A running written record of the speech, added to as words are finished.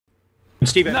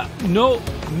Steven. No.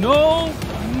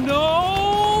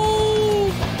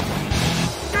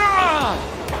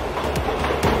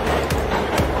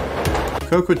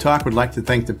 Coco Talk would like to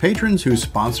thank the patrons who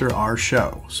sponsor our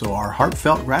show. So our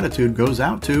heartfelt gratitude goes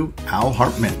out to Al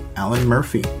Hartman, Alan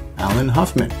Murphy, Alan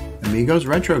Huffman, Amigos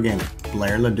Retro Gaming,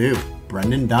 Blair Ledoux,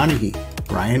 Brendan Donaghy,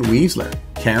 Brian Weasler,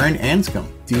 Karen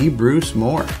Anscombe, D. Bruce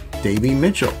Moore, Davey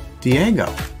Mitchell,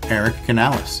 Diego, Eric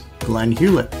Canales, Glenn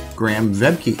Hewlett, Graham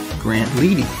Vebke, Grant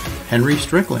Leedy, Henry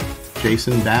Strickland,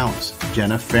 Jason Downs,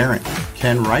 Jenna Farron,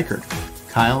 Ken Reichert,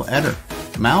 Kyle Etter,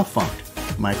 Malfunct,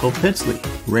 Michael Pitsley,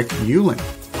 Rick Euling,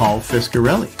 Paul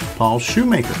Fiscarelli, Paul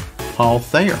Shoemaker, Paul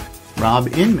Thayer, Rob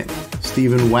Inman,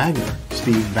 Stephen Wagner,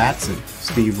 Steve Batson,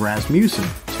 Steve Rasmussen,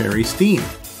 Terry Steen,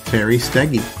 Terry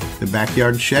Steggy, The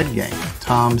Backyard Shed Gang,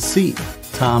 Tom C.,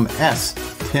 Tom S.,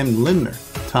 Tim Lindner,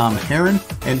 Tom Heron,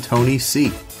 and Tony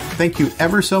C. Thank you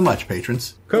ever so much,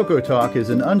 patrons. Coco Talk is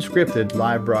an unscripted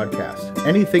live broadcast.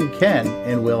 Anything can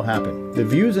and will happen. The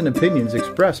views and opinions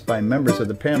expressed by members of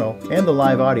the panel and the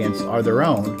live audience are their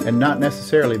own and not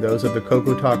necessarily those of the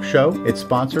Coco Talk show, its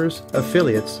sponsors,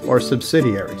 affiliates, or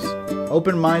subsidiaries.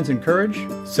 Open minds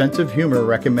encouraged, sense of humor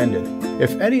recommended.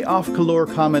 If any off-color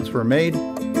comments were made,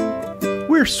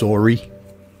 we're sorry.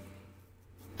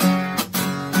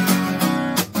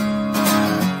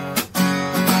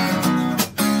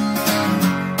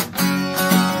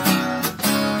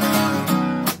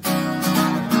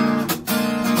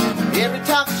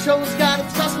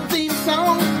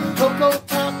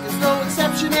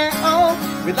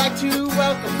 We'd like to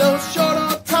welcome those short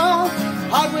or tall,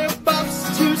 hardware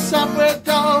buffs to software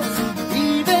dolls,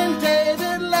 even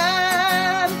David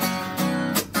Ladd.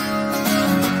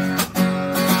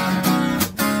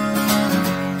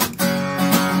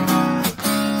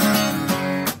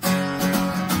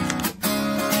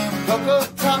 Coco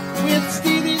Talk with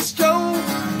Stevie Stroh.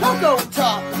 Coco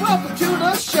Talk, welcome to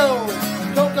the show.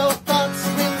 Coco Thoughts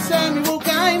with Samuel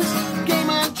Gimes. Game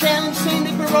on Challenge, say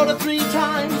Nick Baroda 3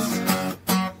 times.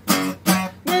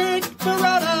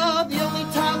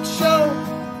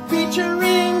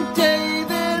 Featuring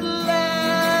David Ladd.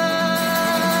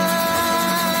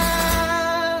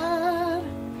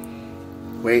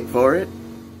 Wait for it.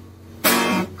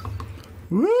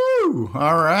 Woo!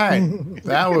 All right.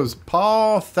 That was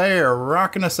Paul Thayer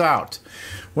rocking us out.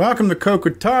 Welcome to Coco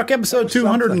Talk, episode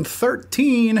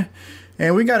 213.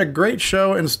 And we got a great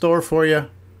show in store for you,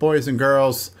 boys and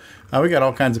girls. We got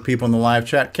all kinds of people in the live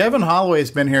chat. Kevin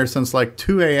Holloway's been here since like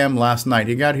 2 a.m. last night.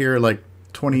 He got here like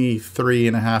 23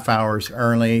 and a half hours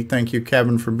early. Thank you,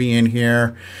 Kevin, for being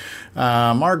here.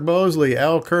 Mark Bosley,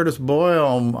 L. Curtis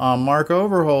Boyle, Mark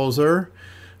Overholzer,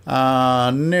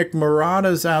 Nick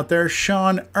Murata's out there,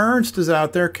 Sean Ernst is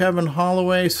out there, Kevin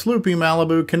Holloway, Sloopy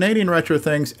Malibu, Canadian Retro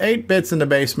Things, 8 Bits in the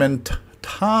Basement,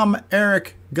 Tom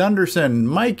Eric Gunderson,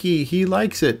 Mikey, he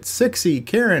likes it, Sixy,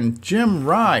 Karen, Jim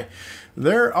Rye.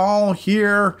 They're all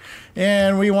here,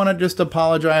 and we want to just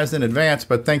apologize in advance,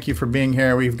 but thank you for being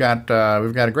here. We've got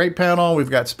a great panel, we've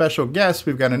got special guests,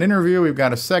 we've got an interview, we've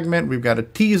got a segment, we've got a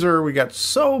teaser, we got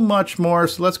so much more.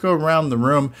 So let's go around the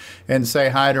room and say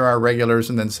hi to our regulars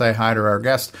and then say hi to our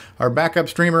guest. Our backup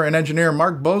streamer and engineer,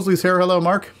 Mark Bosley's here. Hello,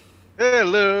 Mark.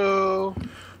 Hello.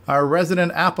 Our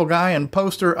resident Apple guy and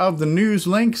poster of the news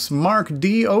links, Mark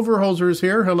D. Overholzer is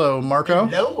here. Hello, Marco.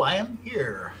 Hello, I am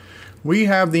here. We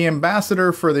have the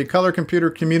ambassador for the color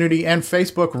computer community and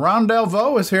Facebook, Ron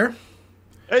Delvaux, is here.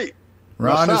 Hey,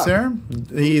 Ron is here.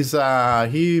 He's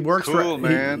he works cool, for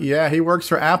man. He works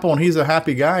for Apple and he's a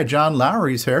happy guy. John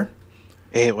Lowry's here.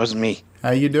 Hey, it wasn't me.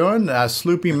 How you doing?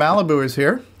 Sloopy Malibu is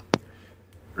here.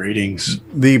 Greetings.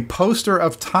 The poster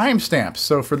of timestamps.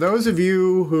 So for those of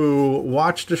you who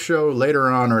watch the show later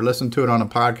on or listen to it on a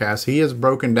podcast, he has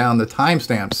broken down the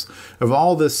timestamps of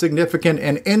all the significant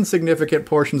and insignificant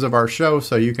portions of our show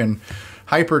so you can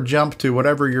hyper jump to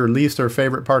whatever your least or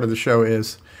favorite part of the show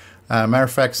is. Matter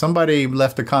of fact, somebody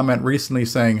left a comment recently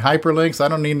saying, hyperlinks? I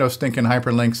don't need no stinking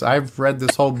hyperlinks. I've read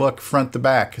this whole book front to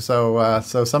back. So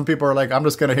some people are like, I'm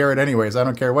just going to hear it anyways. I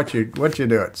don't care what you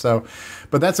do it. So,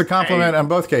 but that's a compliment on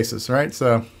both cases, right?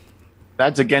 So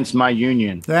that's against my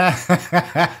union. We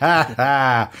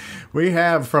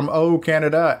have from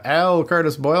Canada, L.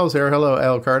 Curtis Boyles here. Hello,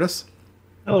 L. Curtis.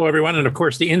 Hello, everyone. And of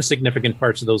course, the insignificant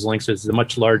parts of those links is the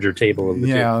much larger table of the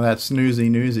two. Yeah, that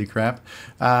snoozy crap.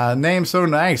 Name so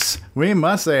nice. We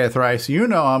must say it thrice. You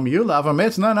know him. You love him.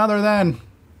 It's none other than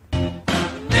Nick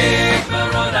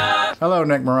Marotta. Hello,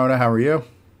 Nick Marotta. How are you?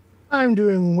 I'm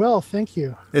doing well, thank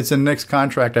you. It's in Nick's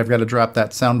contract. I've got to drop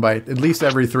that soundbite at least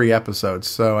every 3 episodes.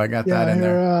 So I got that in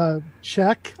there.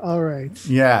 Check. All right.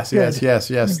 Yes. Good.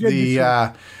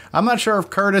 The I'm not sure if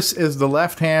Curtis is the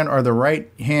left hand or the right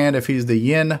hand, if he's the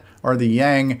yin or the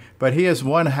yang, but he is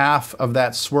one half of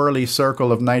that swirly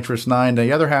circle of Nitrous 9.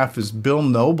 The other half is Bill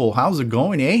Noble. How's it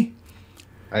going, eh?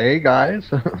 Hey, guys.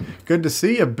 Good to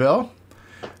see you, Bill.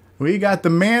 We got the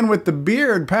man with the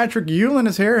beard. Patrick Euland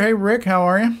is here. Hey, Rick, how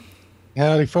are you?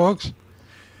 Howdy, folks.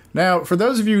 Now, for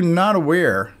those of you not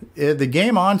aware, the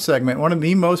Game On segment, one of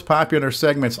the most popular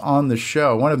segments on the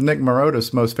show, one of Nick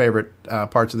Marota's most favorite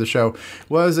parts of the show,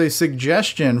 was a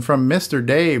suggestion from Mr.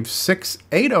 Dave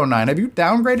 6809. Have you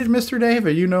downgraded, Mr. Dave?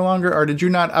 Are you no longer, or did you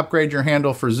not upgrade your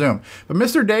handle for Zoom? But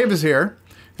Mr. Dave is here.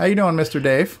 How you doing, Mr.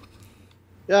 Dave?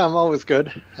 Yeah, I'm always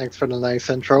good. Thanks for the nice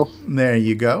intro. There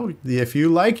you go. If you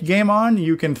like Game On,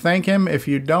 you can thank him. If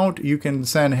you don't, you can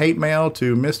send hate mail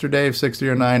to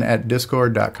MrDave609 at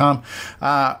discord.com.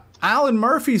 Alan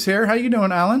Murphy's here. How you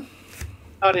doing, Alan?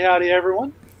 Howdy,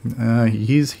 everyone.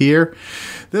 He's here.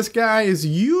 This guy is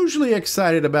usually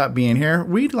excited about being here.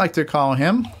 We'd like to call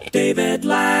him David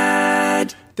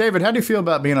Ladd. David, how do you feel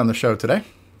about being on the show today?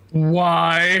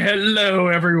 Why, hello,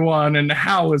 everyone, and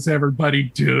how is everybody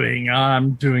doing?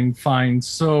 I'm doing fine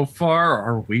so far.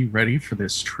 Are we ready for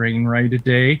this train ride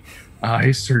today?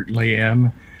 I certainly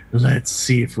am. Let's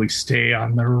see if we stay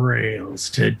on the rails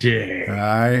today.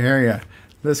 I hear ya.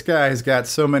 This guy's got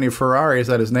so many Ferraris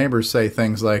that his neighbors say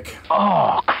things like,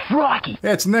 "Oh, crikey!"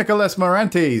 It's Nicholas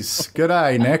Morantes. Good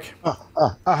eye, Nick.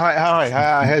 Hi.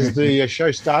 Has the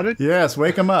show started? Yes,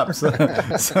 wake him up.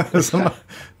 Somebody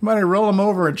roll him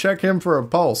over and check him for a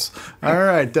pulse. All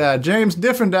right, James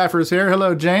Diffendaffer's here.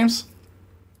 Hello, James.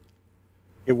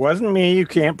 It wasn't me. You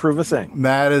can't prove a thing.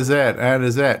 That is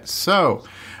it. So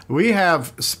we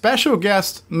have special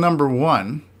guest number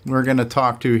 1. We're going to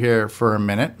talk to here for a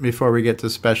minute before we get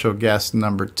to special guest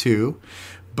number 2.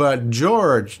 But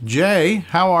George J.,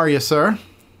 how are you, sir?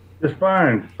 Just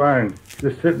fine.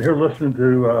 Just sitting here listening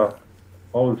to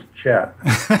all this chat.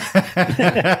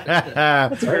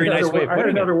 That's a very nice way of putting it. I had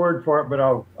another word for it, but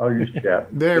I'll use chat.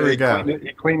 There we go.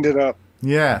 You cleaned it up.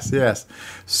 Yes.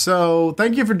 So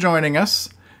thank you for joining us.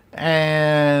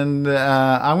 And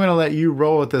I'm going to let you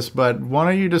roll with this, but why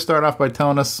don't you just start off by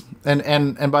telling us,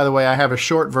 and by the way, I have a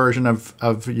short version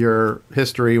of your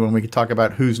history when we talk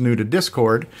about who's new to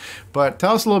Discord, but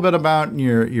tell us a little bit about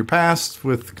your past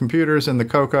with computers and the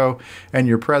Coco, and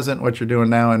your present, what you're doing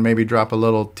now, and maybe drop a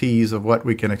little tease of what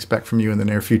we can expect from you in the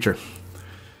near future.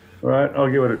 All right,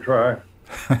 I'll give it a try.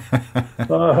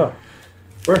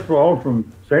 First of all,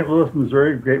 from St. Louis,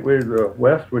 Missouri, gateway to the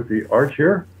west with the arch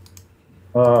here.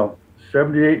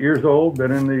 78 years old,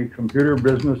 been in the computer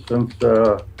business since,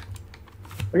 I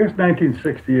guess,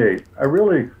 1968. I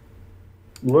really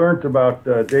learned about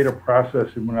data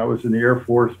processing when I was in the Air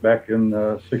Force back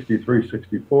in 63,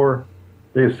 64.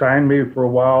 They assigned me for a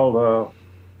while. Well,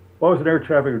 I was an air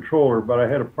traffic controller, but I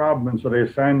had a problem, and so they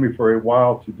assigned me for a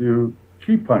while to do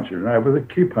key punching. And I was a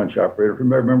key punch operator. If you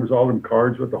remembers all them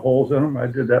cards with the holes in them, I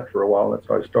did that for a while. That's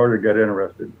how I started, got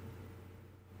interested.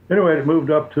 Anyway, I moved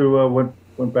up to,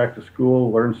 went back to school,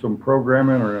 learned some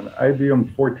programming on an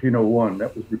IBM 1401.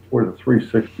 That was before the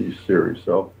 360 series.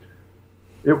 So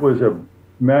it was a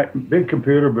big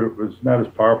computer, but it was not as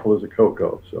powerful as a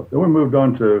Coco. So then we moved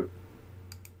on to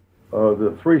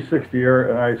the 360 era,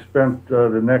 and I spent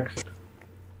the next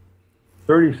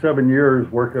 37 years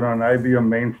working on IBM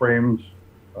mainframes,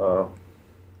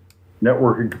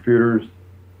 networking computers,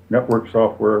 network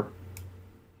software,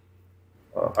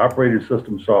 operating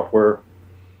system software,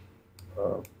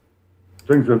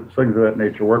 things of that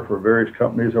nature. Worked for various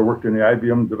companies. I worked in the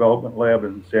IBM development lab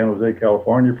in San Jose,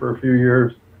 California for a few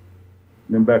years,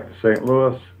 then back to St.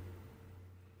 Louis.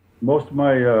 Most of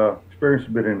my experience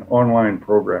has been in online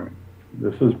programming.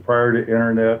 This is prior to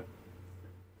internet,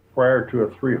 prior to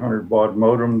a 300 baud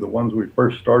modem. The ones we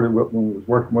first started with when we was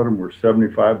working with them were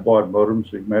 75 baud modems,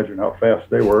 so you can imagine how fast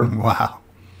they were. Wow.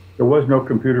 There was no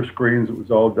computer screens. It was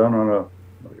all done on a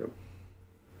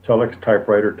telex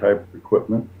typewriter type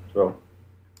equipment. So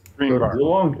it was a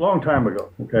long time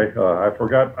ago. Okay, I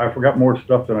forgot more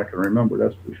stuff than I can remember.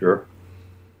 That's for sure.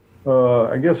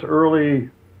 I guess early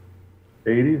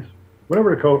 80s,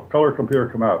 whenever the color computer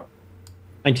came out.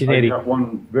 1980. I got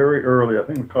one very early. I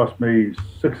think it cost me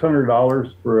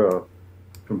 $600 for a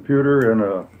computer and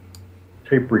a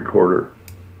tape recorder.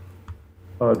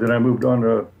 Then I moved on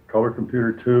to Color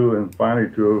Computer 2 and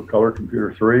finally to Color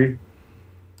Computer 3.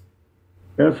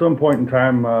 And at some point in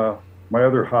time, my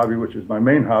other hobby, which is my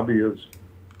main hobby, is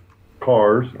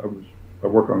cars. I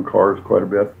work on cars quite a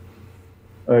bit.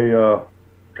 I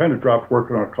kind of dropped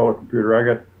working on a color computer.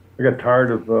 I got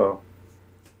tired of,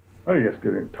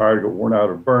 getting tired, got worn out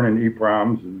of burning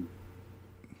EPROMs and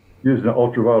using the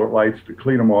ultraviolet lights to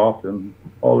clean them off, and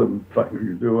all the things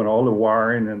you do, and all the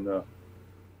wiring and the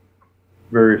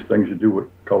various things you do with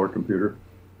color computer.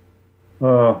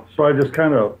 So I just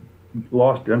kind of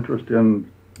lost interest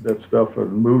in that stuff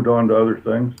and moved on to other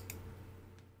things.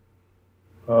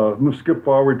 We'll skip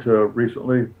forward to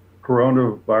recently,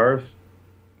 coronavirus.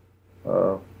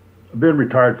 I've been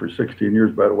retired for 16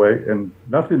 years, by the way, and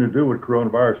nothing to do with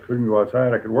coronavirus. Couldn't go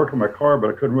outside. I could work in my car, but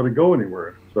I couldn't really go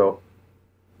anywhere. So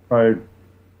I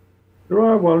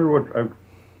wonder what I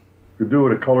could do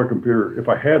with a color computer if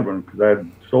I had one, because I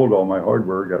had sold all my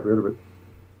hardware, got rid of it.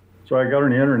 So I got on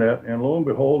the internet, and lo and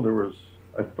behold,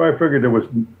 I figured there was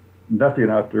nothing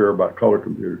out there about color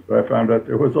computers, but I found out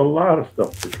there was a lot of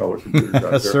stuff for color computers out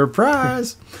there.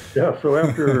 Surprise! Yeah, so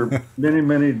after many,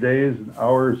 many days and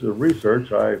hours of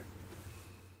research, I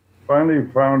finally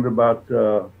found about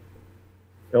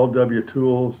LW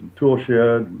Tools and Toolshed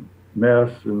and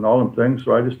Mess and all them things.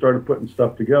 So I just started putting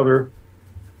stuff together.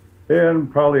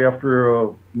 And probably after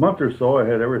a month or so, I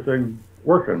had everything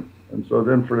working. And so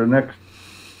then for the next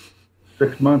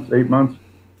 6 months, 8 months,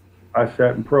 I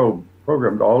sat and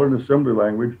programmed all in assembly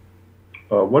language.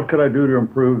 What could I do to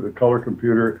improve the color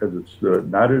computer as it's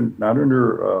not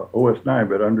under OS 9,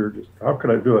 but under just how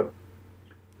could I do it?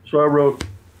 So I wrote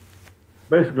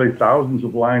basically thousands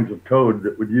of lines of code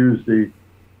that would use the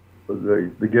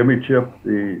gimme chip,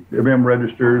 the MM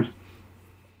registers,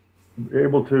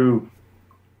 able to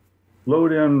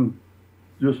load in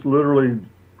just literally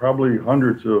probably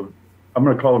hundreds of, I'm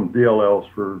going to call them DLLs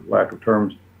for lack of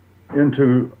terms,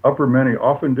 into upper many,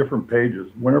 often different pages.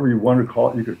 Whenever you want to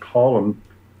call it, you could call them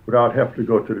without having to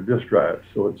go to the disk drive.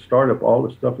 So at startup, all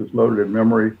the stuff is loaded in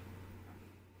memory.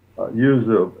 Use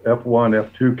the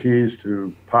F1, F2 keys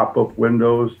to pop up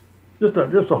windows. Just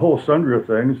a whole sundry of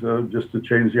things just to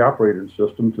change the operating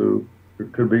system to,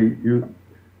 it could be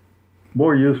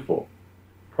more useful.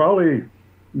 Probably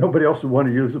nobody else would want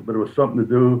to use it, but it was something to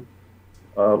do.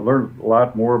 Learned a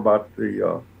lot more about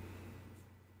the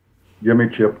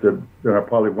gimme chip than I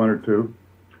probably wanted to.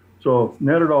 So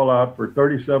net it all out for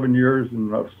 37 years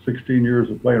and 16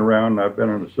 years of playing around. I've been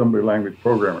an assembly language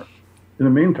programmer. In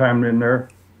the meantime, in there,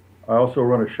 I also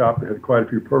run a shop that had quite a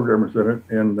few programmers in it,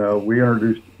 and we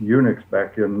introduced Unix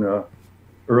back in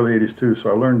early 80s too. So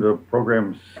I learned to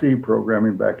program C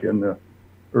programming back in the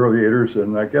early 80s,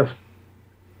 and I guess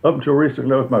up until recently,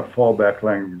 that was my fallback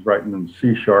language, writing in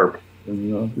C#,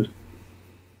 and just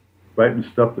writing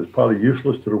stuff that's probably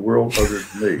useless to the world other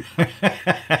than me.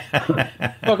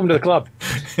 Welcome to the club.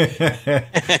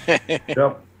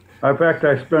 Yep. In fact,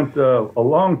 I spent a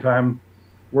long time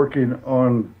working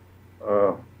on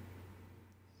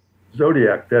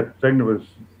Zodiac, that thing that was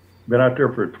been out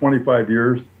there for 25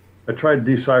 years. I tried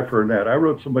deciphering that. I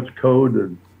wrote so much code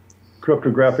and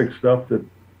cryptographic stuff that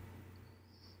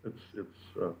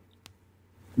it's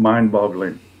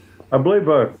mind-boggling. I believe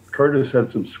Curtis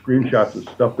had some screenshots of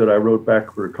stuff that I wrote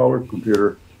back for a color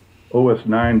computer, OS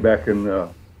 9 back in the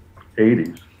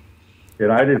 80s.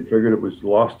 And I didn't figure it was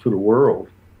lost to the world.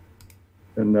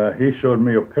 And he showed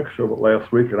me a picture of it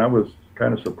last week, and I was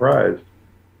kind of surprised.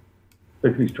 I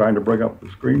think he's trying to bring up the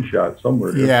screenshot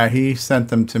somewhere here. Yeah, he sent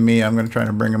them to me. I'm going to try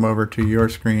to bring them over to your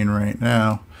screen right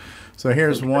now. So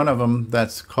here's one of them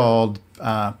that's called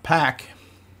PAC.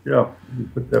 Yeah, you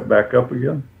put that back up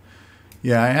again.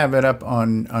 Yeah, I have it up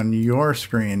on your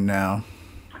screen now.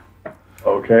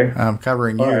 Okay. I'm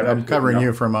covering you. Right, I'm covering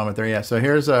you for a moment there. Yeah. So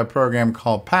here's a program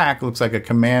called PAC. Looks like a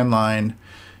command line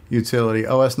utility.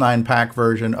 OS 9 PAC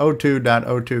version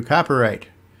 02.02 copyright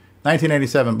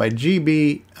 1987 by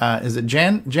GB. Is it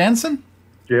Jansen?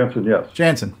 Jansen, yes.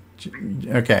 Jansen.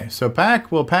 Okay. So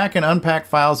PAC will pack and unpack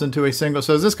files into a single.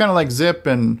 So is this kind of like zip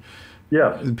and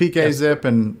PK zip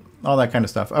and all that kind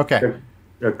of stuff? Okay.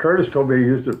 Curtis told me he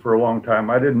used it for a long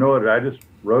time. I didn't know it. I just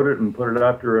wrote it and put it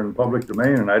out there in public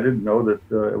domain, and I didn't know that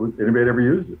anybody ever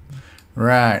used it.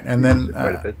 Right, and then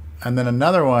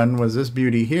another one was this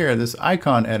beauty here, this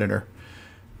icon editor,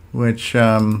 which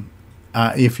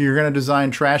if you're going to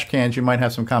design trash cans, you might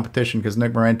have some competition because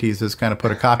Nick Marentes has kind of put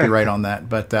a copyright on that.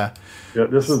 But yeah,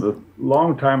 this was a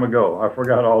long time ago. I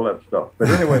forgot all that stuff. But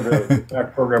anyway, the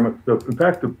PAC program, in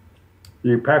fact,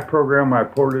 the PAC program, I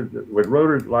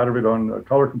wrote a lot of it on a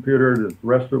color computer. The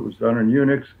rest of it was done in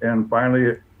Unix, and finally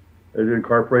it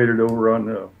incorporated over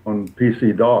on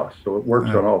PC DOS. So it works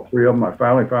on all three of them. I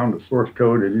finally found the source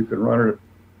code, and you can run it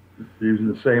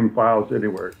using the same files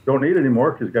anywhere. Don't need it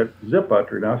anymore because it's got zip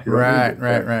out there now. So right.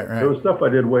 It was stuff I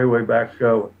did way back.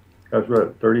 That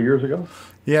was 30 years ago.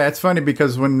 Yeah, it's funny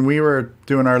because when we were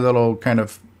doing our little kind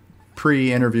of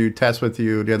pre-interview test with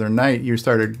you the other night, you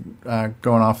started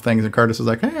going off things, and Curtis was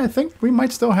like, "Hey, I think we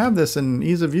might still have this in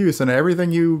ease of use," and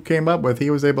everything you came up with,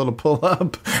 he was able to pull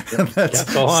up. And that's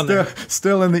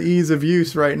still in the ease of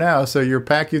use right now. So your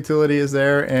pack utility is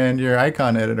there, and your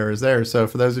icon editor is there. So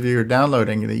for those of you who are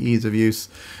downloading the ease of use,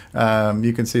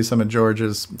 you can see some of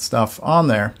George's stuff on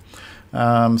there.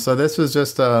 So this was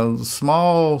just a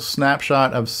small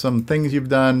snapshot of some things you've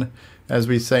done, as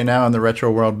we say now in the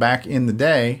retro world, back in the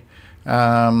day.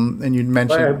 And you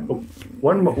mentioned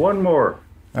one more.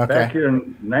 Okay. Back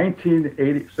in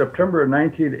September of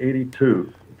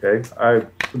 1982. Okay, I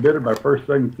submitted my first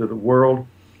thing to the world.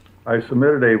 I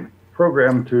submitted a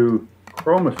program to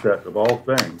Chromaset of all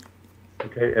things.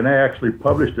 Okay, and I actually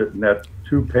published it in that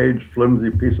 2-page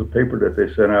flimsy piece of paper that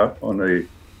they sent out on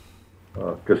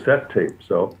a cassette tape.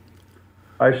 So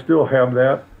I still have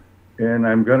that, and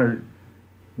I'm gonna,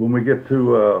 when we get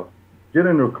to get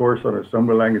into a course on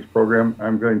assembly language program,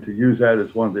 I'm going to use that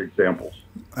as one of the examples.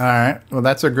 All right. Well,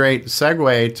 that's a great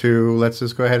segue to, let's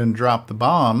just go ahead and drop the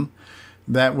bomb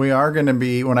that we are going to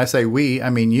be, when I say we, I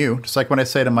mean you. Just like when I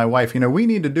say to my wife, we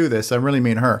need to do this, I really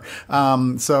mean her.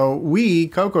 So we,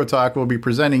 Coco Talk, will be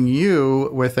presenting you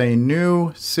with a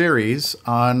new series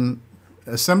on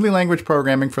assembly language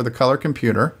programming for the color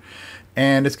computer.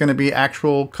 And it's going to be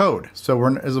actual code. So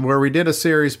where we did a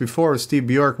series before with Steve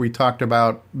Bjork, we talked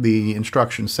about the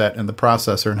instruction set and the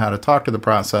processor and how to talk to the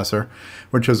processor,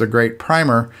 which was a great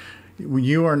primer.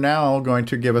 You are now going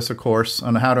to give us a course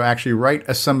on how to actually write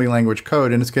assembly language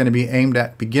code, and it's going to be aimed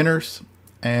at beginners,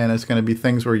 and it's going to be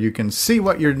things where you can see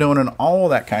what you're doing and all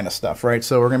that kind of stuff, right?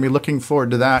 So we're going to be looking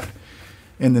forward to that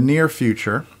in the near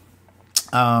future.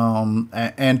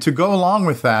 And to go along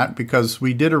with that, because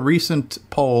we did a recent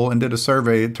poll and did a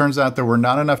survey, it turns out there were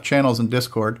not enough channels in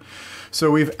Discord.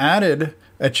 So we've added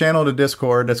a channel to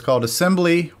Discord that's called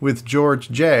Assembly with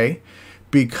George J,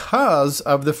 because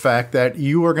of the fact that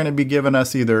you are going to be giving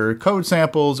us either code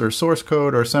samples or source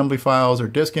code or assembly files or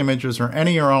disk images or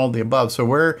any or all of the above. So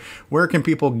where can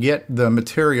people get the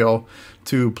material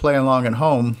to play along at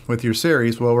home with your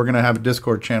series? Well, we're going to have a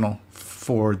Discord channel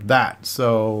for that.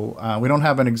 So we don't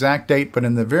have an exact date, but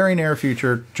in the very near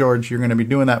future, George, you're going to be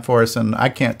doing that for us, and I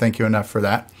can't thank you enough for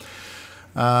that.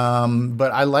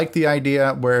 But I like the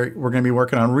idea where we're going to be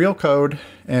working on real code,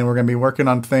 and we're going to be working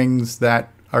on things that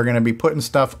are going to be putting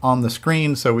stuff on the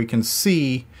screen so we can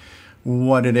see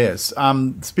what it is.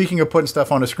 Speaking of putting stuff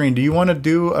on the screen, do you want to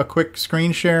do a quick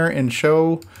screen share and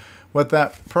show what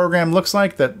that program looks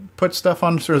like that puts stuff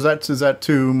on, or is that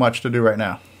too much to do right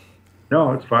now?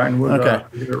 No, it's fine. Okay. I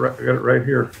got it right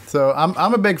here. So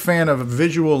I'm a big fan of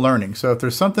visual learning. So if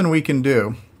there's something we can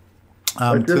do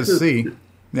to see.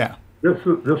 Yeah. This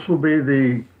will be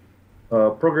the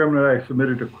program that I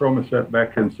submitted to Chromaset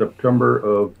back in September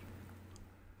of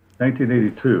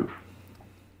 1982.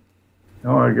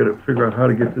 Now I got to figure out how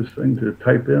to get this thing to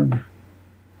type in.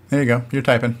 There you go. You're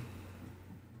typing.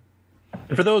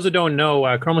 And for those who don't know,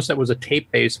 Chromaset was a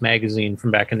tape-based magazine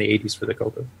from back in the 80s for the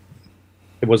Coco.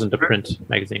 It wasn't a print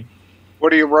magazine.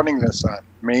 What are you running this on?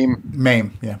 MAME?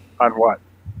 MAME, yeah. On what?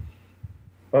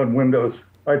 On Windows.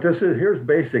 All right, here's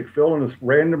basic. Fill in this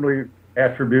randomly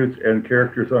attributes and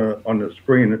characters on the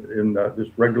screen in this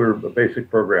regular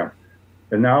basic program.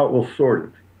 And now it will sort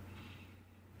it.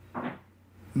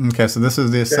 Okay, so this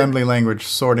is the assembly language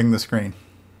sorting the screen.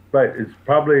 Right, it's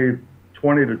probably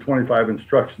 20 to 25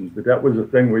 instructions, but that was a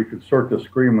thing where you could sort the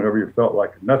screen whenever you felt like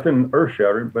it. Nothing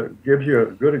earth-shattering, but it gives you a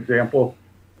good example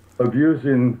of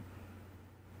using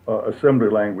assembly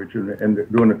language and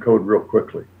doing the code real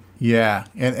quickly. Yeah,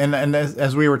 and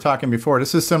as we were talking before,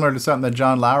 this is similar to something that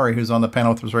John Lowry, who's on the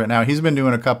panel with us right now, he's been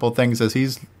doing a couple of things as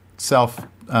he's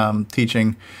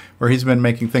self-teaching, where he's been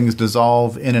making things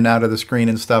dissolve in and out of the screen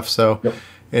and stuff, so yep.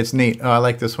 It's neat. Oh, I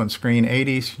like this one, screen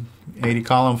 80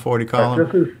 column, 40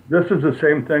 column. This is the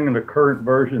same thing in the current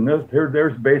version.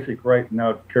 There's basic writing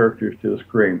out characters to the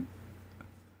screen.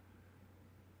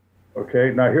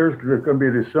 Okay, now here's going to be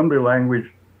the assembly language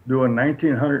doing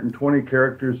 1920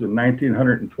 characters and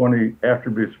 1920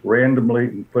 attributes randomly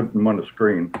and putting them on the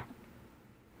screen.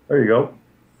 There you go.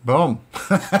 Boom.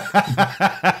 And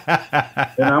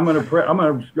I'll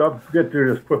get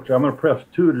through this quick. So I'm going to press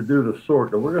 2 to do the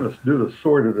sort. And we're going to do the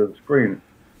sort of the screen.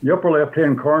 The upper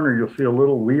left-hand corner, you'll see a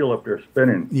little wheel up there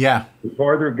spinning. Yeah. The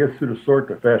farther it gets through the sort,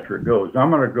 the faster it goes. Now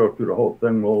I'm going to go through the whole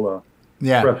thing. We'll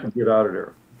press and get out of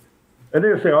there. And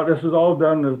they say, oh, this is all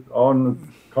done on the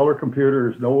color computer.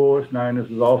 There's no OS 9.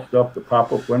 This is all stuff. The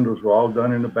pop-up windows were all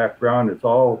done in the background. It's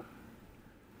all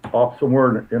off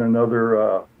somewhere in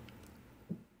another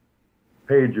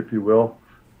page, if you will.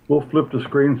 We'll flip the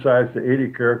screen size to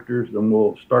 80 characters, and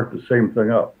we'll start the same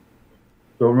thing up.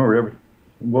 So remember,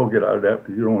 we'll get out of that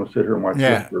because you don't want to sit here and watch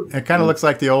Yeah, this. it kind of looks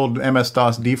like the old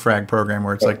MS-DOS defrag program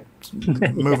where it's like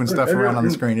moving stuff around on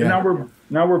the screen. Yeah. And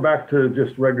now we're back to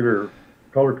just regular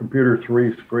Color Computer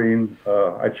 3 screen.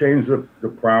 I changed the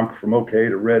prompt from OK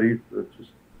to ready. It's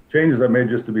just changes I made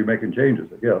just to be making changes,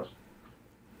 I guess.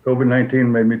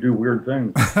 COVID-19 made me do weird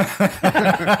things. and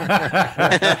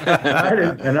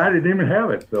I didn't even have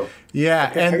it. So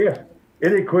yeah, I guess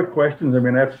any quick questions? I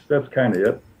mean, that's kind of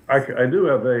it. I do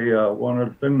have a one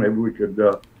other thing. Maybe we could.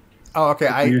 Oh, okay.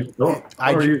 I just no,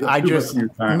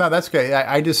 that's okay.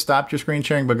 I just stopped your screen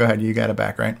sharing, but go ahead. You got it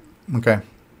back, right? Okay.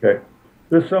 Okay.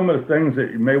 There's some of the things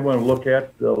that you may want to look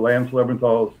at. Lance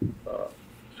Leventhal's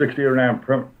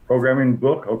 6089 programming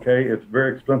book. Okay, it's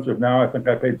very expensive now. I think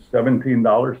I paid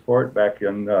 $17 for it back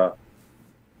in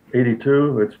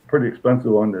 '82. It's pretty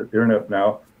expensive on the internet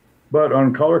now. But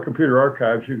on Color Computer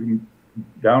Archives, you can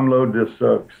download this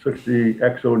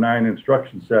 60X09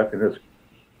 instruction set, and it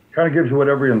kind of gives you what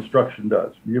every instruction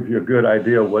does. It gives you a good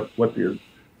idea what the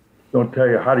don't tell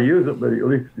you how to use it, but at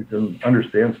least you can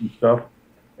understand some stuff.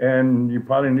 And you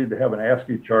probably need to have an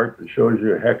ASCII chart that shows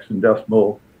you hex and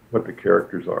decimal what the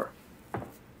characters are.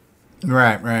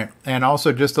 Right. And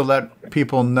also just to let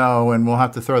people know, and we'll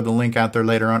have to throw the link out there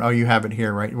later on. Oh, you have it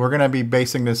here, right? We're going to be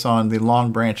basing this on the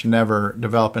Long Branch Never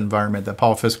development environment that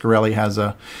Paul Fiscarelli has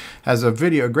a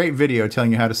video, a great video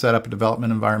telling you how to set up a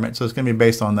development environment. So it's going to be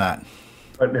based on that.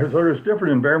 But there's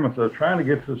different environments. I'm trying to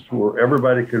get this to where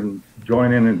everybody can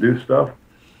join in and do stuff.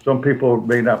 Some people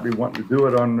may not be wanting to do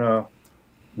it on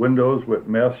Windows with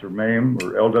MES or MAME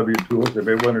or LW tools. They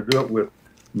may want to do it with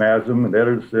MASM and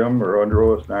EditSim or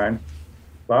under OS 9.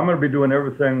 So I'm going to be doing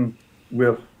everything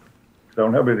with, I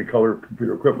don't have any color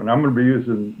computer equipment. I'm going to be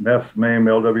using MES, MAME,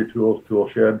 LW tools,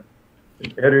 Toolshed,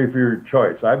 any of your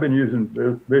choice. I've been using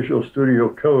Visual Studio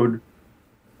Code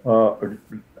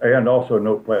and also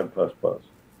Notepad++.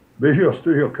 Visual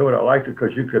Studio Code, I liked it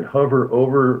because you could hover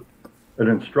over an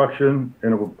instruction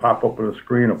and it would pop up on the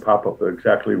screen and pop up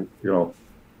exactly,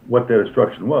 what that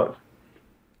instruction was.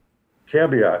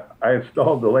 Caveat, I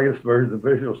installed the latest version of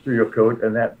Visual Studio Code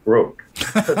and that broke.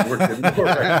 It doesn't work anymore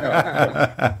right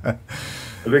now.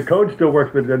 The code still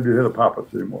works, but it doesn't do the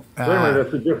pop-ups anymore. So anyway,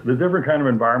 that's the different kind of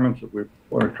environments that we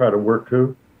want to try to work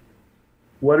to.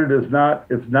 What it is not,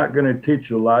 it's not going to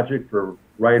teach you logic for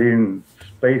writing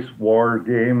space war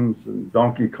games and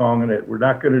Donkey Kong and it. We're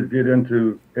not going to get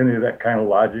into any of that kind of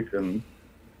logic, and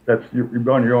that's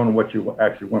you're on your own what you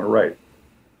actually want to write.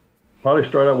 Probably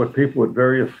start out with people with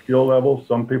various skill levels.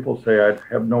 Some people say, I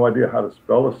have no idea how to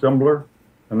spell assembler,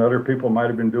 and other people might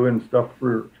have been doing stuff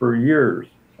for years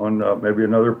on maybe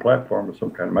another platform of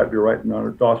some kind. It might be writing on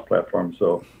a DOS platform.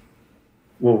 So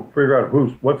we'll figure out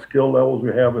what skill levels we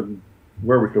have and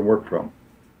where we can work from.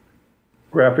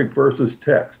 Graphic versus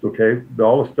text, okay?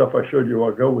 All the stuff I showed you a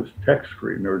while ago was text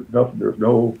screen. There's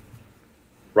no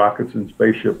rockets and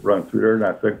spaceship run through there, and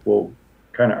I think we'll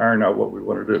kind of iron out what we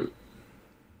want to do.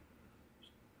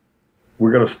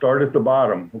 We're going to start at the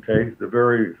bottom, okay? The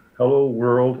very hello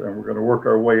world, and we're going to work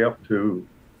our way up to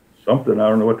something. I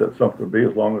don't know what that something will be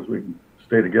as long as we can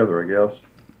stay together, I guess.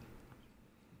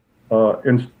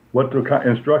 What the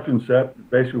instruction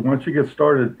set, basically, once you get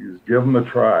started, is give them a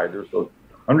try. There's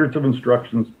hundreds of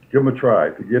instructions. Give them a try.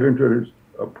 To get into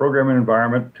a programming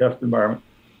environment, test environment,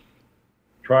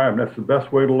 try them. That's the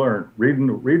best way to learn.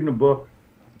 Reading a book,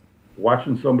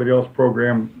 watching somebody else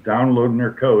program, downloading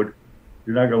their code,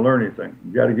 you're not going to learn anything.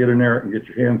 You got to get in there and get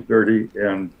your hands dirty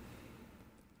and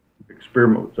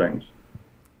experiment with things.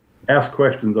 Ask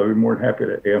questions. I'll be more than happy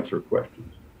to answer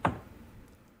questions.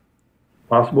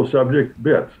 Possible subject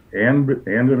bits,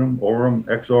 andinum, orum,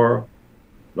 XOR,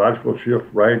 logical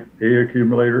shift, right, A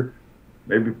accumulator.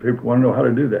 Maybe people want to know how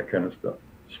to do that kind of stuff.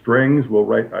 Strings,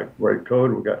 I write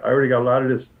code. I already got a lot of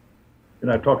this.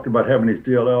 And I talked about having these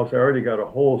DLLs. I already got a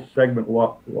whole segment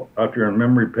out there on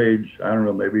memory page. I don't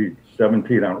know, maybe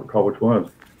 17. I don't recall which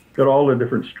ones. Got all the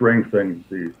different string things.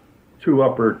 The 2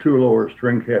 upper, 2 lower,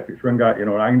 string happy, string guy. And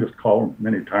I can just call them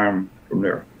anytime from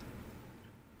there.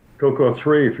 Cocoa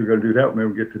 3, if you're going to do that, maybe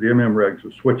we'll get to the MM regs. We're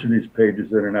switching these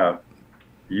pages in and out.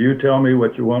 You tell me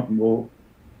what you want, and we'll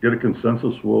get a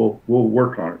consensus. We'll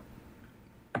work on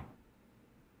it.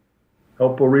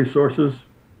 Helpful resources.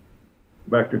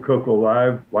 Back to Cocoa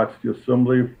Live. Watch the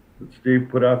assembly that Steve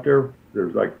put out there.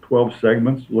 There's like 12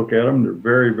 segments. Look at them. They're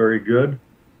very, very good.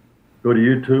 Go to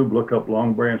YouTube. Look up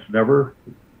Long Branch Never.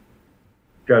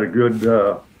 Got a good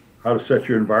how to set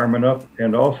your environment up,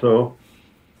 and also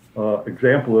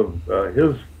example of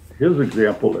his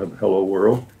example of Hello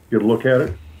World. Get a look at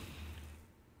it.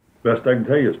 Best I can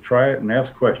tell you is try it and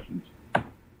ask questions.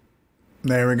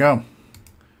 There we go.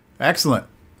 Excellent.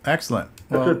 Excellent.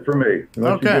 That's it for me.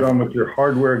 Unless you get on with your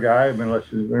hardware guy, unless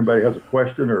anybody has a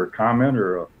question or a comment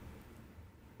or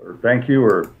thank you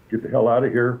or get the hell out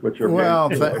of here, whichever. Well,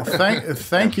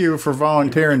 thank you for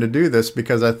volunteering to do this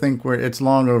because I think it's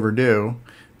long overdue.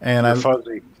 And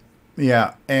fuzzy.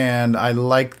 Yeah, and I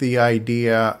like the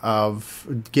idea of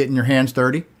getting your hands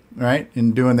dirty, right,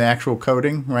 and doing the actual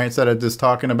coding, right, instead of just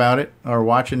talking about it or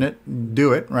watching it.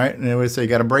 Do it, right. And they always say you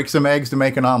got to break some eggs to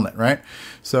make an omelet, right?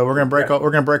 So we're gonna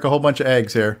break a whole bunch of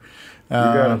eggs here. You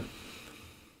got it.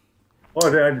 I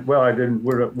didn't.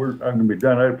 I'm gonna be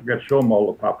done. I forgot to show them all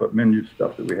the pop-up menu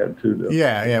stuff that we had too. Though.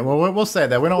 Yeah. Well, we'll say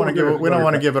that we don't want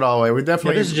to give it all away. We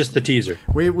definitely. This is just the teaser.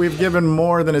 We've given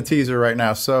more than a teaser right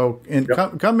now. So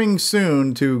coming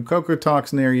soon to Cocoa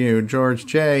Talks near you, George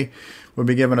J will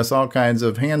be giving us all kinds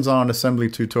of hands-on assembly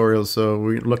tutorials. So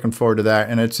we're looking forward to that.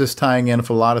 And it's just tying in with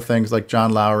a lot of things like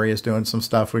John Lowry is doing some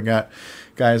stuff. We got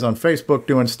guys on Facebook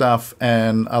doing stuff,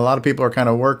 and a lot of people are kind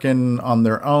of working on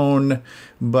their own,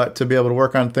 but to be able to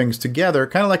work on things together,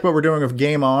 kind of like what we're doing with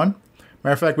Game On.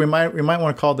 Matter of fact, we might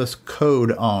want to call this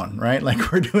Code On, right?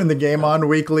 Like we're doing the Game On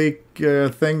weekly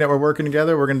thing that we're working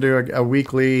together. We're going to do a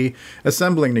weekly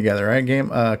assembling together, right?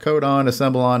 Code On,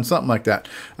 Assemble On, something like that,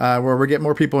 where we get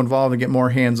more people involved and get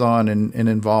more hands-on and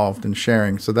involved and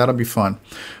sharing. So that'll be fun.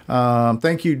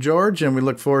 Thank you, George, and we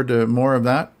look forward to more of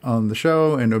that on the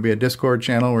show. And there'll be a Discord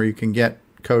channel where you can get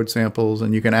code samples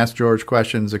and you can ask George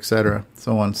questions, etc.,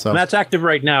 so on. So and that's active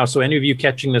right now. So any of you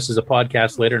catching this as a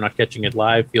podcast later, not catching it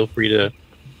live, feel free to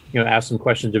ask some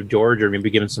questions of George, or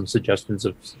maybe give him some suggestions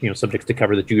of subjects to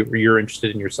cover that you're interested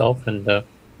in yourself, and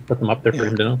put them up there for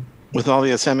him to know. With all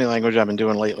the assembly language I've been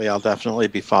doing lately, I'll definitely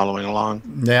be following along.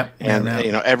 Yeah, and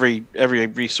every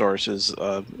resource is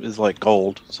like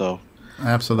gold. So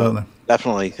absolutely,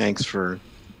 definitely. Thanks for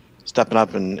stepping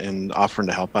up and offering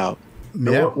to help out.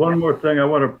 Yeah. One more thing, I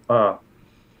want to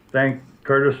thank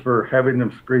Curtis for having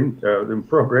them them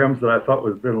programs that I thought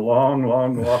was been long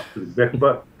lost to Vic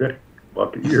Bucket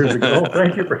years ago.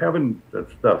 Thank you for having that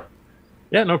stuff.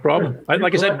 Yeah, no problem.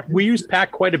 Like I said, we used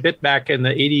PAC quite a bit back in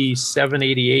the 87,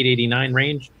 88, 89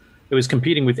 range. It was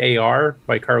competing with AR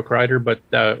by Carl Kreider, but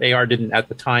AR didn't at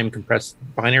the time compress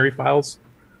binary files.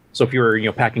 So if you were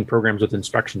packing programs with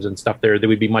instructions and stuff there, they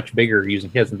would be much bigger using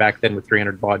his. And back then with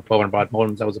 300 baud, 1200 baud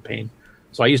modems, that was a pain.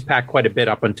 So I used PAC quite a bit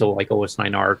up until like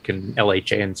OS9 ARC and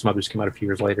LHA, and some others came out a few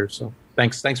years later. So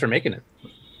thanks for making it.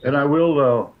 And I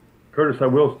will, Curtis, I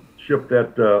will ship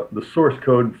that the source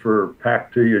code for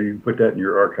PAC to you. You can put that in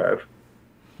your archive.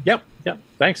 Yep.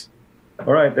 Thanks.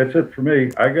 All right, that's it for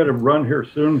me. I got to run here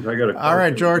soon. All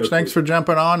right, George. Thanks for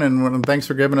jumping on, and thanks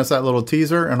for giving us that little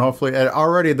teaser. And hopefully,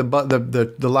 already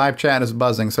the live chat is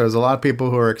buzzing. So there's a lot of people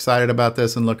who are excited about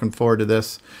this and looking forward to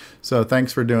this. So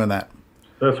thanks for doing that.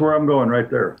 That's where I'm going, right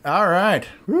there. All right.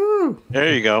 Woo.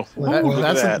 There you go.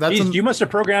 You must have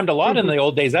programmed a lot in the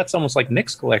old days. That's almost like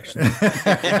Nick's collection. I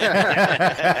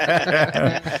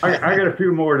got a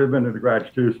few more that have been in the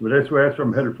garage too, so that's where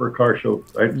I'm headed for a car show.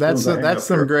 Right? That's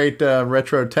some great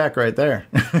retro tech right there.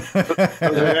 Does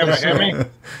it have a Hemi?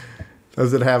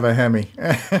 Does it have a Hemi?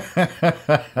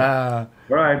 All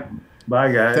right.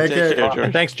 Bye, guys. Take care,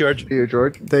 George. Thanks, George. See you,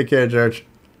 George. Take care, George.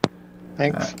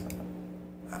 Thanks.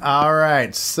 All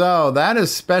right, so that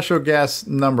is special guest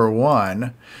number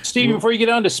 1. Steve, before you get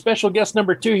on to special guest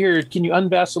number 2 here, can you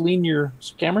un-Vaseline your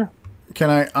camera?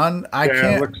 Can I I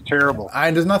can't. It looks terrible.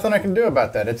 There's nothing I can do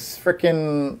about that. It's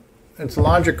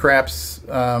Logic Craps.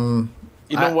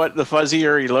 You know what? The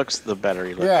fuzzier he looks, the better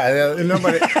he looks. Yeah,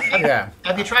 nobody. Yeah.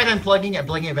 Have you tried unplugging and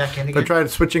plugging it back in again? I tried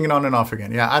switching it on and off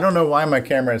again. Yeah, I don't know why my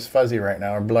camera is fuzzy right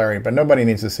now or blurry, but nobody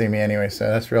needs to see me anyway.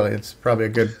 So it's probably a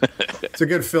good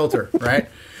filter, right?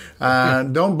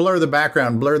 Don't blur the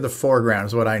background, blur the foreground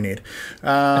is what I need.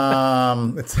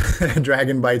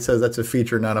 Dragon Bite says that's a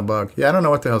feature, not a bug. Yeah, I don't know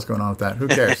what the hell's going on with that. Who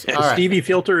cares? All right. Stevie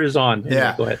filter is on.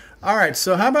 Yeah. Go ahead. All right,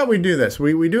 so how about we do this?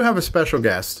 We do have a special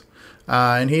guest,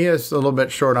 and he is a little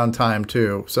bit short on time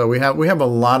too. So we have a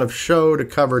lot of show to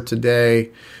cover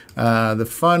today. The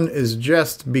fun is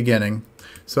just beginning.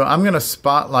 So I'm going to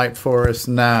spotlight for us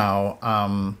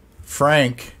now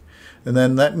Frank. And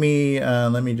then let me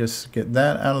just get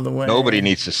that out of the way. Nobody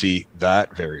needs to see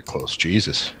that very close.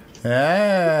 Jesus.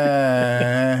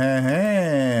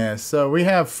 So we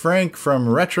have Frank from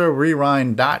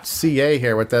RetroRewind.ca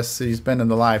here with us. He's been in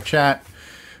the live chat.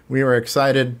 We were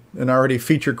excited and already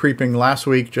feature creeping last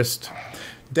week, just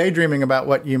daydreaming about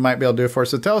what you might be able to do for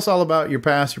us. So tell us all about your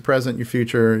past, your present, your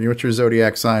future, what's your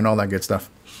zodiac sign, all that good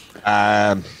stuff.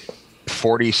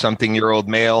 40-something-year-old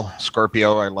male,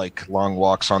 Scorpio. I like long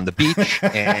walks on the beach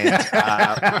and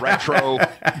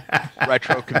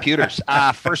retro computers.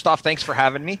 First off, thanks for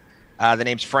having me. The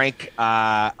name's Frank.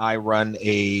 I run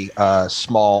a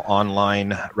small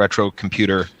online retro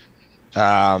computer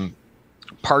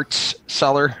parts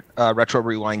seller,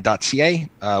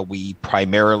 retrorewind.ca. We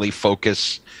primarily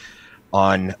focus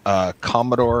on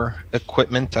Commodore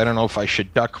equipment. I don't know if I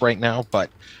should duck right now, but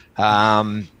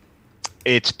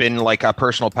it's been like a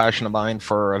personal passion of mine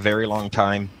for a very long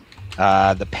time.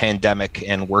 The pandemic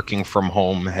and working from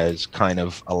home has kind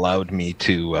of allowed me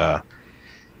to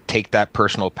take that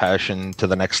personal passion to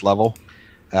the next level.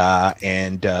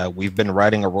 And we've been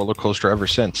riding a roller coaster ever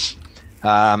since.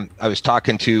 I was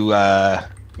talking to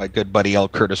my good buddy L.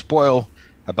 Curtis Boyle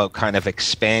about kind of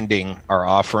expanding our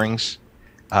offerings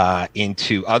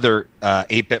into other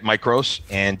 8-bit micros.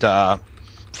 And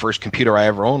first computer I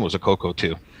ever owned was a Coco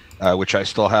 2, which I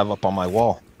still have up on my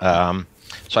wall.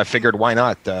 So I figured, why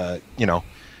not? You know,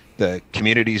 the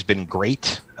community's been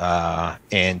great.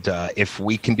 And if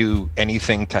we can do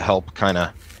anything to help kind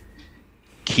of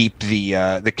keep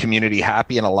the community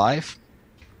happy and alive,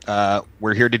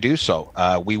 we're here to do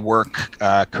so. We work,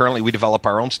 currently we develop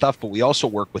our own stuff, but we also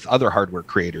work with other hardware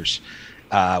creators.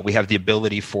 We have the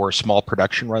ability for small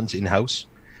production runs in-house.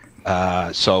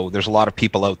 So there's a lot of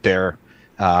people out there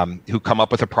who come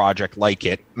up with a project like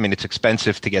it. I mean, it's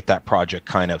expensive to get that project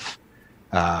kind of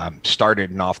started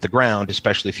and off the ground,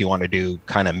 especially if you want to do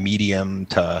kind of medium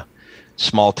to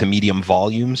small to medium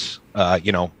volumes,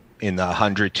 you know, in the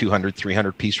 100, 200,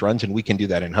 300 piece runs, and we can do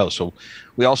that in-house. So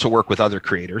we also work with other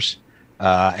creators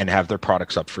and have their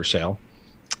products up for sale,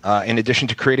 in addition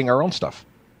to creating our own stuff.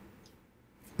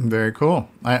 Very cool.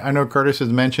 I know Curtis has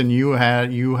mentioned you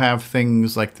have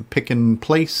things like the pick and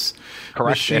place,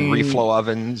 correct, machine, and reflow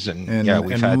ovens, and yeah,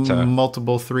 we've had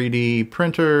multiple 3D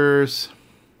printers.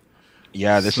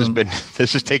 Yeah, this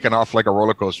has taken off like a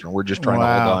roller coaster, and we're just trying to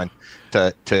hold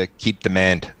on to keep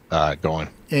demand going.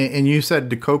 And you said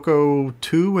the Coco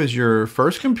 2 was your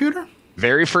first computer?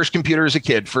 Very first computer as a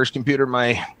kid. First computer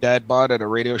my dad bought at a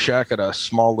Radio Shack at a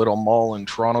small little mall in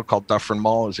Toronto called Dufferin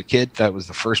Mall as a kid. That was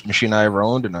the first machine I ever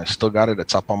owned, and I still got it.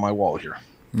 It's up on my wall here.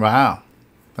 Wow.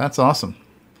 That's awesome.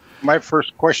 My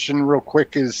first question real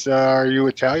quick is, are you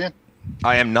Italian?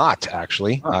 I am not,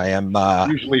 actually. I am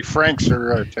usually Franks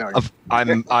are Italian.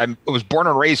 I was born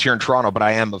and raised here in Toronto, but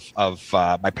I am of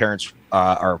my parents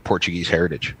are Portuguese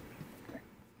heritage.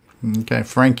 Okay,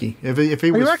 Frankie. If he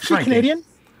are was you actually Frankie. Canadian?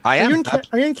 I am.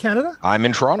 Are you in Canada? I'm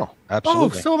in Toronto.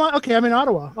 Absolutely. Oh, so am I. Okay, I'm in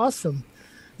Ottawa. Awesome.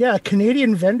 Yeah, a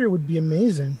Canadian vendor would be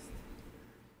amazing.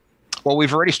 Well,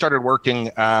 we've already started working,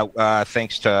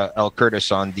 thanks to L.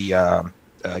 Curtis, on the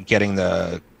getting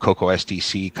the Coco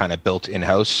SDC kind of built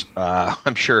in-house.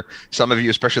 I'm sure some of you,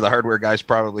 especially the hardware guys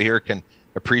probably here, can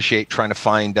appreciate trying to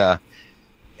find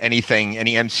anything,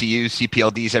 any MCUs,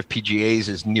 CPLDs, FPGAs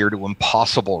is near to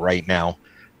impossible right now.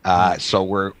 So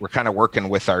we're kind of working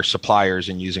with our suppliers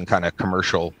and using kind of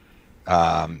commercial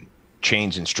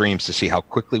chains and streams to see how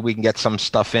quickly we can get some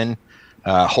stuff in.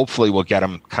 Hopefully we'll get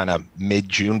them kind of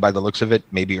mid-June by the looks of it,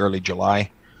 maybe early July.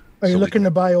 Are you looking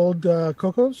to buy old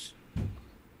Cocos?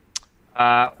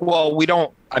 Well, we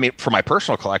don't. I mean, for my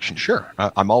personal collection, sure,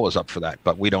 I'm always up for that.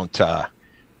 But we don't kind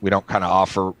of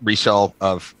offer resale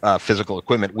of physical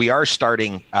equipment. We are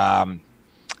starting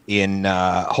in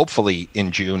hopefully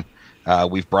in June.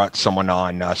 We've brought someone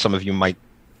on. Some of you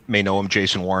may know him,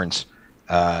 Jason Warrens,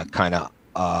 kind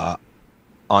of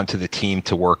onto the team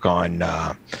to work on,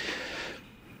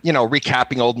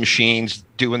 recapping old machines,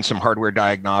 doing some hardware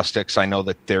diagnostics. I know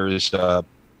that there's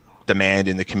demand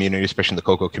in the community, especially in the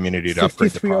Coco community, to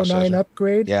upgrade the processor. 6309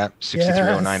 upgrade. Yeah,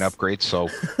 6309 upgrade. So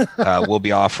we'll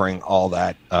be offering all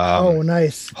that. Oh,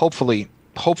 nice. Hopefully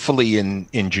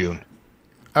in June.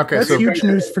 Okay, that's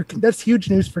huge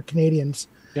news for Canadians.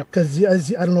 Because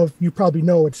as I don't know if you probably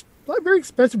know, it's very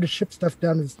expensive to ship stuff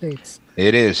down to the States.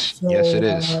 It is. So, yes, it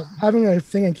is. Having a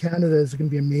thing in Canada is going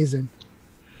to be amazing.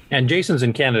 And Jason's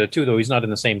in Canada too, though he's not in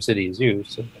the same city as you.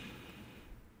 So.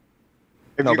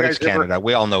 No, but it's Canada.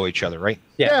 We all know each other, right?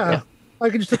 Yeah. I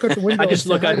can just look out the window. I just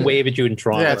look out and wave at you in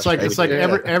Toronto. Yeah, it's like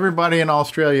everybody in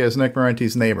Australia is Nick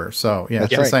Marenti's neighbor. So yeah,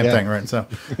 it's the same thing, right? So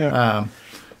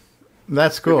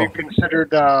that's cool. Have you considered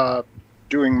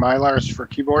doing Mylars for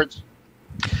keyboards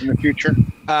in the future?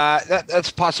 That's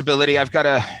a possibility. I've got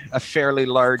a fairly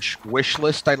large wish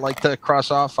list I'd like to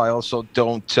cross off. I also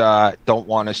don't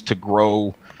want us to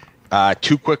grow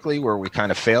too quickly where we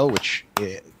kind of fail, which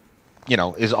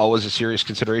is always a serious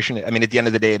consideration. I mean, at the end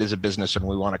of the day, it is a business, and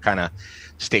we want to kind of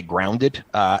stay grounded.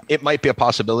 It might be a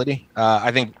possibility.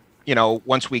 I think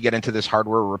once we get into this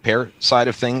hardware repair side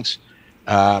of things,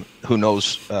 who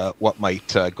knows what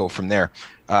might go from there.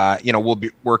 We'll be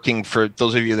working, for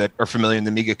those of you that are familiar in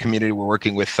the Amiga community, we're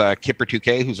working with Kipper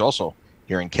 2K, who's also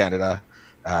here in Canada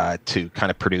to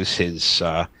kind of produce his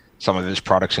some of his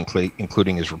products,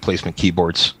 including his replacement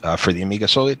keyboards for the Amiga.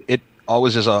 So it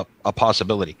always is a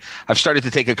possibility. I've started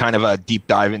to take a kind of a deep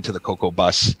dive into the Coco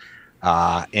Bus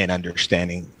and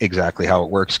understanding exactly how it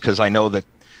works, because I know that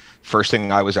first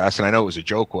thing I was asked, and I know it was a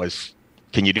joke, was,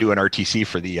 can you do an RTC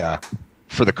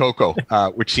for the Coco,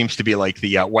 which seems to be like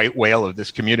the white whale of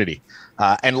this community.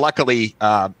 And luckily,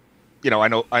 I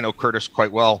know Curtis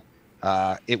quite well.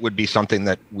 It would be something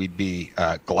that we'd be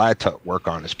glad to work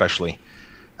on, especially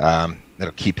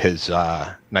that'll keep his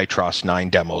Nitros 9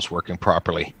 demos working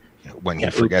properly when he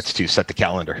forgets to set the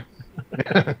calendar.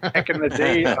 Back in the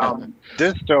day,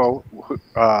 Disto,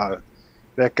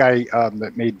 that guy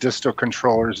that made Disto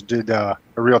controllers did a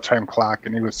real-time clock,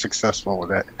 and he was successful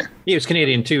with it. He was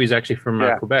Canadian too. He's actually from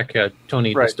Quebec.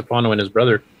 Tony DiStefano and his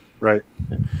brother. Right.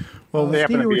 Well,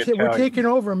 Stevie, we're taking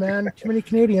over, man. Too many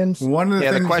Canadians.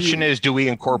 The question is, do we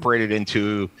incorporate it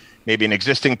into maybe an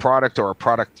existing product or a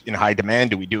product in high demand?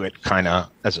 Do we do it kind of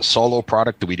as a solo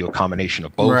product? Do we do a combination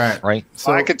of both? Right.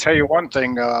 So I could tell you one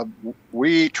thing.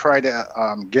 We try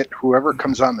to get whoever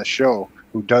comes on the show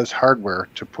who does hardware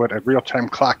to put a real-time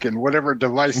clock in whatever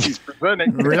device he's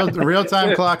presenting.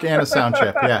 Real-time clock and a sound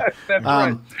chip, yeah. That's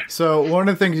right. So one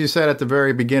of the things you said at the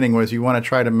very beginning was you want to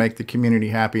try to make the community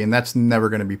happy, and that's never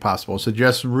going to be possible. So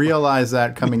just realize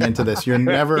that coming into this. You're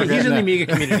never He's in the Amiga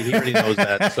community. He already knows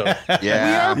that. So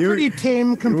yeah. We are pretty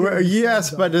tame compared.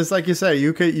 Yes, but it's like you say,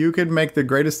 you could make the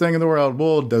greatest thing in the world.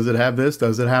 Well, does it have this?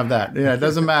 Does it have that? Yeah, it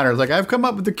doesn't matter. It's like, I've come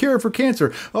up with the cure for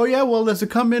cancer. Oh yeah, well, does it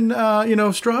come in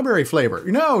strawberry flavor?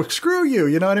 No, screw you.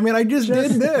 You know what I mean? I just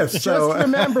did this. Just So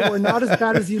remember, we're not as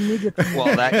bad as the Amiga community.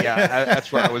 Well,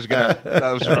 that's what I was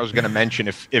gonna mention.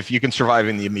 If you can survive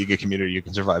in the Amiga community, you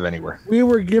can survive anywhere. We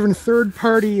were given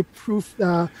third-party proof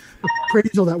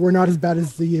appraisal that we're not as bad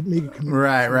as the Amiga community.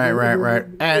 Right.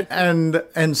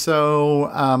 And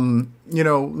so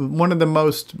one of the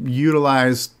most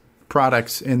utilized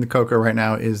products in the Coco right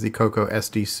now is the Coco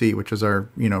SDC, which is our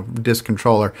disk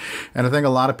controller. And I think a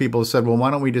lot of people have said, well,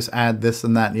 why don't we just add this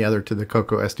and that and the other to the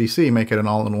Coco SDC, make it an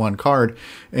all-in-one card?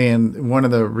 And one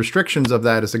of the restrictions of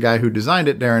that is the guy who designed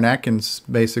it, Darren Atkins,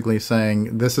 basically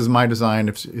saying, this is my design.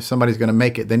 If somebody's going to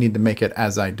make it, they need to make it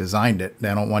as I designed it. They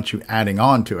don't want you adding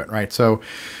on to it, right? So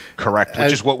correct,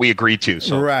 which is what we agreed to.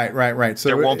 So right. So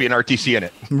there won't be an RTC in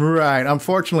it. Right.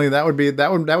 Unfortunately, that would make the most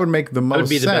sense. That would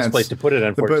be the best place to put it,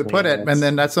 unfortunately. And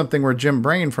then that's something where Jim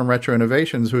Brain from Retro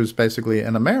Innovations, who's basically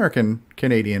an American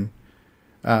Canadian,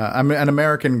 an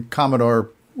American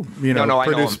Commodore, I know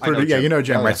you know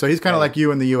Jim, right? So he's kind of like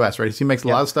you in the U.S., right? He makes a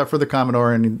lot of stuff for the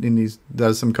Commodore, and he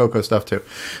does some Coco stuff too.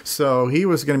 So he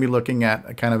was going to be looking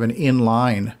at kind of an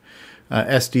inline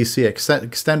SDC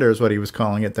extender is what he was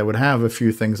calling it, that would have a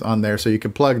few things on there. So you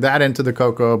could plug that into the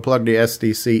Coco, plug the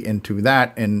SDC into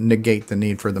that, and negate the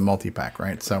need for the multi-pack,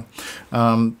 right? So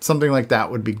something like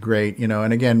that would be great,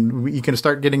 And again, you can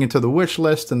start getting into the wish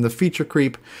list and the feature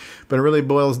creep, but it really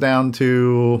boils down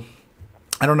to...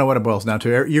 I don't know what it boils down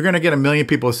to. You're going to get a million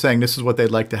people saying this is what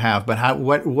they'd like to have, but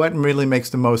what really makes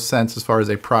the most sense as far as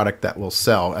a product that will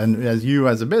sell? And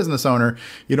as a business owner,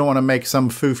 you don't want to make some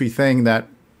foofy thing that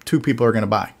 2 people are going to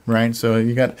buy, right? So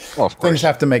you got things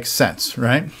have to make sense,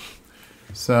 right?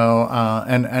 So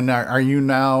and are you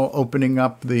now opening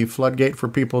up the floodgate for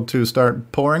people to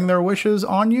start pouring their wishes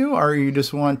on you, or you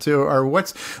just want to, or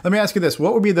let me ask you this: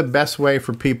 what would be the best way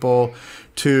for people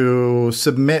to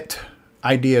submit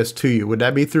ideas to you? Would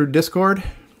that be through Discord?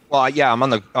 Well, yeah, I'm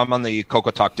on the Coco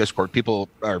Talk Discord. People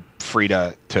are free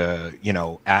to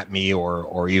at me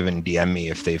or even DM me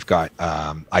if they've got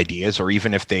ideas, or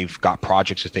even if they've got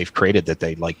projects that they've created that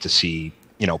they'd like to see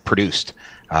produced.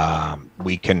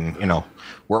 We can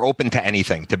we're open to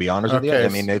anything, to be honest with you. I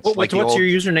mean, it's what's your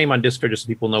username on Discord, just so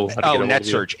people know how to get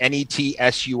NetSurge,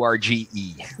 NETSURGE.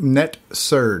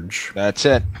 NetSurge. That's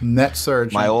it.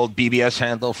 NetSurge. My old BBS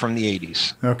handle from the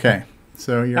 80s. Okay.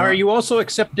 So are you also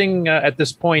accepting at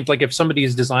this point, like if somebody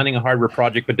is designing a hardware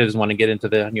project but doesn't want to get into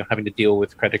the having to deal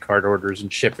with credit card orders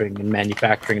and shipping and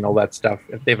manufacturing and all that stuff,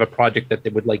 if they have a project that they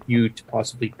would like you to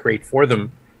possibly create for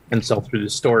them and sell through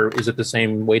the store, is it the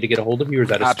same way to get a hold of you, or is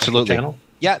that a absolutely channel?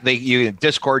 Yeah,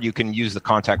 Discord, you can use the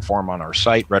contact form on our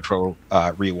site,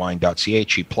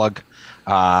 retrorewind.ch, plug,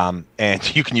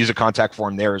 and you can use a contact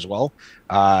form there as well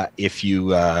if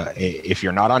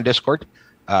you're not on Discord.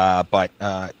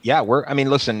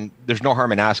 Listen, there's no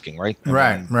harm in asking, right?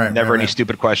 Never any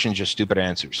stupid questions, just stupid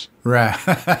answers. Right.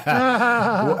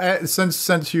 Well,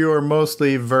 since you are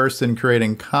mostly versed in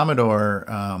creating Commodore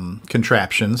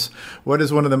contraptions, what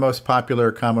is one of the most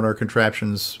popular Commodore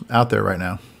contraptions out there right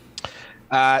now?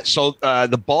 So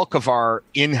the bulk of our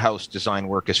in-house design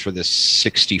work is for this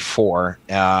 64,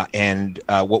 and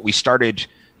what we started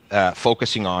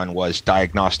focusing on was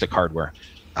diagnostic hardware.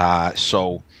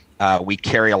 So we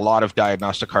carry a lot of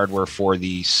diagnostic hardware for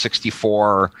the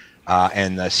 64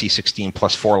 and the C16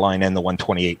 plus 4 line and the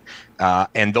 128,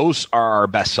 and those are our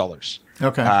best sellers.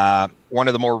 Okay. One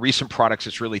of the more recent products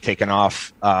that's really taken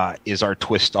off is our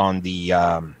twist on the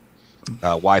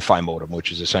Wi-Fi modem,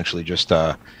 which is essentially just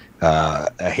a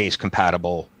Hayes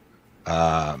compatible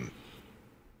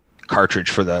cartridge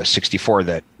for the 64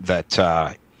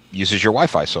 that uses your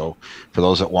Wi-Fi. So for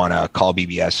those that want to call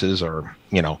BBSs, or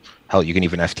hell, you can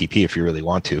even FTP if you really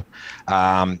want to.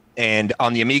 And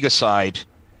on the Amiga side,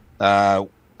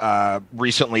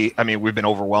 recently, I mean, we've been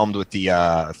overwhelmed with the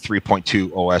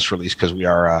 3.2 OS release because we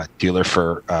are a dealer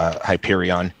for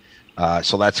Hyperion.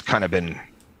 So that's kind of been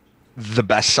the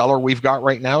best seller we've got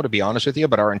right now, to be honest with you.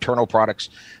 But our internal products,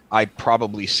 I'd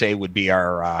probably say, would be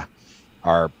our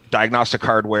diagnostic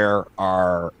hardware,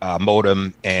 our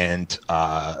modem, and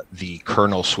the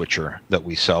kernel switcher that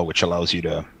we sell, which allows you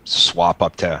to swap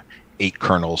up to 8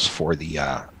 kernels for the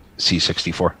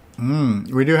C64.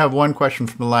 We do have one question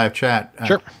from the live chat.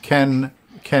 Sure. Ken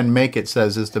Make It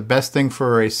says, is the best thing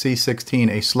for a C16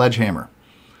 a sledgehammer?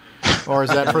 Or is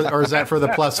that for the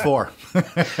plus 4?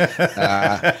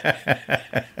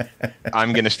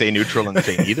 I'm going to stay neutral and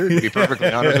say neither, to be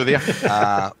perfectly honest with you.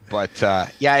 But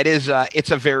yeah, it is. It's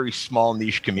a very small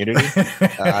niche community,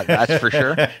 that's for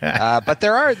sure. But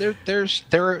they're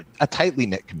a tightly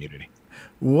knit community.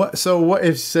 What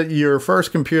if your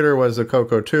first computer was a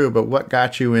Coco 2, but what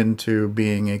got you into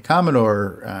being a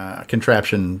Commodore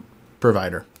contraption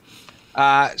provider?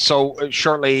 So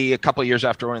shortly, a couple of years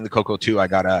after running the Coco 2, I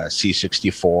got a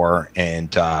C64,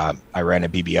 and I ran a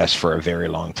BBS for a very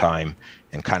long time,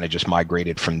 and kind of just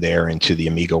migrated from there into the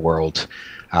Amiga world.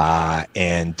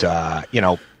 And got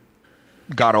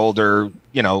older,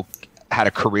 had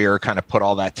a career, kind of put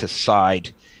all that to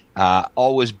side.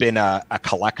 Always been a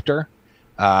collector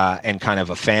and kind of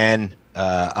a fan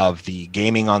of the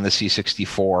gaming on the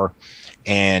C64.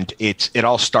 And it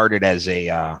all started as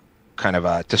a kind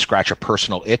of to scratch a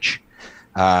personal itch.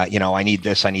 I need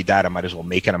this, I need that, I might as well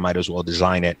make it, I might as well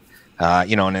design it.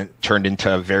 And it turned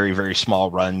into very, very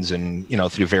small runs, and,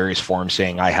 through various forums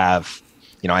saying,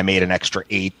 I made an extra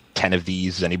 8, 10 of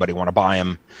these. Does anybody want to buy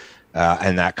them?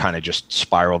 And that kind of just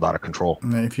spiraled out of control.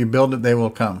 And if you build it, they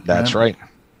will come. That's right.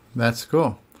 That's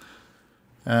cool.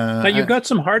 Now, you've got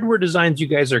some hardware designs you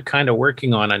guys are kind of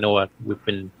working on. I know we've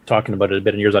been talking about it a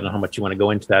bit in yours. I don't know how much you want to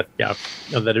go into that. Yeah,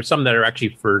 that are some that are actually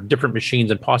for different machines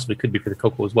and possibly could be for the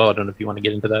Coco as well. I don't know if you want to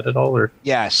get into that at all. Or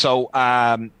yeah, so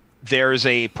there's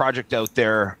a project out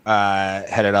there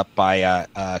headed up by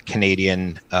a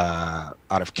Canadian out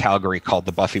of Calgary called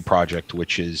the Buffy Project,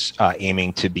 which is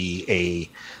aiming to be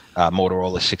a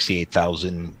Motorola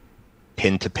 68000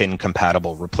 pin-to-pin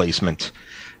compatible replacement.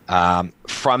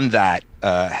 From that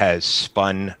has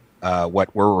spun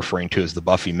what we're referring to as the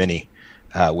Buffy Mini,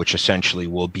 which essentially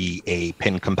will be a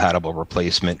pin-compatible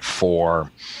replacement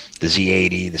for the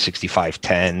Z80, the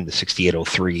 6510, the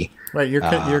 6803. Right,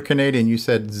 you're Canadian. You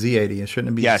said Z80.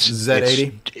 Shouldn't it be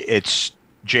Z80? It's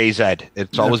JZ.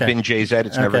 It's always been JZ.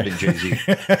 It's never been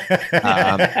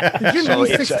JZ. Did you mean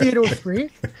 6803?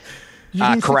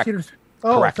 Correct.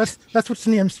 Oh, correct. That's what's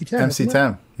in the MC10.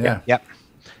 MC10. Yeah. Yep.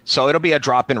 So it'll be a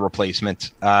drop-in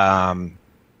replacement.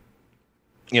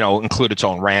 Include its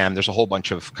own RAM. There's a whole bunch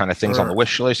of kind of things on the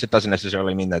wish list. It doesn't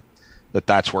necessarily mean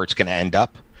that's where it's going to end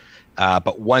up.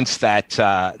 But once that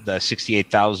the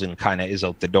 68,000 kind of is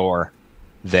out the door,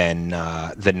 then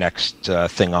the next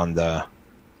thing on the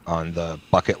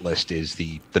bucket list is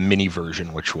the mini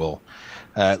version, which will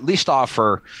at least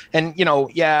offer, and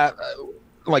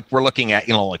like we're looking at,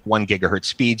 like 1 gigahertz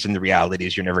speeds, and the reality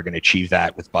is you're never going to achieve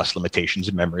that with bus limitations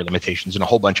and memory limitations and a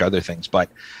whole bunch of other things. But,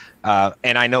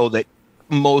 and I know that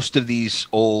most of these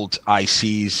old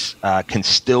ICs can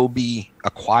still be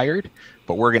acquired,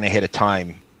 but we're going to hit a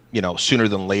time, sooner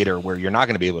than later where you're not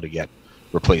going to be able to get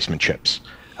replacement chips.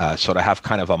 So to have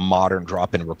kind of a modern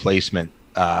drop-in replacement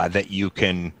that you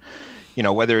can,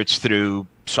 whether it's through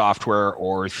software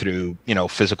or through,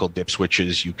 physical dip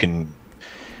switches, you can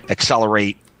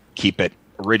accelerate, keep it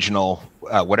original,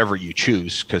 whatever you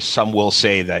choose, because some will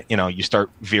say that you start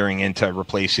veering into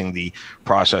replacing the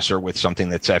processor with something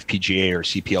that's FPGA or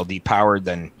CPLD powered,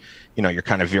 then you're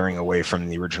kind of veering away from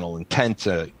the original intent,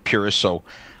 purist. So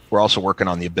we're also working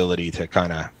on the ability to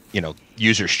kind of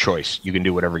user's choice. You can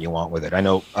do whatever you want with it. I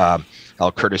know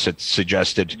Al Curtis had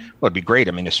suggested, well, it'd be great.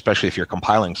 I mean, especially if you're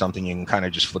compiling something, you can kind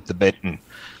of just flip the bit and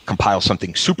compile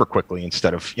something super quickly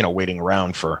instead of waiting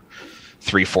around for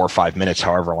 3, 4, 5 minutes,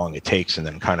 however long it takes, and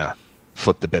then kind of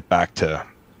flip the bit back to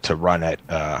run at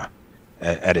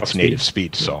its native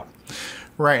speed. So.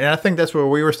 Right, and I think that's where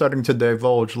we were starting to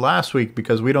divulge last week,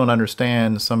 because we don't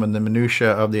understand some of the minutia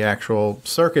of the actual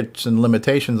circuits and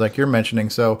limitations like you're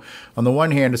mentioning. So on the one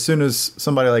hand, as soon as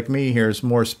somebody like me hears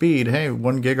more speed, hey,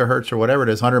 1 gigahertz or whatever it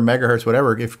is, 100 megahertz,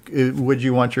 whatever, would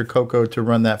you want your Coco to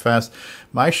run that fast?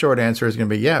 My short answer is going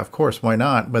to be, yeah, of course, why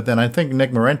not? But then I think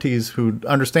Nick Marentes, who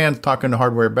understands talking to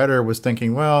hardware better, was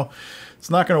thinking, well, it's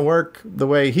not going to work the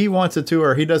way he wants it to,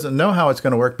 or he doesn't know how it's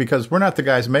going to work, because we're not the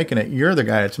guys making it. You're the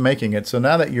guy that's making it. So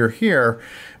now that you're here,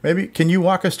 maybe can you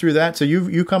walk us through that? So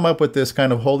you come up with this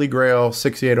kind of holy grail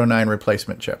 6809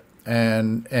 replacement chip,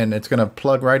 and it's going to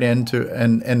plug right into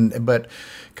but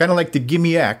kind of like the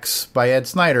Gimme X by Ed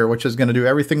Snyder, which is going to do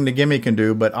everything the Gimme can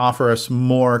do, but offer us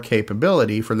more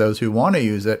capability for those who want to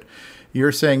use it.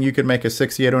 You're saying you could make a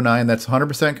 6809 that's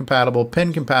 100% compatible,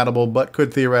 pin compatible, but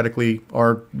could theoretically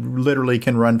or literally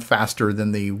can run faster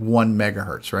than the 1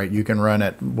 megahertz, right? You can run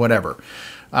at whatever.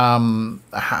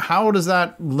 How does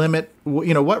that limit,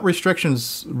 what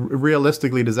restrictions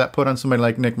realistically does that put on somebody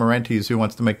like Nick Marentes, who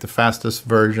wants to make the fastest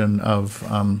version of,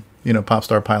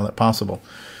 Popstar Pilot possible?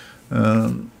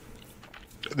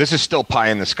 This is still pie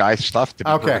in the sky stuff, to be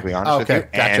perfectly honest with you.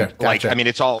 Gotcha.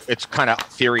 It's kind of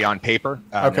theory on paper.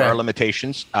 There are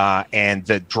limitations, and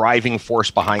the driving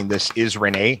force behind this is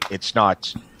Renee. It's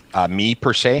not me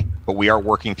per se, but we are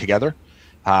working together.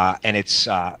 And it's,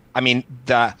 the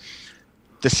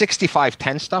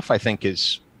 6510 stuff, I think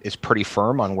is pretty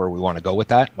firm on where we want to go with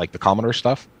that, like the Commodore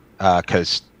stuff,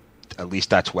 because at least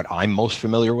that's what I'm most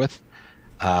familiar with.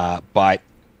 But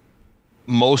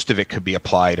most of it could be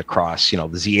applied across, the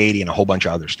Z80 and a whole bunch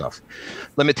of other stuff.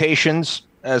 Limitations,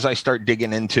 as I start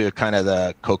digging into kind of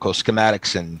the Coco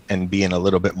schematics and being a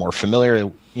little bit more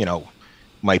familiar,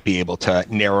 might be able to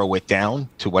narrow it down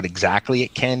to what exactly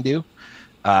it can do.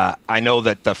 I know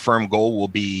that the firm goal will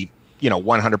be,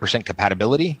 100%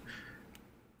 compatibility.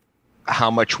 How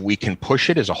much we can push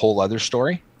it is a whole other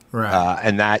story. Right.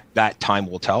 And that time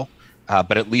will tell.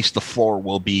 But at least the floor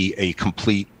will be a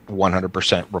complete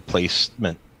 100%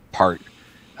 replacement part,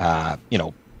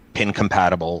 pin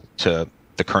compatible to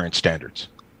the current standards.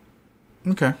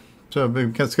 Okay. So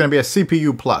because it's going to be a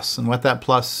CPU plus, and what that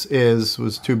plus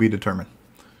was to be determined.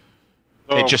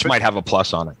 It just might have a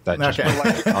plus on it. That just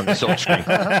on the silk screen.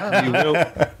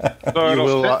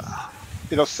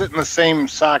 It'll sit in the same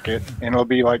socket, and it'll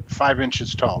be like 5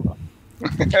 inches tall.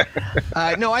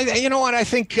 No, I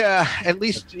think at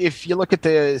least if you look at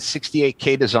the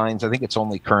 68K designs, I think it's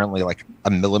only currently like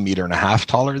 1.5 millimeters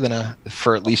taller than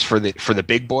for the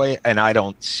big boy. And I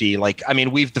don't see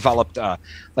we've developed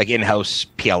in-house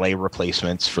PLA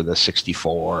replacements for the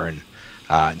 64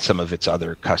 and some of its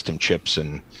other custom chips,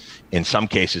 and in some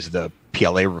cases the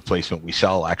PLA replacement we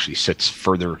sell actually sits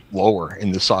further lower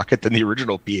in the socket than the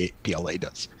original PLA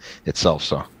does itself.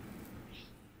 So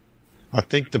I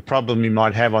think the problem you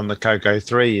might have on the Coco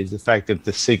 3 is the fact that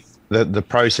the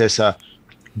processor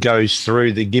goes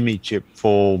through the Gimme chip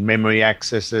for memory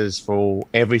accesses, for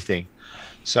everything.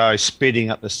 So speeding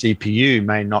up the CPU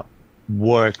may not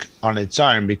work on its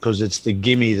own because it's the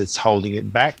Gimme that's holding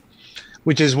it back,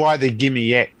 which is why the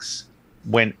Gimme X,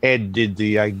 when Ed did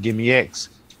the Gimme X,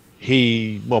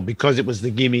 because it was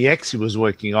the Gimme X he was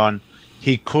working on,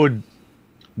 he could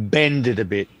bend it a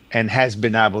bit and has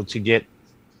been able to get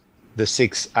the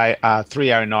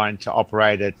 309 to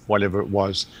operate at whatever it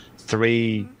was,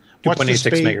 2.86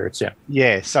 megahertz.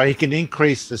 Yeah. So he can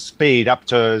increase the speed up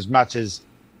to as much as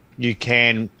you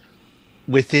can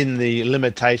within the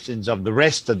limitations of the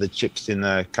rest of the chips in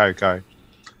the Coco.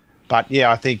 But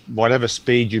yeah, I think whatever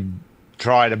speed you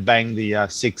try to bang the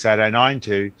 6809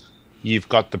 to, you've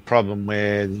got the problem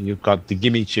where you've got the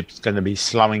Gimme chip's going to be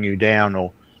slowing you down,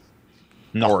 or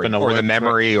not going to work. Or the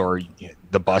memory, or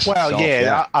the bus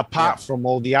itself. Apart from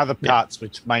all the other parts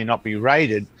which may not be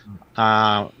rated,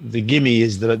 the Gimme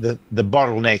is the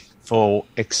bottleneck for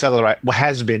accelerate.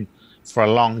 Has been for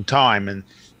a long time, and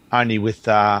only with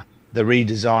the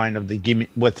redesign of the Gimme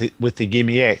with the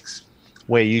Gimme X,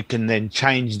 where you can then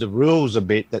change the rules a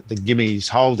bit that the Gimme is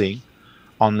holding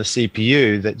on the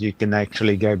CPU, that you can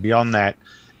actually go beyond that.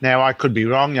 Now, I could be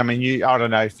wrong. I mean, I don't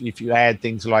know if you add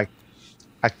things like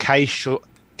a cache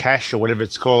or whatever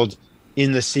it's called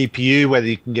in the CPU, whether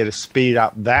you can get a speed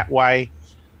up that way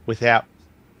without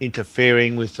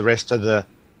interfering with the rest of the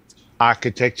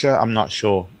architecture. I'm not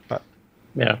sure. But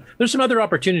yeah, there's some other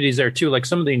opportunities there too. Like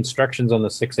some of the instructions on the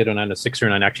 6809 to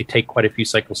 609 actually take quite a few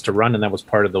cycles to run, and that was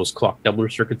part of those clock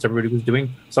doubler circuits everybody was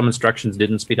doing. Some instructions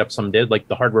didn't speed up, some did. Like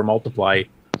the hardware multiply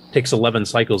takes 11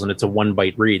 cycles and it's a 1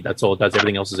 byte read. That's all it does.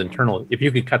 Everything else is internal. If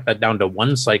you could cut that down to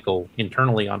 1 cycle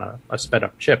internally on a sped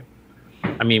up chip,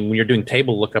 I mean, when you're doing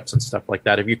table lookups and stuff like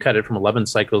that, if you cut it from 11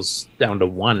 cycles down to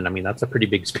 1, I mean, that's a pretty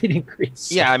big speed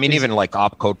increase. Yeah, I mean, even like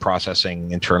opcode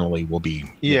processing internally will be.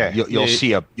 Yeah, you'll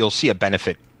see a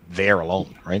benefit there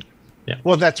alone, right? Yeah.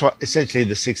 Well, that's what essentially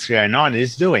the 6309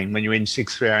 is doing. When you're in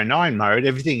 6309 mode,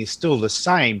 everything is still the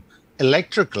same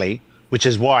electrically, which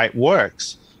is why it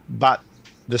works. But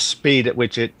the speed at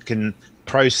which it can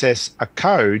process a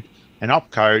code, an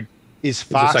opcode, is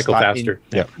faster. It's a cycle faster.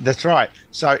 Yeah, that's right.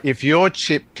 So if your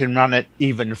chip can run it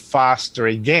even faster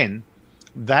again,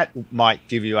 that might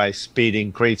give you a speed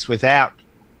increase without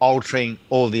altering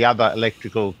all the other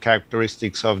electrical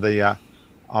characteristics of the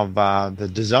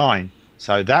design.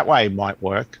 So that way it might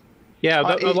work. Yeah,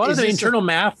 a lot of the internal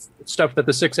math stuff that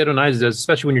the 6809 does,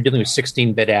 especially when you're dealing with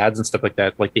 16-bit adds and stuff like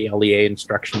that, like the LEA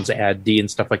instructions, add D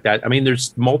and stuff like that. I mean,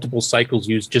 there's multiple cycles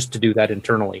used just to do that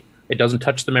internally. It doesn't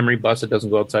touch the memory bus. It doesn't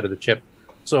go outside of the chip.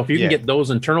 So if you can get those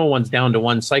internal ones down to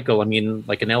 1 cycle, I mean,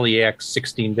 like an LEAX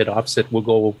 16-bit offset will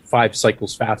go 5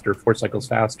 cycles faster, 4 cycles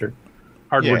faster.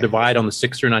 Hardware divide on the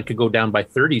 609 could go down by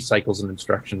 30 cycles in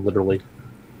instruction, literally.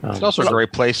 It's also a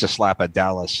great place to slap a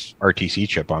Dallas RTC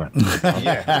chip on it.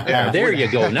 There you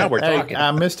go. Now we're talking.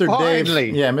 Mr.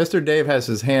 Dave. Yeah, Mr. Dave has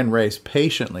his hand raised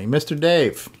patiently. Mr.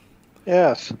 Dave.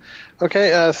 Yes.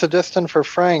 Okay. Suggestion for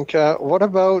Frank. What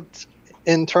about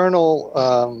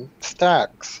internal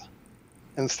stacks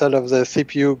instead of the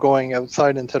CPU going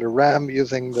outside into the RAM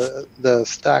using the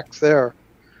stacks there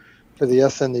for the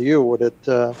S and the U? Would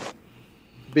it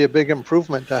be a big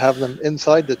improvement to have them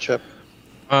inside the chip?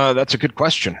 That's a good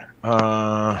question.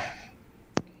 That's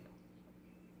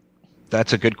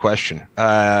a good question.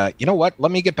 You know what?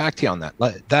 Let me get back to you on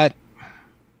that.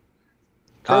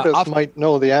 Curtis might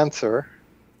know the answer.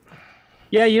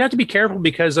 Yeah, you have to be careful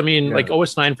because, I mean, like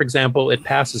OS 9, for example, it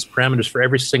passes parameters for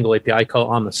every single API call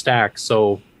on the stack.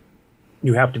 So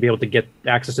you have to be able to get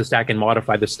access to stack and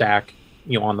modify the stack,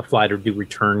 on the fly to do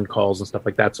return calls and stuff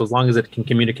like that. So as long as it can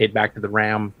communicate back to the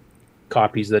RAM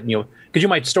copies that, because you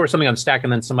might store something on stack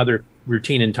and then some other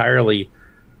routine entirely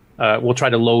will try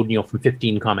to load, from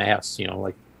 15, S,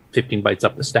 like 15 bytes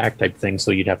up the stack type thing.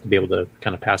 So you'd have to be able to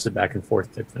kind of pass it back and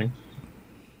forth type thing.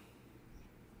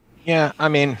 Yeah, I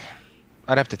mean,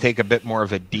 I'd have to take a bit more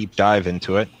of a deep dive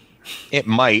into it. It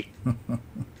might.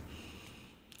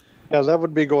 Yeah, that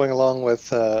would be going along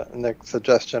with Nick's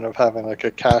suggestion of having like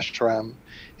a cached RAM.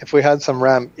 If we had some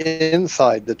RAM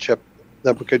inside the chip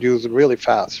that we could use really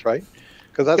fast, right?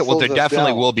 Because there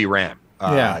definitely will be RAM.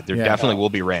 There definitely will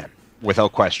be RAM,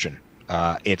 without question.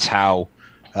 It's how,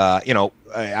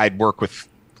 I'd work with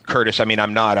Curtis. I mean,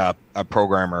 I'm not a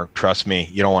programmer. Trust me,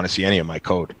 you don't want to see any of my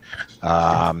code.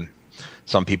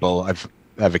 Some people have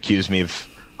accused me of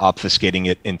obfuscating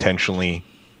it intentionally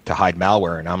to hide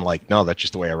malware, and I'm like, no, that's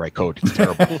just the way I write code. It's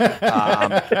terrible.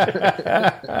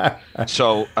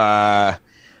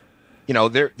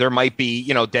 There might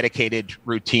be dedicated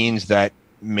routines that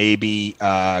maybe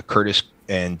Curtis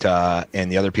and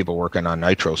the other people working on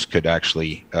Nitros could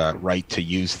actually write to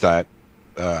use that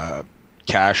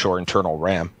cache or internal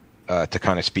RAM to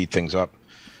kind of speed things up.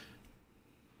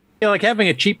 Yeah, like having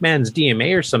a cheap man's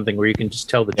DMA or something where you can just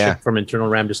tell the chip from internal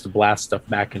RAM just to blast stuff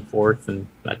back and forth and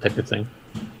that type of thing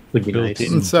would be nice.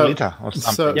 Blitter or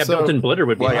something. Built-in blitter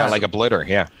would be awesome. Yeah, like a blitter,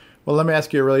 yeah. Well, let me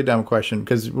ask you a really dumb question,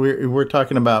 because we're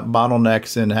talking about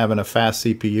bottlenecks and having a fast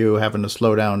CPU, having to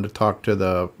slow down to talk to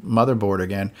the motherboard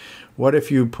again. What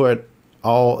if you put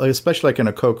especially like in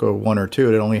a Coco 1 or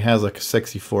 2, it only has like a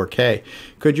 64K.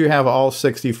 Could you have all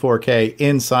 64K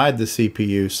inside the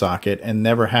CPU socket and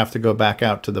never have to go back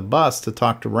out to the bus to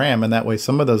talk to RAM? And that way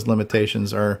some of those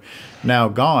limitations are now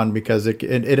gone, because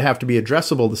it'd have to be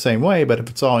addressable the same way. But if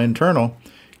it's all internal,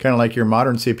 kind of like your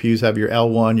modern CPUs have your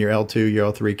L1, your L2,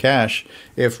 your L3 cache,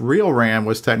 if real RAM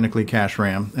was technically cache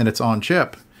RAM and it's on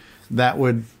chip, that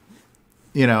would...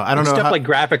 I don't know. Stuff like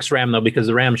graphics RAM, though, because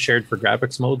the RAM is shared for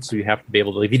graphics mode, so you have to be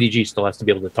able to. VDG still has to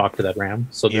be able to talk to that RAM.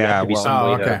 So there has to be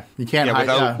some way to. You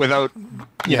can't without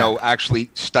actually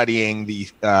studying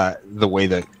the way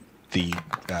that the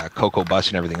Coco bus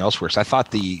and everything else works. I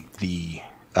thought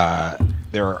there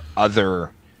are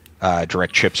other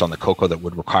direct chips on the Coco that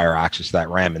would require access to that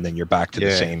RAM, and then you're back to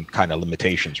the same kind of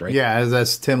limitations, right? Yeah,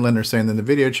 as Tim Linder saying, then the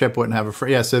video chip wouldn't have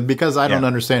so because I don't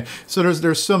understand. So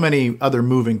there's so many other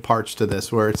moving parts to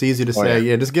this where it's easy to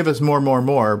say, just give us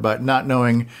more, but not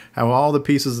knowing how all the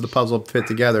pieces of the puzzle fit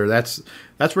together. That's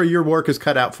That's where your work is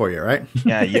cut out for you, right?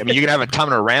 Yeah, I mean, you can have a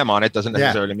ton of RAM on it. Doesn't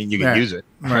necessarily mean you can use it,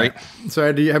 right? So,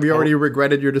 have you already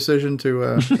regretted your decision to?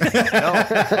 No,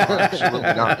 absolutely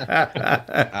not.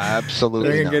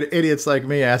 Absolutely You're not. gonna get idiots like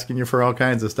me asking you for all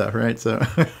kinds of stuff, right? So,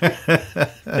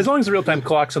 as long as the real-time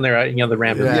clock's on there, the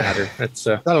RAM doesn't matter. That's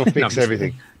that'll fix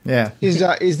everything. Yeah.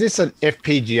 Is this an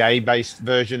FPGA based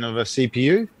version of a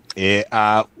CPU?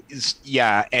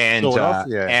 Yeah, and Sort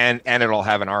of, and it'll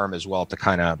have an ARM as well to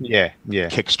kind of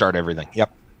kickstart everything.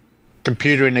 Yep.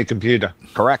 Computer in a computer.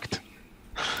 Correct.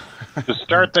 To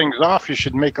start things off, you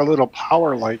should make a little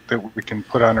power light that we can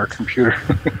put on our computer.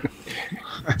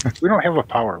 We don't have a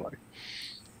power light.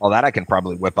 Well, that I can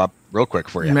probably whip up real quick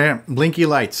for you. Man, blinky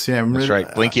lights. Yeah, that's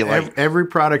right. Blinky light. Every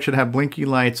product should have blinky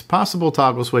lights, possible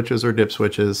toggle switches or dip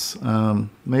switches,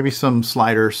 maybe some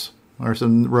sliders or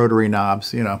some rotary knobs,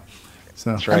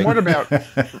 So. That's right. And what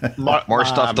about more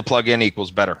stuff to plug in equals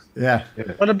better? Yeah.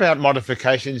 What about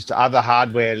modifications to other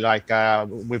hardware? Like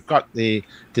we've got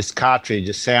this cartridge,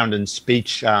 a sound and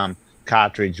speech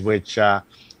cartridge, which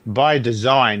by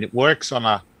design it works on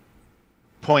a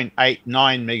 0.89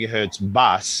 megahertz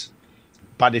bus,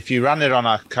 but if you run it on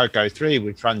a Coco 3,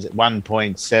 which runs at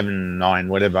 1.79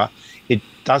 whatever, it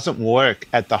doesn't work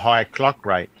at the high clock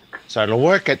rate. So it'll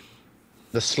work at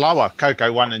the slower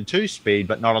Coco 1 and 2 speed,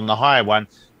 but not on the higher one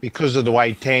because of the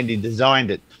way Tandy designed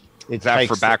it. Is that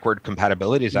for backward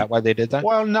compatibility? Is that why they did that?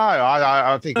 Well, no,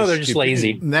 I think they're just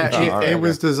lazy. It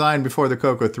was designed before the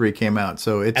Coco 3 came out,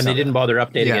 so it's and they didn't bother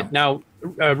updating it. Now,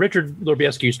 Richard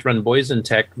Lorbiewski used to run Boysen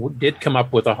Tech, did come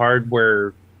up with a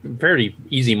hardware, very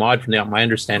easy mod from my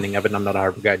understanding of it. And I'm not a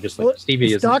hardware guy, just like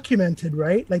Stevie is. Documented,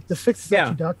 right? Like the fix is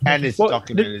actually documented. And it's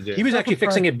documented. He was actually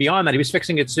fixing it beyond that. He was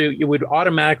fixing it so it would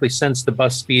automatically sense the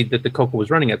bus speed that the Coco was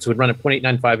running at. So it would run at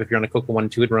 0.895 if you're on a Coco 1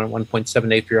 2, it would run at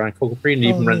 1.78 if you're on a Coco 3, and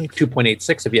even run at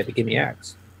 2.86 if you had to give me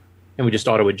X. And we just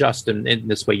auto adjust, and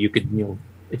this way you could,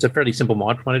 it's a fairly simple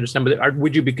mod from what I understand. But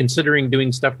would you be considering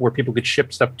doing stuff where people could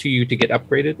ship stuff to you to get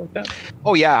upgraded like that?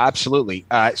 Oh yeah, absolutely.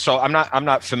 So I'm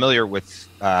not familiar with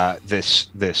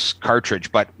this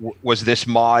cartridge, but was this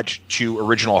mod to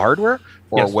original hardware,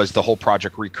 or was the whole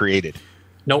project recreated?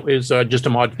 No, it was just a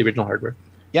mod to the original hardware.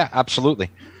 Yeah, absolutely,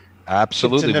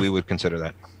 we would consider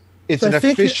that. It's an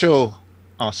official.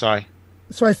 Sorry.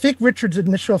 So I think Richard's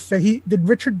initial did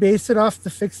Richard base it off the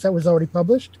fix that was already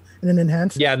published and then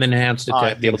enhanced it? Yeah, and then enhanced it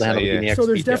to be able to handle the X. So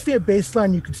there's definitely a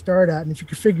baseline you could start at, and if you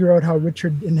could figure out how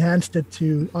Richard enhanced it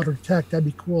to auto detect, that'd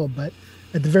be cool. But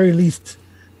at the very least,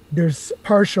 there's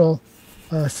partial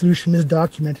solution is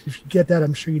documented. If you get that,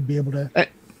 I'm sure you'd be able to.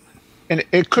 And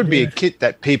it could be a kit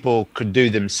that people could do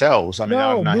themselves. I mean,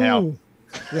 I don't know how.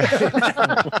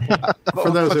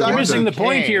 For those you're missing the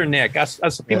point here, Nick. Us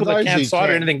people that can't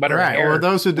solder anything but our hair. Or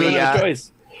those who do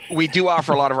we do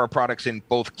offer a lot of our products in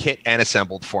both kit and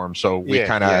assembled form, so we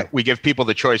we give people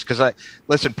the choice. Because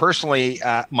listen, personally,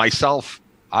 myself,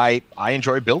 I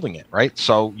enjoy building it. Right,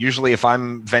 so usually if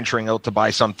I'm venturing out to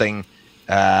buy something,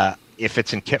 if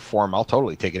it's in kit form, I'll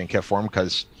totally take it in kit form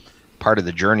because part of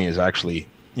the journey is actually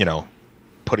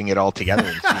putting it all together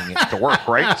and seeing it to work,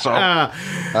 right? So, and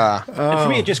for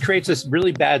me, it just creates this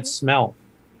really bad smell.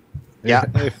 Yeah.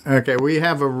 Okay, we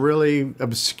have a really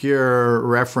obscure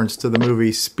reference to the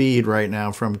movie Speed right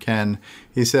now from Ken.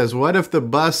 He says, "What if the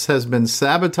bus has been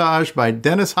sabotaged by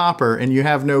Dennis Hopper and you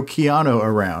have no Keanu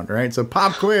around?" Right. So,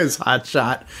 pop quiz, hot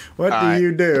shot. What do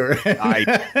you do?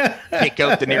 I kick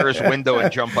out the nearest window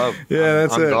and jump out. Yeah,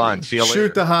 that's I'm it. Gone. See you later.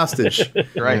 Shoot the hostage.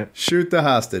 Right. Shoot the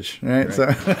hostage. Right.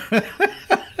 So.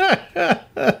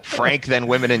 Frank, then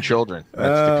women and children.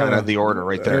 That's kind of the order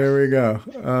right there. There we go.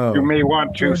 Oh. You may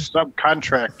want to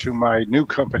subcontract to my new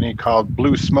company called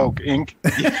Blue Smoke Inc.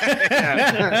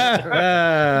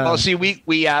 Oh, see,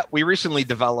 we recently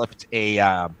developed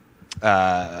a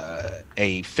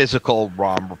physical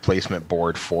ROM replacement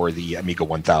board for the Amiga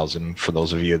 1000. For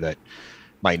those of you that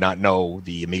might not know,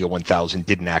 the Amiga 1000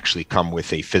 didn't actually come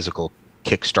with a physical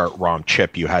kickstart ROM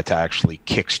chip. You had to actually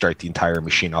kickstart the entire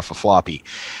machine off a floppy.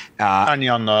 Only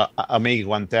on the Amiga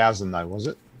 1000 though, was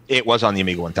it? It was on the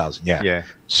Amiga 1000, yeah. Yeah.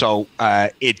 So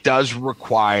it does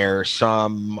require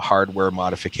some hardware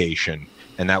modification,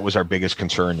 and that was our biggest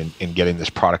concern in getting this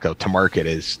product out to market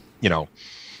is, do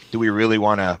we really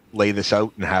want to lay this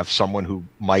out and have someone who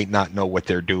might not know what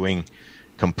they're doing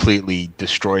completely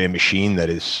destroy a machine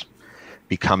that is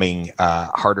becoming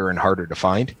harder and harder to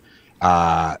find?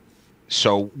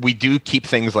 So we do keep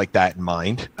things like that in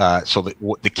mind. So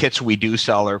the kits we do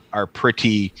sell are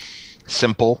pretty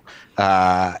simple,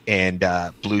 and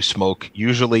blue smoke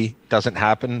usually doesn't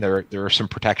happen. There are some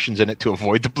protections in it to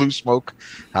avoid the blue smoke.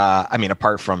 I mean,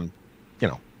 apart from,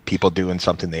 people doing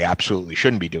something they absolutely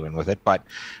shouldn't be doing with it. But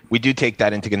we do take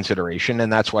that into consideration,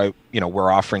 and that's why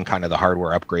we're offering kind of the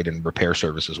hardware upgrade and repair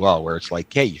service as well, where it's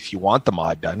like, hey, if you want the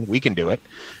mod done, we can do it.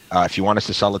 If you want us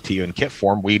to sell it to you in kit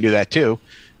form, we can do that too.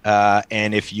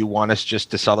 And if you want us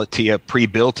just to sell it to you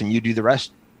pre-built and you do the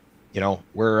rest,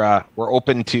 we're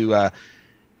open to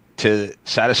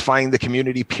satisfying the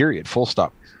community. Period. Full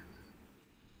stop.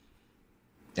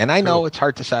 And I know it's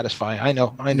hard to satisfy. I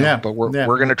know. Yeah, but we're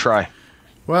going to try.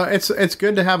 Well, it's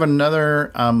good to have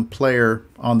another player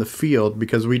on the field,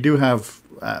 because we do have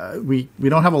we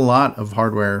don't have a lot of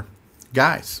hardware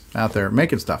guys out there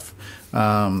making stuff.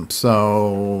 And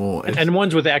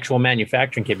ones with actual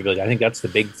manufacturing capability. I think that's the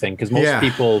big thing, because most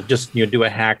people just do a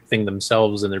hack thing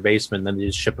themselves in their basement, and then they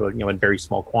just ship it in very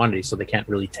small quantities, so they can't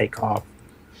really take off.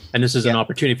 And this is an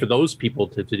opportunity for those people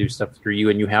to do stuff through you,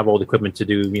 and you have all the equipment to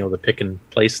do the pick and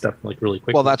place stuff really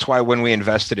quickly. Well, that's why when we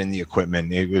invested in the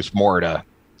equipment, it was more to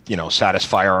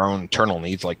satisfy our own internal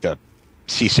needs. Like the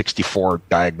C64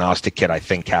 diagnostic kit, I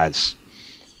think, has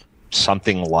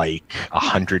something like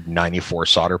 194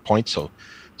 solder points. So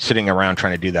sitting around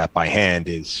trying to do that by hand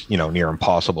is near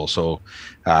impossible. So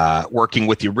working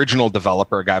with the original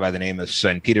developer, a guy by the name of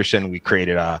Sven Peterson, we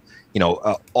created a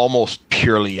almost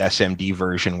purely SMD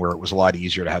version where it was a lot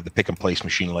easier to have the pick and place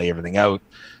machine lay everything out,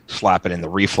 slap it in the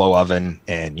reflow oven,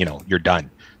 and you're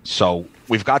done. So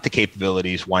we've got the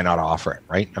capabilities. Why not offer it,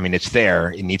 right? I mean, it's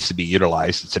there. It needs to be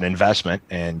utilized. It's an investment,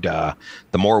 and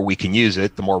the more we can use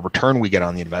it, the more return we get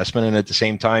on the investment, and at the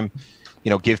same time,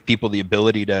 give people the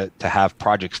ability to have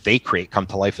projects they create come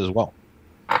to life as well.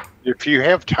 If you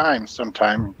have time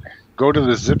sometime, go to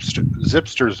the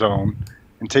Zipster Zone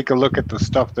and take a look at the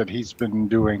stuff that he's been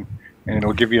doing, and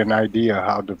it'll give you an idea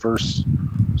how diverse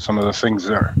some of the things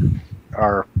are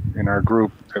in our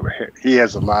group. He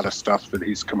has a lot of stuff that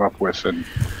he's come up with, and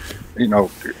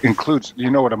includes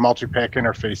what a multi-pack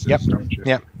interface is, don't you?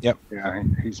 Yep. Yeah,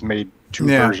 he's made 2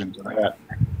 versions of that.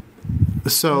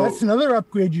 So that's another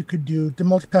upgrade you could do, the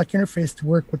multi-pack interface to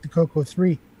work with the Coco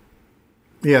 3.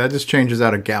 Yeah, that just changes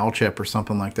out a gal chip or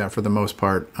something like that for the most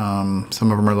part. Some of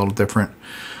them are a little different.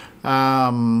 So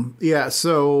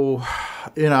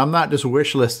I'm not just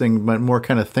wish listing, but more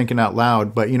kind of thinking out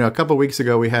loud. But a couple of weeks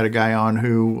ago we had a guy on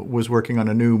who was working on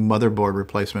a new motherboard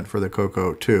replacement for the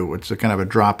Coco 2, which is kind of a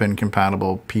drop-in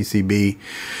compatible PCB.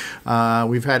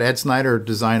 We've had Ed Snyder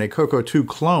design a Coco 2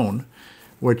 clone,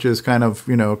 which is kind of,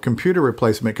 computer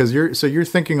replacement, because you're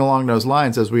thinking along those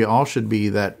lines, as we all should be,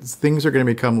 that things are going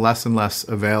to become less and less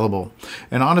available.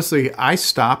 And honestly, I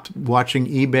stopped watching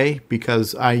eBay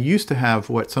because I used to have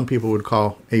what some people would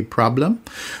call a problem,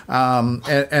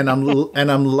 and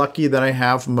I'm lucky that I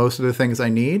have most of the things I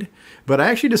need. But I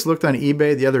actually just looked on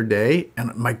eBay the other day,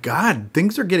 and my God,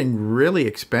 things are getting really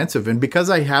expensive. And because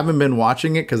I haven't been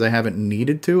watching it, because I haven't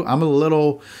needed to, I'm a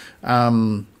little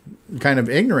kind of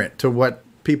ignorant to what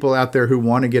people out there who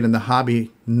want to get in the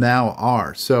hobby now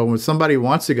are. So when somebody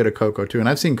wants to get a Coco 2, and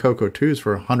I've seen Coco 2s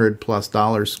for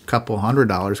 $100+, couple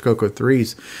 $100, Coco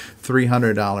 3s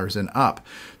 $300 and up.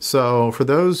 So for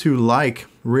those who like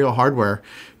real hardware,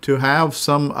 to have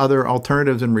some other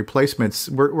alternatives and replacements,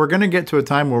 we're going to get to a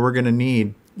time where we're going to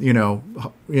need new,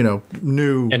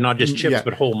 and not just chips,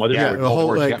 but whole motherboards. Yeah,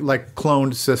 whole like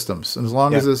cloned systems. And as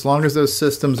long as those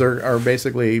systems are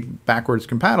basically backwards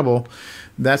compatible,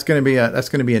 that's going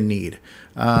to be a need.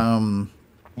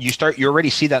 You already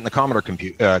see that in the Commodore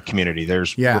community.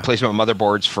 There's replacement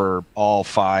motherboards for all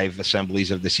 5 assemblies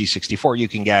of the C64. You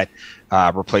can get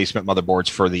replacement motherboards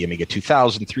for the Amiga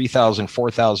 2000, 3000,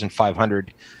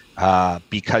 4500.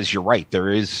 Because you're right,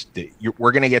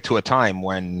 we're going to get to a time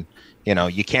when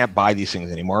you can't buy these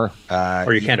things anymore,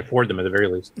 or you can't afford them at the very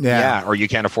least. Or you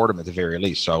can't afford them at the very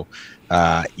least. So,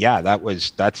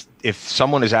 that's if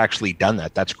someone has actually done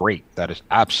that, that's great. That is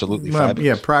absolutely fabulous.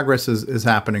 Yeah, progress is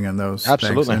happening in those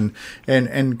absolutely things.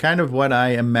 And kind of what I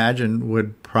imagine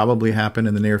would probably happen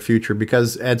in the near future,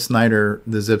 because Ed Snyder,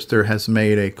 the Zipster, has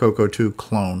made a Coco 2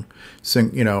 clone,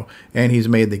 and he's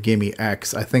made the Gimme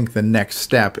X. I think the next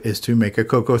step is to make a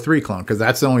Coco 3 clone, because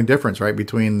that's the only difference, right,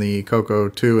 between the Coco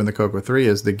 2 and the Coco 3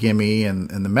 is the Gimme and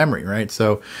the memory, right?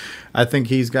 So I think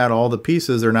he's got all the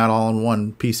pieces. They're not all in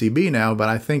one PCB now, but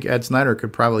I think Ed Snyder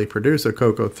could probably produce a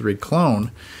Coco 3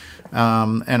 clone.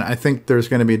 And I think there's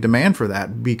going to be a demand for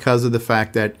that, because of the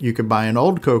fact that you could buy an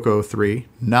old Coco 3,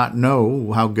 not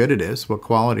know how good it is, what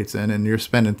quality it's in, and you're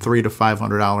spending $300 to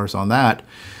 $500 on that.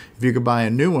 If you could buy a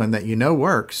new one that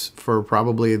works for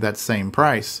probably that same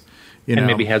price, You and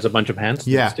know? maybe has a bunch of hands.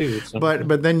 Yeah, too. So,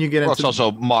 but then you get into it's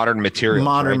also modern materials.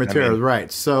 Modern right? materials, I mean,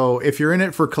 right. So if you're in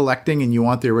it for collecting and you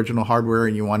want the original hardware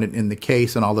and you want it in the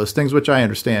case and all those things, which I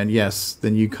understand, yes,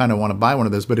 then you kind of want to buy one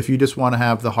of those. But if you just want to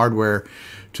have the hardware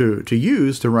to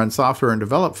use to run software and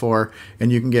develop for,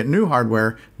 and you can get new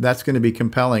hardware, that's going to be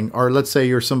compelling. Or let's say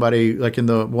you're somebody like in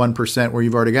the 1% where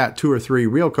you've already got 2 or 3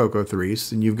 real Coco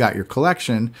 3s and you've got your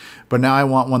collection, but now I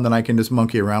want one that I can just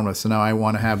monkey around with. So now I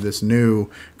want to have this new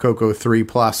Coco 3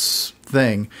 Plus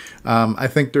thing. I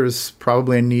think there's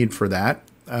probably a need for that.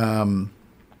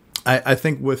 I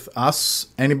think with us,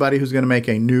 anybody who's going to make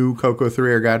a new Coco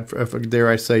 3, or God, if dare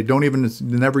I say,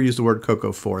 never use the word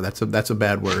Coco 4. That's a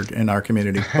bad word in our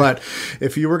community. But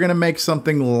if you were going to make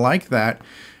something like that,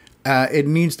 it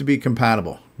needs to be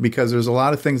compatible, because there's a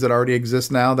lot of things that already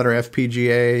exist now that are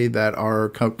FPGA that are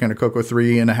kind of Coco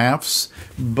 3.5s,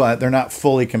 but they're not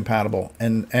fully compatible.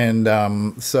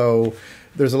 And so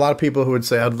there's a lot of people who would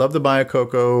say, I'd love to buy a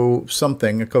Coco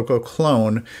something, a Coco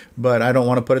clone, but I don't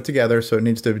want to put it together, so it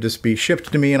needs to just be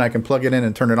shipped to me and I can plug it in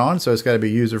and turn it on. So it's got to be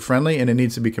user-friendly, and it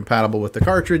needs to be compatible with the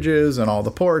cartridges and all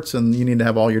the ports, and you need to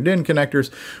have all your DIN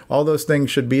connectors. All those things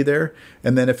should be there.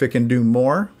 And then if it can do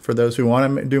more, for those who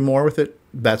want to do more with it,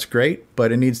 that's great,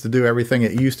 but it needs to do everything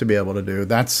it used to be able to do.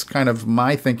 That's kind of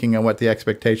my thinking on what the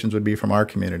expectations would be from our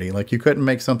community. Like, you couldn't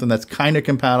make something that's kind of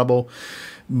compatible,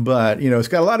 but, you know, it's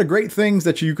got a lot of great things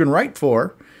that you can write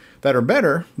for that are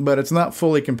better, but it's not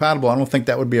fully compatible. I don't think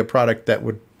that would be a product that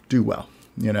would do well,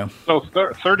 you know. So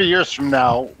 30 years from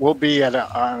now, we'll be at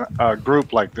a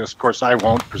group like this. Of course, I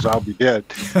won't, because I'll be dead.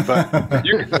 But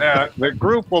the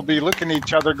group will be looking at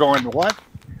each other going, what?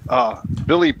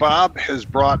 Billy Bob has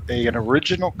brought an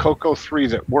original Coco 3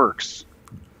 that works,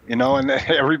 you know, and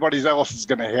everybody else is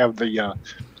going to have the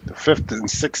 5th and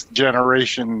 6th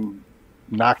generation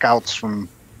knockouts from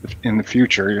in the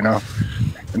future, you know,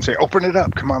 and say, open it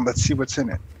up. Come on, let's see what's in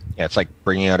it. Yeah, it's like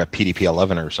bringing out a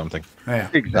PDP-11 or something.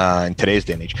 Yeah. In today's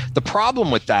day and age. The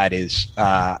problem with that is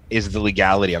the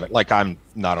legality of it. Like, I'm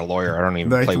not a lawyer. I don't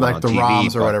even play one on the TV.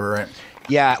 ROMs or whatever, right?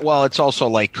 Yeah, well, it's also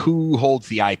like, who holds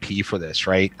the IP for this,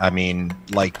 right? I mean,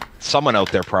 like, someone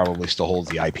out there probably still holds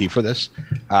the IP for this.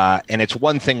 And it's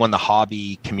one thing when the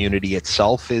hobby community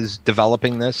itself is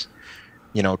developing this,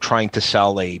 you know, trying to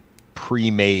sell a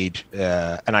pre-made,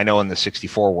 and I know in the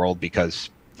 64 world, because,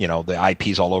 you know, the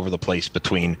IP's all over the place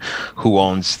between who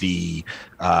owns the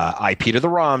IP to the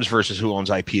ROMs versus who owns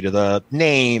IP to the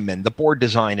name and the board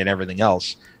design and everything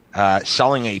else.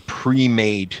 Selling a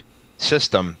pre-made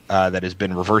system that has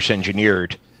been reverse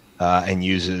engineered and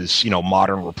uses, you know,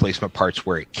 modern replacement parts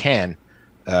where it can,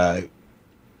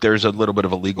 there's a little bit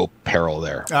of a legal peril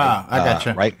there. I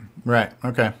gotcha. Right.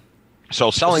 Okay. So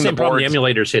selling the problem boards, the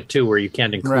emulators hit too, where you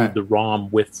can't include the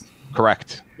ROM with.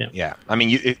 Correct. Yeah. I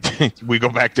mean, we go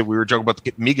back to, we were joking about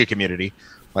the Amiga community.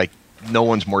 Like, no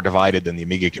one's more divided than the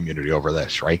Amiga community over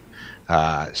this, right?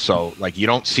 So, like, you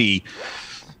don't see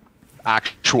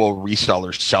actual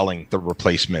resellers selling the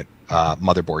replacement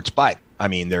motherboards, but I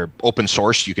mean, they're open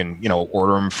source. You can, you know,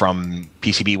 order them from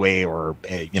PCBWay or,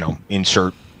 you know,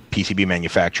 insert PCB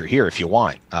manufacturer here if you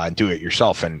want, do it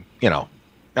yourself. And, you know,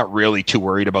 not really too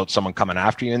worried about someone coming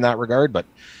after you in that regard, but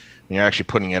when you're actually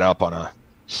putting it up on a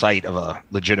site of a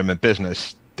legitimate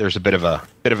business, there's a bit of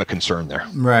a concern there.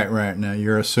 Right. Now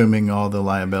you're assuming all the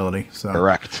liability. So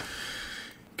correct.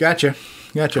 Gotcha.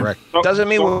 Correct. Doesn't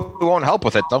mean we won't help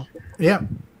with it though. Yeah.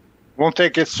 Won't they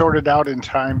get sorted out in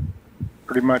time?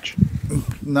 Pretty much.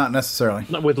 Not necessarily.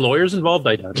 Not with lawyers involved,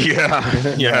 I doubt.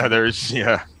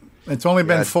 Yeah. It's only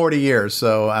been 40 years,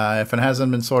 so if it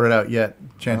hasn't been sorted out yet,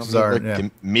 chances are.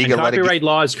 And copyright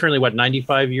law is currently,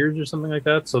 95 years or something like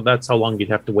that? So that's how long you'd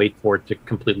have to wait for it to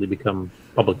completely become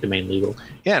public domain legal.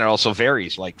 Yeah, and it also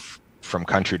varies, like, from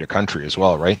country to country as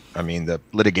well, right? I mean, the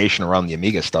litigation around the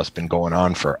Amiga stuff's been going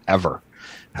on forever,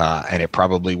 and it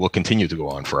probably will continue to go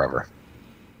on forever.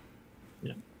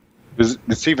 Yeah.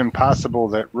 It's even possible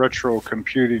that retro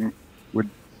computing would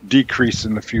decrease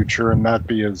in the future and not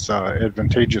be as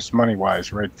advantageous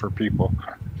money-wise, right, for people.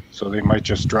 So they might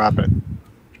just drop it.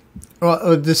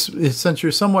 Well, since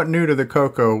you're somewhat new to the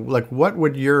Coco, like, what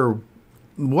would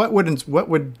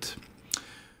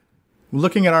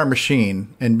looking at our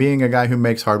machine and being a guy who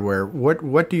makes hardware,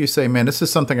 what do you say, man, this is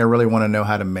something I really want to know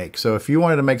how to make? So if you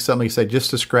wanted to make something, say, just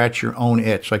to scratch your own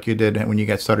itch, like you did when you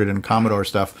got started in Commodore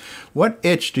stuff, what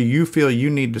itch do you feel you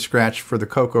need to scratch for the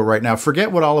Coco right now?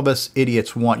 Forget what all of us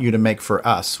idiots want you to make for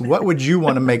us. What would you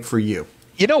want to make for you?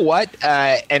 You know what?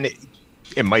 And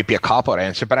it might be a cop-out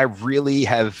answer, but I really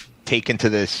have taken to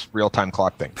this real-time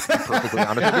clock thing. To be perfectly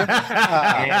honest with you,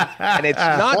 and it's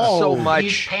not so much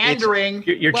He's pandering.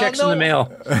 Your check's in the mail.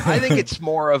 I think it's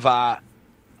more of a.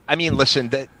 I mean, listen,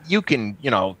 that you can,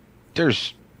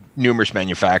 there's numerous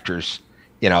manufacturers,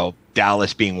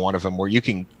 Dallas being one of them, where you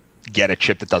can get a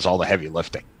chip that does all the heavy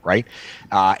lifting, right?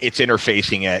 It's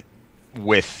interfacing it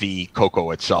with the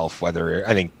Coco itself, whether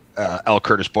I think L.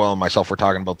 Curtis Boyle and myself were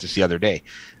talking about this the other day.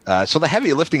 So the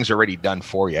heavy lifting's already done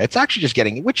for you. It's actually just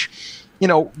getting, which,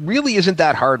 really isn't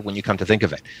that hard when you come to think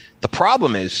of it. The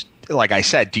problem is, like I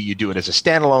said, do you do it as a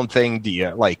standalone thing? Do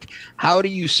you how do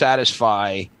you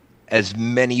satisfy as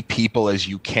many people as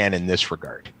you can in this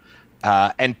regard?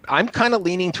 And I'm kind of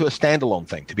leaning to a standalone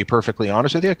thing, to be perfectly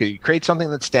honest with you. You create something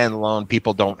that's standalone.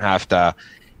 People don't have to,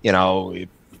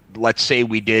 let's say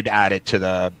we did add it to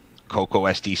the Coco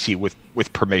SDC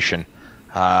with permission.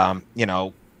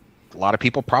 A lot of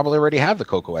people probably already have the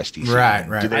Coco SDC.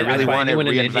 Right. Do they really want to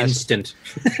reinvest? In an instant.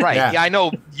 Right. Yeah, I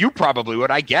know you probably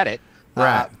would. I get it.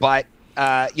 Right. But,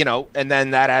 and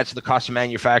then that adds to the cost of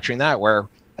manufacturing that, where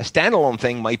a standalone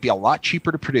thing might be a lot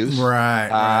cheaper to produce,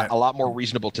 right. A lot more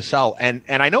reasonable to sell. And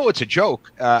I know it's a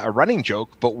joke, a running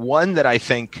joke, but one that I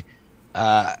think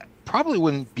probably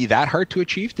wouldn't be that hard to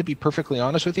achieve, to be perfectly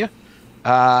honest with you.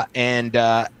 And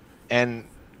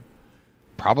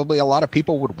probably a lot of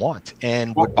people would want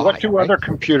and would buy. What do other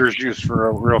computers use for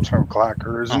a real-time clock,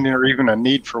 or isn't there even a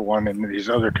need for one in these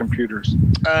other computers?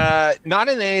 Not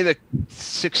in any of the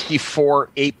 64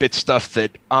 8-bit stuff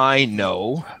that I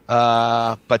know.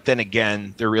 But then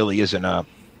again, there really isn't a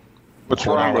What's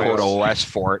wrong with OS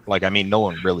for it. No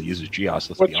one really uses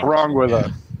GEOS. What's wrong with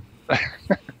a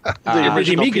The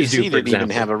original Amigas PC do, for didn't even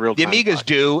example. have a real. The Amigas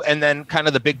do, and then kind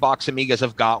of the big box Amigas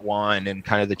have got one, and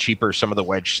kind of the cheaper, some of the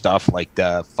wedge stuff like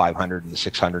the 500 and the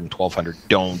 600 and 1200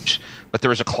 don't. But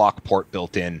there is a clock port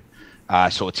built in,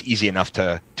 so it's easy enough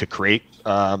to create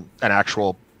an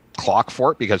actual clock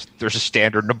for it, because there's a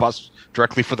standard in a bus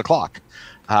directly for the clock.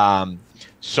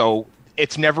 So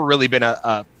it's never really been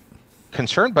a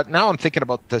concern, but now I'm thinking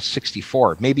about the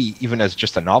 64, maybe even as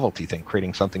just a novelty thing,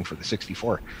 creating something for the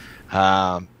 64.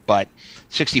 But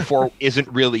 64 isn't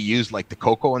really used like the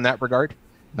Coco in that regard.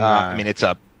 It's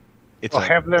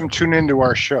have them tune into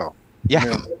our show.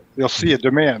 Yeah. You'll see a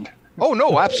demand. Oh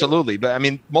no, absolutely. But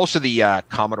most of the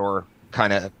Commodore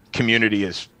kind of community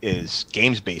is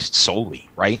games based solely,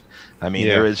 right?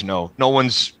 There is no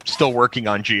one's still working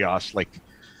on GEOS like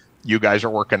you guys are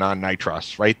working on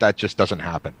Nitros, right? That just doesn't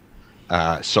happen.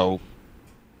 So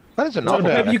that is a novel.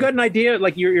 Have you got an idea?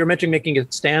 Like you're mentioning making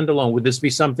it standalone. Would this be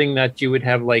something that you would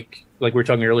have like we were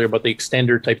talking earlier about the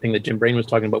extender type thing that Jim Brain was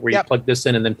talking about, where you plug this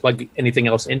in and then plug anything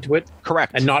else into it?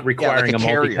 Correct. And not requiring like a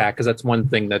multi-pack, because that's one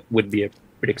thing that would be a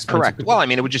pretty expensive. Correct. Well,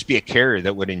 it would just be a carrier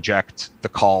that would inject the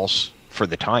calls for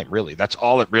the time, really. That's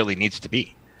all it really needs to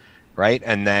be, right?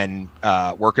 And then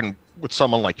working with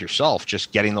someone like yourself,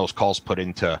 just getting those calls put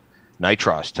into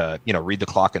Nitros to read the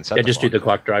clock and set the just clock. do the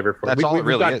clock driver for it. That's all it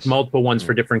really got is. multiple ones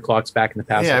for different clocks back in the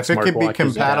past. Yeah, like if it could be smartwatches.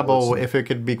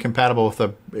 compatible, with a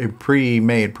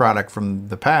pre-made product from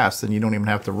the past, then you don't even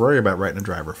have to worry about writing a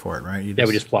driver for it, right? We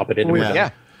just plop it in.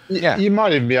 Yeah. You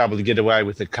might even be able to get away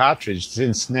with the cartridge,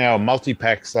 since now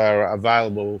multi-packs are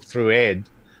available through Ed.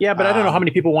 Yeah, but I don't know how many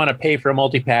people want to pay for a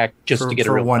multi-pack just to get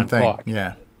a real one thing. clock.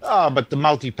 Yeah. Oh, but the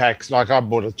multi-packs, like I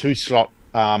bought a 2-slot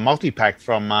multi-pack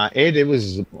from Ed. It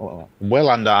was well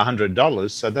under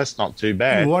 $100, so that's not too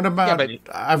bad. What about? but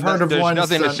I've heard of there's ones.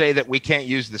 nothing to say that we can't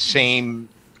use the same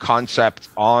concept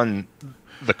on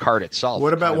the card itself.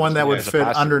 What about one that would as a fit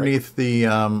passive, underneath the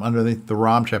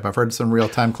ROM chip? I've heard some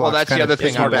real-time clocks. Well, that's the other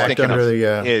thing I was thinking of,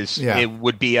 is it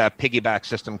would be a piggyback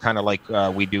system, kind of like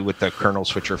we do with the kernel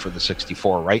switcher for the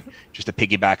 64, right? Just a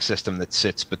piggyback system that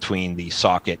sits between the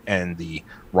socket and the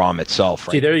ROM itself.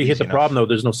 Right? See, there you hit the problem, though.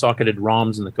 There's no socketed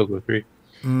ROMs in the Coco 3.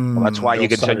 Well, that's why you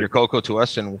can send your Coco to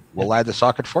us, and we'll add the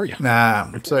socket for you.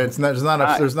 Nah, so there's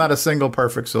not a single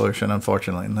perfect solution,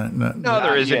 unfortunately. No,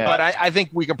 there isn't. yet. But I think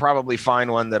we can probably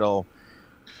find one that'll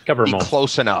cover be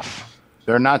close enough.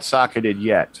 They're not socketed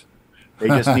yet. They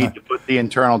just need to put the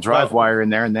internal drive wire in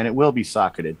there, and then it will be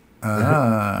socketed.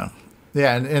 Yeah,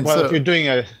 and well, so, if you're doing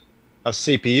a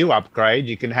CPU upgrade,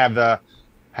 you can have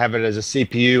it as a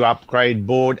CPU upgrade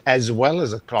board as well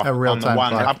as a clock on the real-time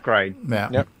one clock. upgrade.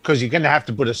 Yeah. Because you're going to have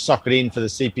to put a socket in for the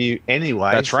CPU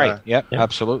anyway. That's right. Yep,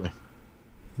 absolutely.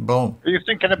 Boom. Are you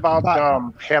thinking about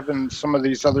having some of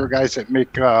these other guys that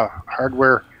make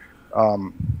hardware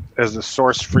as a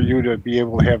source for you to be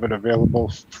able to have it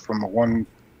available from a one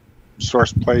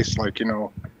source place, like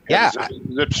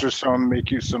Zips or some,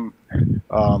 make you some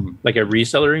like a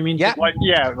reseller, you mean? Yeah,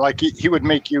 like he would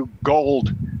make you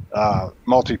gold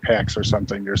multi-packs or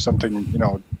something. There's something, you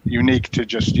know, unique to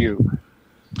just you.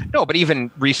 No, but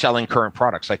even reselling current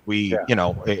products, like we've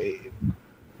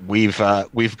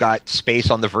got space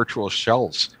on the virtual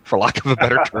shelves, for lack of a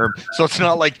better term. So it's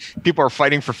not like people are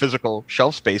fighting for physical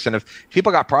shelf space. And if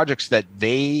people got projects that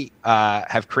they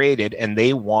have created and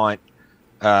they want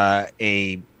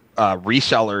a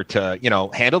reseller to, you know,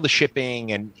 handle the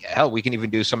shipping, and hell, we can even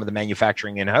do some of the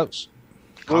manufacturing in house.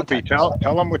 Loopy, tell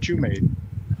them what you made.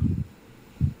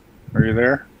 Are you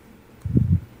there?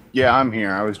 Yeah, I'm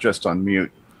here. I was just on mute.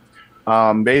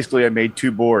 Basically, I made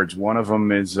 2 boards. One of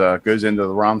them is goes into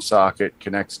the ROM socket,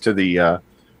 connects to the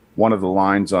one of the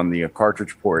lines on the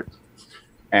cartridge port,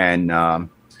 and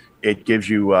it gives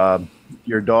you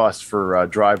your DOS for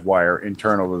drive wire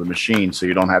internal to the machine, so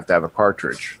you don't have to have a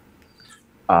cartridge.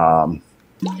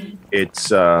 It's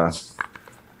here.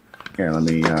 Let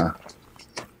me.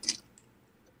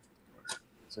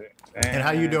 And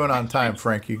how you doing on time,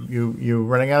 Frank? You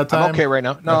running out of time? I'm okay right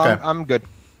now. No, okay. I'm good.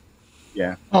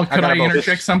 Yeah. Oh, could I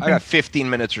interject something? I got 15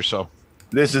 minutes or so.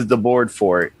 This is the board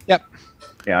for it. Yep.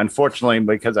 Yeah, unfortunately,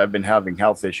 because I've been having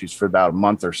health issues for about a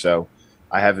month or so,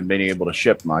 I haven't been able to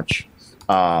ship much.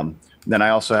 Then I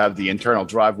also have the internal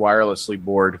drive wirelessly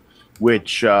board,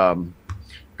 which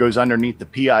goes underneath the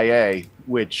PIA,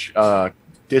 which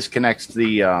disconnects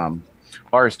the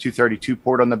RS-232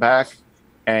 port on the back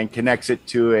and connects it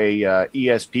to a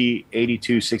ESP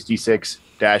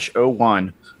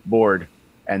 8266-01 board,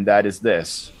 and that is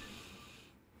this.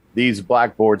 These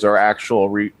black boards are actual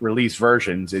release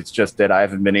versions. It's just that I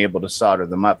haven't been able to solder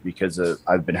them up because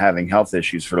I've been having health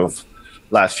issues for the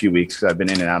last few weeks because I've been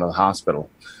in and out of the hospital.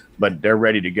 But they're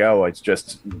ready to go. It's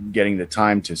just getting the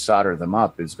time to solder them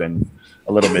up has been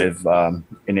a little bit of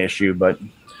an issue, but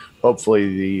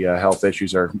hopefully the health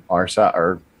issues are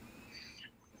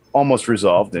almost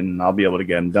resolved and I'll be able to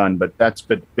get them done. But that's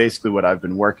basically what I've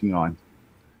been working on.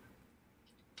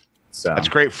 So that's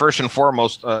great. First and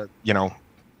foremost, you know,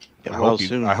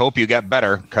 I hope you get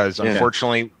better, because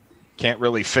unfortunately can't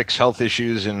really fix health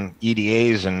issues and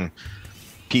EDAs and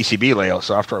PCB layout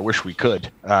software. I wish we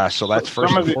could. So that's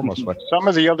first and foremost. Some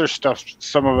of the other stuff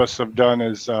some of us have done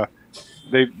is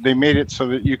they made it so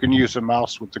that you can use a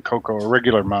mouse with the Coco, a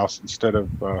regular mouse, instead of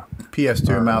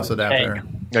PS2 mouse adapter,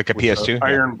 like a PS2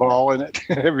 iron ball in it.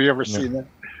 Have you ever seen that?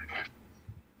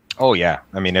 Oh yeah,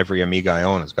 I mean every Amiga I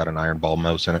own has got an iron ball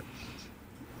mouse in it.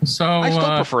 So I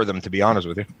still prefer them, to be honest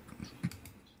with you.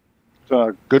 It's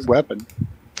a good weapon.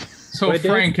 So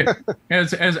Frank,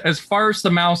 as far as the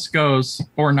mouse goes,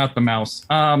 or not the mouse,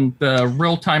 the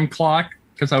real-time clock,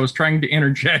 because I was trying to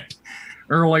interject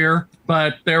earlier,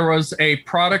 but there was a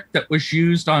product that was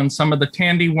used on some of the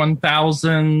Tandy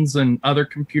 1000s and other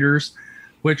computers,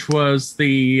 which was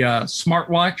the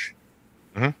smartwatch.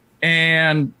 Mm-hmm.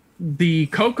 And the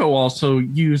Coco also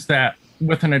used that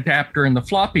with an adapter in the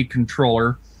floppy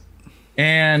controller.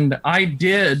 And I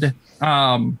did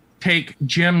take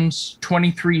Jim's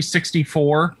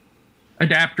 2364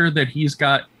 adapter that he's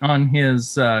got on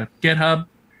his GitHub,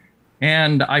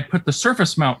 and I put the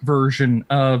surface mount version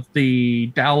of the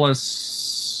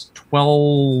Dallas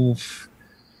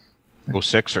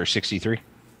 1206 or 63.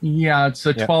 Yeah, it's a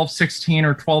 1216 or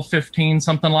 1215,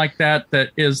 something like that.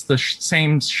 That is the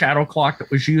same shadow clock that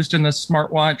was used in this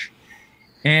smartwatch,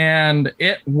 and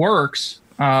it works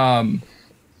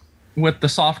with the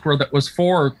software that was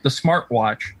for the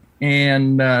smartwatch.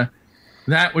 And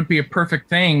that would be a perfect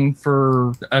thing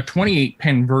for a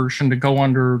 28-pin version to go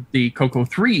under the Coco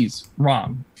 3's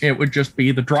ROM. It would just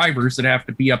be the drivers that have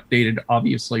to be updated,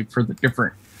 obviously, for the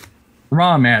different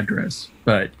ROM address.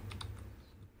 But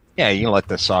yeah, you can let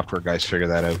the software guys figure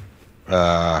that out.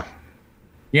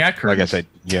 Yeah, like I said,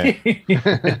 yeah.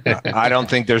 I don't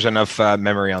think there's enough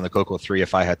memory on the Coco 3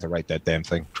 if I had to write that damn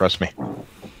thing. Trust me.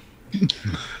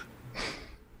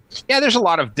 Yeah, there's a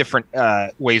lot of different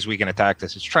ways we can attack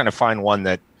this. It's trying to find one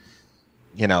that,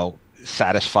 you know,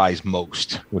 satisfies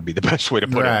most would be the best way to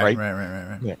put it, right?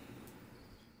 Right. Yeah.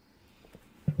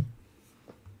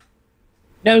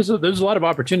 Yeah, there's a lot of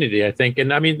opportunity, I think.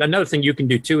 And I mean, another thing you can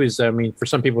do too is, I mean, for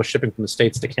some people, shipping from the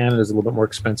States to Canada is a little bit more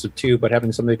expensive too, but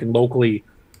having something that can locally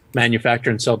manufacture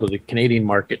and sell to the Canadian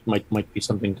market might be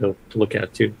something to look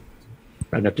at too.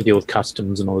 I'd have to deal with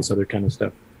customs and all this other kind of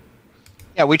stuff.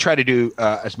 Yeah, we try to do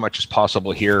as much as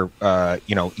possible here.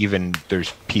 You know, even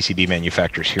there's PCB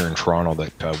manufacturers here in Toronto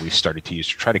that we've started to use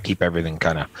to try to keep everything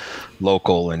kind of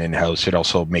local and in-house. It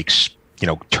also makes, you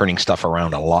know, turning stuff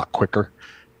around a lot quicker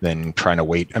than trying to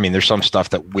wait. I mean, there's some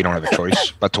stuff that we don't have a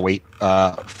choice but to wait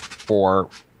for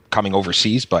coming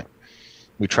overseas, but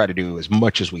we try to do as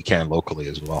much as we can locally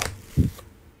as well.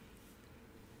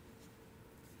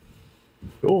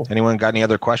 Cool. Anyone got any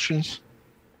other questions?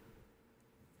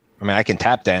 I mean, I can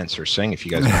tap dance or sing if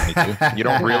you guys want me to. You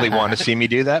don't really want to see me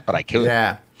do that, but I could.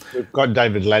 Yeah. We've got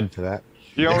David Ladd for that.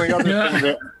 The only other thing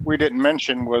that we didn't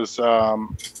mention was,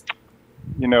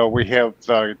 we have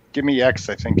Gimme X,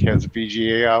 I think, has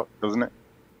VGA out, doesn't it?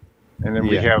 And then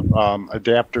we have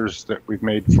adapters that we've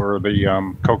made for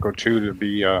the Coco 2 to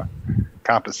be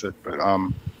composite, but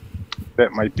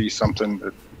that might be something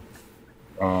that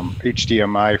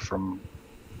HDMI from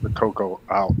the Coco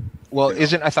out. Well,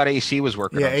 I thought AC was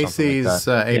working on something AC's like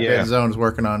that. 8-bit Zone's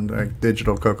working on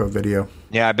digital Coco video.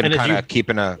 Yeah, I've been kind of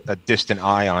keeping a distant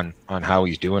eye on how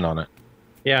he's doing on it.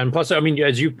 Yeah, and plus, I mean,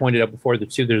 as you pointed out before,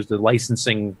 there's the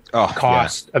licensing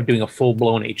cost of doing a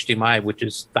full-blown HDMI, which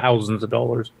is thousands of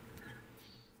dollars.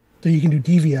 So you can do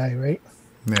DVI, right?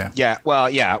 Yeah.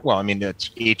 Yeah. Well, I mean, it's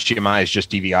HDMI is just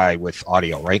DVI with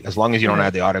audio, right? As long as you don't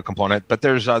add the audio component. But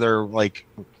there's other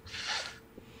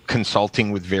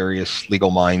consulting with various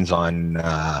legal minds on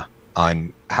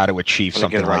how to achieve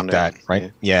something like that,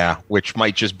 right? Yeah, which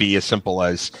might just be as simple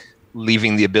as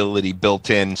leaving the ability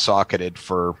built in, socketed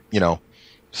for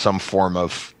some form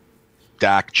of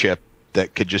DAC chip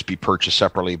that could just be purchased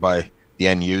separately by the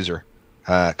end user,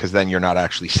 because then you're not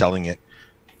actually selling it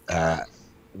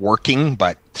working,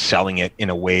 but selling it in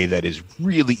a way that is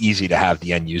really easy to have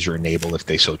the end user enable if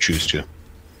they so choose to.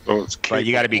 But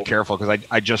you got to be careful, because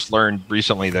I just learned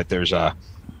recently that there's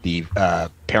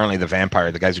apparently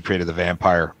the guys who created the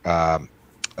Vampire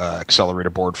accelerator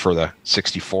board for the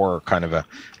 64 are kind of a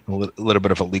little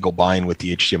bit of a legal bind with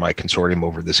the HDMI consortium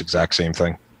over this exact same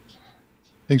thing.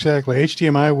 Exactly.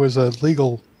 HDMI was a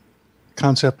legal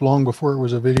concept long before it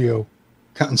was a video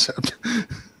concept.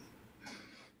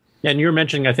 Yeah, and you were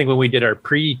mentioning, I think when we did our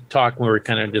pre-talk, we were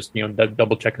kind of just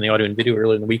double checking the audio and video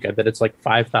earlier in the week, that it's like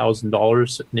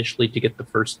 $5,000 initially to get the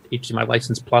first HDMI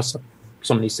license plus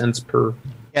so many cents per.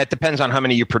 Yeah, it depends on how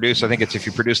many you produce. I think it's if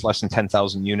you produce less than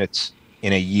 10,000 units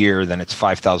in a year, then it's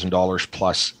 $5,000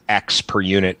 plus X per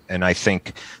unit. And I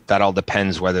think that all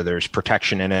depends whether there's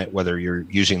protection in it, whether you're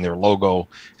using their logo,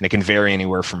 and it can vary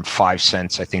anywhere from 5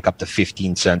 cents, I think, up to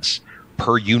 15 cents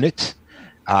per unit.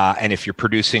 And if you're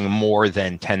producing more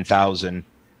than 10,000,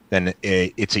 then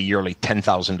it's a yearly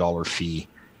 $10,000 fee.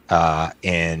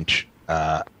 And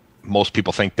most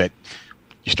people think that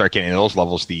you start getting to those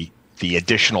levels, the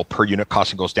additional per unit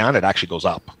cost goes down. It actually goes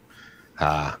up.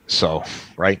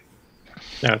 Right.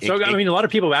 Yeah. So, I mean, a lot of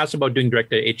people have asked about doing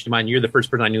direct to HDMI, and you're the first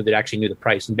person I knew that actually knew the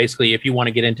price. And basically, if you want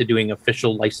to get into doing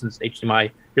official licensed HDMI,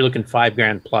 you're looking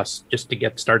 $5,000 plus just to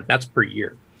get started. That's per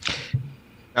year.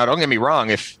 Now, don't get me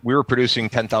wrong. If we were producing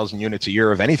 10,000 units a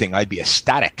year of anything, I'd be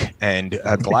ecstatic and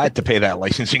glad to pay that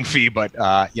licensing fee. But,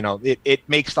 it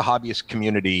makes the hobbyist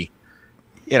community,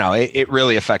 it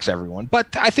really affects everyone.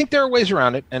 But I think there are ways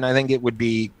around it. And I think it would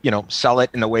be, sell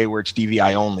it in a way where it's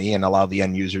DVI only and allow the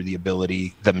end user the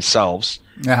ability themselves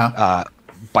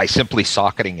by simply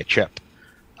socketing a chip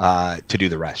to do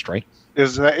the rest, right?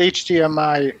 Is the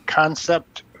HDMI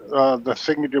concept the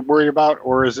thing to worry about,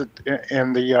 or is it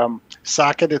in the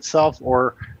socket itself?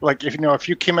 Or like if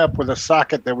you came up with a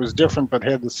socket that was different but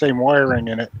had the same wiring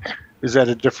in it, is that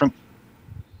a different?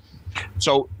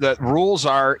 So the rules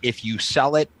are, if you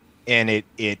sell it and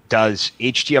it does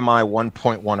HDMI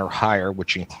 1.1 or higher,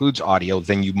 which includes audio,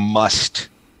 then you must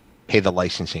pay the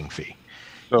licensing fee.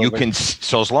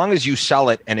 So as long as you sell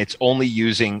it and it's only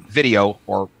using video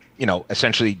or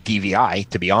essentially DVI,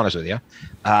 to be honest with you,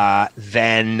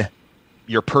 then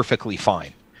you're perfectly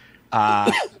fine.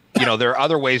 There are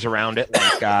other ways around it,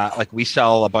 like we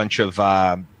sell a bunch of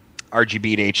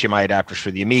RGB to HDMI adapters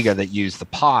for the Amiga that use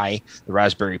the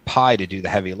Raspberry Pi to do the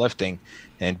heavy lifting.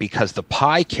 And because the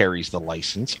Pi carries the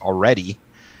license already,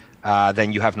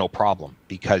 then you have no problem,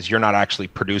 because you're not actually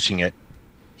producing it,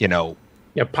 Yeah,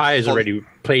 Pi has already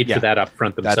paid for that up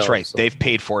front themselves. That's right. So. They've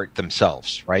paid for it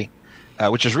themselves, right?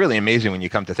 Which is really amazing when you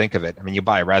come to think of it. I mean, you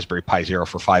buy a Raspberry Pi Zero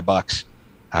for $5,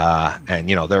 and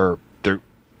they're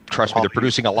trust me, they're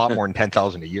producing a lot more than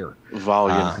 10,000 a year.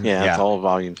 Volume, it's all a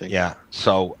volume thing. Yeah.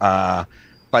 So,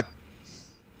 but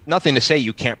nothing to say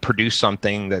you can't produce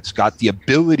something that's got the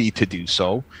ability to do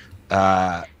so.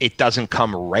 It doesn't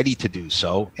come ready to do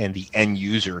so, and the end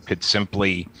user could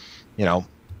simply,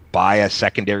 buy a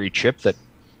secondary chip that,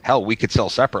 hell, we could sell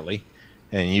separately,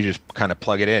 and you just kind of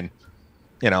plug it in.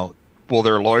 Will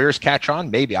their lawyers catch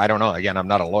on? Maybe. I don't know. Again, I'm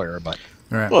not a lawyer, but.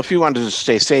 Right. Well, if you wanted to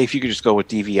stay safe, you could just go with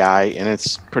DVI, and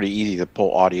it's pretty easy to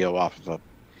pull audio off of a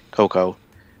Coco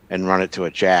and run it to a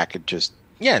jack. And just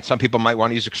and some people might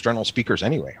want to use external speakers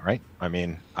anyway, right? I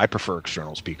mean, I prefer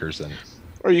external speakers than.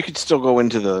 Or you could still go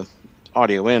into the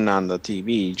audio in on the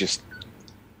TV.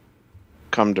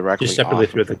 come directly. Just separately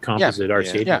off through of the it. composite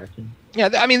RCA. Yeah. connection. Yeah,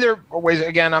 I mean, there are ways.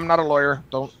 Again, I'm not a lawyer.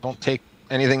 Don't take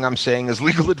anything I'm saying as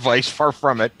legal advice. Far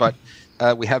from it. But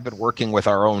we have been working with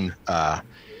our own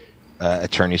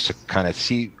attorneys to kind of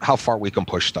see how far we can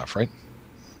push stuff. Right.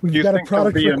 We've got a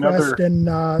product request,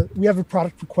 and we have a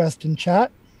product request in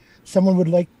chat. Someone would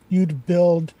like you to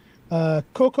build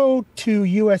Coco to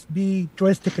USB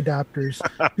joystick adapters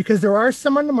because there are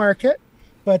some on the market,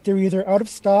 but they're either out of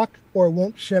stock or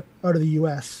won't ship out of the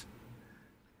US.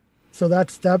 So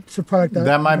that's a product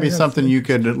that might be something you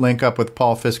could link up with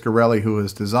Paul Fiscarelli, who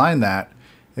has designed that.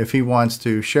 If he wants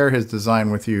to share his design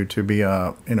with you to be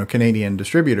a Canadian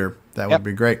distributor, that would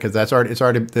be great because it's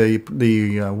already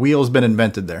the wheel's been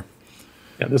invented there.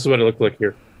 Yeah, this is what it looked like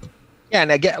here. Yeah,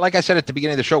 and again, like I said at the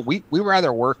beginning of the show, we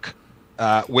rather work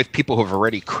with people who have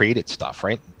already created stuff,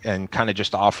 right? And kind of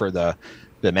just offer the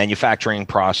manufacturing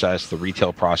process, the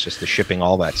retail process, the shipping,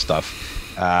 all that stuff.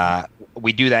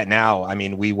 We do that now. I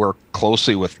mean, we work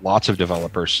closely with lots of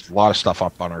developers, a lot of stuff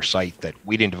up on our site that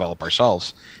we didn't develop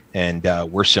ourselves. And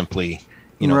we're simply,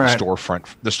 the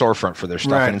storefront for their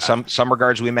stuff. Right. And in some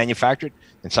regards, we manufacture it.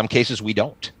 In some cases, we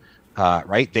don't.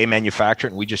 Right? They manufacture it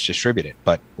and we just distribute it.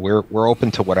 But we're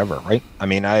open to whatever, right? I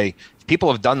mean, if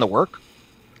people have done the work,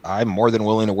 I'm more than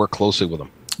willing to work closely with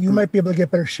them. You might be able to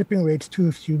get better shipping rates too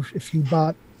if you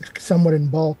bought somewhat in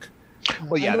bulk.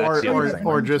 Well, yeah,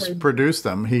 or just produce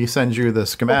them. He sends you the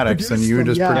schematics, and you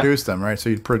just produce them, right? So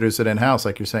you produce it in house,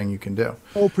 like you're saying you can do.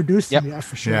 Oh, produce them, yeah,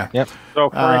 for sure. Yeah. Yep. So,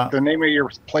 Frank, the name of your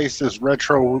place is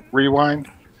Retro Rewind.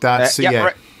 .ca.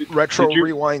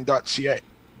 RetroRewind.ca.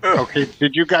 Okay.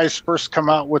 Did you guys first come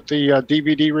out with the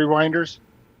DVD rewinders?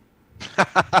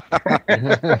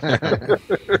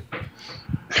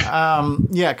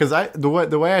 Yeah, because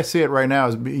the way I see it right now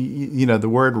is the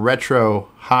word retro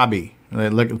hobby.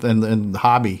 And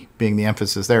hobby being the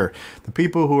emphasis there. The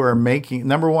people who are making,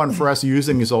 number one, for us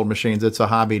using these old machines, it's a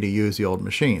hobby to use the old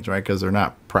machines, right? Because they're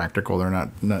not practical. They're not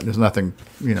there's nothing,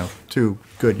 too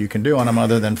good you can do on them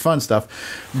other than fun stuff.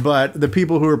 But the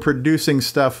people who are producing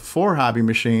stuff for hobby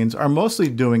machines are mostly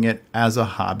doing it as a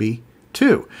hobby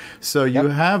too. So you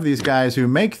have these guys who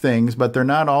make things, but they're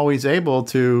not always able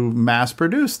to mass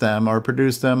produce them or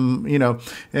produce them,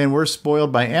 and we're spoiled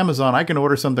by Amazon. I can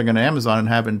order something on Amazon and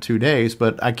have it in 2 days,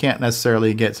 but I can't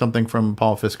necessarily get something from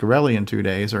Paul Fiscarelli in 2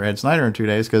 days or Ed Snyder in 2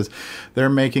 days because they're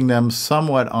making them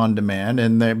somewhat on demand,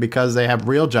 and because they have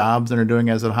real jobs and are doing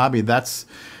it as a hobby. There's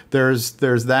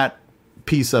that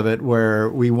piece of it where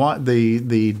we want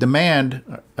the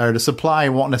demand or the supply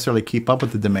won't necessarily keep up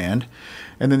with the demand.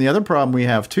 And then the other problem we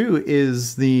have too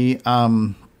is there's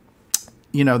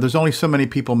only so many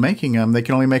people making them. They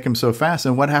can only make them so fast.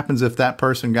 And what happens if that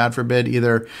person, God forbid,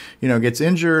 either, gets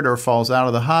injured or falls out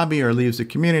of the hobby or leaves the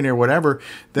community or whatever,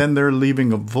 then they're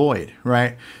leaving a void,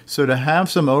 right? So to have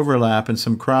some overlap and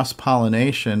some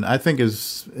cross-pollination, I think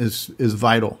is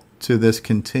vital to this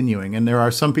continuing. And there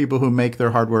are some people who make their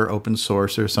hardware open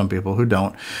source. There's some people who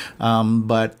don't.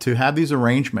 But to have these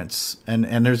arrangements, and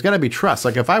there's got to be trust.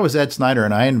 Like if I was Ed Snyder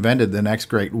and I invented the next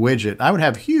great widget, I would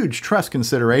have huge trust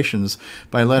considerations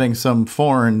by letting some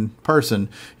foreign person,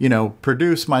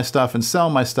 produce my stuff and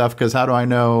sell my stuff, because how do I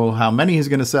know how many he's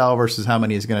going to sell versus how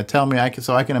many he's going to tell me?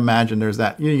 So I can imagine there's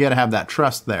that. You got to have that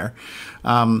trust there.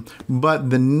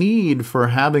 But the need for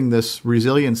having this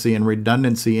resiliency and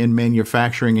redundancy in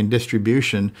manufacturing and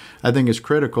distribution, I think, is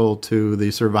critical to the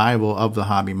survival of the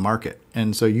hobby market.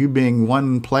 And so you being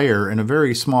one player in a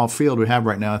very small field we have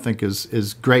right now, I think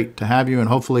is great to have you. And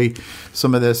hopefully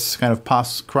some of this kind of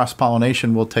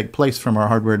cross-pollination will take place from our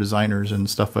hardware designers and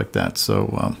stuff like that.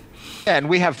 So and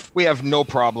we have no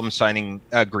problem signing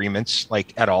agreements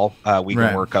at all. We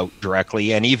can work out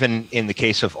directly. And even in the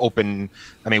case of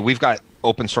we've got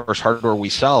open source hardware we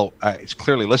sell. It's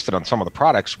clearly listed on some of the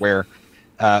products where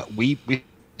we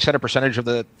set a percentage of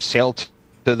the sale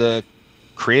to the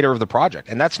creator of the project.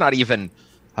 And that's not even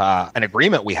an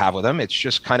agreement we have with them. It's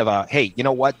just kind of a, hey, you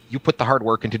know what? You put the hard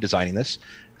work into designing this.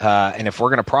 And if we're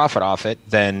going to profit off it,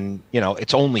 then,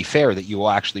 it's only fair that you will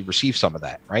actually receive some of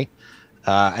that. Right.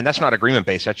 And that's not agreement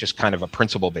based. That's just kind of a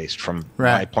principle based from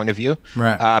my point of view.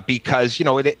 Right. Because,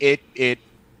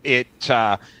 it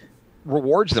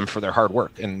rewards them for their hard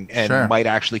work and might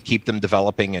actually keep them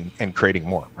developing and creating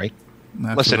more. Right.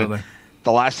 Absolutely. Listen,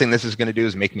 the last thing this is going to do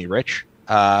is make me rich.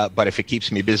 But if it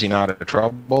keeps me busy, not out of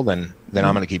trouble, then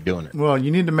I'm going to keep doing it. Well,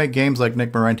 you need to make games like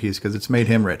Nick Marentes because it's made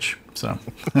him rich. So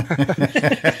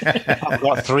I've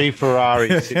got 3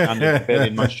 Ferraris sitting under the bed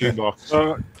in my shoebox.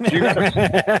 Do you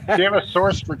have a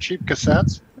source for cheap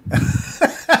cassettes?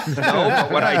 No,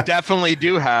 but what I definitely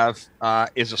do have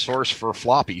is a source for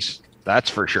floppies. That's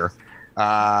for sure.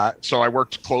 So I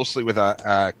worked closely with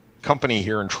a company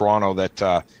here in Toronto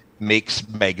that makes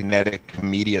magnetic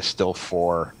media still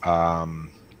for the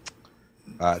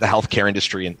healthcare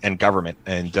industry and government,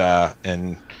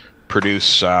 and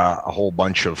produce a whole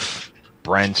bunch of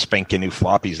brand spanking new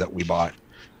floppies that we bought.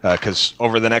 Because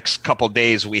over the next couple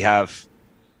days, we have,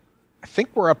 I think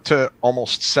we're up to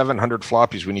almost 700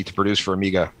 floppies we need to produce for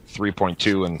Amiga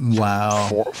 3.2, and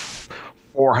wow,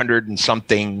 400 and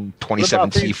something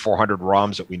 27C 400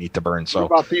 ROMs that we need to burn. So what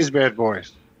about these bad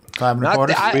boys?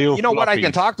 you know what? I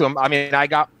can talk to them. I mean, I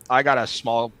got a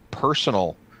small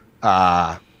personal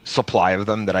supply of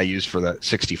them that I use for the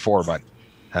 64, but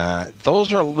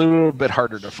those are a little bit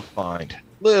harder to find.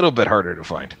 But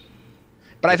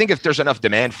I think if there's enough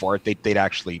demand for it, they'd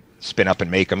actually spin up and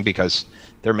make them, because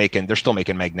they're still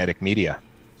making magnetic media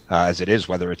as it is,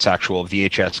 whether it's actual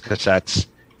VHS cassettes,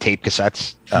 tape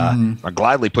cassettes. I'll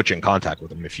gladly put you in contact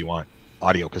with them if you want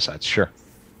audio cassettes. Sure.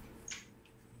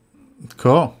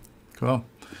 Cool.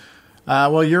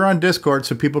 Well, you're on Discord,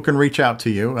 so people can reach out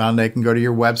to you. They can go to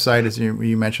your website, as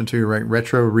you mentioned too, right?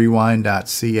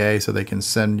 retrorewind.ca, so they can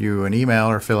send you an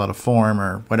email or fill out a form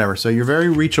or whatever. So you're very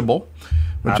reachable,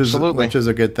 which is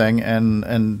a good thing.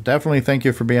 And definitely thank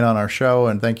you for being on our show,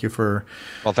 and thank you for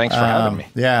thanks for having me.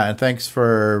 Yeah, and thanks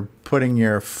for putting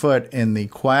your foot in the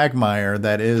quagmire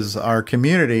that is our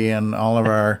community and all of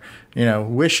our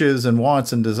wishes and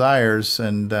wants and desires,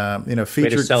 and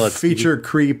feature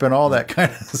creep and all that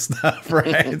kind of stuff,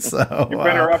 right? So you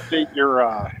better update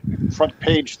your front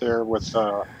page there with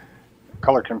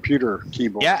color computer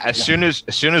keyboard. Yeah, as soon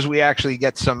as we actually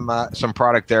get some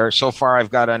product there. So far,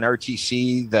 I've got an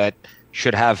RTC that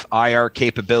should have IR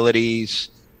capabilities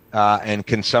and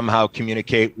can somehow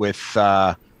communicate with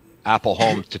Apple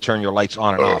Home to turn your lights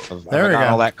on and off. There we go.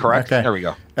 All that correct? Okay. There we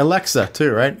go. Alexa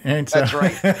too, right? That's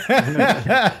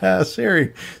right.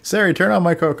 Siri, turn on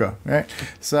my Coco. Right.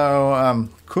 So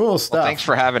cool stuff. Well, thanks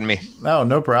for having me.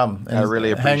 No problem. And I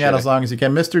really appreciate it. Hang out as long as you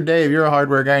can. Mr. Dave, you're a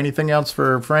hardware guy. Anything else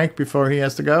for Frank before he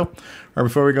has to go, or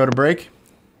before we go to break?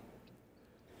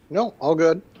 No, all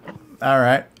good. All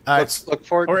right. Let's look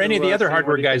forward. Or to, any of the other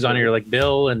hardware guys on here, like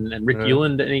Bill and Rick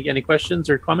Euland. Any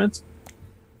questions or comments?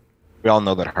 We all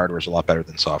know that hardware is a lot better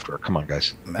than software. Come on,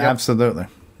 guys. Absolutely.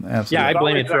 Yeah, I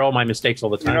blame it for all my mistakes all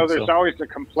the time. There's always a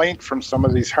complaint from some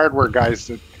of these hardware guys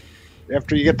that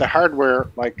after you get the hardware,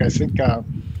 like I think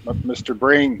Mr.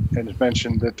 Brain has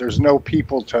mentioned, that there's no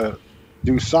people to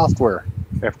do software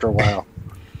after a while.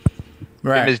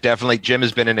 Right. Jim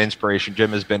has been an inspiration.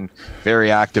 Jim has been very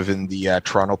active in the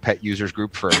Toronto Pet Users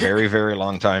Group for a very, very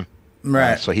long time.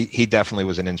 Right. So he definitely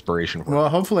was an inspiration. Well,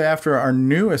 hopefully after our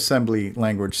new assembly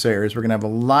language series, we're going to have a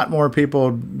lot more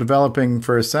people developing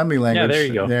for assembly language. Yeah, there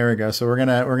you go. There we go. So we're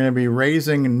gonna be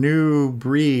raising a new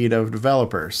breed of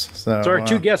developers. So our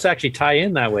two guests actually tie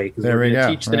in that way, because we're going to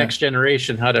teach the next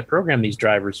generation how to program these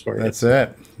drivers for you. That's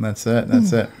it.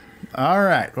 All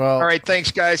right. Well. All right. Thanks,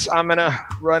 guys. I'm gonna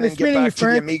run and get back to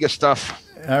the Amiga stuff.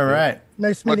 All right.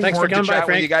 Nice meeting you. Thanks for coming by,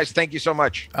 Frank. You guys. Thank you so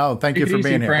much. Oh, thank you for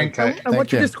being here, Frank. And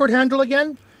what's your Discord handle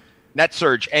again?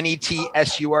 NetSurge.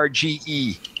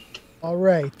 NETSURGE. All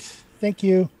right. Thank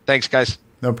you. Thanks, guys.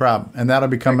 No problem. And that'll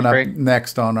be coming up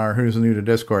next on our Who's New to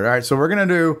Discord. All right. So we're gonna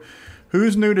do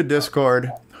Who's New to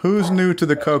Discord, Who's New to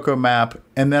the Coco map,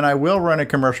 and then I will run a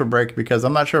commercial break because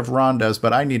I'm not sure if Ron does,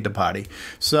 but I need to potty.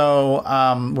 So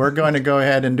we're going to go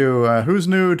ahead and do Who's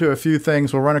New to a few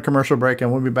things. We'll run a commercial break,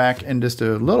 and we'll be back in just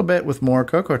a little bit with more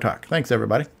Coco Talk. Thanks,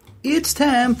 everybody. It's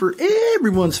time for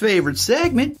everyone's favorite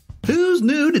segment, Who's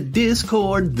New to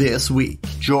Discord this week?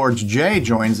 George J.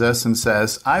 joins us and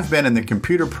says, I've been in the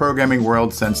computer programming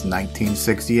world since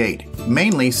 1968,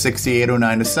 mainly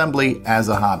 6809 assembly as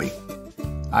a hobby.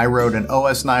 I wrote an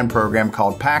OS9 program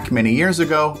called PAC many years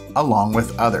ago, along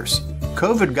with others.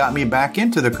 COVID got me back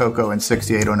into the Coco and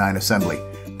 6809 assembly.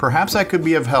 Perhaps I could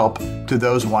be of help to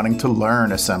those wanting to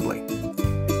learn assembly.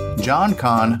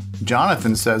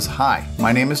 Jonathan says, Hi,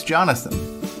 my name is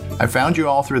Jonathan. I found you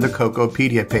all through the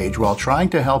Cocopedia page while trying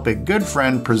to help a good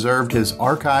friend preserve his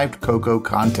archived Coco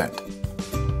content.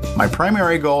 My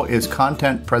primary goal is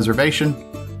content preservation.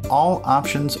 All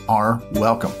options are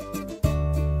welcome.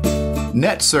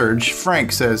 NetSurge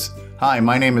Frank says, Hi,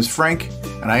 my name is Frank,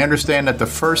 and I understand that the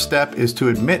first step is to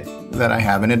admit that I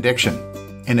have an addiction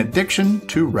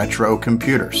to retro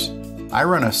computers. I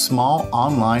run a small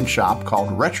online shop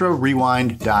called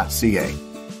RetroRewind.ca.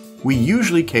 We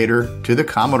usually cater to the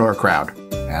Commodore crowd,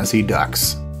 as he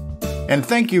ducks. And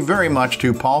thank you very much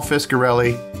to Paul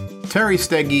Fiscarelli, Terry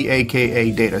Steggy,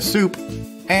 aka Data Soup,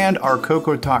 and our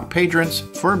Coco Talk patrons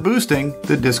for boosting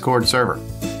the Discord server.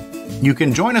 You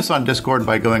can join us on Discord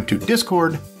by going to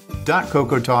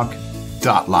discord.cocotalk.com.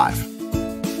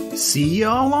 cocotalk.live. See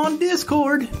y'all on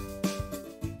Discord.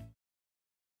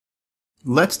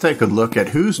 Let's take a look at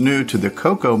who's new to the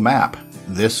Coco map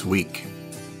this week.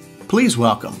 Please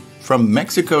welcome, from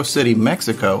Mexico City,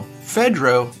 Mexico,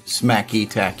 Fedro Smacky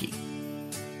Tacky.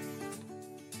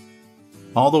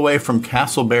 All the way from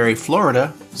Castleberry,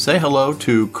 Florida, say hello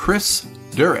to Chris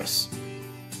Duras.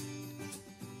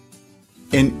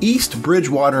 In East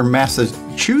Bridgewater,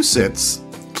 Massachusetts,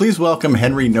 please welcome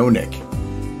Henry Nonick.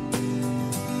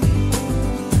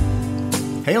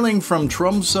 Hailing from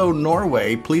Tromsø,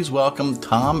 Norway, please welcome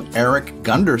Tom Eric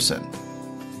Gunderson.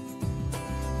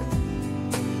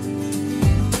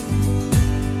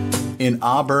 In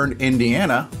Auburn,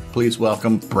 Indiana, please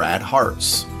welcome Brad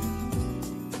Hartz.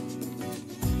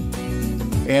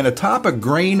 And atop a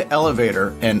grain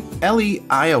elevator in Ellie,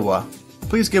 Iowa,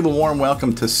 please give a warm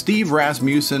welcome to Steve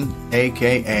Rasmussen,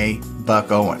 aka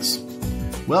Buck Owens.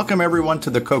 Welcome everyone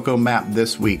to the Coco map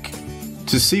this week.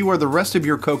 To see where the rest of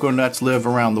your cocoa nuts live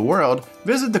around the world,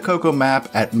 visit the Coco map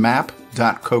at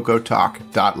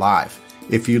map.cocotalk.live.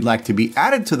 If you'd like to be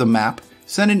added to the map,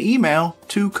 send an email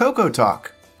to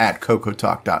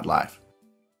cocotalk@cocotalk.live.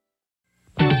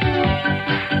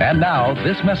 And now,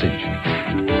 this message.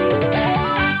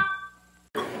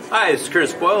 Hi, it's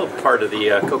Curtis Boyle, part of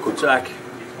the Coco Talk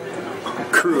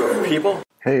crew of people.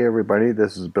 Hey everybody,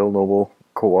 this is Bill Noble,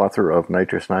 co-author of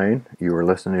Nitrous 9. You are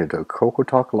listening to Coco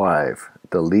Talk Live,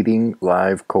 the leading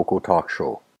live Coco Talk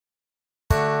show.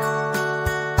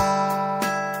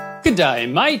 Good day,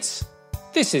 mates.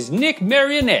 This is Nick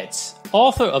Marionettes,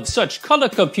 author of such colour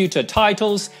computer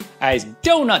titles as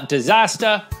Donut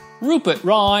Disaster, Rupert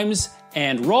Rhymes,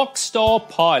 and Rockstar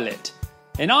Pilot.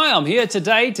 And I am here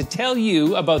today to tell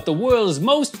you about the world's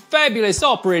most fabulous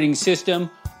operating system,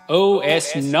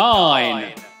 OS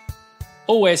 9.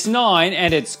 OS 9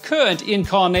 and its current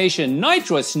incarnation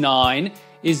Nitrous 9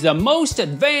 is the most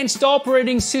advanced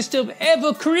operating system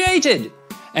ever created.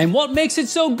 And what makes it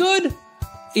so good?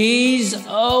 Ease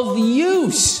of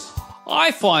use.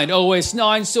 I find OS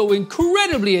 9 so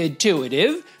incredibly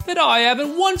intuitive that I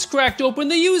haven't once cracked open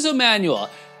the user manual.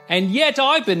 And yet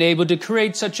I've been able to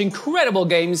create such incredible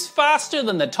games faster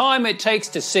than the time it takes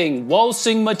to sing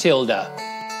Waltzing Matilda.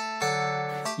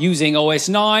 Using OS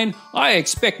 9, I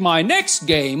expect my next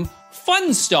game,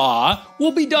 Funstar,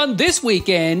 will be done this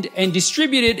weekend and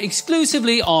distributed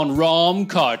exclusively on ROM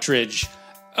cartridge.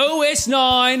 OS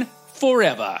 9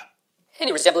 forever.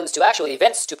 Any resemblance to actual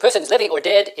events to persons living or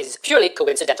dead is purely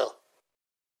coincidental.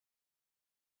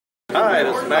 Hi,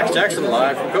 this is Max Jackson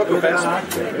live from Coco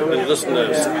Fest. And listen to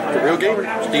The Real Gamer,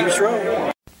 Steve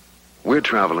Schroe. We're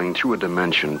traveling through a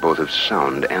dimension both of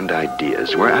sound and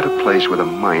ideas. We're at a place where the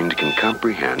mind can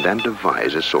comprehend and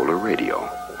devise a solar radio,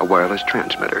 a wireless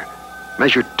transmitter,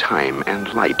 measure time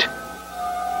and light.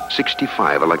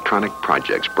 65 electronic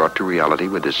projects brought to reality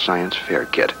with this science fair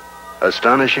kit.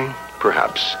 Astonishing?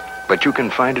 Perhaps. But you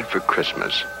can find it for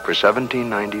Christmas for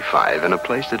 $17.95 in a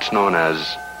place that's known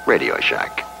as Radio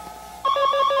Shack.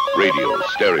 Radios,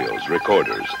 stereos,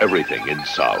 recorders, everything in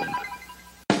sound.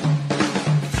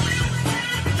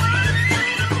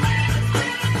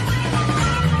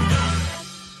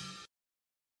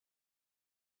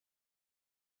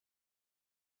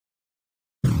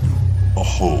 A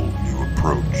whole new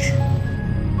approach.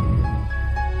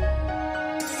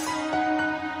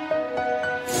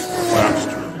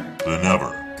 Faster than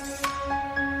ever.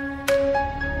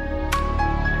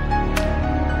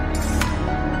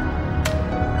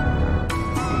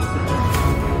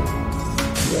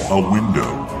 A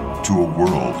window to a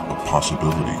world of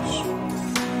possibilities.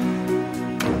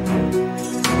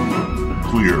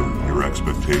 Clear your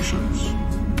expectations.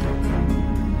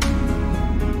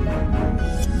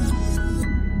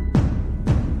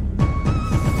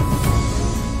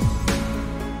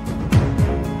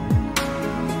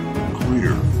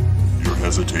 Clear your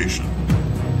hesitation.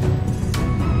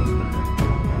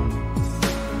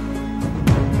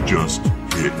 Just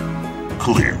hit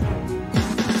clear.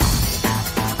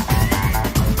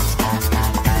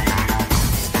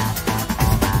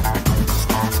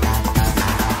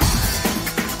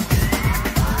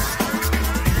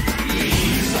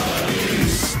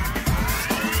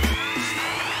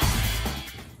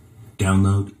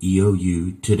 Download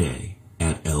EOU today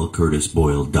at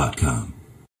lcurtisboyle.com.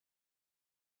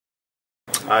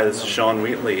 Hi, this is Sean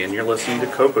Wheatley, and you're listening to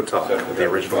Coco Talk with the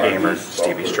original gamer,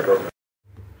 Stevie Stroke.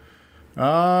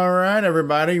 All right,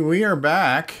 everybody, we are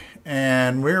back,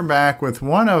 and we're back with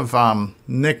one of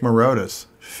Nick Marota's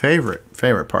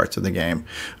favorite parts of the game,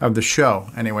 of the show.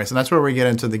 Anyways, and that's where we get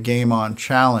into the Game On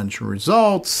Challenge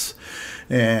results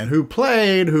and who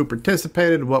played, who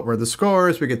participated, what were the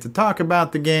scores. We get to talk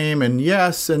about the game, and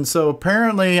yes, and so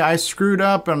apparently I screwed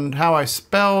up on how I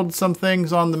spelled some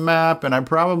things on the map, and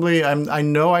I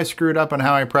know I screwed up on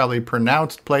how I probably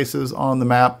pronounced places on the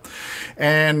map,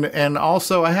 and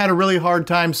also I had a really hard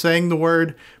time saying the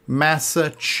word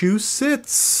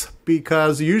Massachusetts,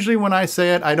 because usually when I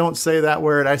say it, I don't say that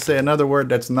word. I say another word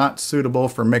that's not suitable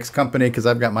for mixed company because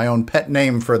I've got my own pet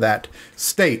name for that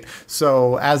state.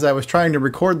 So as I was trying to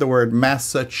record the word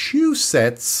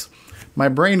Massachusetts, my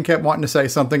brain kept wanting to say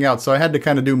something else. So I had to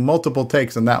kind of do multiple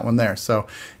takes on that one there. So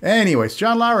anyways,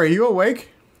 John Lowry, are you awake?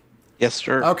 Yes,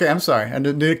 sir. Okay, I'm sorry.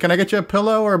 Can I get you a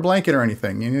pillow or a blanket or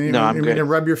anything? No, I'm good. You need to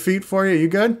rub your feet for you? You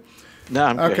good? No,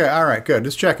 I'm good. Okay, all right, good.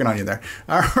 Just checking on you there.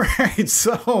 All right,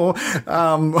 so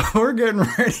we're getting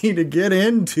ready to get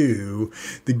into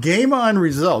the Game On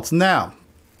results. Now,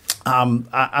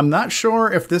 I'm not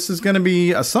sure if this is going to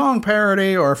be a song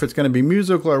parody or if it's going to be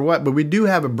musical or what, but we do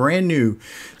have a brand new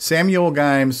Samuel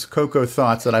Gimes Coco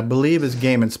Thoughts that I believe is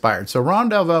game inspired. So Ron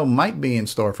Delvaux might be in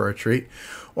store for a treat,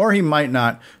 or he might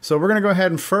not. So we're going to go ahead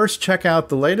and first check out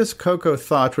the latest Coco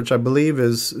Thoughts, which I believe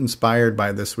is inspired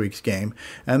by this week's game.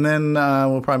 And then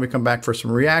we'll probably come back for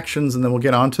some reactions, and then we'll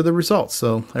get on to the results.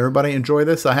 So everybody enjoy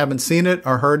this. I haven't seen it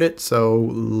or heard it, so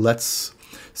let's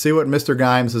see what Mr.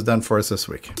 Gimes has done for us this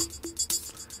week.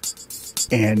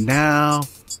 And now,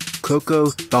 Coco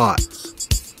Thoughts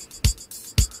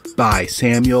by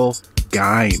Samuel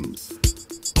Gimes.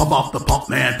 Pump off the pump,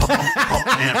 man. Pump off the pump,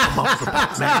 man. Pump off the pump,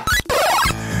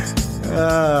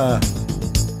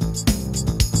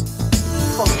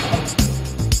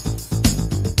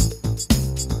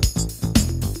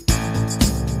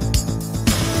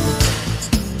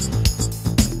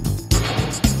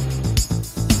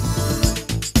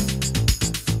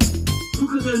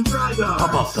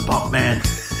 Pump off the pump, man.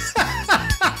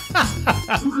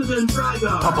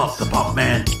 Pump off the pump,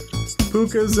 man.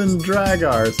 Pukas and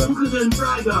Dragars.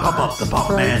 Pump off the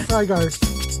pump, man. Dragars.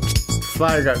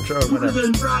 Whatever.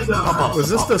 Was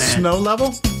this the snow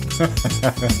level?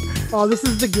 Oh, this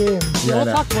is the game. Yeah,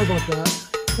 We'll talk more about that.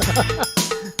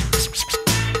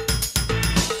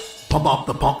 Pump off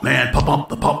the pump, man. Pump off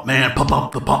the pump, man. Pump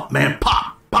off the pump, man.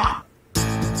 Pop, pop.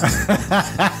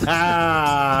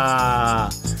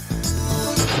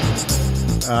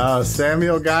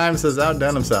 Samuel Gimes has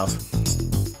outdone himself.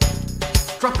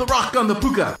 Drop the rock on the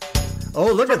puka.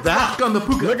 Oh, look at that. Rock on the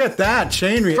puka. Look at that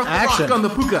chain reaction. Drop the rock on the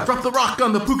puka. Drop the rock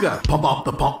on the puka. Pump off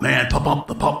the pump, man. Pump off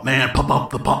the pump, man. Pump off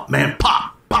the pump, man.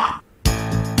 Pop, pop.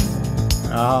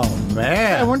 Oh,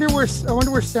 man. I wonder where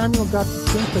Samuel got the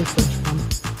gameplay footage from.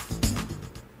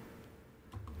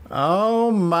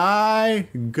 Oh my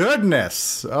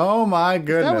goodness! Oh my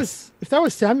goodness! If that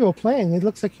was Samuel playing, it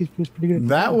looks like he was pretty good.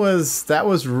 That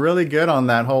was really good on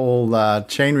that whole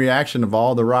chain reaction of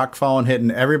all the rock falling,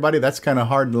 hitting everybody. That's kind of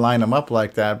hard to line them up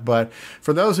like that. But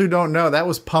for those who don't know, that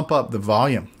was Pump Up the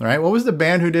Volume, right? What was the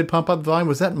band who did Pump Up the Volume?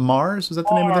 Was that Mars? Was that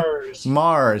the name of it?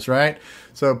 Mars, right?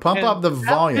 So Pump Up the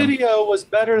Volume. That video was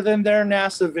better than their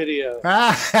NASA video.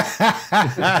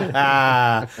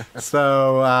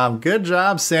 So good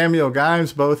job, Samuel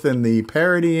Gimes, both in the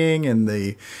parodying and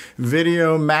the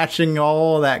video matching,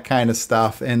 all that kind of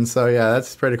stuff. And so, yeah,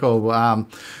 that's pretty cool. Ron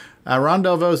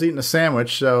Delvaux's eating a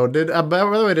sandwich. So by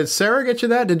the way, did Sarah get you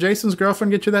that? Did Jason's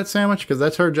girlfriend get you that sandwich? Because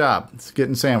that's her job. It's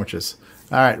getting sandwiches.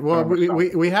 All right. Well,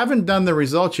 we haven't done the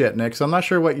results yet, Nick, so I'm not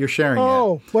sure what you're sharing yet.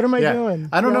 Oh, what am I doing?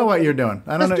 I don't know what you're doing.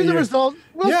 I don't know. Let's do the result.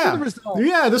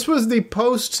 Yeah, this was the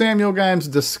post Samuel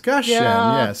Gimes discussion.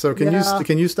 Yeah. So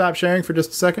can you stop sharing for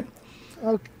just a second?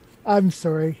 Okay. I'm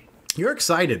sorry. You're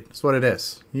excited. That's what it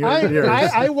is.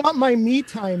 I want my me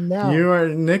time now. You are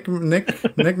Nick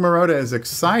Marotta is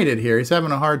excited here. He's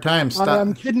having a hard time.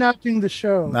 I'm kidnapping the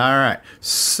show. All right.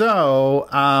 So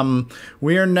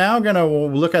we are now going to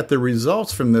look at the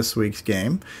results from this week's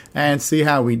game and see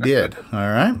how we did. All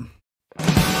right.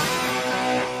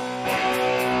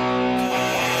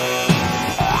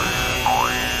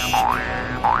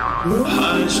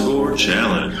 High Score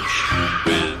Challenge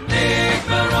with Nick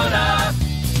Marotta.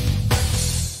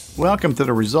 Welcome to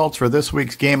the results for this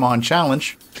week's Game On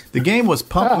Challenge. The game was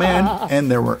Pump Man, and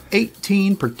there were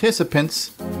 18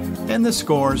 participants, and the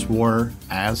scores were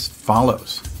as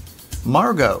follows.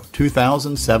 Margot,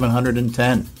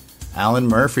 2,710. Alan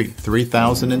Murphy,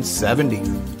 3,070.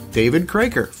 David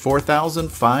Craker,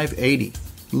 4,580.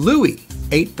 Louie,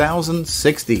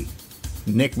 8,060.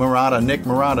 Nick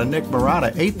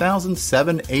Marotta,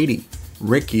 8,780.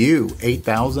 Rick Yu,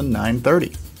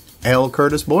 8,930. L.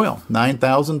 Curtis Boyle,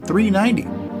 9,390.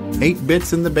 8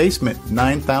 Bits in the Basement,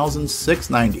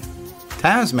 9,690.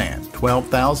 Tasman,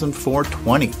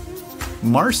 12,420.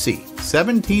 Marcy,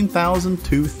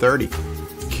 17,230.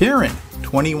 Kieran,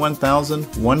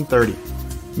 21,130.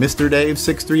 Mr. Dave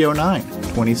 6309,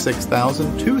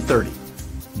 26,230.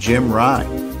 Jim Rye,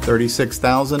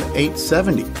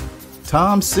 36,870.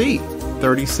 Tom C,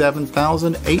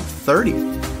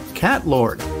 37,830. Cat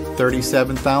Lord,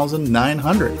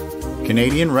 37,900.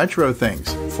 Canadian Retro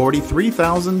Things,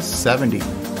 43,070.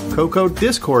 Coco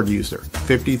Discord user,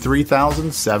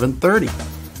 53,730.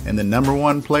 And the number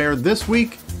one player this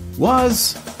week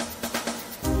was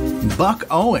Buck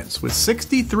Owens with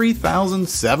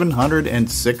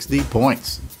 63,760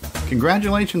 points.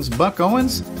 Congratulations, Buck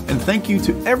Owens, and thank you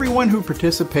to everyone who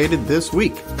participated this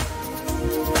week.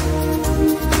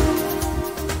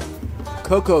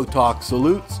 Coco Talk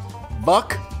salutes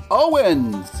Buck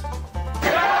Owens.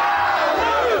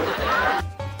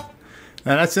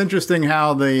 Now that's interesting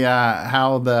how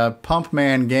the Pump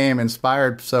Man game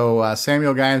inspired. So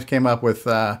Samuel Gimes came up with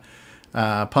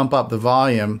Pump Up the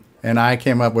Volume, and I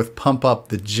came up with Pump Up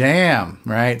the Jam,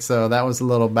 right? So that was a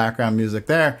little background music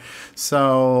there.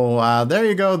 So there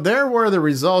you go. There were the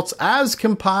results as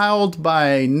compiled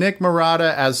by Nick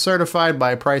Murata, as certified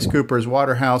by Price Cooper's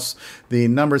Waterhouse. The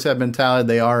numbers have been tallied.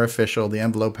 They are official. The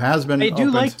envelope has been opened. I do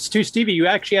like, too, Stevie, you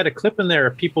actually had a clip in there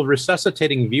of people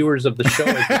resuscitating viewers of the show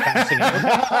as they're passing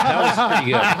out. That was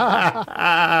pretty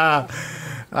good.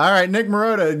 All right, Nick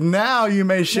Murata, now you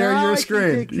may share your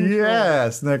screen.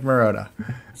 Yes, Nick Murata.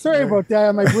 Sorry about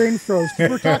that. My brain froze.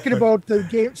 We're talking about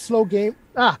the slow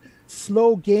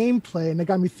gameplay, and it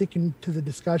got me thinking to the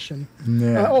discussion.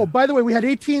 Yeah. By the way, we had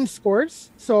 18 scores,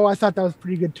 so I thought that was a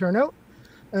pretty good turnout.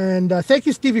 And thank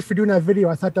you, Stevie, for doing that video.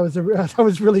 I thought that was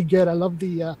really good. I love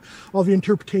the all the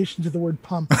interpretations of the word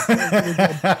pump. That was really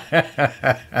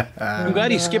good. I'm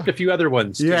glad he skipped a few other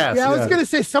ones. Too. Yeah, I was going to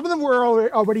say some of them were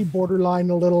already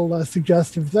borderline a little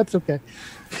suggestive. That's okay.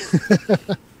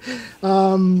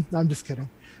 I'm just kidding.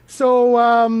 So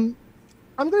I'm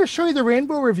going to show you the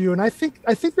Rainbow review, and I think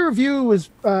the review was.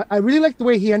 I really like the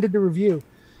way he ended the review.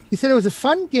 He said it was a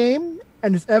fun game,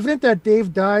 and it's evident that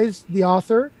Dave Dye, the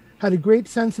author, had a great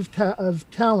sense of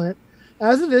talent.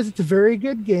 As it is, it's a very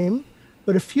good game,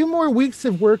 but a few more weeks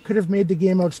of work could have made the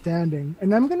game outstanding,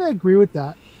 and I'm going to agree with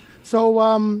that.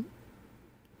 So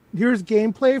here's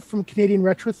gameplay from Canadian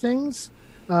Retro Things.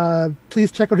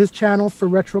 Please check out his channel for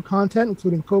retro content,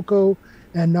 including Coco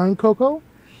and non-Coco,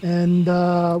 and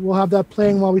we'll have that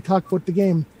playing while we talk about the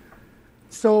game.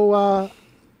 So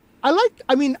I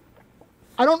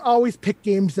don't always pick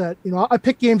games that, I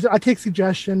pick games that I take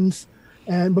suggestions,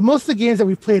 but most of the games that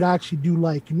we've played I actually do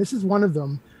like, and this is one of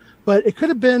them. But it could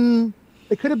have been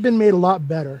made a lot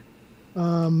better.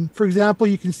 For example,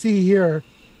 you can see here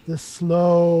the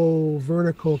slow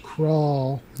vertical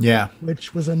crawl,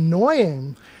 which was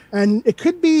annoying, and it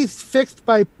could be fixed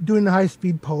by doing the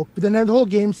high-speed poke, but then the whole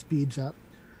game speeds up.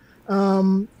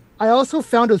 I also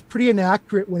found it was pretty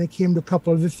inaccurate when it came to a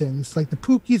couple other things, like the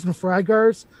Pookies and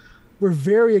Frygars were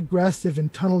very aggressive in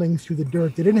tunneling through the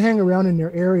dirt. They didn't hang around in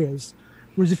their areas.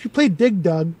 Whereas if you play Dig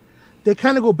Dug, they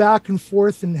kind of go back and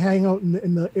forth and hang out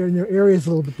in their areas a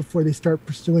little bit before they start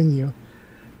pursuing you.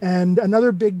 And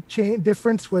another big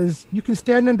difference was you can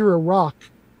stand under a rock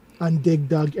on Dig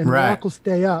Dug, and the rock will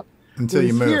stay up. Until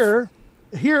you move.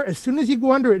 Here, as soon as you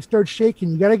go under it, starts shaking.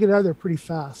 You got to get out of there pretty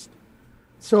fast.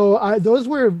 So those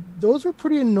were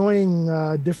pretty annoying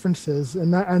differences, I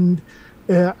really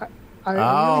feel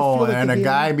like and a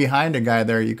guy behind a guy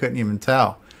there, you couldn't even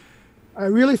tell. I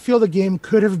really feel the game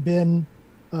could have been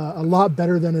a lot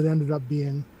better than it ended up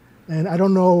being, and I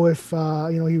don't know if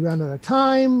he ran out of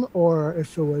time or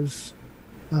if it was,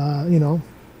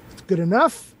 good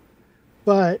enough.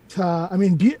 But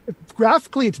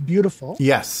graphically, it's beautiful.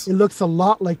 Yes, it looks a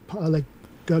lot like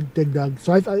Dig Dug.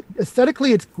 So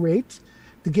aesthetically, it's great.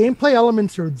 The gameplay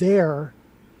elements are there,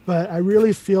 but I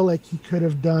really feel like he could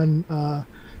have done.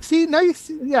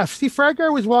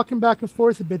 Fryggar was walking back and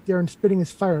forth a bit there and spitting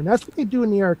his fire, and that's what they do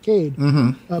in the arcade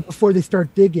before they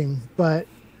start digging. But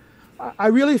I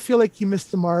really feel like he missed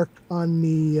the mark on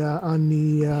the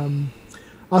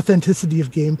authenticity of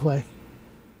gameplay.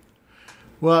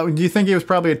 Well, do you think he was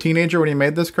probably a teenager when he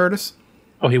made this, Curtis?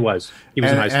 Oh, he was. He was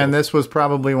in high school. And this was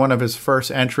probably one of his first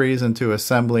entries into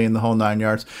assembly and the whole 9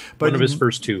 yards. But one of his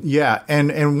first two. Yeah,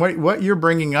 and what you're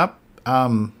bringing up,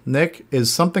 Nick,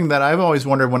 is something that I've always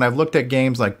wondered when I've looked at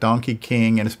games like Donkey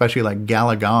King and especially like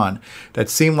Galagon that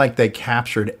seem like they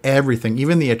captured everything,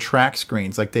 even the attract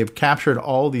screens. Like they've captured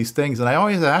all these things. And I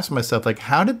always ask myself, like,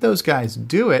 how did those guys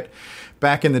do it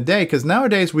back in the day? Because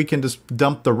nowadays we can just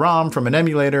dump the ROM from an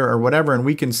emulator or whatever and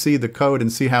we can see the code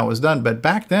and see how it was done. But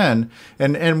back then,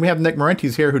 and we have Nick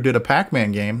Marentes here who did a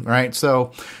Pac-Man game, right?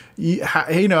 So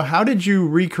how did you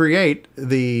recreate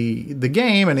the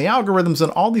game and the algorithms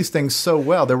and all these things so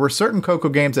well? There were certain Coco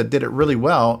games that did it really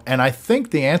well, and I think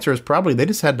the answer is probably they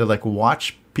just had to like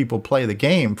watch people play the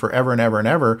game forever and ever and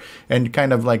ever and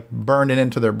kind of like burn it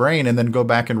into their brain and then go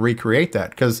back and recreate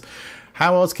that. Because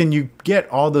how else can you get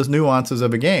all those nuances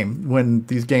of a game when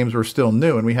these games were still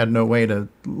new and we had no way to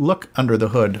look under the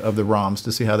hood of the ROMs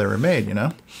to see how they were made, you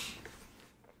know?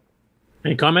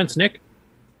 Any comments, Nick?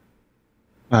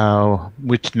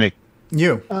 Which Nick?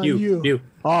 You. You.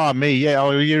 Oh, me. Yeah.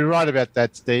 Oh, you're right about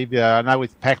that, Steve. I know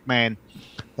with Pac-Man,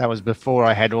 that was before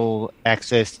I had all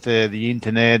access to the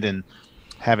internet and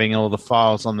having all the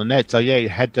files on the net. So yeah, you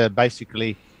had to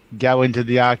basically go into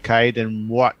the arcade and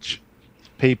watch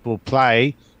people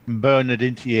play, and burn it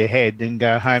into your head, and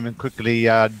go home and quickly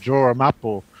draw them up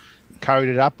or code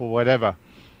it up or whatever.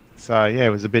 So yeah, it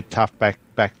was a bit tough back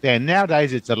then.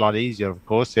 Nowadays, it's a lot easier, of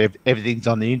course. Everything's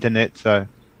on the internet, so.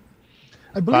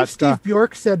 I believe Steve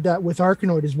Bjork said that with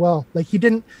Arkanoid as well. Like he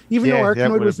didn't, even though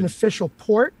Arkanoid was an official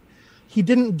port, he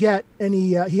didn't get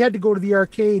any. He had to go to the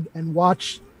arcade and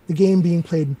watch the game being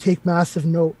played and take massive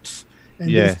notes and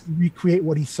just recreate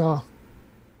what he saw.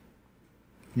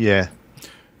 Yeah.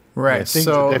 Right. Yeah, things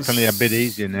are definitely a bit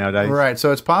easier nowadays. Right.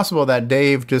 So it's possible that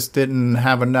Dave just didn't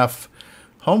have enough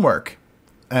homework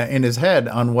in his head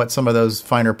on what some of those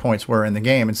finer points were in the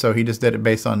game. And so he just did it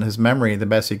based on his memory, the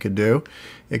best he could do.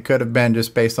 It could have been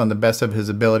just based on the best of his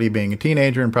ability being a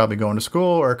teenager and probably going to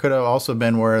school, or it could have also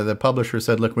been where the publisher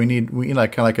said, look, we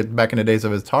like kind of like back in the days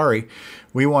of Atari,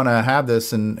 we want to have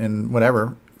this in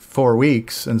whatever, 4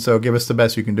 weeks. And so give us the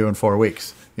best you can do in 4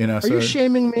 weeks. You know, Are you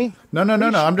shaming me? No.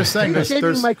 I'm just saying. Are you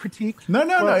shaming my critique? No.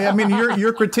 I mean,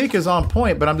 your critique is on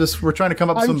point, but we're trying to come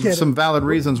up with some valid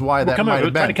reasons why that might have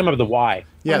been. Trying to come up with the why.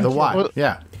 Yeah, the why. Well,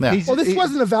 yeah. Well, this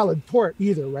wasn't a valid port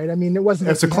either, right? I mean, it wasn't.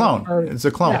 It's a clone. It's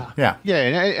a clone. Yeah.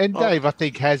 And Dave, I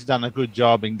think, has done a good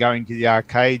job in going to the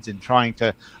arcades and trying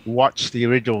to watch the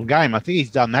original game. I think he's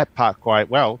done that part quite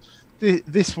well.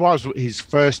 This was his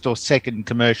first or second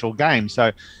commercial game,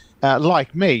 so.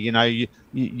 Like me, you know,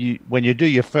 you when you do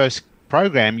your first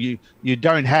program, you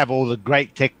don't have all the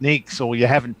great techniques, or you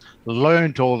haven't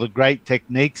learned all the great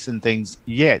techniques and things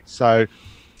yet. So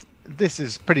this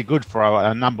is pretty good for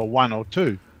a number 1 or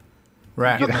 2.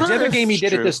 Right. The other game he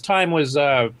did at this time was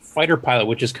Fighter Pilot,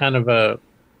 which is kind of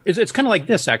it's kind of like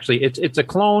this, actually. It's a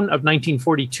clone of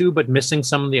 1942, but missing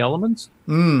some of the elements.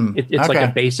 It's like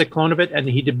a basic clone of it, and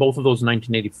he did both of those in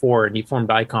 1984, and he formed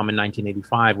ICOM in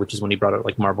 1985, which is when he brought out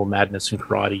like Marble Madness and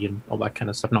Karate and all that kind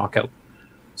of stuff, Knockout.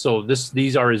 So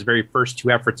these are his very first 2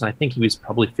 efforts, and I think he was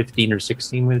probably 15 or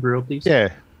 16 when he wrote these.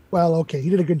 Yeah. Well, okay, he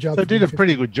did a good job. So did a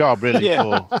pretty good job, really,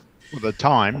 for the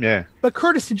time, yeah. But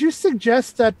Curtis, did you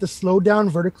suggest that the slowdown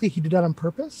vertically, he did that on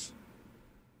purpose?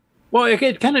 Well,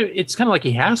 it's kind of like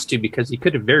he has to, because he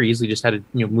could have very easily just had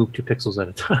to move 2 pixels at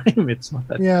a time. It's not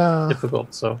that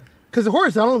difficult. So because the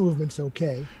horizontal movement's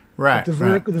okay, right?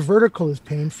 But the vertical is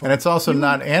painful, and it's also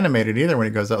not animated either when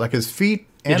he goes up. Like his feet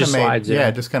animate, just slides,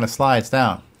 it just kind of slides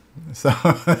down. So,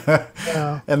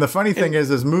 and the funny thing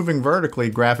is moving vertically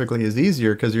graphically is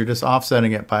easier because you're just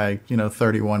offsetting it by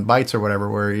 31 bytes or whatever.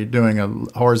 Where you're doing a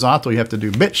horizontal, you have to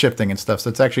do bit shifting and stuff. So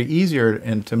it's actually easier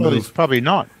to move. Well, he's probably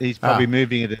not. He's probably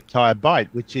moving an entire byte,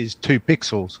 which is 2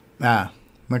 pixels.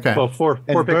 Okay. Well, four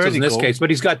pixels in this case, but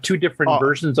he's got 2 different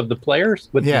versions of the players.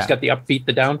 He's got the up feet,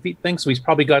 the down feet thing. So he's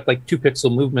probably got like 2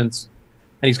 pixel movements,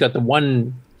 and he's got the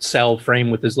one cell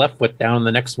frame with his left foot down.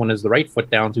 The next one is the right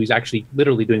foot down. So he's actually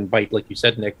literally doing byte, like you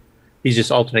said, Nick. He's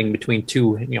just alternating between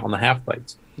 2 on the half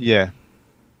bytes. Yeah.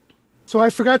 So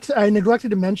I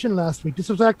neglected to mention last week, this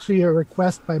was actually a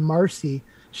request by Marcy.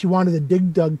 She wanted a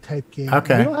Dig Dug type game.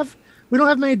 Okay. We don't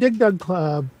have many Dig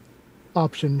Dug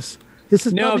options. This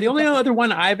is the only other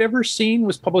one I've ever seen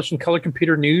was published in Color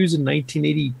Computer News in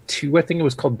 1982. I think it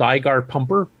was called Digar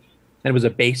Pumper. And it was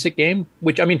a basic game,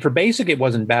 which, I mean, for basic, it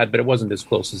wasn't bad, but it wasn't as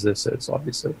close as this is,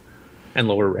 obviously. And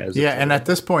lower res. Yeah, and at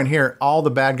this point here, all the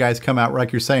bad guys come out,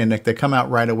 like you're saying, Nick, they come out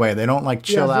right away. They don't,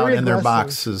 chill out in their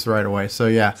boxes right away. So,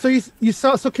 yeah. So you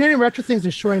saw, Canadian Retro Things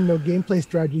is showing no gameplay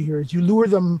strategy here. Is you lure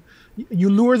them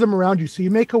around you. So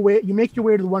you make your way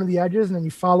to one of the edges, and then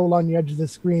you follow along the edge of the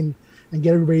screen and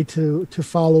get everybody to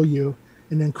follow you,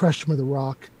 and then crush them with a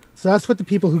rock. So that's what the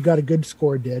people who got a good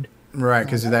score did. Right,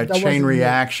 because that chain wasn't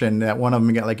reaction, that one of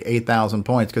them got like 8,000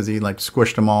 points because he like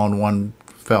squished them all in one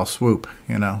fell swoop,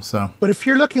 so. But if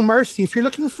you're looking, Marcy, if you're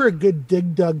looking for a good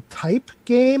Dig Dug type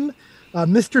game,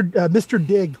 Mr.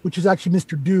 Dig, which is actually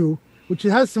Mr. Do, which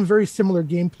has some very similar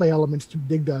gameplay elements to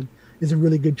Dig Dug, is a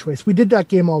really good choice. We did that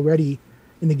game already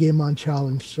in the Game On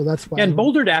Challenge, so that's why. And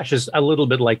Boulder Dash is a little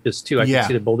bit like this too. I can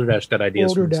see that Boulder Dash got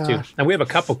ideas from this too. And we have a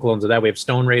couple clones of that. We have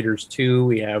Stone Raiders 2.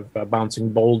 We have Bouncing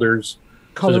Boulders.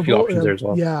 There's a few options there as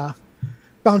well. Yeah,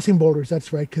 Bouncing Boulders.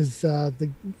 That's right, because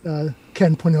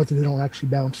Ken pointed out that they don't actually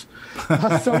bounce.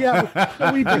 So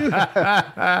we do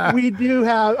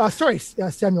have.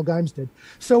 Samuel Gimes did.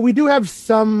 So we do have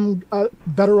some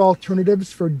better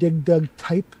alternatives for Dig Dug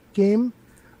type game.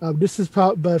 This is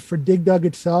but for Dig Dug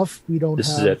itself, we don't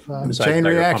have. Chain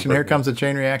reaction. Here comes a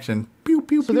chain reaction. Pew,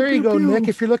 pew, so there you go, Nick.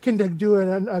 If you're looking to do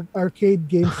an arcade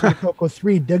game for Coco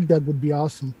 3, Dig Dug would be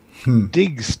awesome.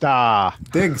 Dig Star.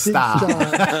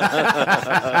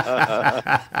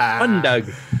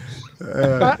 Undug.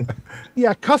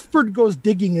 Yeah, Cuthbert Goes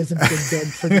Digging isn't Dig Dug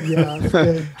for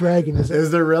the dragon, is it?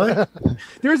 Is there really?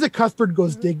 There's a Cuthbert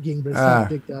Goes Digging, but it's not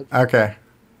Dig Dug. Okay.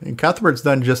 And Cuthbert's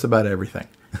done just about everything.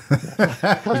 He's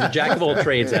a jack of all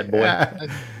trades, that boy.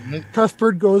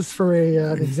 Cuthbert goes for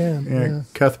an exam. Yeah.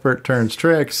 Cuthbert turns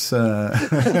tricks.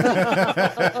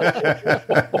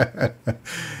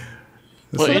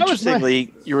 Well,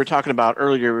 interestingly, you were talking about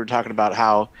earlier. We were talking about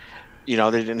how, they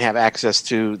didn't have access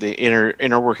to the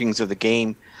inner workings of the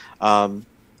game. I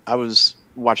was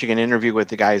watching an interview with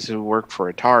the guys who worked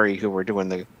for Atari, who were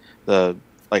doing the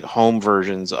like home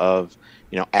versions of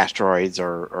Asteroids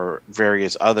or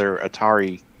various other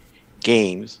Atari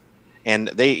games, and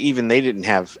they didn't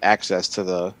have access to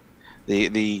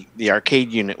the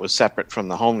arcade unit was separate from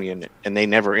the home unit, and they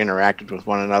never interacted with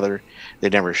one another. They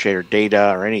never shared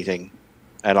data or anything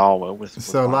at all.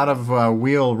 So a lot of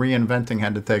wheel reinventing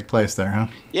had to take place there, huh?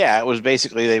 Yeah, it was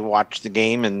basically they watched the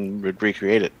game and would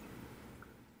recreate it.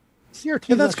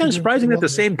 CRT that's kind of surprising that the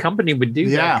same company would do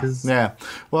that. Yeah.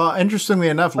 Well, interestingly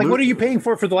enough, what are you paying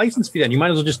for the license fee then? You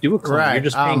might as well just do a clone. Right. You're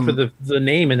just paying for the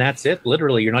name and that's it.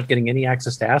 Literally, you're not getting any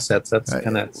access to assets. That's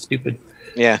kind of stupid.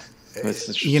 Yeah.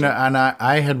 And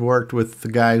I had worked with the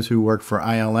guys who worked for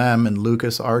ILM and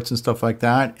LucasArts and stuff like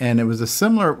that, and it was a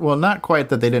similar, well, not quite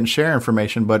that they didn't share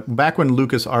information, but back when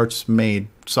LucasArts made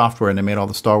software and they made all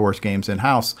the Star Wars games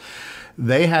in-house,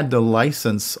 they had to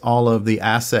license all of the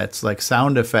assets, like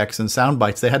sound effects and sound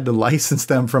bites. They had to license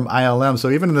them from ILM. So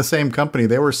even in the same company,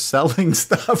 they were selling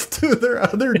stuff to their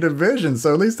other divisions.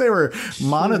 So at least they were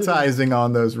monetizing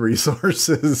on those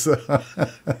resources.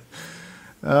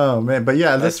 Oh man, but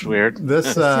yeah, that's weird.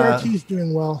 This CRT's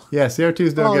doing well. Yeah,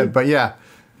 CRT's doing good, but yeah,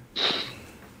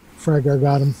 Fragger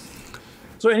got him.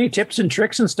 So, any tips and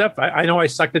tricks and stuff? I know I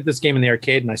sucked at this game in the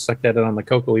arcade, and I sucked at it on the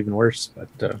Coco even worse.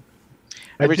 But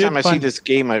every time I see this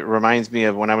game, it reminds me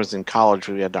of when I was in college.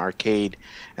 We had an arcade,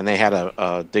 and they had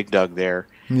a Dig Dug there.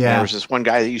 Yeah, and there was this one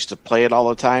guy that used to play it all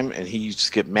the time, and he used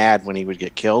to get mad when he would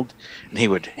get killed, and he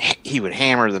would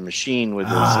hammer the machine with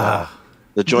his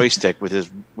the joystick with his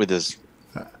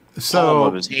palm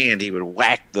of his hand. He would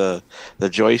whack the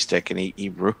joystick, and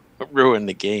he ruined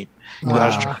the game. Wow. I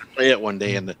was trying to play it one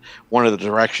day, and one of the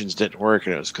directions didn't work,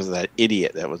 and it was because of that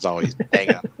idiot that was always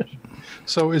banging on it.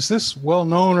 So is this well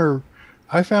known, or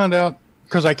I found out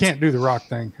because I can't do the rock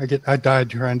thing. I died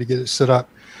trying to get it set up.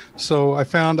 So I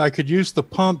found I could use the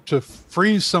pump to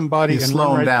freeze somebody and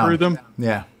run right through them.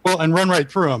 Yeah. Well, and run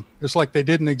right through them. It's like they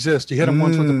didn't exist. You hit them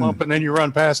once with the pump, and then you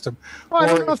run past them. Well, I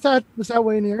don't know if that was that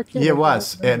way in the arcade. Yeah, it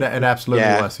was. It absolutely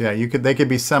was. Yeah, they could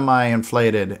be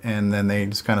semi-inflated, and then they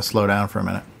just kind of slow down for a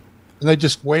minute. And they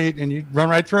just wait, and you run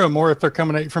right through them. Or if they're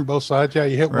coming at you from both sides, you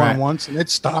hit one once, and it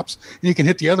stops. And you can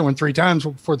hit the other one 3 times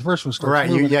before the first one starts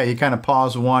moving. You kind of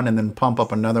pause one and then pump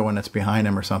up another one that's behind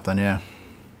him or something, yeah.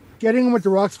 Getting them with the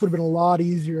rocks would have been a lot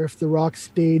easier if the rocks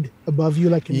stayed above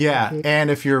you. And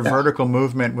if your vertical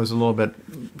movement was a little bit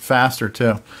faster,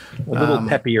 too. A little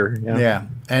peppier, Yeah.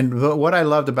 And what I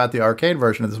loved about the arcade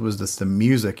version of this was just the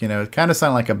music. It kind of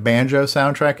sounded like a banjo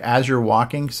soundtrack as you're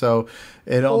walking, so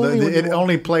it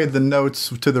only played the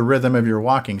notes to the rhythm of your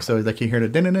walking. So like you hear the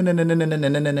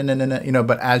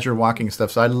but as you're walking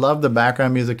stuff. So I love the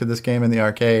background music to this game in the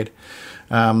arcade.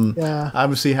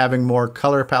 Obviously, having more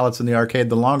color palettes in the arcade,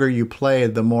 the longer you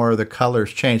played, the more the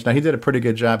colors changed. Now, he did a pretty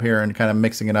good job here in kind of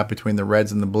mixing it up between the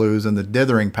reds and the blues and the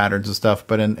dithering patterns and stuff.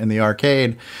 But in the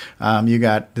arcade, you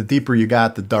got the deeper you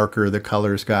got, the darker the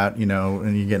colors got,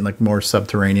 and you get like more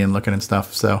subterranean looking and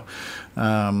stuff. So,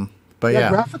 but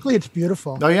graphically, it's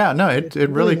beautiful. Oh yeah, no, it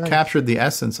really nice. Captured the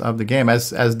essence of the game,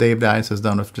 as Dave Dice has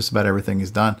done with just about everything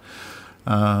he's done.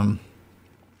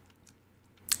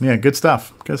 Yeah, good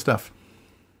stuff. Good stuff.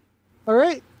 All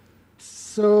right.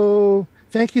 So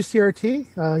thank you,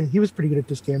 CRT. He was pretty good at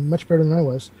this game, much better than I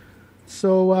was.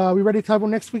 So we ready to talk about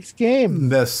next week's game?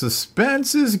 The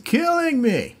suspense is killing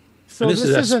me. So this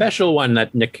is a special one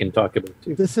that Nick can talk about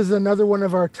too. This is another one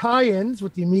of our tie-ins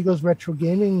with the Amigos Retro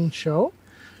Gaming Show.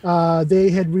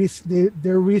 They had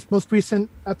their most recent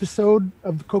episode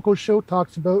of the Coco Show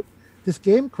talks about this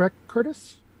game, correct,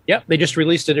 Curtis? Yep, they just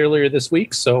released it earlier this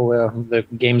week, so the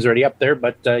game's already up there.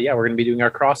 But yeah, we're going to be doing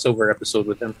our crossover episode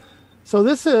with them. So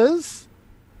this is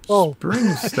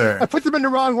Springster. I put them in the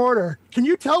wrong order. Can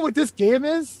you tell what this game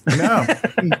is? No.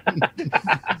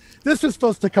 This was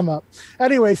supposed to come up.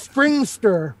 Anyway,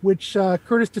 Springster, which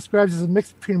Curtis describes as a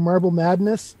mix between Marble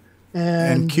Madness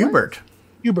and Q*bert.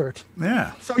 Q*bert.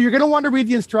 Yeah. So you're going to want to read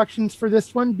the instructions for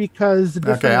this one because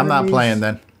okay, I'm not playing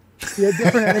then. Yeah,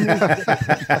 different enemies.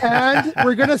 And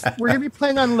we're gonna be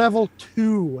playing on level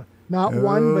 2, not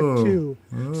 1 but 2.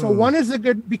 So 1 is a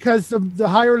good because of the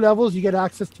higher levels you get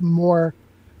access to more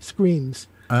screens.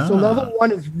 So level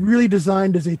 1 is really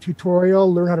designed as a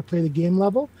tutorial, learn how to play the game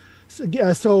level.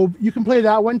 So you can play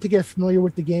that one to get familiar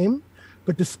with the game,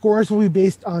 but the scores will be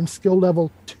based on skill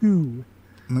level 2.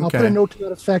 Okay. I'll put a note to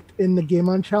that effect in the Game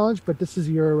On Challenge, but this is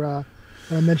your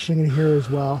mentioning it here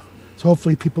as well. So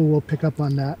hopefully people will pick up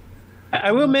on that.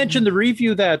 I will mention the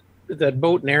review that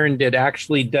Boat and Aaron did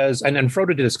actually does, and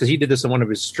Frodo did this because he did this on one of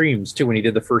his streams too when he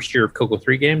did the first year of Coco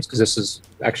 3 games, because this is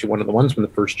actually one of the ones from the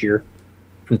first year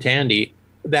from Tandy,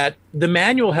 that the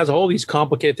manual has all these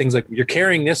complicated things like you're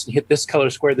carrying this and hit this color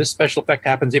square, this special effect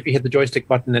happens if you hit the joystick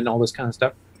button and all this kind of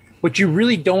stuff. But you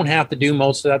really don't have to do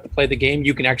most of that to play the game.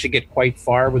 You can actually get quite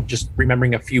far with just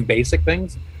remembering a few basic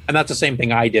things. And that's the same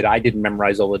thing I did. I didn't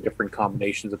memorize all the different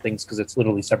combinations of things because it's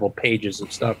literally several pages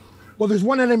of stuff. Well, there's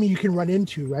one enemy you can run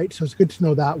into, right? So it's good to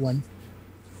know that one.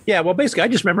 Yeah, well, basically, I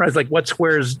just memorized like what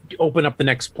squares open up the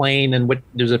next plane and what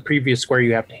there's a previous square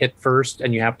you have to hit first,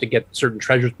 and you have to get certain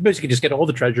treasures. Basically, just get all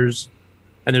the treasures.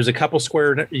 And there's a couple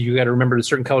square you got to remember the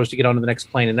certain colors to get onto the next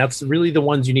plane, and that's really the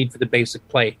ones you need for the basic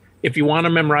play. If you want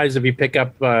to memorize, if you pick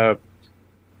up the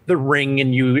ring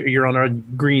and you're on a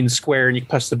green square and you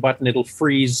press the button, it'll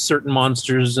freeze certain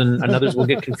monsters, and others will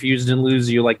get confused and lose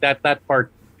you. Like that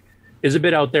part is a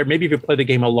bit out there. Maybe if you play the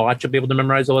game a lot, you'll be able to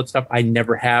memorize all that stuff. I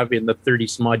never have in the 30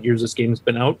 some odd years this game's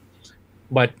been out.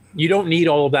 But you don't need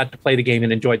all of that to play the game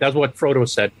and enjoy it. That's what Frodo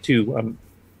said too.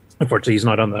 Unfortunately, he's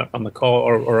not on the call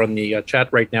or on the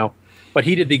chat right now. But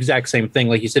he did the exact same thing.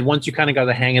 Like he said, once you kind of got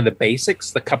the hang of the basics,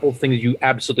 the couple of things you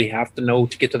absolutely have to know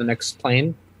to get to the next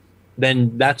plane,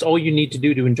 then that's all you need to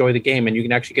do to enjoy the game, and you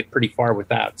can actually get pretty far with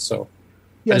that. So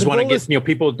I just want to get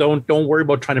people don't worry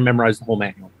about trying to memorize the whole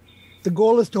manual. The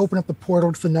goal is to open up the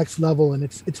portal to the next level, and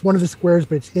it's one of the squares,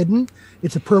 but it's hidden.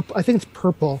 It's a purple. I think it's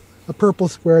purple. A purple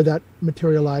square that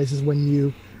materializes when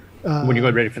you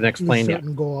go ready for the next plane.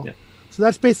 Certain goal. Yeah. So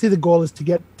that's basically the goal, is to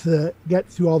get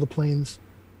through all the planes.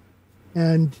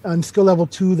 And on skill level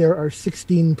 2, there are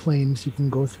 16 planes you can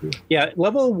go through. Yeah,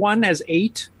 level 1 has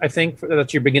 8. I think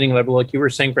that's your beginning level, like you were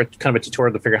saying, for kind of a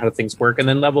tutorial to figure out how things work. And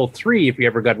then level 3, if you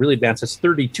ever got really advanced, has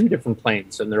 32 different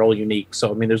planes, and they're all unique.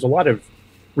 So I mean, there's a lot of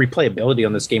replayability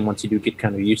on this game once you do get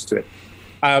kind of used to it.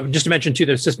 Just to mention too,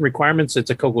 the system requirements: it's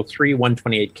a Coco 3,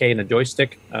 128K, and a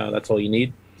joystick. That's all you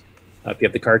need. If you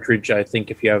have the cartridge, I think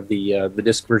if you have the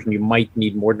disc version, you might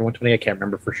need more than 128. I can't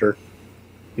remember for sure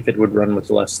if it would run with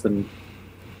less than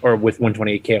or with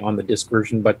 128K on the disc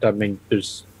version. But I mean,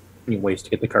 there's ways to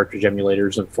get the cartridge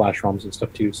emulators and flash ROMs and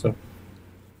stuff too. So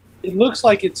it looks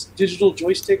like it's digital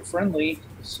joystick friendly.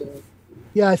 So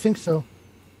yeah, I think so.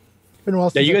 Been a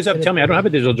while yeah, you guys have to tell me. I don't have a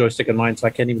digital joystick in mine, so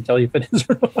I can't even tell you if it is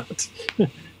or not.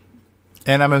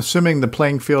 And I'm assuming the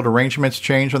playing field arrangements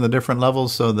change on the different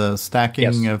levels, so the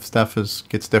stacking of stuff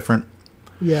gets different.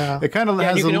 Yeah, it kind of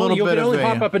has a little bit of. You can only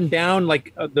hop up and down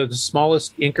like the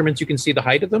smallest increments. You can see the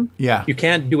height of them. Yeah, you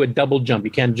can't do a double jump.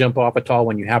 You can't jump off a tall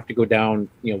one. You have to go down.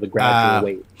 The gradual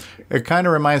way. It kind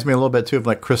of reminds me a little bit too of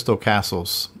like Crystal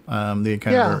Castles.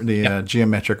 The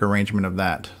geometric arrangement of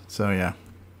that. So yeah.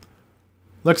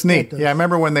 Looks neat. Yeah, I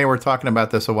remember when they were talking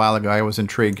about this a while ago, I was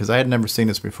intrigued because I had never seen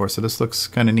this before, so this looks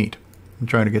kind of neat. I'm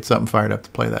trying to get something fired up to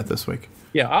play that this week.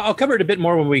 Yeah, I'll cover it a bit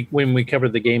more when we cover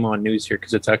the Game On news here,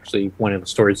 because it's actually one of the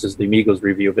stories is the Amigos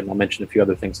review of it, and I'll mention a few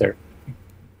other things there.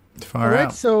 All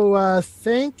right, so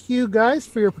thank you guys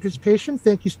for your participation.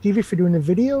 Thank you, Stevie, for doing the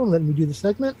video and letting me do the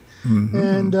segment. Mm-hmm.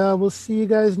 And we'll see you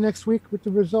guys next week with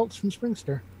the results from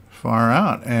Springster. Far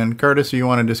out. And Curtis, you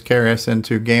want to just carry us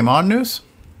into Game On news?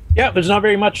 Yeah, there's not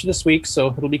very much this week,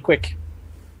 so it'll be quick.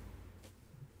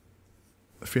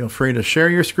 Feel free to share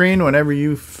your screen whenever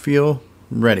you feel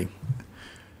ready.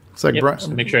 It's like just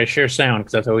to make sure I share sound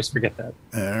because I always forget that.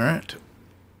 All right.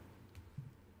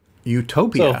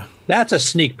 Utopia. So that's a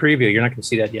sneak preview. You're not going to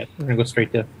see that yet. We're going to go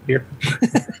straight to here.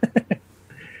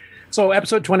 So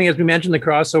episode 20, as we mentioned, the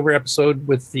crossover episode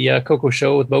with the Coco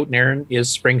Show with Boat and Aaron is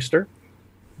Springster.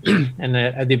 And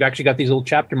they've actually got these little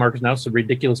chapter markers now, so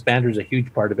Ridiculous Banter is a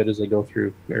huge part of it as they go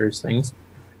through various things.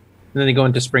 And then they go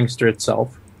into Springster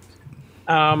itself.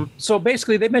 So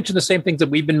basically, they mentioned the same things that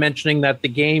we've been mentioning, that the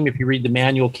game, if you read the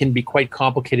manual, can be quite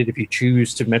complicated if you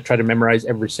choose to try to memorize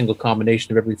every single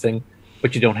combination of everything,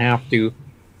 but you don't have to.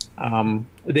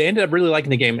 They ended up really liking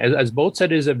the game. As Boat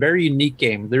said, it is a very unique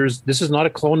game. This is not a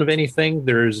clone of anything.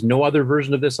 There's no other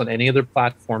version of this on any other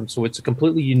platform, so it's a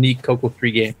completely unique Coco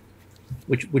 3 game,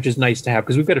 which is nice to have,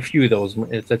 because we've got a few of those.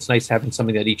 It's nice having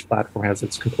something that each platform has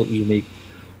that's completely unique.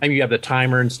 I mean, you have the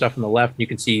timer and stuff on the left. You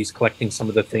can see he's collecting some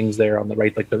of the things there on the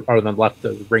right, or on the left,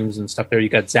 the rings and stuff there. You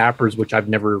got zappers, which I've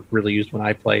never really used when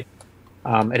I play.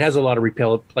 It has a lot of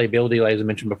replayability, as I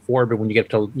mentioned before, but when you get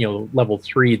to level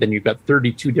 3, then you've got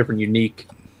 32 different unique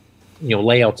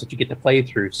layouts that you get to play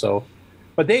through. So,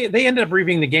 but they ended up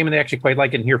reviewing the game and they actually quite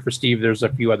like it. And here for Steve, there's a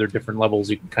few other different levels.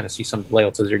 You can kind of see some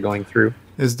layouts as you're going through.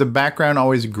 Is the background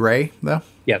always gray though?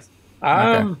 Yes.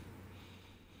 Okay.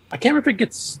 I can't remember if it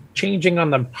gets changing on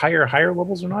the higher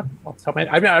levels or not.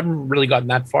 I haven't really gotten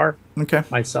that far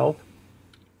myself.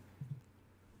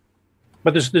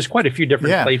 But there's quite a few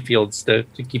different play fields to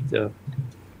keep the.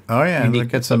 Oh yeah, and they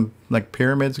get some like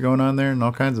pyramids going on there and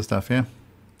all kinds of stuff. Yeah.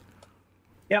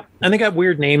 Yeah, and they got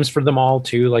weird names for them all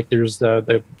too. Like there's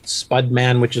the Spud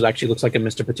Man, which actually looks like a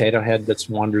Mr. Potato Head that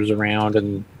wanders around,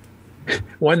 and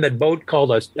one that Boat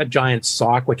called a giant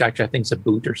sock, which actually I think is a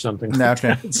boot or something.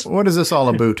 Okay. What is this all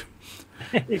a boot?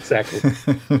 Exactly.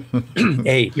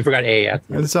 A, you forgot A.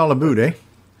 It's all a boot, eh?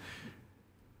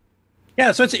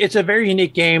 Yeah, so it's a very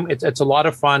unique game. It's a lot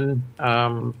of fun.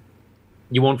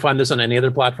 You won't find this on any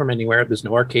other platform anywhere. There's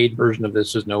no arcade version of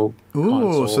this. There's no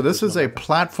console. So this is a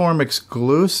platform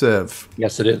exclusive.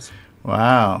 Yes, it is.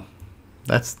 Wow.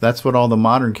 That's what all the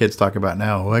modern kids talk about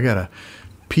now. I got a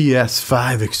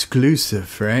PS5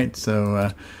 exclusive, right?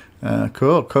 So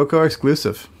cool. Coco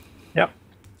exclusive. Yep.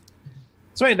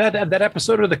 So that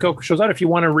episode of the Coco Show's out. If you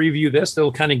want to review this,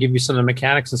 they'll kind of give you some of the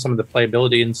mechanics and some of the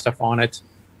playability and stuff on it.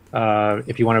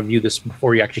 If you want to view this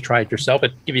before you actually try it yourself,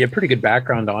 it give you a pretty good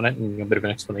background on it and a bit of an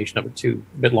explanation of it too,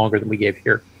 a bit longer than we gave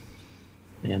here.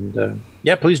 And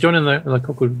please join in the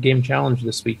Coco Game Challenge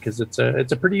this week, because it's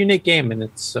a pretty unique game, and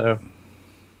it's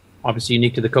obviously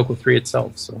unique to the Coco 3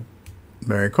 itself. So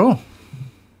very cool.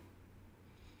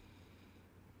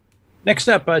 Next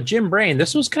up, Jim Brain.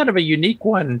 This was kind of a unique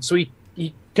one. So he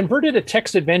converted a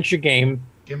text adventure game.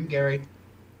 Jim Gary.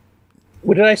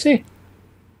 What did I say?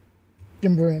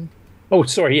 Jim Brain. Oh,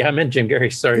 sorry. Yeah, I meant Jim Gary.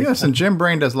 Sorry. Yes, and Jim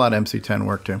Brain does a lot of MC10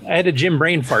 work too. I had a Jim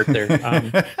Brain fart there.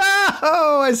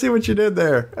 Oh, I see what you did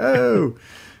there. Oh,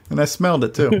 and I smelled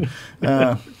it too.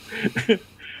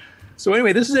 So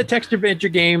anyway, this is a text adventure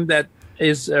game that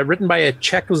is written by a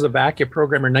Czechoslovakia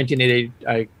programmer in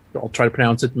 1988. I'll try to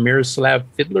pronounce it Miroslav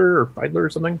Fidler or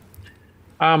something.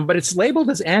 But it's labeled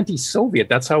as anti-Soviet.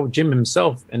 That's how Jim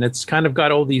himself, and it's kind of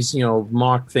got all these,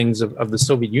 mock things of the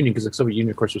Soviet Union, because the Soviet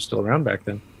Union, of course, was still around back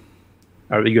then,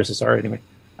 or the USSR anyway.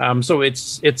 So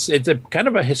it's a kind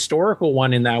of a historical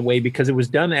one in that way, because it was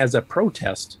done as a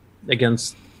protest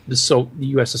against the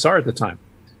USSR at the time.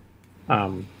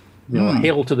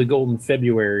 Hail to the Golden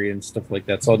February and stuff like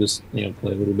that. So I'll just play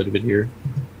a little bit of it here.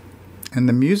 And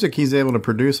the music he's able to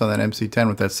produce on that MC10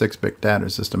 with that 6-bit data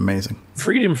is just amazing.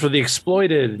 Freedom for the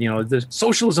exploited, the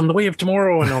socialism, the way of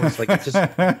tomorrow, and all this.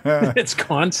 It's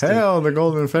constant. Hell, the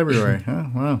Golden February.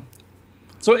 Wow.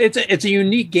 So it's a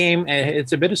unique game.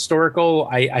 It's a bit historical.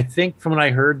 I think from what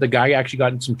I heard, the guy actually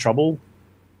got in some trouble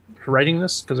for writing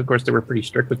this, because of course they were pretty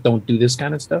strict with don't do this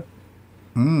kind of stuff.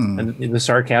 And the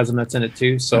sarcasm that's in it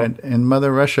too. So in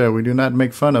Mother Russia, we do not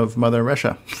make fun of Mother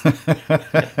Russia.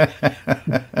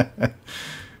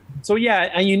 So yeah,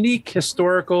 a unique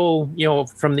historical,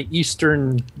 from the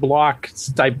Eastern Bloc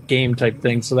type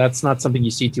thing. So that's not something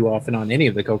you see too often on any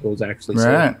of the Cocos, actually.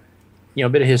 Right. So, a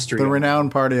bit of history. The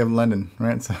renowned party of London,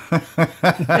 right? So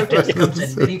Protest comes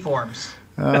in many forms.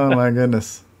 Oh my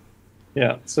goodness.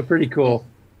 Yeah, so pretty cool.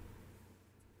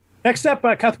 Next up,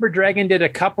 Cuthbert Dragon did a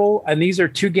couple, and these are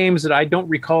two games that I don't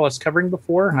recall us covering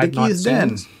before. Dickie's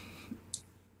Den.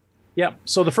 Yeah,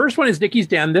 so the first one is Dickie's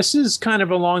Den. This is kind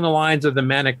of along the lines of the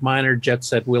Manic Miner Jet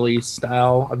Set Willy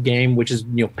style of game, which is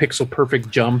pixel perfect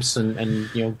jumps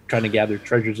and trying to gather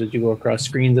treasures as you go across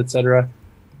screens, etc.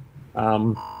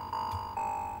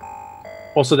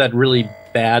 Also, that really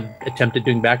bad attempt at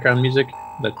doing background music.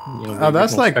 That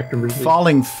that's like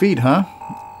Falling Feet, huh?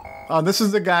 Oh, this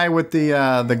is the guy with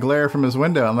the glare from his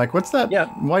window. I'm like, what's that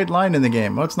white line in the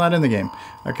game? Oh, it's not in the game.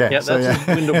 Okay. Yeah, that's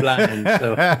his window blind.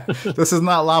 So. This is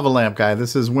not lava lamp guy.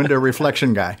 This is window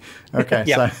reflection guy. Okay.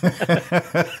 Yeah.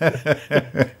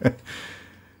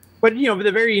 But,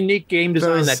 the very unique game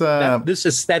design, this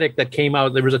aesthetic that came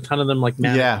out, there was a ton of them like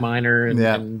Manic Miner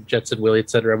and Jet Set Willy, et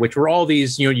cetera, which were all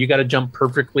these, you got to jump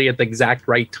perfectly at the exact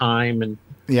right time. And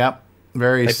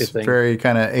very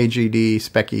kind of AGD,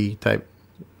 specky type.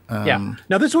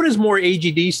 Now, this one is more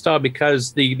AGD style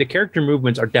because the character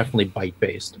movements are definitely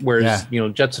bite-based, whereas,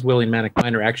 Jet Set Willy and Manic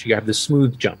Miner actually have the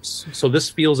smooth jumps. So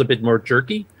this feels a bit more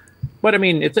jerky. But, I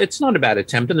mean, it's not a bad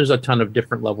attempt, and there's a ton of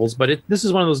different levels. But this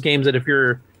is one of those games that if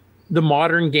you're the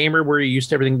modern gamer where you're used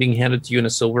to everything being handed to you in a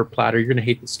silver platter, you're going to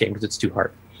hate this game because it's too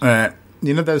hard.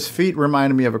 Those feet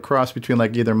reminded me of a cross between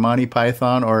like either Monty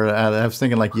Python or I was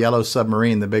thinking like Yellow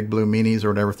Submarine, the big blue meanies or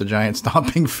whatever, with the giant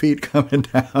stomping feet coming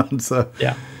down. So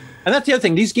yeah. And that's the other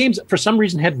thing. These games, for some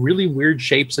reason, had really weird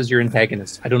shapes as your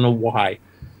antagonists. I don't know why.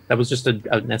 That was just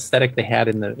an aesthetic they had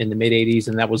in the mid 80s,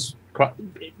 and it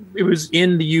was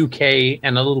in the UK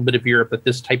and a little bit of Europe that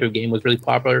this type of game was really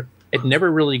popular. It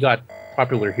never really got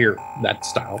popular here, that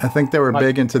style. I think they were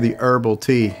big into the herbal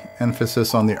tea,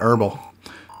 emphasis on the herbal.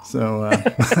 So,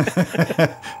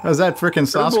 was that freaking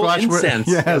Sasquatch?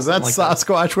 Is that like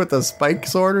Sasquatch that with a spike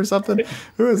sword or something?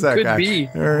 Who is that guy? Could be.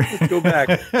 Let's go back.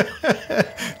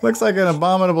 Looks like an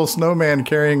abominable snowman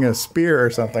carrying a spear or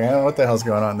something. I don't know what the hell's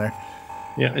going on there.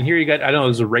 Yeah, and here you got, I don't know,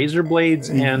 there's razor blades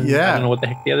and I don't know what the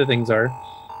heck the other things are.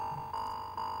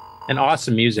 And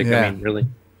awesome music, I mean, really.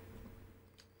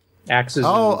 Axes.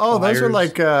 Those are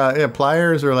like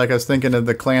pliers, or like I was thinking of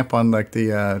the clamp on like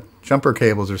the jumper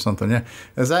cables or something. Yeah,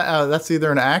 is that that's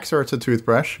either an axe or it's a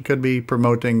toothbrush? It could be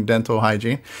promoting dental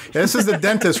hygiene. Yeah, this is the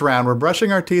dentist round. We're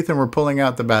brushing our teeth and we're pulling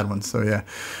out the bad ones. So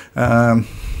yeah,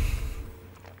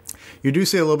 you do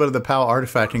see a little bit of the PAL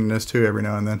artifacting in this too every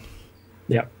now and then.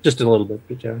 Yeah, just a little bit.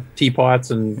 But teapots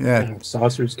and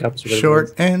saucers, cups.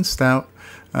 Short and stout.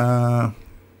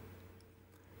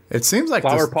 It seems like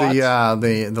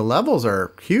the levels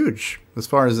are huge as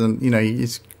far as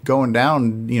he's going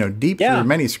down deep through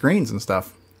many screens and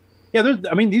stuff. Yeah,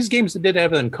 these games that did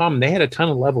have it in common. They had a ton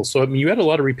of levels, so you had a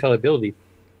lot of replayability,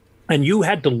 and you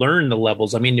had to learn the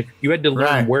levels. I mean, if you had to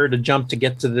learn where to jump to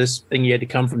get to this thing, you had to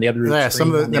come from the other. Yeah,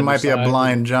 there might be a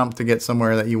blind jump to get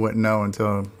somewhere that you wouldn't know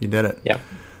until you did it. Yeah.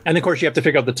 And of course, you have to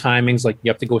figure out the timings. Like you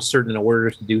have to go certain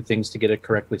order to do things to get it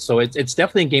correctly. So it's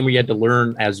definitely a game where you had to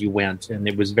learn as you went, and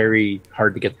it was very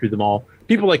hard to get through them all.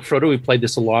 People like Frodo, who played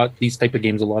this a lot, these type of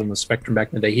games a lot on the Spectrum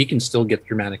back in the day. He can still get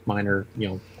through Manic Miner,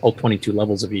 all 22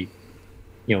 levels if he,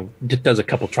 does a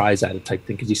couple tries at it type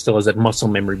thing, because he still has that muscle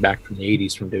memory back from the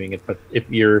 80s from doing it. But if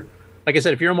you're, like I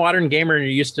said, if you're a modern gamer and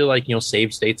you're used to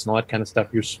save states and all that kind of stuff,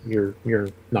 you're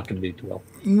not going to do too well.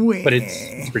 But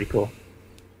it's pretty cool.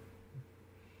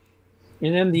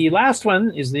 And then the last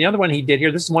one is the other one he did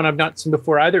here. This is one I've not seen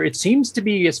before either. It seems to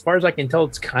be, as far as I can tell,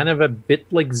 it's kind of a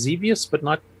bit like Xevious, but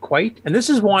not quite. And this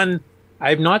is one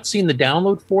I've not seen the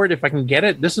download for it. If I can get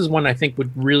it, this is one I think would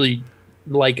really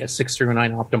like a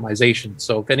 609 optimization.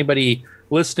 So if anybody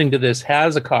listening to this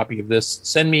has a copy of this,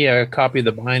 send me a copy of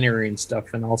the binary and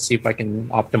stuff, and I'll see if I can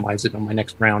optimize it on my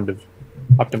next round of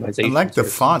optimization. I like the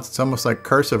fonts. It's almost like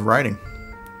cursive writing.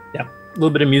 Yeah. A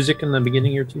little bit of music in the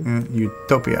beginning here, too.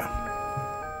 Utopia.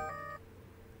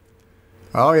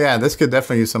 Oh, yeah, this could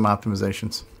definitely use some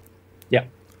optimizations. Yeah.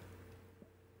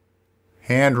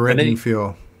 Handwritten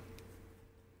feel.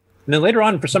 And then later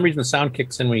on, for some reason, the sound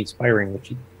kicks in when he's firing, which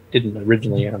he didn't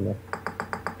originally. I don't know.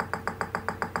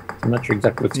 I'm not sure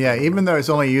exactly what's going on. Even though it's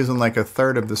only using like a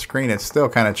third of the screen, it's still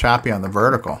kind of choppy on the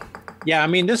vertical. Yeah, I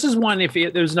mean, this is one, if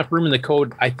there's enough room in the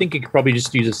code, I think it could probably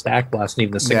just use a stack blast, and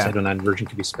even the 609 version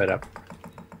could be sped up.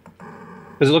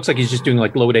 Because it looks like he's just doing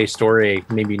like load A, store A,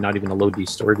 maybe not even a load D,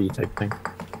 store D type thing.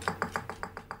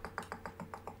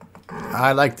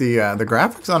 I like the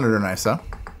graphics on it are nice, though.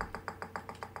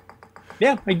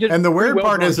 Yeah, I did. And the weird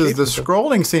part is the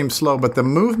scrolling seems slow, but the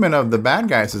movement of the bad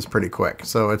guys is pretty quick.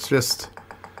 So it's just...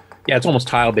 Yeah, it's almost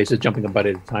tile-based. It's jumping a butt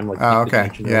at a time. Like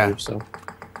earlier, so.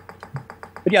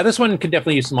 But yeah, this one could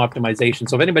definitely use some optimization.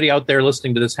 So if anybody out there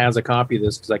listening to this has a copy of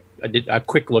this, because I did a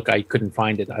quick look, I couldn't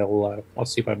find it. I'll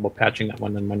see if I'm patching that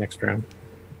one in my next round.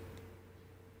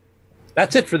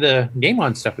 That's it for the Game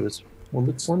On stuff. It was a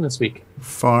little bit slim this week.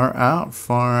 Far out.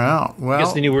 Well, I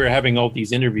guess they knew we were having all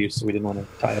these interviews, so we didn't want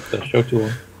to tie up the show too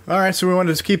long. All right, so we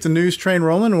wanted to keep the news train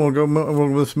rolling.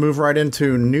 We'll move right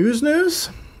into news.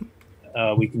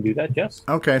 We can do that, yes.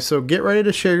 Okay, so get ready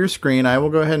to share your screen. I will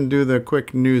go ahead and do the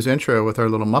quick news intro with our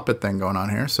little Muppet thing going on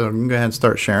here. So you can go ahead and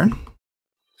start sharing.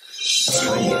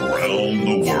 From a realm around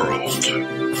the world.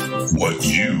 What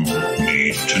you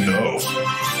need to know.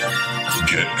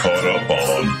 Get caught up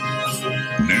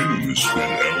on News with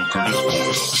L. Curtis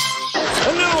Boyle.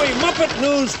 And now a Muppet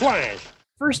News Flash.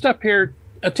 First up here,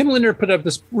 Tim Linder put up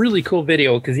this really cool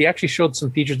video because he actually showed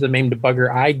some features of the MAME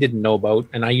debugger I didn't know about,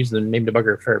 and I use the MAME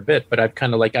debugger a fair bit, but I've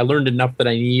kind of I learned enough that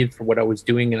I needed for what I was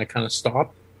doing, and I kind of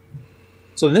stopped.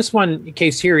 So in this one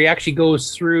case here, he actually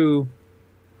goes through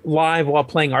live while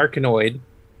playing Arkanoid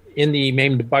in the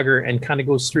MAME debugger and kind of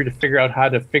goes through to figure out how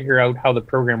the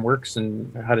program works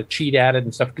and how to cheat at it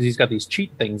and stuff, because he's got these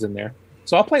cheat things in there.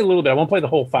 So I'll play a little bit. I won't play the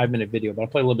whole 5-minute video, but I'll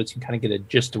play a little bit so you can kind of get a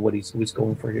gist of what he's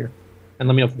going for here. And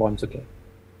let me know if the volume's okay.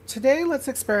 Today, let's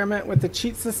experiment with the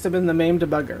cheat system in the MAME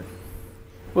debugger.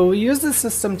 We'll use the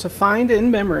system to find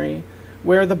in memory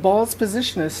where the ball's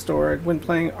position is stored when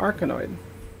playing Arkanoid.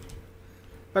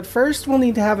 But first, we'll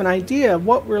need to have an idea of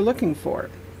what we're looking for.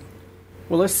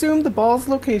 We'll assume the ball's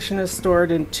location is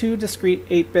stored in 2 discrete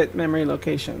 8-bit memory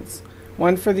locations,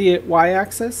 one for the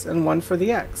y-axis and one for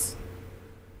the x.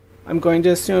 I'm going to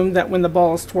assume that when the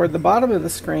ball is toward the bottom of the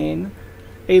screen,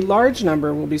 a large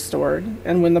number will be stored,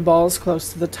 and when the ball is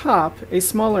close to the top, a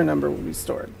smaller number will be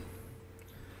stored.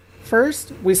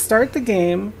 First, we start the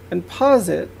game and pause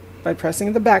it by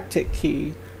pressing the backtick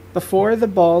key before the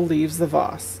ball leaves the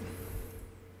VOS.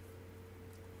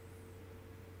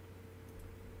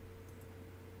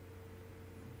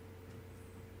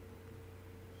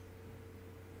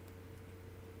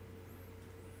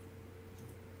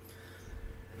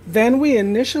 Then we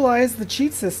initialize the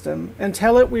cheat system and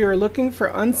tell it we are looking for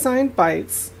unsigned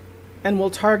bytes, and we'll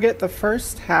target the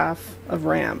first half of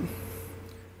RAM.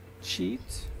 Cheat,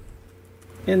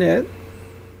 init,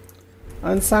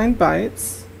 unsigned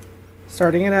bytes,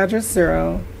 starting at address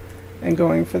 0 and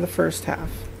going for the first half.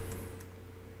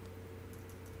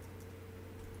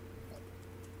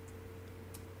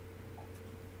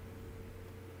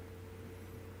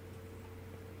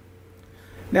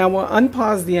 Now we'll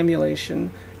unpause the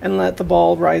emulation and let the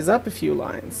ball rise up a few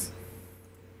lines.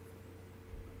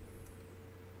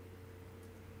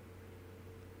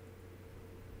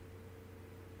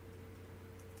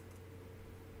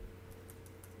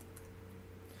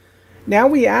 Now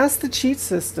we ask the cheat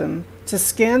system to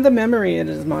scan the memory it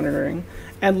is monitoring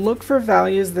and look for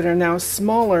values that are now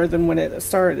smaller than when it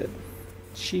started.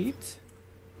 Cheat,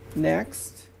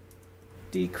 next,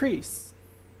 decrease.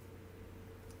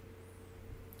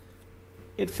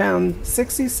 It found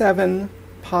 67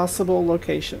 possible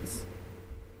locations.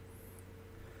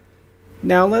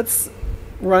 Now let's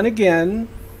run again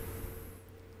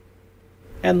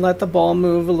and let the ball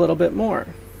move a little bit more.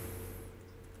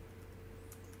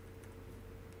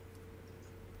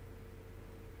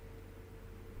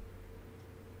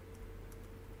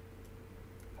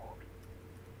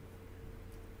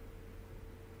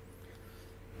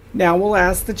 Now we'll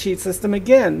ask the cheat system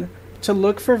again to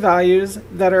look for values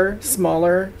that are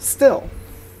smaller still.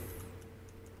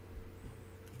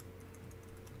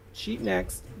 Cheat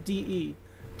next, DE.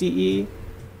 DE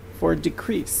for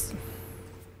decrease.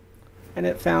 And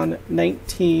it found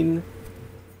 19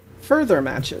 further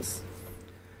matches.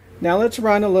 Now let's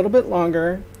run a little bit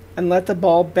longer and let the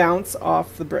ball bounce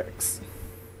off the bricks.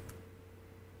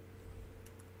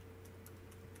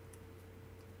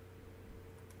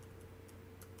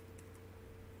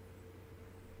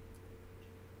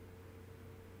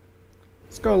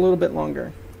 Let's go a little bit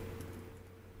longer.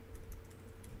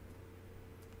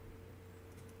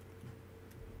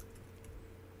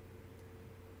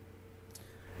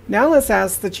 Now let's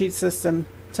ask the cheat system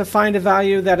to find a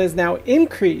value that is now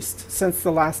increased since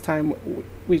the last time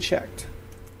we checked.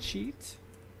 Cheat,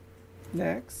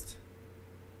 next,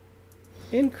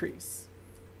 increase.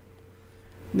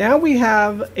 Now we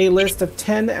have a list of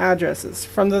 10 addresses.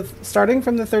 Starting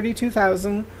from the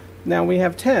 32,000, now we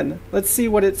have 10. Let's see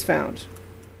what it's found.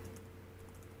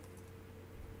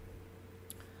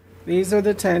 These are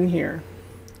the 10 here.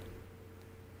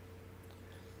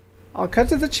 I'll cut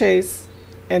to the chase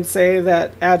and say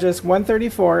that address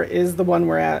 134 is the one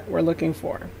we're looking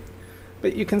for.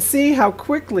 But you can see how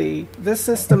quickly this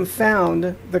system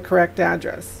found the correct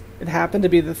address. It happened to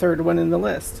be the third one in the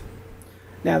list.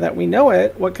 Now that we know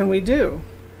it, what can we do?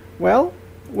 Well,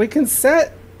 we can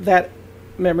set that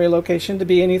memory location to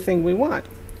be anything we want.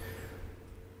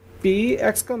 B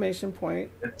exclamation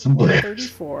point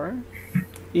 34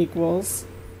 equals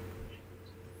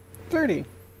 30.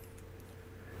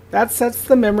 That sets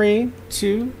the memory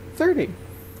to 30.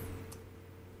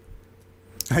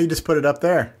 You just put it up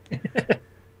there.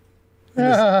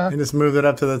 You just moved it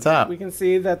up to the top. We can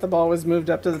see that the ball was moved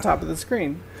up to the top of the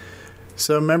screen.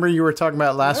 So remember you were talking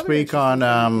about last week on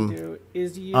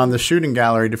the shooting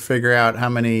gallery to figure out how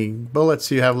many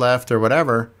bullets you have left or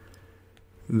whatever.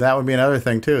 That would be another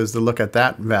thing too, is to look at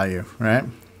that value, right?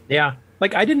 Yeah.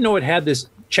 Like I didn't know it had this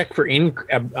check for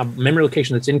a memory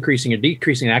location that's increasing or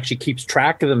decreasing. It actually keeps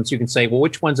track of them, so you can say, well,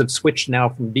 which ones have switched now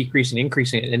from decreasing to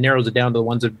increasing, and it narrows it down to the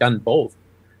ones that have done both.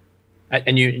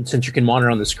 And since you can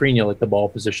monitor on the screen, like the ball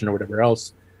position or whatever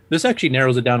else, this actually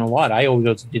narrows it down a lot. I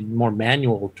always did more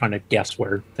manual trying to guess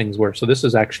where things were. So this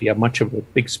is actually a much of a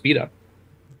big speed up.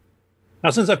 Now,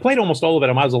 since I played almost all of it,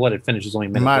 I might as well let it finish. There's only a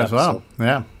minute left. As well. So.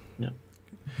 Yeah.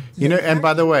 And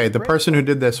by the way, the person who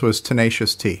did this was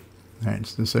Tenacious T. All right,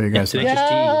 so you guys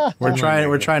know. We're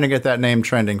trying to get that name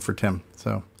trending for Tim.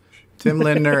 So Tim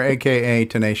Lindner, aka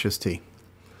Tenacious T.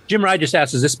 Jim Rye just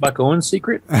asked, is this Buck Owens'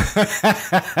 secret?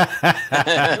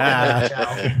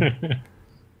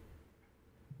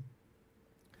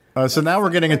 So now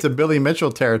we're getting into Billy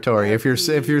Mitchell territory. If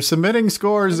you're submitting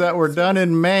scores that were done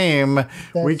in MAME,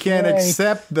 we can't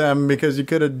accept them because you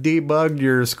could have debugged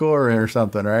your score or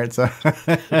something, right? So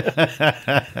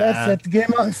that's it.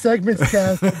 Game on segments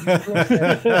cast.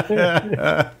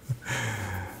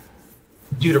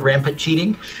 Due to rampant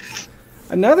cheating.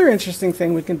 Another interesting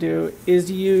thing we can do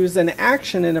is use an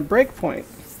action in a breakpoint.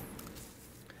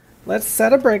 Let's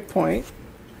set a breakpoint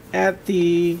at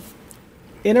the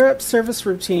interrupt service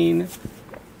routine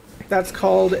that's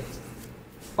called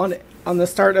on the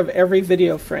start of every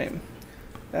video frame.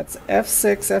 That's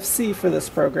F6 FC for this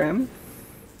program.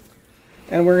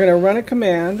 And we're going to run a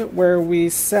command where we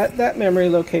set that memory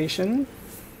location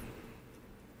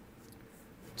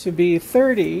to be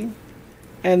 30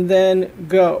 and then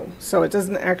go. So it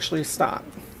doesn't actually stop.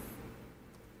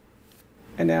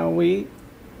 And now we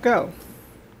go.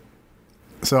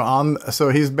 So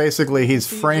he's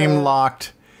frame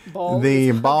locked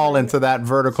the ball into that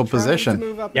vertical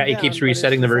position. Yeah, he keeps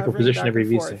resetting the vertical position every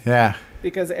VC. Yeah.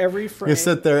 Because every frame you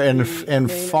sit there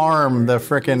and farm the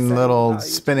frickin' little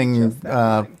spinning.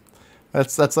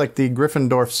 That's like the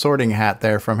Gryffindor sorting hat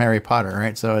there from Harry Potter,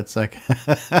 right? So it's like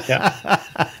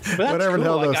whatever the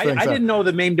hell those things are. I didn't know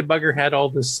the MAME debugger had all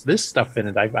this stuff in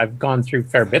it. I've gone through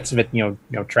fair bits of it, you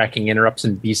know, tracking interrupts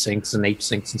and B syncs and H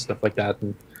syncs and stuff like that,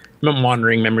 and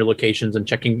monitoring memory locations and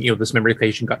checking, this memory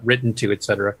location got written to,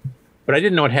 etc. But I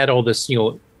didn't know it had all this,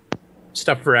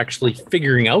 stuff for actually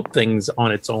figuring out things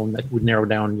on its own that would narrow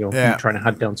down, trying to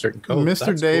hunt down certain codes.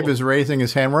 Mr. Dave is raising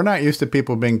his hand. We're not used to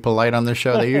people being polite on this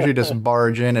show. They usually just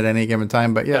barge in at any given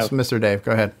time. But yes, Mr. Dave,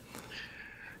 go ahead.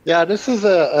 Yeah, this is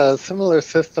a similar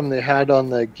system they had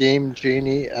on the Game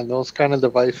Genie and those kind of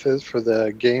devices for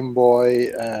the Game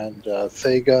Boy and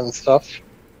Sega and stuff.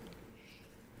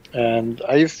 And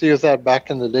I used to use that back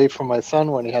in the day for my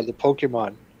son when he had the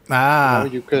Pokemon.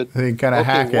 You could kind of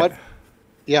hack it.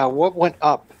 Yeah, what went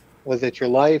up? Was it your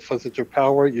life? Was it your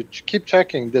power? You keep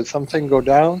checking. Did something go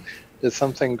down? Did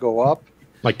something go up?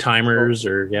 Like timers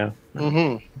or, yeah.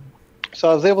 Mm-hmm. So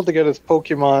I was able to get his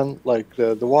Pokemon, like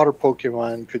the water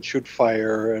Pokemon could shoot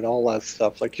fire and all that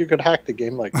stuff. Like you could hack the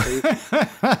game like crazy.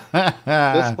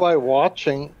 Just by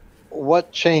watching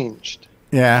what changed.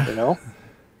 Yeah.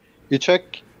 You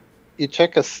check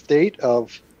a state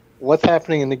of what's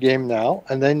happening in the game now,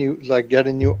 and then you get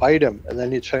a new item, and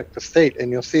then you check the state,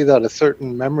 and you'll see that a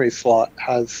certain memory slot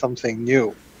has something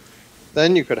new.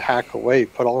 Then you could hack away,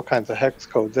 put all kinds of hex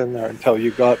codes in there until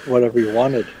you got whatever you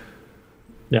wanted.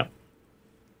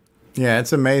 Yeah,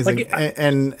 it's amazing.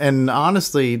 And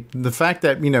honestly, the fact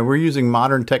that, we're using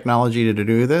modern technology to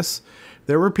do this,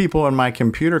 there were people in my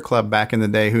computer club back in the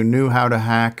day who knew how to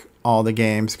hack all the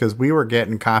games because we were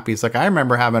getting copies. Like I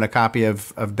remember having a copy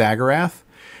of Daggerath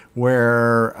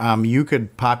where you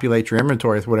could populate your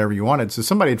inventory with whatever you wanted. So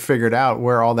somebody had figured out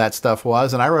where all that stuff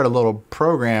was, and I wrote a little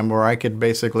program where I could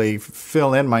basically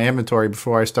fill in my inventory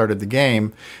before I started the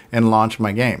game and launch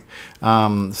my game.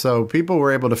 So people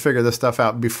were able to figure this stuff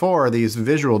out before these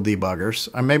visual debuggers.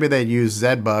 Or maybe they'd use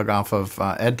ZBug off of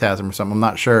Edtasm or something. I'm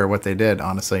not sure what they did,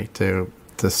 honestly, to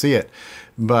see it.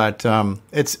 But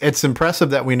it's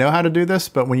impressive that we know how to do this.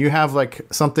 But when you have like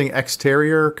something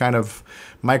exterior, kind of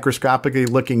microscopically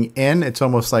looking in, it's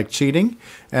almost like cheating.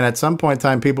 And at some point in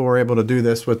time, people were able to do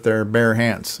this with their bare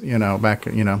hands. Back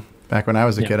when I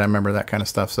was a kid, I remember that kind of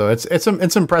stuff. So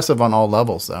it's impressive on all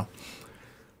levels, though.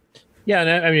 Yeah,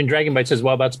 and I mean, Dragonbite says,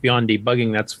 well, that's beyond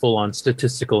debugging. That's full-on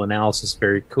statistical analysis.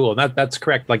 Very cool. That's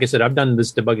correct. Like I said, I've done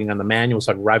this debugging on the manual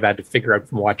side where I've had to figure out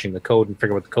from watching the code and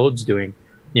figure out what the code's doing,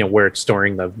 where it's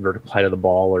storing the vertical height of the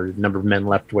ball or number of men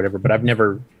left or whatever. But I've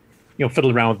never,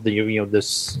 fiddle around with the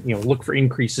this look for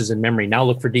increases in memory. Now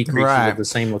look for decreases at the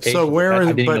same location. So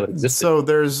I didn't know it existed. So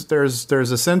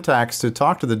there's a syntax to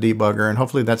talk to the debugger, and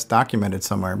hopefully that's documented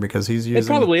somewhere because he's using. It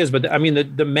probably is, but I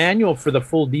mean the manual for the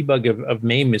full debug of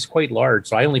MAME is quite large.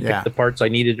 So I only picked the parts I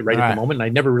needed at the moment, and I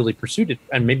never really pursued it.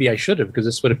 And maybe I should have, because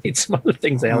this would have made some other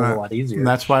things a hell of a lot easier. And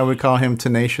that's why we call him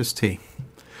Tenacious T.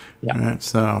 Yeah. Right,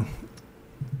 so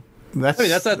that's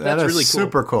really cool.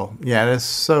 Super cool. Yeah, it is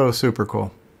so super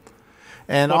cool.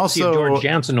 And also, George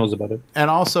Jansen knows about it. And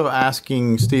also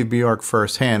asking Steve Bjork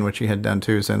firsthand, which he had done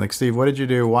too, saying like, Steve, what did you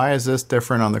do? Why is this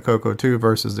different on the Coco 2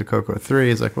 versus the Coco 3?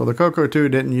 He's like, well, the Coco 2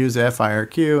 didn't use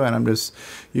FIRQ, and I'm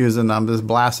just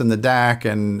blasting the DAC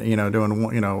and doing a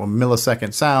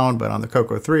millisecond sound. But on the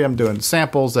Coco 3, I'm doing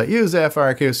samples that use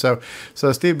FIRQ.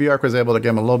 So Steve Bjork was able to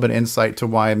give him a little bit of insight to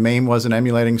why MAME wasn't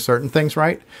emulating certain things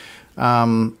right.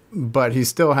 But he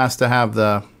still has to have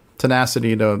the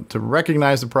tenacity to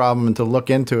recognize the problem and to look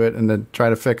into it and to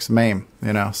try to fix MAME,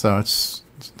 so it's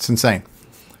insane.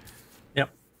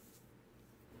 Yep.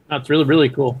 That's really, really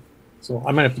cool. So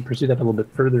I might have to pursue that a little bit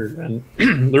further and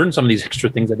learn some of these extra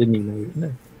things I didn't even know were in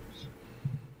there.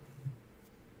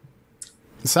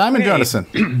 Simon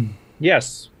Jonasson.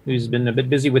 Yes. Who's been a bit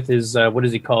busy with his, what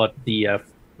does he call it? The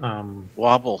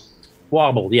Wobble.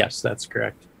 Wobble, yes, that's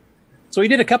correct. So he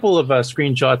did a couple of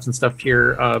screenshots and stuff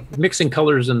here, mixing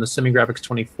colors in the SemiGraphics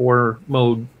 24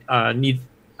 mode,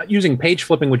 using page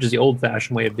flipping, which is the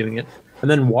old-fashioned way of doing it,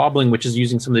 and then wobbling, which is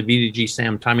using some of the VDG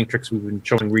SAM timing tricks we've been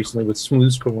showing recently with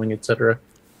smooth scrolling, etc.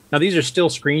 Now these are still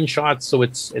screenshots, so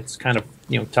it's kind of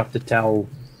tough to tell.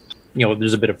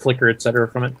 There's a bit of flicker, etc.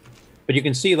 from it, but you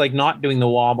can see like not doing the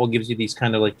wobble gives you these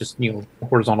kind of like just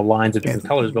horizontal lines of different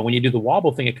colors. But when you do the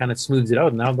wobble thing, it kind of smooths it out,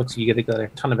 and now it looks like you get a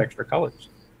ton of extra colors.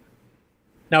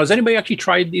 Now, has anybody actually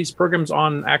tried these programs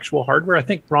on actual hardware? I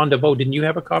think Ron DeVoe, didn't you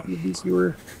have a copy of these you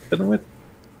were fiddling with?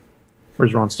 Or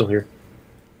is Ron still here?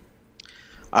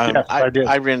 Yes, I did.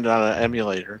 I ran it on an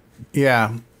emulator.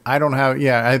 Yeah, I don't have.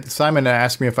 Yeah, Simon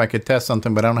asked me if I could test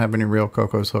something, but I don't have any real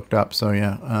Cocos hooked up. So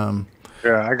yeah.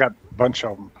 I got a bunch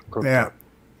of them hooked up.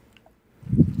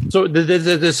 So did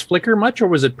this flicker much, or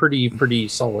was it pretty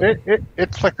solid?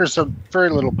 It flickers a very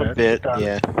little bit.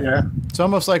 Yeah. It's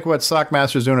almost like what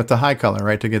Sockmaster's doing at the high color,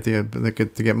 right? To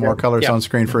get more colors on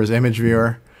screen for his image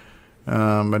viewer.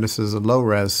 But this is a low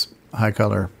res high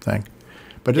color thing.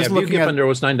 But just looking at under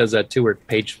OS 9 does that too, where it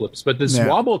page flips. But this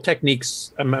wobble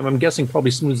techniques, I'm guessing,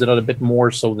 probably smooths it out a bit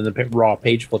more so than the raw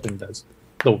page flipping does.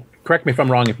 Though, correct me if I'm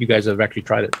wrong if you guys have actually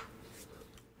tried it.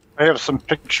 I have some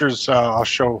pictures I'll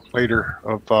show later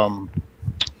of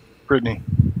Britney.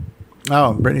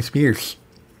 Oh, Britney Spears.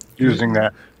 Using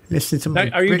that.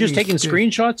 Are you just taking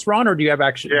screenshots, Ron, or do you have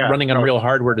actually running on real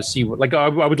hardware to see what? Like, I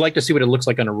would like to see what it looks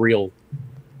like on a real.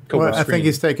 Well, I think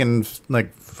he's taking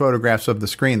like photographs of the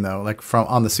screen though, like from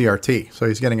on the CRT. So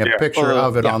he's getting a picture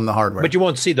of it on the hardware. But you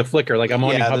won't see the flicker. Like I'm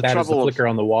wondering how bad is the flicker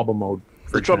on the wobble mode.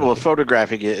 The trouble with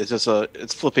photographing it is just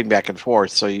it's flipping back and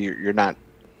forth, so you're not.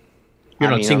 You're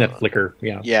not seeing that flicker.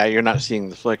 Yeah, you're not seeing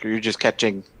the flicker. You're just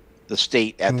catching the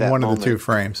state at that moment. One of the two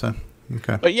frames. Huh?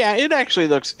 Okay. But yeah,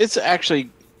 it's actually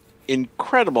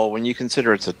incredible when you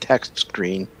consider it's a text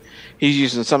screen. He's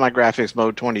using SemiGraphics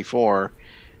mode 24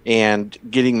 and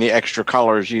getting the extra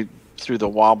colors through the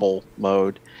wobble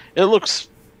mode. It looks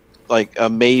like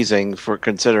amazing for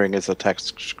considering it's a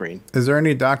text screen. Is there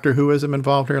any Doctor Whoism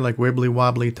involved here, like wibbly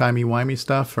wobbly timey wimey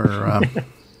stuff, or?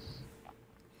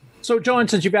 So, John,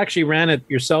 since you've actually ran it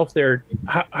yourself there,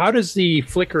 how does the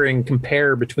flickering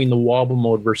compare between the wobble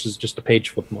mode versus just the page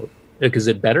flip mode? Like, is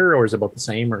it better or is it about the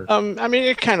same? Or I mean,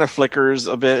 it kind of flickers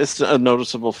a bit. It's a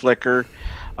noticeable flicker.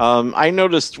 I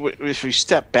noticed if we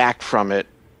step back from it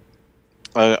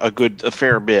a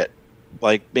fair bit,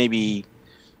 like maybe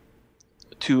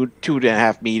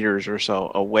 2.5 meters or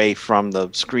so away from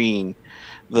the screen,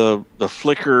 the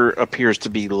flicker appears to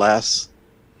be less.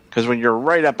 Because when you're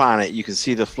right up on it, you can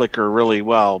see the flicker really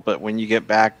well. But when you get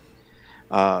back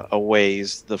a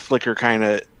ways, the flicker kind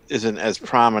of isn't as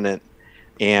prominent.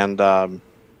 And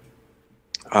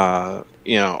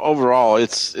overall,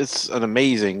 it's an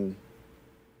amazing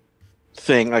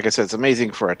thing. Like I said, it's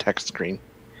amazing for a text screen.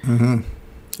 Mm-hmm.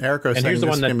 Erico saying here's the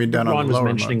this one that can be done Ron on was lower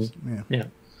mentioning. modes. Yeah,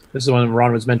 this is the one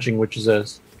Ron was mentioning, which is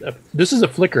this is a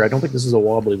flicker. I don't think this is a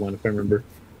wobbly one, if I remember.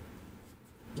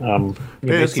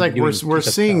 It's like we're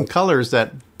seeing colors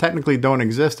that technically don't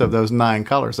exist of those 9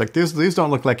 colors. Like these don't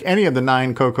look like any of the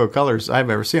 9 Coco colors I've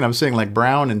ever seen. I'm seeing like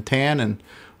brown and tan and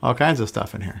all kinds of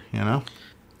stuff in here.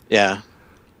 Yeah.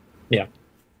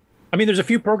 I mean, there's a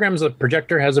few programs. The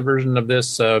Projector has a version of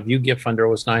this. ViewGIF under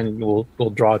OS 9 will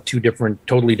draw two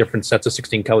totally different sets of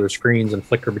 16 color screens and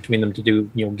flicker between them to do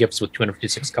GIFs with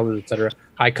 256 colors, etc.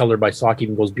 High color by SOC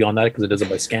even goes beyond that because it does it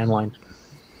by scanline.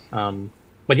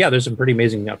 But yeah, there's some pretty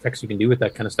amazing effects you can do with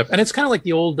that kind of stuff. And it's kind of like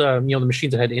the old, the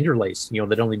machines that had interlace,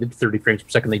 that only did 30 frames per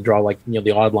second. They draw like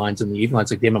the odd lines and the even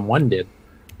lines like the MM1 did.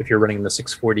 If you're running the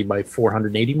 640 by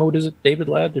 480 mode, is it, David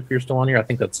Ladd? If you're still on here, I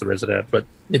think that's the Resident. But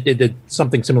it did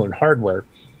something similar in hardware.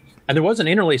 And there was an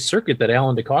interlace circuit that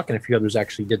Alan DeCock and a few others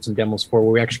actually did some demos for,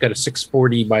 where we actually got a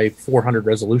 640 by 400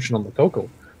 resolution on the Coco,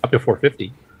 up to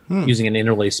 450, using an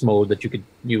interlace mode that you could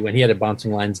do. And he had a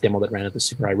bouncing lines demo that ran at the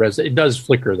super high res. It does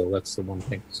flicker, though. That's the one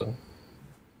thing. So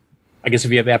I guess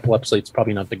if you have epilepsy, it's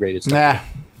probably not the greatest. Nah.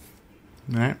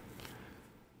 All right.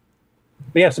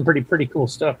 But yeah, some pretty cool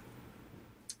stuff.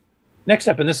 Next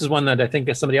up, and this is one that I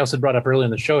think somebody else had brought up earlier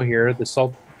in the show here, the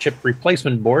salt chip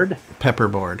replacement board. Pepper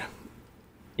board.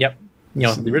 Yep.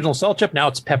 The original salt chip, now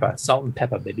it's Peppa. Salt and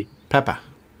Peppa, baby. Peppa.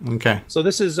 Okay. So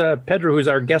this is Pedro, who's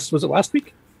our guest. Was it last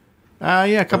week?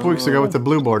 Yeah, a couple weeks ago with the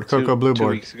blue board, Coco blue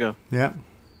board. 2 weeks ago. Yeah.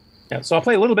 Yeah, so I'll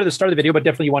play a little bit at the start of the video, but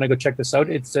definitely you want to go check this out.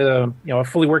 It's a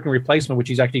fully working replacement, which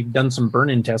he's actually done some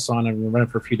burn-in tests on and run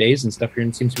it for a few days and stuff here,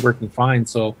 and it seems to be working fine.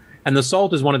 So, and the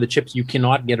salt is one of the chips you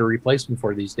cannot get a replacement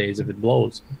for these days if it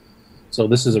blows. So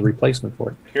this is a replacement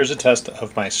for it. Here's a test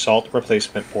of my salt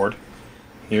replacement board.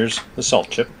 Here's the salt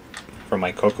chip from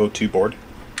my Coco 2 board,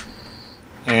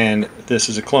 and this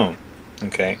is a clone.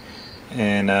 Okay.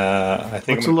 And I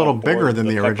think it's a little bigger than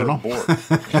the original. Board.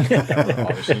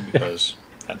 Obviously, because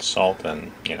that's salt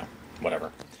and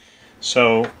whatever.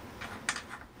 So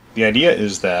the idea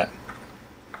is that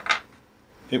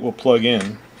it will plug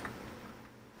in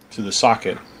to the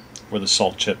socket where the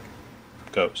salt chip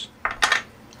goes.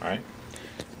 All right.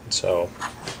 So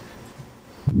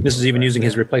this is even using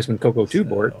his replacement Coco 2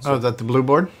 board. Oh, is that the blue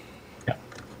board? Yeah.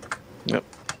 Yep.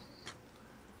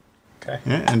 Okay.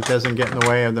 Yeah, and it doesn't get in the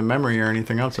way of the memory or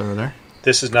anything else over there.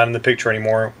 This is not in the picture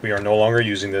anymore. We are no longer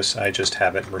using this. I just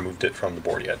haven't removed it from the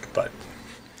board yet, but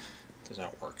it does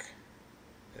not work.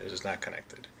 It is not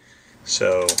connected.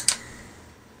 So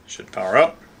should power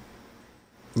up.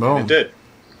 Boom. And it did.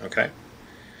 Okay.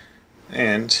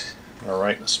 And I'll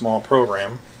write a small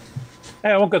program.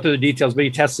 I won't go through the details, but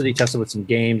he tested with some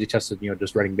games. He tested,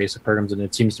 just writing basic programs, and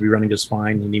it seems to be running just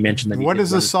fine. And he mentioned that. What does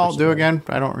the salt do again?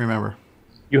 I don't remember.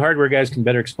 You hardware guys can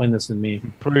better explain this than me.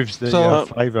 Improves the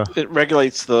flavor. It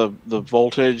regulates the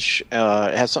voltage. It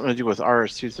has something to do with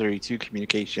RS-232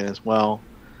 communication as well.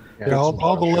 Yeah,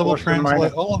 all the level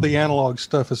translate, all of the analog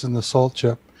stuff is in the salt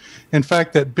chip. In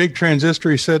fact, that big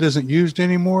transistor he said isn't used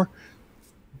anymore.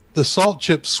 The salt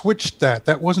chip switched that.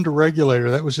 That wasn't a regulator.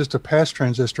 That was just a pass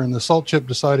transistor, and the salt chip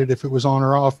decided if it was on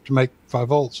or off to make 5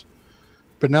 volts.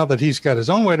 But now that he's got his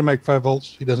own way to make 5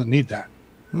 volts, he doesn't need that.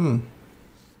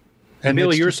 And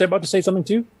Billy, you were about to say something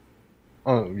too?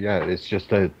 Oh, yeah. It's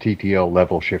just a TTL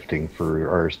level shifting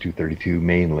for RS-232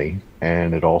 mainly.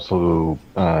 And it also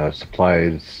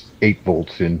supplies 8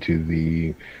 volts into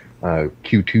the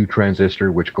Q2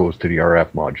 transistor, which goes to the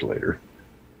RF modulator.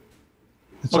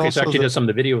 Okay, so actually does some of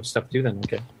the video stuff too then.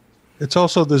 Okay. It's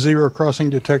also the zero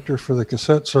crossing detector for the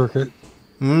cassette circuit.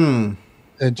 And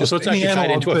just so it's actually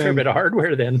tied into a fair bit of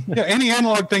hardware then. Yeah, any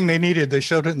analog thing they needed, they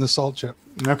showed it in the salt chip.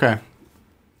 Okay.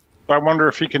 I wonder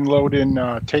if he can load in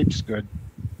tapes good.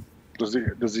 Does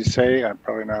he say?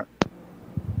 Probably not.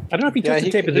 I don't know if he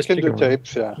tested tape in this particular one.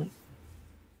 Tapes, yeah.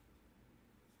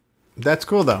 That's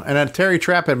cool though. And Terry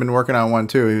Trapp had been working on one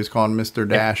too. He was calling Mr.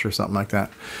 Dash or something like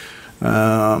that.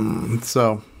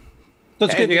 So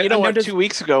that's good. You know what? 2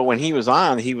 weeks ago when he was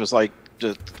on, he was like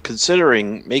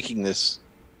considering making this.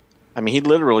 I mean, he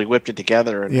literally whipped it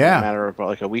together in a matter of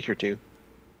like a week or two.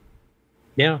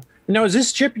 Yeah. Now, is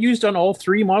this chip used on all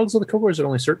 3 models of the Coco, or is it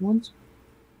only certain ones?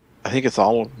 I think it's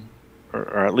all of them,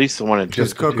 or at least the one and two.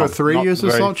 Does Coco 3 use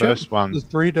the salt chip? The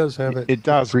 3 does have it. It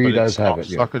does. 3 does have it.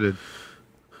 Socketed.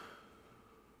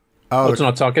 Oh, it's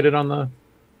not socketed on the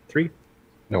 3?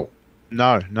 No.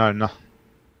 No.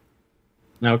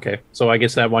 Okay, so I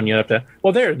guess that one you have to.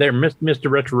 Well, there, Mr.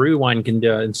 Retro Rewind can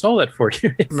install that for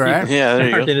you. Right? Yeah, there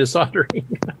you go. Into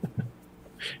soldering.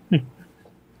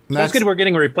 That's good. We're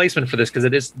getting a replacement for this because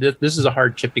this is a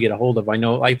hard chip to get a hold of.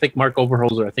 I think Mark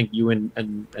Overholzer. I think you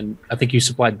and I think you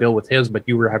supplied Bill with his, but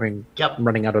you were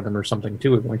running out of them or something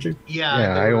too, weren't you?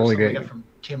 Yeah. I only got from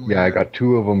Tim. Yeah, I got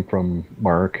 2 of them from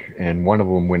Mark, and one of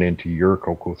them went into your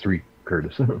Coco 3,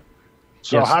 Curtis.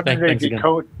 So yes, how did they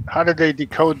decode? How did they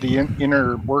decode the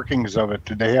inner workings of it?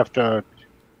 Did they have to?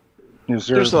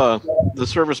 There's the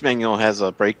service manual has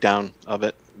a breakdown of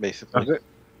it basically. Does it?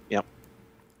 Yep.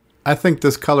 I think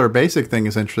this color basic thing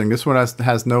is interesting. This one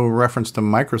has no reference to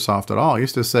Microsoft at all. It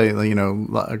used to say,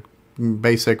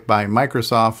 basic by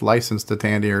Microsoft, licensed to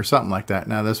Tandy or something like that.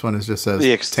 Now this one is just says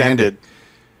the extended. Tandy.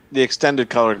 The extended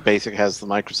color basic has the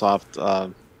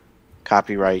Microsoft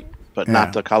copyright, but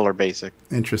not the color basic.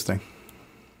 Interesting.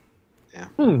 Yeah.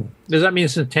 Does that mean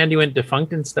since Tandy went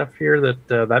defunct and stuff here that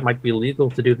that might be illegal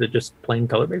to do the just plain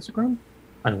color basic ROM?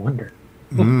 I wonder.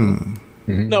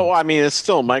 No, I mean it's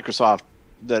still Microsoft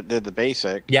that did the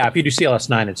basic. Yeah, if you do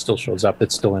CLS9, it still shows up.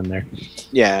 It's still in there.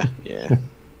 Yeah.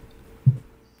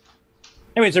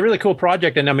 Anyway, it's a really cool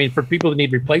project, and I mean, for people that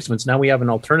need replacements, now we have an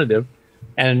alternative.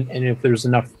 And if there's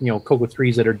enough, Coco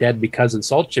 3s that are dead because the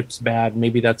salt chip's bad,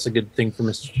 maybe that's a good thing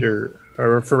for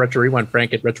for Retro Rewind,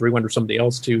 Frank at Retro Rewind or somebody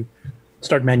else to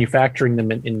start manufacturing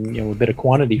them in a bit of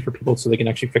quantity for people so they can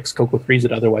actually fix Coco 3s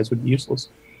that otherwise would be useless.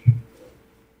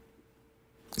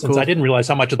 Since I didn't realize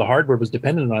how much of the hardware was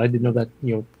dependent on it, I didn't know that,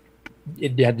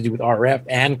 it had to do with RF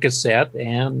and cassette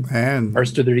and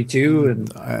RS-232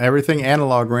 and everything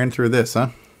analog ran through this, huh?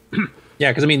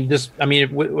 Yeah, because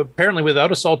apparently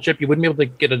without a salt chip, you wouldn't be able to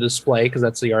get a display because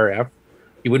that's the RF.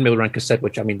 You wouldn't be able to run cassette,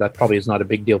 which that probably is not a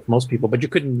big deal for most people. But you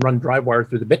couldn't run drive wire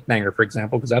through the bitbanger, for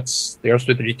example, because that's the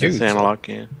RS-232. It's analog,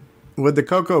 yeah. Would the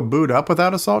Coco boot up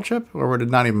without a salt chip, or would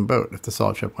it not even boot if the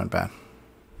salt chip went bad?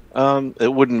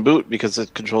 It wouldn't boot because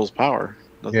it controls power.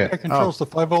 It controls the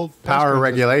 5-volt power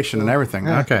regulation and everything.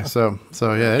 Okay, so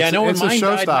yeah, it's a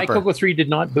showstopper. My Coco 3 did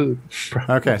not boot.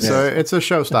 Okay, so it's a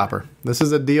showstopper. This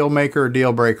is a deal maker,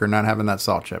 deal breaker, not having that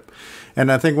salt chip.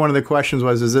 And I think one of the questions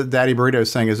was, is it Daddy Burrito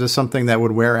saying, is this something that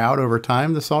would wear out over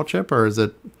time, the salt chip, or is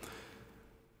it?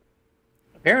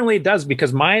 Apparently it does,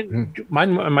 because my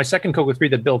second Coco 3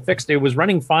 that Bill fixed, it was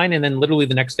running fine, and then literally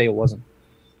the next day it wasn't.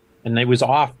 And it was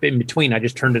off in between. I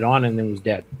just turned it on and it was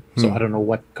dead. So I don't know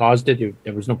what caused it.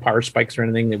 There was no power spikes or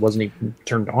anything. It wasn't even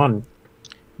turned on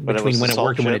between when it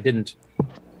worked and when it didn't.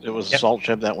 It was a salt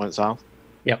chip that went south?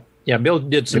 Yep. Yeah, Bill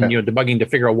did some debugging to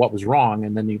figure out what was wrong,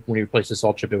 and then when he replaced the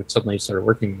salt chip, it suddenly started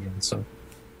working again. So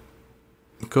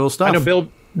cool stuff. I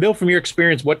know, Bill, from your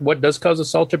experience, what does cause a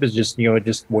salt chip is just it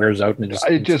just wears out and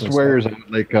it just wears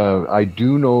out. Like I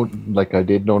do know, like I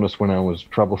did notice when I was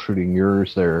troubleshooting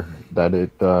yours there that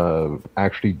it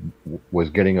actually was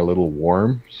getting a little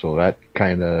warm, so that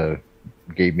kind of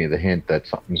gave me the hint that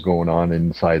something's going on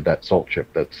inside that salt chip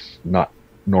that's not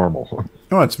normal.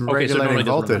 Oh, it's regulating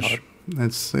voltage.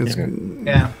 It's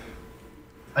yeah.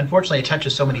 Unfortunately, it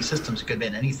touches so many systems. It could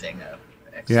have been anything.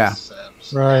 Excess,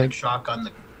 right. Shock on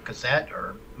the cassette,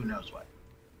 or who knows what.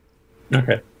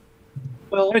 Okay.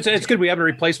 Well, it's good we have a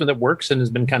replacement that works and has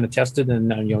been kind of tested,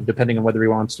 and depending on whether he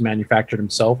wants to manufacture it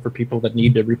himself for people that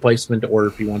need a replacement, or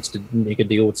if he wants to make a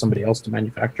deal with somebody else to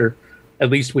manufacture, at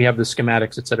least we have the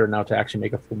schematics, etc. now to actually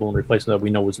make a full-blown replacement that we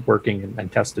know is working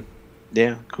and tested.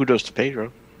 Yeah, kudos to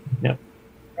Pedro. Yeah.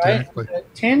 Right. Exactly.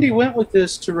 Tandy went with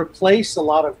this to replace a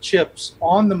lot of chips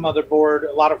on the motherboard,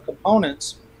 a lot of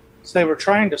components. So they were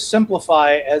trying to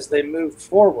simplify as they moved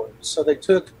forward. So they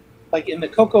took, like in the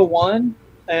Coco 1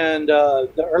 and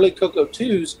the early Coco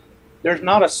 2s, there's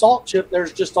not a salt chip,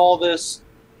 there's just all this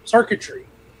circuitry.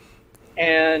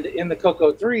 And in the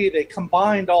Coco 3, they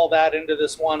combined all that into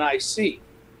this one IC.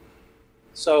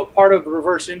 So part of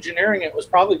reverse engineering it was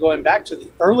probably going back to the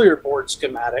earlier board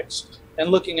schematics and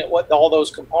looking at what all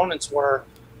those components were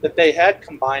that they had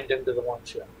combined into the one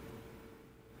chip.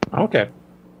 Okay.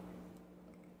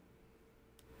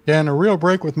 Yeah, and a real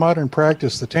break with modern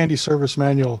practice. The Tandy Service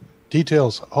Manual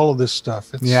details all of this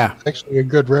stuff. It's actually a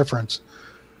good reference.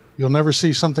 You'll never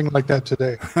see something like that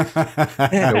today.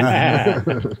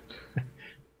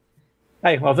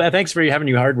 Hey, well, thanks for having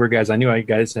you hardware guys. I knew I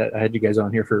had you guys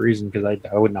on here for a reason, because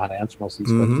I wouldn't know how to answer most of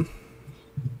these questions.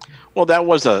 Well, that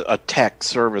was a tech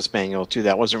service manual too.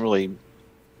 That wasn't really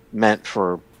meant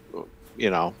for,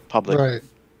 public. Right.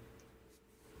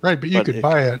 Right, but you could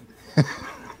buy it.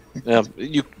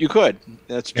 You could.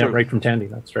 That's true. Yeah, right from Tandy.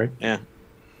 That's right. Yeah.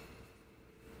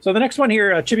 So the next one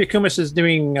here, Chibiya Kumis is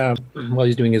doing.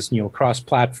 He's doing his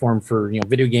cross-platform for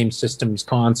video game systems,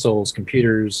 consoles,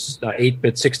 computers,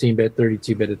 8-bit, 16-bit,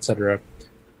 32-bit, etc.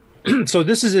 So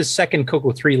this is his second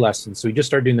Coco 3 lesson. So he just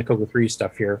started doing the Coco 3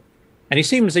 stuff here, and he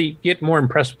seems to get more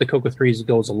impressed with the Coco 3 as it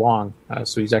goes along.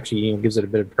 So he's actually gives it a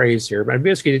bit of praise here. But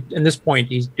basically, in this point,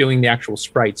 he's doing the actual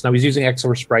sprites. Now he's using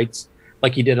XOR sprites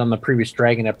like he did on the previous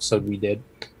Dragon episode we did,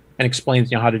 and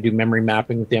explains how to do memory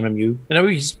mapping with the MMU. And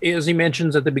as he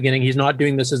mentions at the beginning, he's not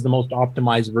doing this as the most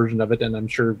optimized version of it, and I'm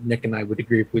sure Nick and I would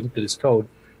agree if we looked at his code,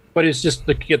 but it's just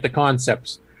to get the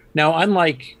concepts. Now,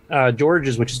 unlike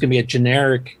George's, which is going to be a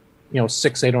generic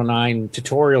 6809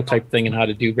 tutorial type thing on how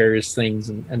to do various things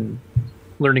and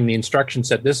learning the instruction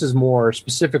set. This is more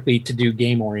specifically to do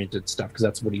game-oriented stuff because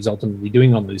that's what he's ultimately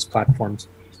doing on these platforms.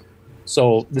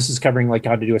 So this is covering like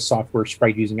how to do a software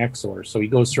sprite using XOR. So he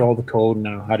goes through all the code and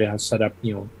how to set up,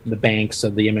 the banks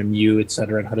of the MMU, et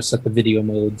cetera, and how to set the video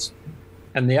modes.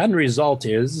 And the end result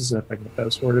is, if I can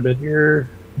fast forward a bit here.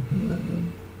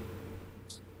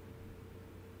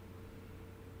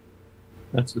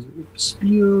 That's his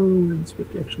spiel. That's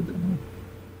what they actually done.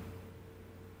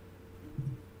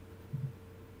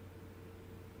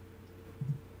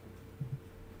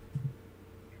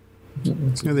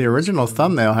 The original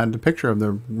thumbnail had the picture of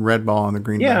the red ball on the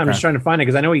green background. I'm just trying to find it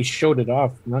because I know he showed it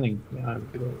off running.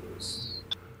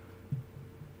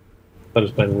 Let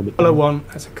us play a little bit. Color 1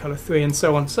 has a color 3 and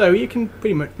so on. So you can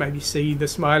pretty much maybe see the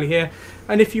smiley here.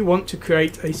 And if you want to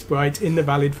create a sprite in the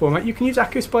valid format, you can use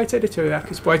AccuSprite Editor.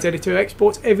 AccuSprite Editor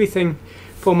exports everything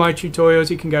for my tutorials.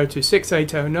 You can go to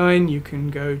 6809. You can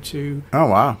go to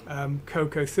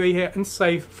Coco 3 here and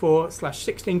save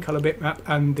 4/16 color bitmap,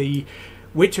 and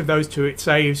which of those two it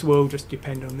saves will just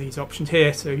depend on these options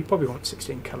here. So you probably want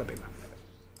 16 color bitmap.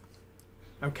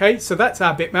 Okay, so that's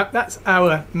our bitmap, that's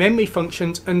our memory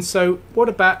functions, and so what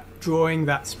about drawing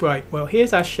that sprite? Well,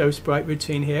 here's our show sprite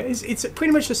routine here. It's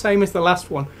pretty much the same as the last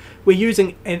one. We're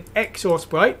using an XOR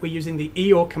sprite, we're using the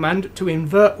EOR command to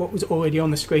invert what was already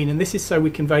on the screen, and this is so we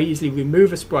can very easily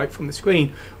remove a sprite from the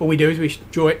screen. All we do is we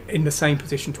draw it in the same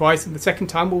position twice, and the second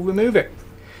time we'll remove it.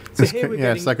 So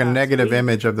it's like a negative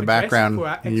image of the background,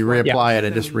 and you reapply it,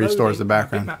 it just restores the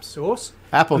background. Source.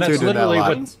 Apple too did that a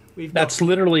lot. That's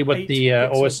literally what the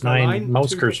OS 9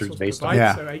 mouse cursor is based on.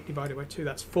 So 8 divided by 2,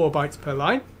 that's 4 bytes per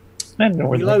line.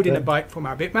 We load in a byte from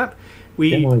our bitmap.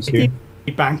 We keep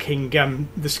banking.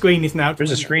 The screen is now...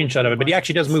 There's a screenshot of it, but he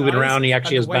actually does move it around. He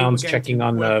actually has bounds checking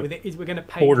on the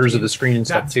borders of the screen and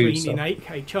stuff too. In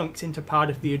 8K chunks into part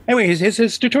of the... Anyway, his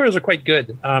tutorials are quite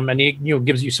good, and he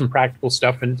gives you some practical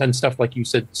stuff and stuff like you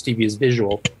said, Stevie, is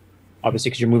visual, obviously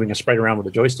because you're moving a sprite around with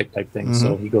a joystick type thing.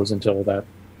 So he goes into all that.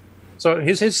 So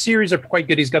his series are quite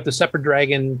good. He's got the Separate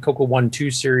Dragon Coco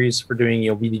 1-2 series for doing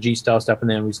VDG style stuff, and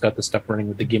then he's got the stuff running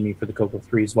with the Gimme for the Coco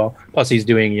 3 as well. Plus he's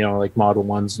doing like Model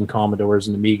 1s and Commodores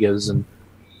and Amigas and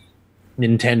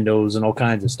Nintendos and all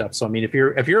kinds of stuff. So I mean, if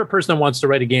you're a person that wants to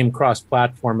write a game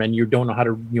cross-platform and you don't know how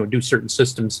to do certain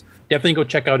systems, definitely go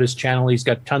check out his channel. He's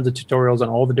got tons of tutorials on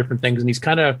all the different things, and he's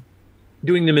kind of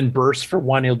doing them in bursts. For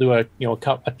one, he'll do a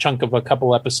chunk of a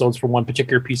couple episodes for one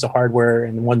particular piece of hardware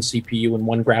and one CPU and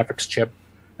one graphics chip,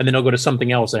 and then he'll go to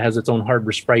something else that has its own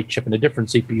hardware sprite chip and a different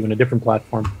CPU and a different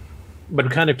platform, but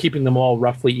kind of keeping them all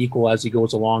roughly equal as he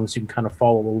goes along, so you can kind of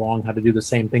follow along how to do the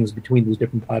same things between these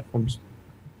different platforms,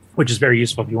 which is very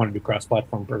useful if you want to do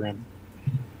cross-platform programming.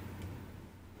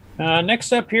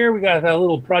 Next up here, we got a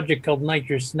little project called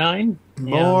Nitrous 9.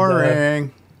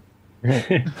 Boring.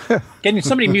 Can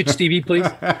somebody mute Stevie, please?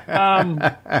 So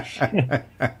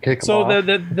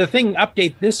the thing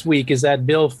update this week is that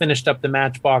Bill finished up the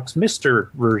Matchbox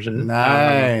Mr. version.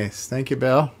 Nice, thank you,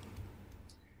 Bill.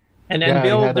 And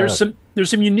Bill, there's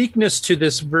some uniqueness to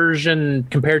this version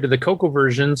compared to the Coco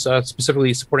versions,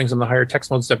 specifically supporting some of the higher text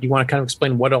mode stuff. Do you want to kind of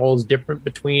explain what all is different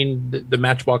between the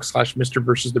Matchbox /Mr.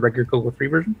 versus the regular Coco 3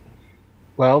 version?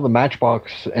 Well, the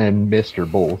Matchbox and Mr.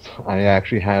 both. I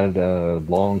actually had a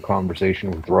long conversation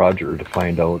with Roger to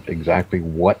find out exactly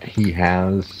what he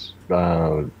has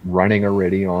running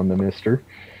already on the Mr.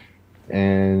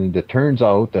 And it turns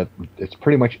out that it's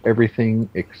pretty much everything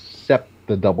except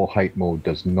the double height mode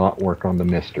does not work on the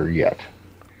Mr. yet.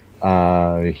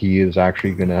 He is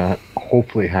actually going to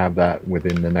hopefully have that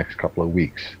within the next couple of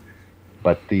weeks.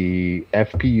 But the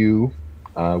FPU,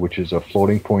 which is a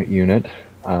floating point unit,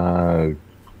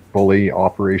 fully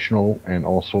operational, and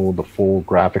also the full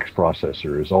graphics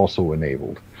processor is also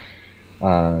enabled,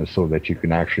 so that you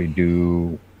can actually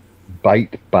do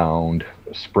byte-bound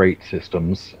sprite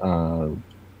systems,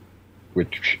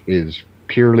 which is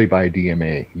purely by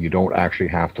DMA. You don't actually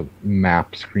have to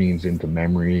map screens into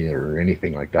memory or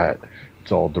anything like that.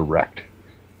 It's all direct.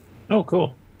 Oh,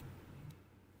 cool.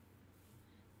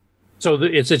 So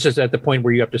it's just at the point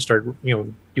where you have to start,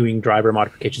 doing driver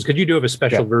modifications. Because you do have a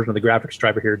special version of the graphics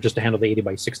driver here just to handle the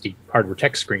 80x60 hardware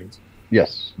text screens.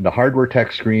 Yes, the hardware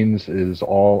text screens is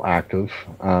all active.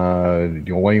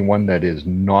 The only one that is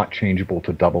not changeable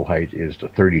to double height is the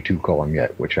 32 column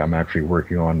yet, which I'm actually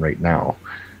working on right now,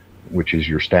 which is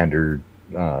your standard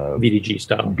VDG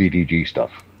stuff. VDG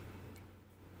stuff.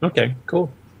 Okay,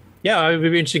 cool. Yeah, it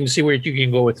would be interesting to see where you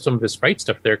can go with some of his sprite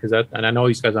stuff there, because and I know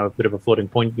these guys have a bit of a floating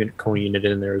point unit, cone unit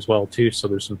in there as well too. So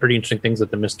there's some pretty interesting things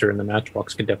that the Mister and the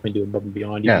Matchbox can definitely do above and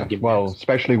beyond. Yeah, well,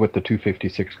 especially with the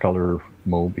 256 color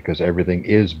mode, because everything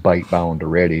is byte bound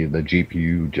already. The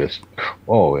GPU just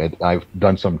I've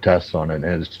done some tests on it,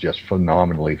 and it's just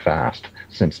phenomenally fast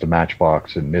since the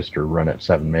Matchbox and Mister run at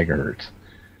 7 megahertz.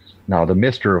 Now the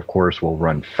Mister, of course, will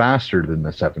run faster than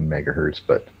the 7 megahertz,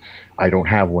 but I don't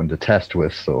have one to test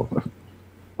with, so.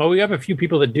 Well, we have a few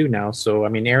people that do now. So, I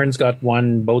mean, Aaron's got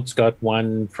one, Boat's got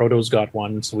one, Frodo's got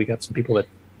one. So we got some people that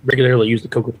regularly use the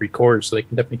Coco 3 cores, so they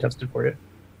can definitely test it for you.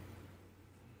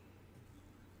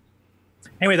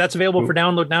 Anyway, that's available for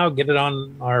download now. Get it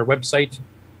on our website.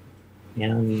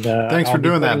 And thanks for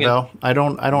doing that, Bill. I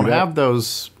don't have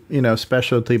those,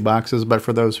 specialty boxes, but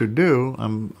for those who do,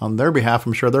 on their behalf,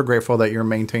 I'm sure they're grateful that you're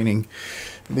maintaining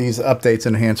these updates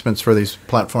and enhancements for these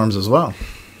platforms as well.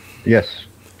 Yes.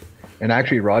 And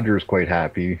actually, Roger is quite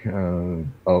happy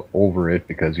over it,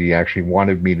 because he actually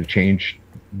wanted me to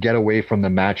get away from the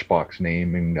Matchbox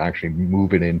name and actually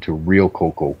move it into Real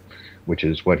Coco, which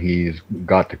is what he's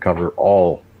got to cover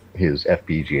all his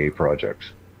FPGA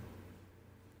projects.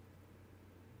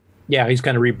 Yeah, he's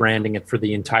kind of rebranding it for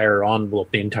the entire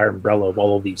envelope, the entire umbrella of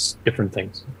all of these different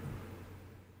things.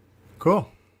 Cool.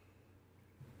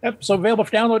 Yep, so available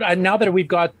for download. And now that we've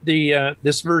got the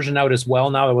this version out as well,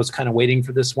 now I was kind of waiting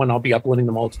for this one. I'll be uploading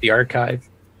them all to the archive.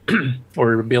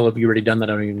 Or Bill, have you already done that?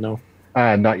 I don't even know.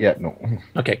 Not yet, no.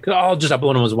 Okay, I'll just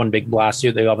upload them as one big blast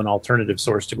here. They have an alternative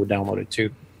source to go download it to.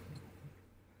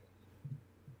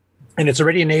 And it's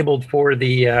already enabled for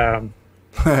the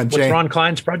what's Ron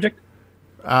Klein's project?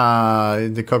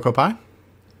 The Coco Pi?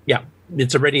 Yeah,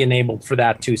 it's already enabled for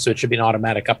that too, so it should be an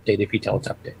automatic update if you tell it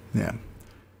to update. Yeah.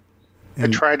 I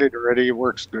tried it already. It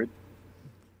works good.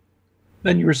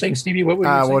 Then you were saying, Stevie, what were you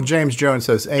saying? Well, James Jones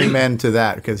says amen to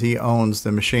that, because he owns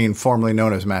the machine formerly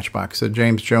known as Matchbox. So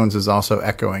James Jones is also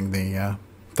echoing the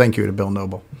thank you to Bill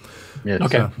Noble. Yes.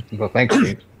 Okay. Well, thanks,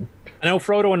 Steve. I know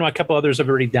Frodo and a couple others have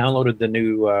already downloaded the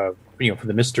new, for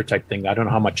the Mister type thing. I don't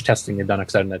know how much testing they've done,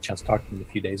 because I haven't had a chance to talk to them in a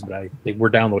few days, but they were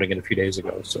downloading it a few days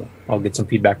ago. So I'll get some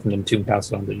feedback from them too and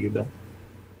pass it on to you, Bill.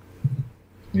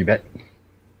 You bet.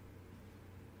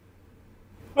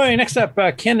 All right, next up,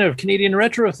 Ken of Canadian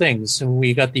Retro Things.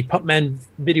 We got the Pumpman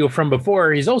video from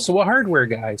before. He's also a hardware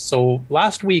guy. So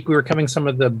last week we were covering some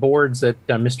of the boards that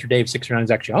Mr. Dave 609 is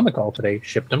actually on the call today,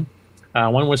 shipped them.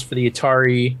 One was for the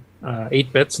Atari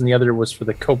 8-bits, and the other was for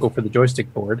the Coco for the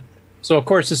joystick board. So, of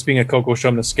course, this being a Coco show,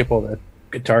 I'm going to skip all that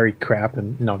Atari crap.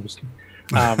 And no, I'm just kidding.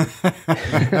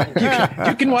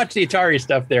 You can watch the Atari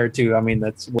stuff there, too. I mean,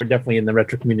 we're definitely in the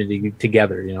retro community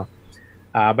together,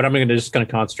 But I'm just going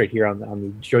to concentrate here on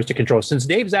the joystick control. Since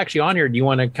Dave's actually on here, do you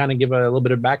want to kind of give a little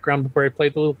bit of background before I play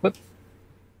the little clip?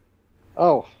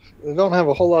 Oh, I don't have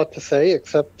a whole lot to say,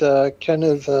 except Ken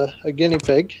is a guinea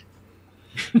pig.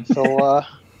 So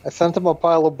I sent him a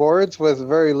pile of boards with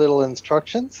very little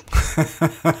instructions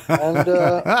and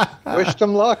wished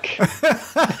him luck.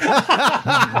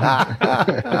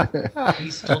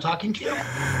 He's still talking to you?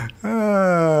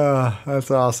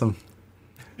 That's awesome.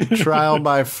 Trial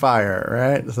by fire,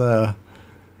 right? So,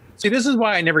 see, this is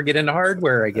why I never get into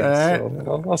hardware, I guess. Right.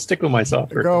 So I'll stick with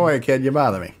myself. Go away, kid. You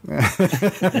bother me.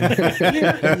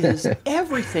 Here is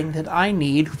everything that I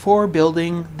need for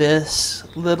building this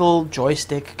little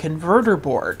joystick converter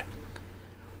board.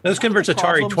 This converts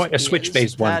Atari, a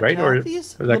switch-based one, right? Or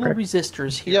these little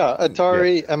resistors here. Yeah,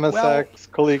 Atari, MSX,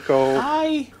 Coleco.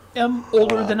 I am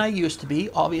older than I used to be,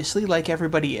 obviously, like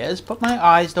everybody is, but my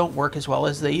eyes don't work as well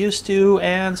as they used to,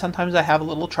 and sometimes I have a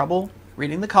little trouble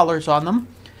reading the colors on them,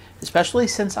 especially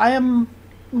since I am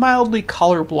mildly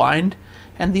colorblind,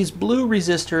 and these blue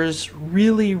resistors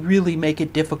really, really make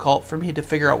it difficult for me to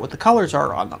figure out what the colors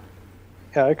are on them.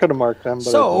 Yeah, I could have marked them. But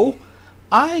so,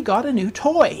 I got a new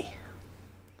toy.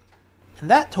 And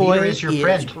that toy is your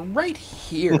friend. Right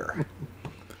here.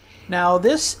 Now,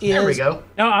 this is... There we go.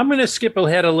 Now, I'm going to skip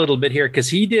ahead a little bit here, because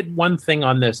he did one thing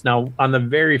on this. Now, on the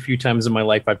very few times in my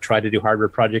life I've tried to do hardware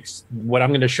projects, what I'm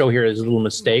going to show here is a little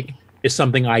mistake. Is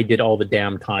something I did all the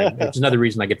damn time. It's another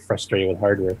reason I get frustrated with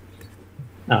hardware.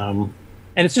 And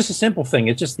it's just a simple thing.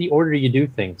 It's just the order you do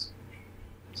things.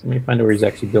 So let me find out where he's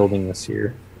actually building this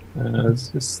here.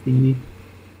 Is this the...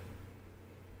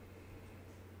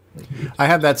 I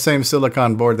have that same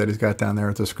silicon board that he's got down there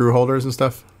with the screw holders and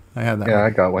stuff. I had that. Yeah, one. I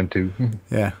got one too.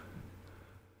 Yeah.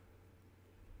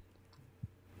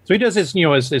 So he does this,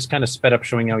 is kind of sped up,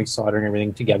 showing how he's soldering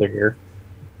everything together here.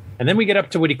 And then we get up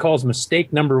to what he calls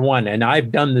mistake number 1. And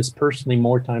I've done this personally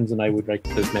more times than I would like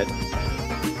to admit.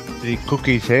 The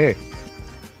cookies here.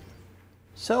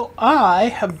 So I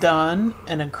have done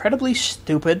an incredibly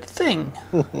stupid thing.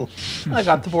 I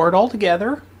got the board all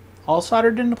together, all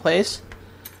soldered into place.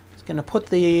 I was going to put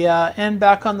the end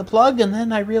back on the plug, and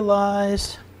then I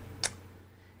realized,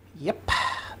 yep,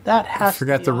 that has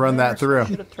Forgot to run that through.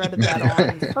 should have threaded that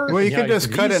on first. Well, you could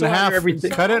just cut it in half.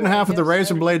 Cut it in half with the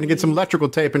razor blade and get some electrical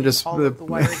tape and just.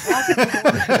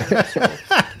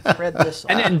 Thread this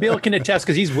off. And Bill can attest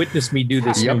because he's witnessed me do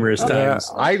this numerous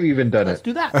times. I've even done it.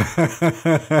 Do that.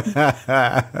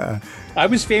 I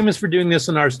was famous for doing this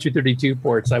on Ars 232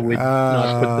 ports. I would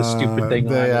not put the stupid thing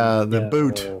on. The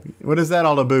boot. What is that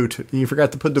all about? You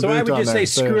forgot to put the boot on there. So I would just say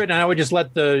screw it, and I would just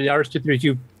let the Ars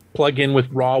 232 plug in with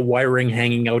raw wiring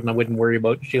hanging out, and I wouldn't worry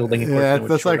about shielding. Yeah,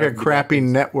 that's like a crappy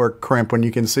network crimp when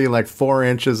you can see like 4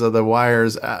 inches of the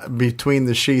wires between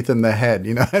the sheath and the head.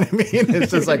 You know what I mean?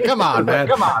 It's just like, come on, man.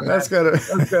 Come on, That's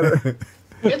gotta.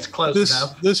 It's close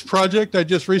enough. This project I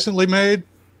just recently made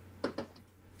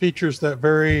features that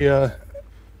very. Yeah.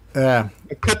 I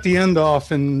cut the end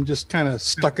off and just kind of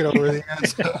stuck it over the end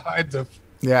to hide the.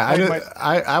 Yeah,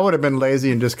 I would have been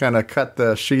lazy and just kind of cut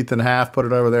the sheath in half, put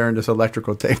it over there, and just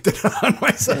electrical taped it on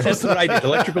myself. That's what I did.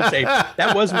 Electrical tape.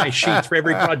 That was my sheet for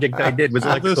every project I did was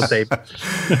electrical tape.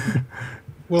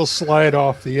 We'll slide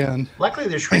off the end. Luckily,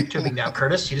 there's shrink tubing now,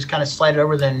 Curtis. You just kind of slide it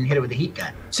over, then hit it with a heat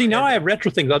gun. See, now I have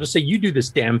retro things. I'll just say, you do this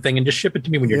damn thing and just ship it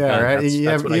to me when you're done. Right.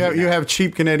 That's what I do You now. have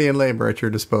cheap Canadian labor at your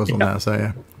disposal now, so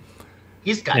yeah.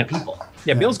 He's got people.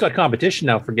 Yeah, Bill's got competition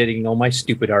now for getting all my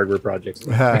stupid hardware projects.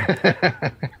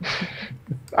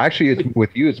 Actually,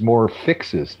 with you, it's more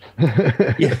fixes.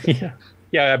 Yeah,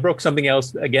 I broke something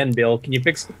else again, Bill. Can you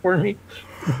fix it for me?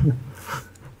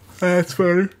 That's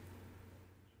funny.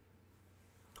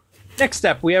 Next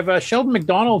up, we have Sheldon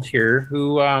McDonald here,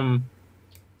 who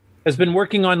has been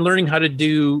working on learning how to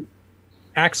do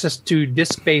access to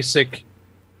disk basic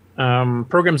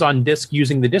programs on disk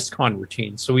using the DiskCon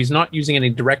routine. So he's not using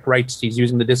any direct writes. He's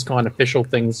using the DiskCon official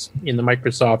things in the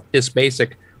Microsoft Disk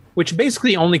Basic, which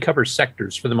basically only covers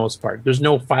sectors for the most part. There's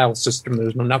no file system.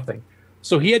 There's no nothing.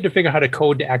 So he had to figure out how to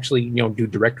code to actually, do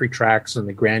directory tracks and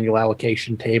the granular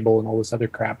allocation table and all this other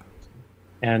crap.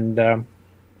 And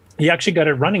he actually got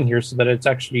it running here so that it's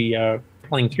actually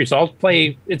playing through. So I'll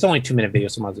play. It's only 2-minute video,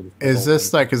 so Is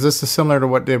this similar to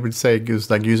what they would say is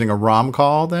like using a ROM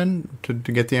call then to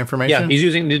get the information? Yeah, he's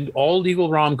using all legal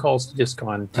ROM calls to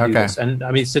DiskCon to do this. And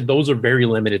I mean, he said those are very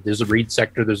limited. There's a read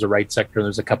sector, there's a write sector, and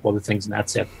there's a couple other things, and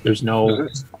that's it. There's no.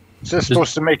 Is this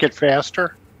supposed to make it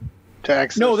faster to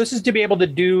access? No, this is to be able to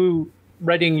do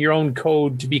writing your own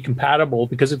code to be compatible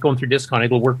because it's going through DiskCon.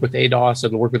 It'll work with ADOS,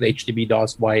 it'll work with HTTP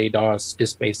DOS, YADOS,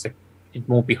 Disk Basic. It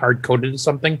won't be hard coded to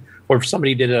something. Or if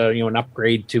somebody did an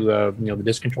upgrade to the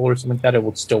disk controller or something like that, it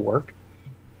would still work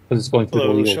because it's going through the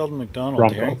legal Sheldon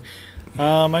McDonald here.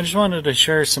 I just wanted to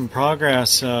share some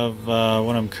progress of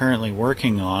what I'm currently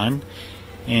working on,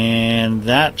 and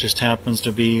that just happens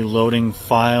to be loading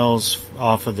files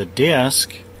off of the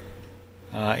disk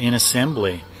in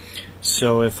assembly.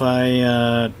 So if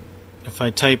I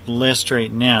type list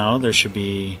right now, there should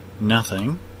be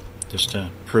nothing, just to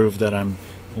prove that I'm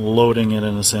loading it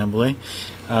in assembly.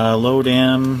 Load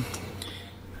M.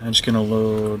 I'm just going to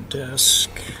load disk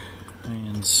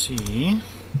and C.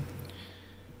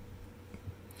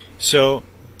 So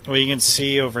what you can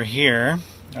see over here,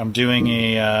 I'm doing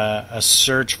a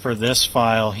search for this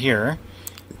file here.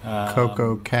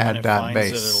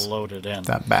 CocoCAD.base. It'll load it in.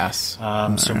 .bas. So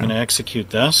I'm going to execute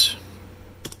this.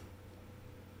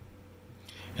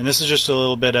 And this is just a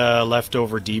little bit of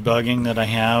leftover debugging that I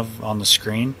have on the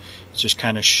screen. It's just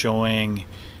kind of showing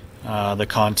the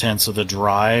contents of the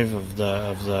drive of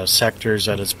the sectors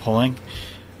that it's pulling.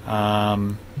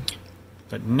 But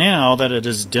now that it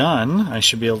is done, I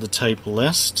should be able to type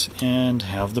list and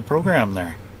have the program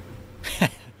there.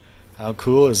 How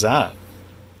cool is that?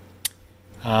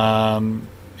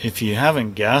 If you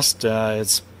haven't guessed,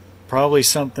 it's probably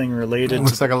something related. It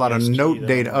looks like a lot of note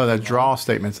data. Oh, the draw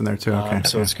statements in there too. Okay.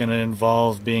 So it's going to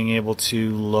involve being able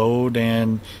to load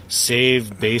and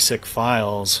save basic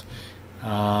files,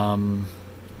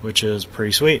 which is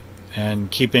pretty sweet, and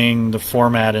keeping the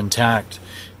format intact,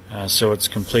 so it's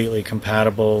completely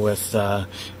compatible with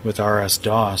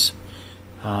RS-DOS.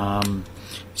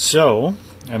 So,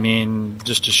 I mean,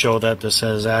 just to show that this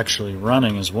is actually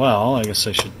running as well, I guess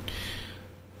I should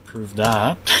prove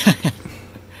that.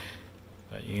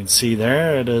 You can see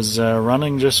there it is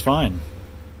running just fine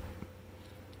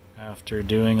after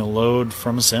doing a load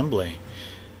from assembly.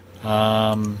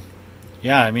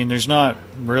 Yeah, I mean, there's not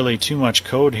really too much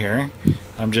code here.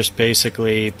 I'm just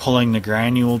basically pulling the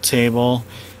granule table,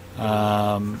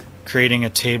 creating a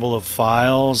table of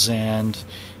files, and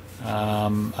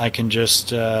I can just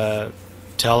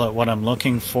tell it what I'm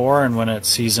looking for, and when it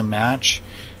sees a match,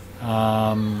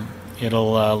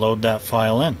 it'll load that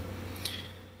file in.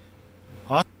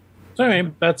 So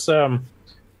anyway, that's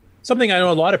something I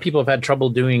know a lot of people have had trouble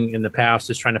doing in the past,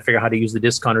 is trying to figure out how to use the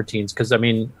discon routines. Because, I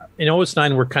mean, in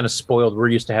OS9, we're kind of spoiled. We're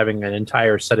used to having an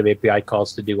entire set of API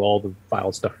calls to do all the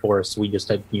file stuff for us. We just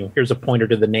had, here's a pointer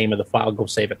to the name of the file, go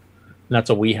save it. And that's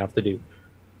all we have to do.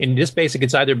 In this basic,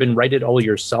 it's either been write it all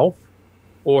yourself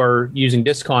or using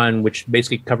discon, which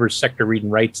basically covers sector read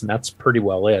and writes, and that's pretty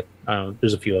well it.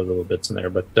 There's a few other little bits in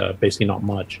there, but basically not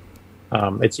much.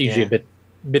 It's usually a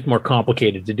bit more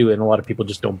complicated to do it, and a lot of people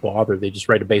just don't bother. They just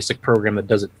write a basic program that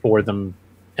does it for them,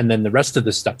 and then the rest of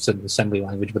the stuff's in assembly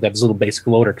language, but they have this little basic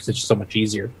loader because it's just so much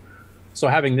easier. So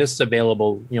having this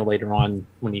available, later on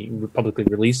when he publicly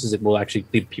releases it, will actually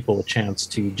give people a chance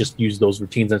to just use those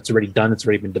routines. It's already done. It's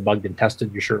already been debugged and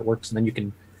tested. You're sure it works, and then you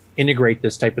can integrate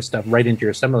this type of stuff right into your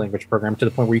assembly language program to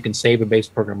the point where you can save a base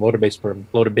program, load a base program,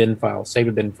 load a bin file, save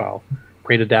a bin file,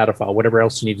 create a data file, whatever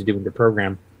else you need to do in your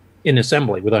program in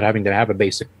assembly without having to have a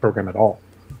basic program at all.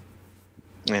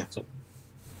 Yeah. So,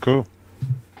 cool.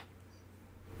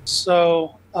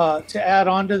 So to add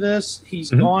on to this, he's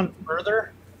gone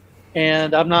further,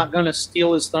 and I'm not going to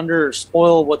steal his thunder or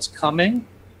spoil what's coming,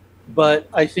 but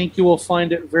I think you will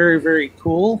find it very, very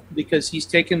cool because he's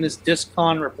taken this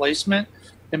discon replacement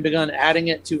and begun adding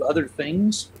it to other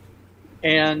things.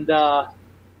 And I,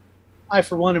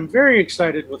 for one, am very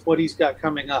excited with what he's got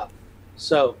coming up.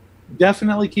 So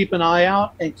definitely keep an eye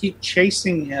out and keep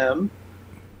chasing him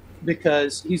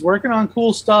because he's working on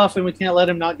cool stuff and we can't let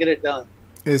him not get it done.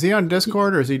 Is he on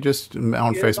Discord or is he just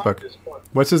on Facebook?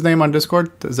 What's his name on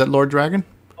Discord? Is that Lord Dragon?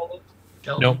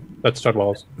 No, that's Todd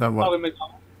Wallace.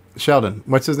 Sheldon.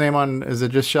 What's his name on? Is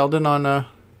it just Sheldon on?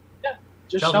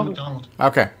 Just Sheldon McDonald.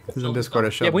 Okay, he's in Discord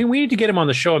as Sheldon. Yeah, we need to get him on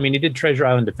the show. I mean, he did Treasure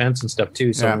Island Defense and stuff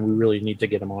too, so we really need to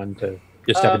get him on to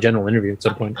just have a general interview at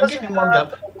some point. I'm getting warmed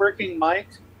up. A working mic,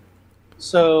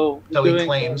 so he doing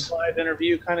claims a live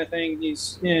interview kind of thing.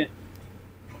 He's,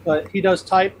 but he does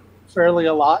type fairly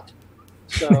a lot.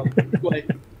 So,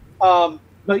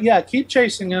 but yeah, keep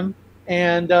chasing him.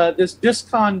 And this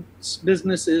discon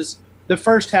business is the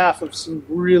first half of some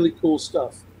really cool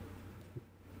stuff.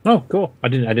 Oh, cool! I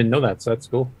didn't know that, so that's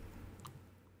cool.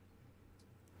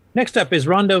 Next up is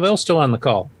Ron Delville still on the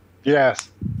call.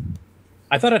 Yes.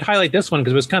 I thought I'd highlight this one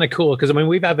because it was kind of cool. Because I mean,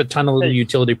 we've had a ton of little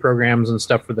utility programs and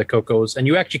stuff for the Cocos, and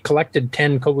you actually collected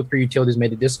 10 Coco 3 utilities,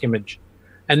 made a disk image,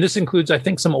 and this includes, I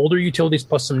think, some older utilities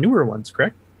plus some newer ones.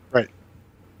 Correct? Right.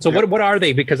 So what are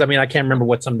they? Because I mean, I can't remember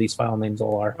what some of these file names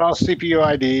all are. Well, CPU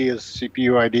ID is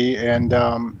CPU ID, and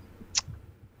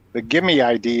the Gimme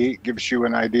ID gives you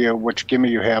an idea of which Gimme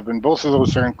you have, and both of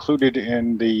those are included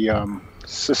in the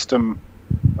system.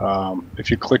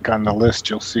 If you click on the list,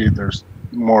 you'll see there's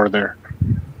more there.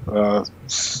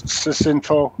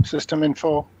 Sysinfo, system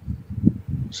info.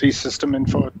 See system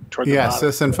info toward the bottom.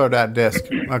 sysinfo.disk.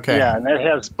 Okay. Yeah, and that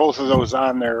has both of those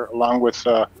on there, along with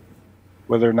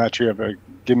whether or not you have a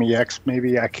Gimme X,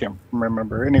 maybe. I can't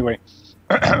remember. Anyway,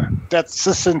 that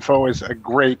sysinfo is a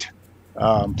great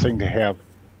thing to have.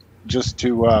 Just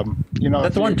to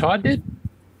that's the one Todd did.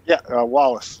 Yeah,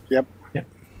 Wallace. Yep.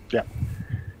 Yeah.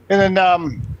 And then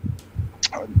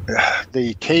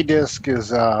the KDisk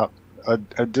is a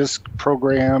disk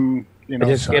program. A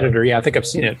disk editor. Yeah, I think I've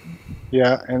seen it.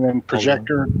 Yeah, and then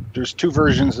Projector. There's two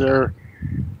versions there.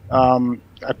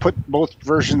 I put both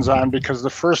versions on because the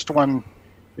first one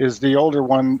is the older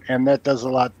one, and that does a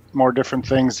lot more different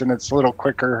things, and it's a little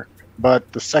quicker.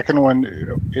 But the second one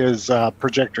is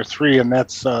Projector 3, and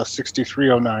that's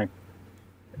 6309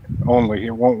 only.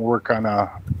 It won't work on a...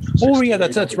 Oh, yeah,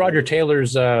 that's Roger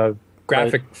Taylor's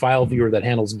graphic file viewer that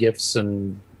handles GIFs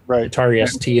and Atari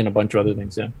ST and a bunch of other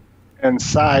things, yeah. And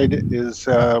Side is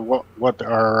what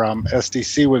our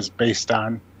SDC was based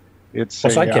on. It's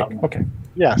Sidekick, okay.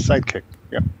 Yeah, Sidekick,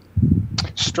 yep.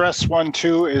 Stress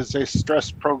 1.2 is a stress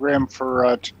program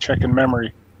for checking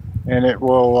memory. And it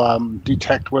will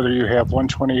detect whether you have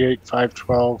 128,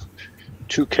 512,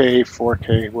 2K,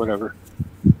 4K, whatever.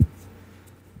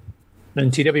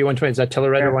 And TW120, is that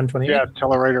Telewriter 128? Yeah,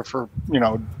 Telewriter for,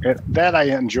 that I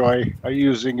enjoy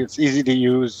using. It's easy to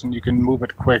use, and you can move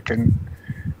it quick. And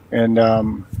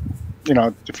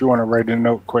if you want to write a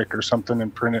note quick or something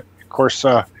and print it. Of course,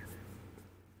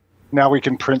 now we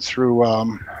can print through,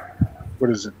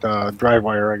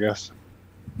 DriveWire, I guess,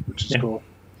 which is cool.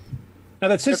 Now,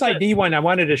 that SysID one, I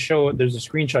wanted to show, there's a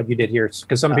screenshot you did here,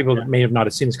 because some people may have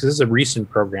not seen this, because this is a recent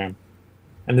program.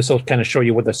 And this will kind of show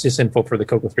you what the sysinfo for the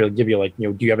Coco 3 will give you, like,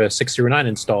 do you have a 609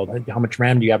 installed? How much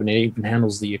RAM do you have? And it even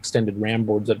handles the extended RAM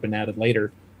boards that have been added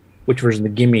later. which version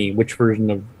of the Gimme, which version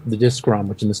of the disk ROM,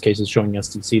 which in this case is showing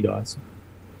SDC DOS.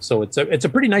 So it's a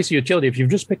pretty nice utility. If you've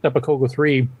just picked up a Coco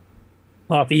 3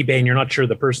 off eBay and you're not sure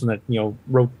the person that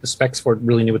wrote the specs for it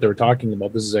really knew what they were talking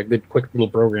about, this is a good, quick little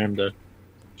program to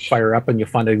fire up, and you'll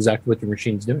find out exactly what your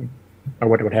machine's doing or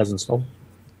what it has installed.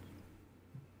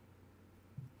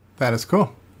 That is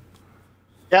cool.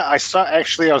 Yeah, I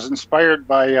was inspired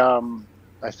by,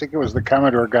 I think it was the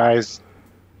Commodore guys.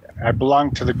 I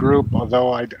belong to the group,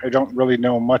 although I don't really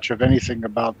know much of anything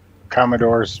about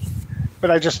Commodores,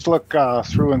 but I just look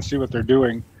through and see what they're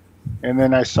doing. And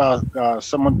then I saw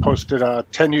someone posted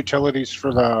 10 utilities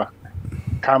for the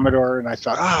Commodore, and I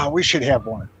thought, we should have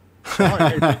one. So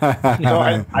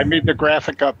I made the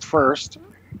graphic up first,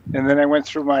 and then I went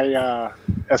through my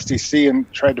SDC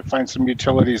and tried to find some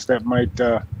utilities that might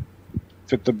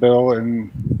fit the bill.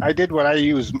 And I did what I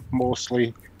use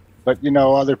mostly, but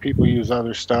other people use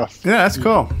other stuff. Yeah, that's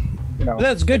cool.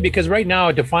 That's good, because right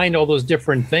now to find all those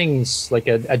different things, like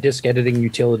a disk editing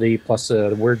utility plus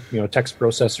a word, text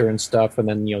processor and stuff, and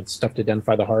then stuff to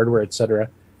identify the hardware, etc.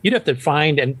 You'd have to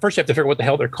find, and first you have to figure out what the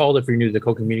hell they're called if you're new to the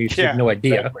Coco community. You have no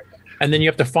idea. Exactly. And then you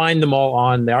have to find them all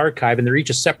on the archive, and they're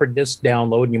each a separate disk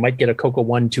download, and you might get a Coco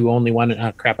 1, 2 only one,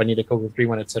 and crap, I need a Coco 3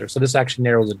 one, etc. So this actually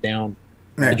narrows it down.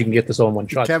 That you can get this all in one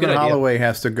shot. Kevin Holloway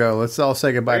has to go. Let's all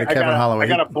say goodbye to Kevin Holloway. I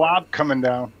got a blob coming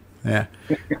down. Yeah.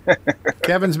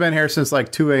 Kevin's been here since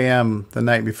like 2 a.m. the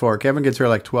night before. Kevin gets here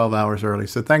like 12 hours early.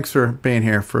 So thanks for being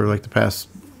here for like the past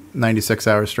 96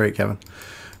 hours straight, Kevin.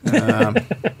 Yeah,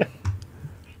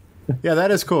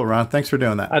 that is cool, Ron. Thanks for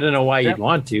doing that. I don't know why you'd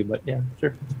want to, but yeah,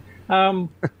 sure.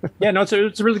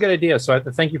 It's a really good idea. So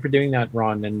thank you for doing that,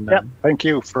 Ron. And thank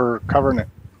you for covering it.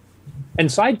 And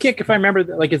Sidekick, if I remember,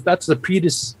 that's the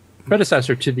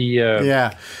predecessor to the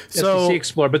SDC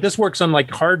Explorer, but this works on like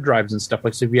hard drives and stuff.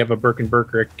 Like, so if you have a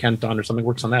Birkenberg or a Kenton or something,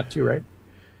 works on that too, right?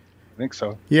 I think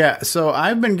so. Yeah. So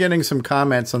I've been getting some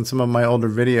comments on some of my older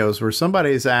videos where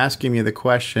somebody is asking me the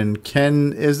question: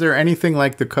 is there anything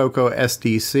like the Coco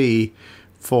SDC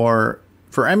for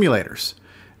emulators?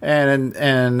 And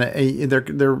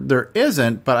there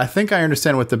isn't, but I think I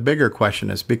understand what the bigger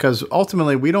question is, because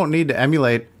ultimately we don't need to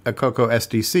emulate a Coco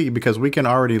SDC because we can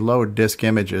already load disk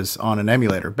images on an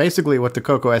emulator. Basically what the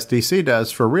Coco SDC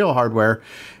does for real hardware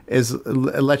is it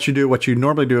lets you do what you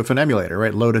normally do with an emulator,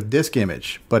 right? Load a disk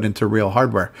image, but into real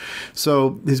hardware.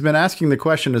 So he's been asking the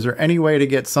question, is there any way to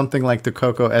get something like the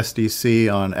Coco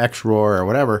SDC on XROAR or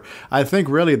whatever? I think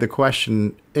really the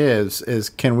question is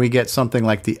can we get something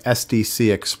like the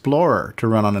SDC Explorer to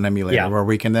run on an emulator where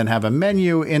we can then have a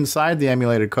menu inside the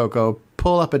emulated Coco,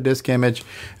 pull up a disk image,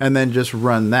 and then just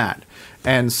run that.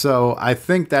 And so I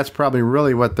think that's probably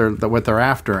really what they're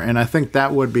after. And I think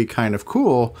that would be kind of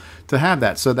cool to have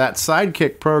that. So that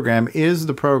Sidekick program is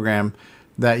the program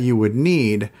that you would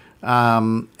need.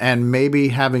 And maybe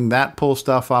having that pull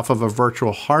stuff off of a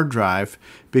virtual hard drive,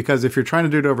 because if you're trying to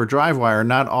do it over DriveWire,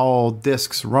 not all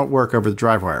disks won't work over the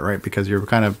DriveWire, right? Because you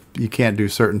can't do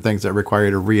certain things that require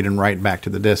you to read and write back to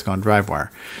the disk on DriveWire.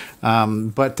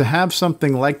 But to have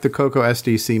something like the Coco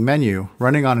SDC menu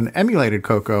running on an emulated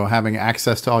Coco, having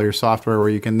access to all your software where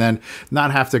you can then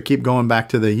not have to keep going back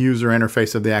to the user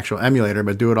interface of the actual emulator,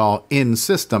 but do it all in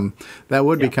system, that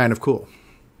would be kind of cool.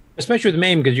 Especially with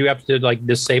MAME, because you have to like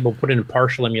disable, put in a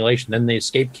partial emulation. Then the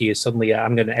escape key is suddenly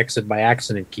I'm going to exit by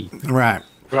accident key. Right.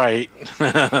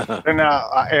 And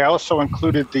I also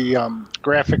included the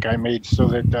graphic I made so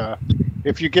that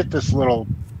if you get this little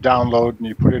download and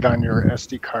you put it on your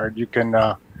SD card, you can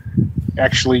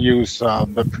actually use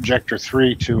the Projector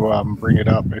 3 to bring it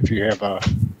up if you have a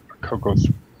Coco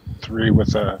 3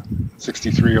 with a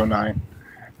 6309.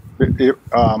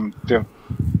 The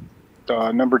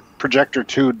number Projector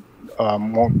 2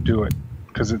 won't do it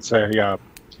because it's a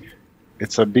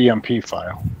BMP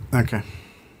file. Okay.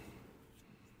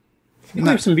 If you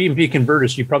have some BMP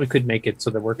converters, you probably could make it so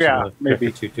that it works on the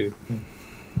maybe. Projector 2 too.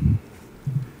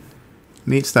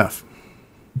 Neat stuff.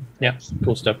 Yeah,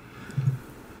 cool stuff.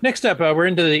 Next up, we're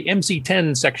into the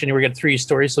MC10 section. Here we got 3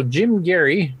 stories. So Jim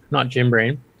Gary, not Jim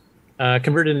Brain,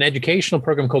 converted an educational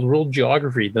program called World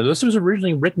Geography. Now, this was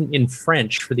originally written in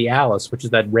French for the Alice, which is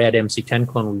that red MC10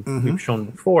 clone we've shown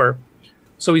before.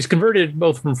 So he's converted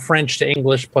both from French to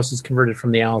English, plus he's converted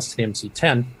from the Alice to the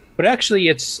MC10. But actually,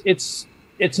 it's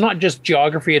not just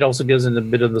geography. It also goes into a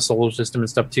bit of the solar system and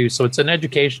stuff too. So it's an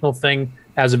educational thing,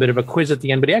 has a bit of a quiz at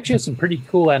the end, but he actually has some pretty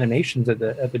cool animations at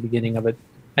the beginning of it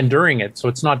and during it. So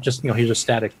it's not just, here's a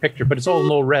static picture, but it's all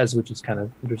low res, which is kind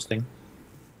of interesting.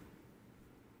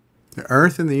 The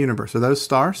Earth and the universe, are those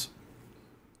stars?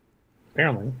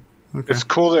 Apparently. Okay. It's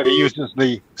cool that he uses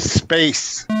the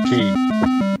space key.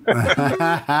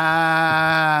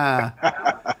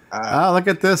 Oh, look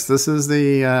at this. This is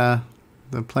the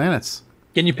planets.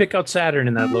 Can you pick out Saturn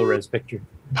in that low-res picture?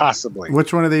 Possibly.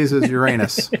 Which one of these is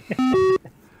Uranus?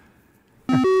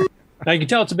 Now you can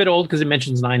tell it's a bit old because it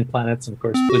mentions 9 planets, and of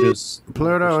course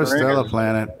Pluto is still a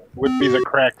planet. Would be the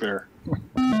crack there.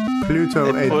 Pluto,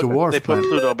 a dwarf They put planet.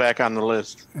 Pluto back on the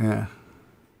list. Yeah.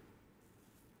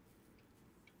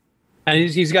 And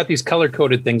he's got these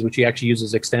color-coded things, which he actually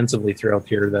uses extensively throughout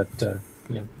here that to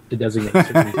designate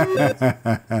certain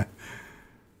planets.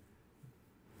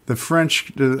 The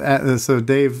French, so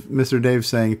Mr. Dave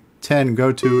saying 10,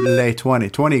 go to lay 20.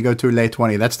 20, go to lay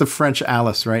 20. That's the French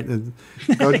Alice, right?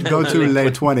 Go to lay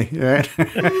 20, right?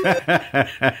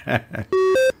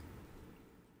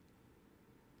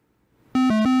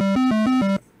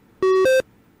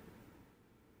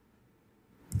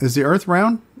 Is the Earth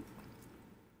round?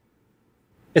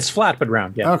 It's flat but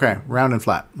round, yeah. Okay, round and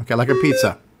flat. Okay, like a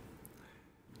pizza.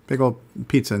 Big old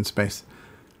pizza in space.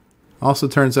 Also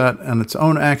turns out on its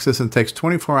own axis and takes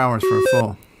 24 hours for a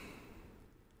full.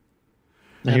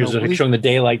 And here's showing the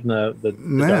daylight and the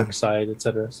dark side,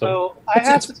 etc. So I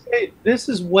have to say, this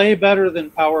is way better than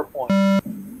PowerPoint.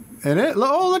 It is.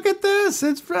 Oh, look at this!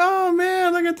 Oh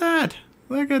man, look at that!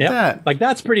 Look at that! Like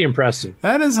that's pretty impressive.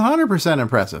 That is 100%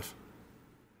 impressive.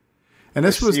 And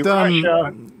this was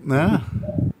done. Yeah.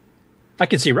 I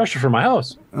can see Russia from my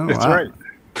house. Oh, That's wow. right.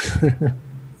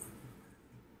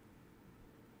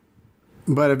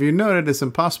 But if you noted, it's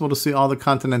impossible to see all the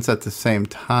continents at the same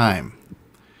time.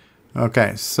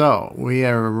 Okay, so we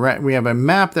have a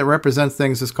map that represents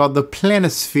things. It's called the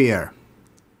planisphere.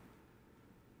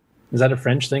 Is that a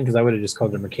French thing? Because I would have just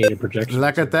called it a Mercator projection.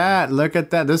 Look at that! Look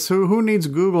at that! This who needs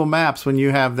Google Maps when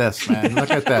you have this, man? Look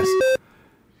at this.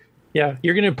 Yeah,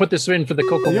 you're going to put this in for the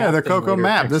Coco map. Yeah, the Coco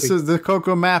map. This is the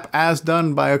Coco map as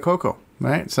done by a Coco,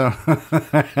 right? So.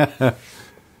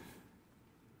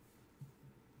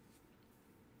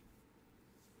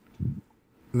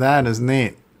 That is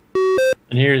neat.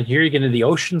 And here you're getting the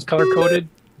oceans color coded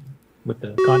with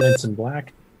the continents in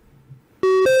black.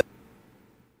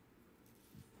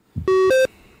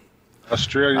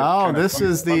 Australia. Oh, this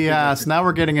is the. So now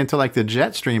we're getting into like the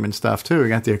jet stream and stuff too. We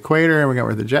got the equator, and we got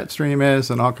where the jet stream is,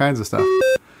 and all kinds of stuff.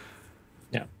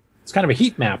 Yeah, it's kind of a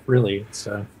heat map, really. It's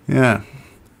yeah.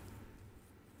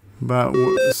 But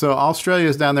so Australia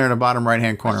is down there in the bottom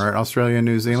right-hand corner, right? Australia and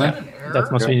New Zealand.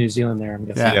 That must be New Zealand there, I'm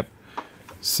guessing. Yeah. Yep.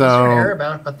 So. Is there an error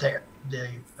about the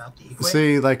equator?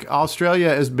 See, like Australia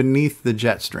is beneath the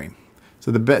jet stream.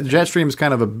 So the jet stream is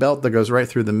kind of a belt that goes right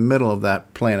through the middle of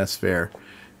that planisphere.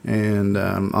 And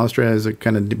Australia is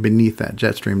kind of beneath that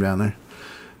jet stream down there.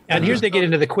 And here's they get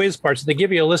into the quiz part. So they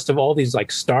give you a list of all these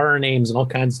like star names and all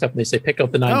kinds of stuff. And they say pick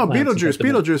out the 9 planets.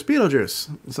 Beetlejuice.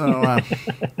 So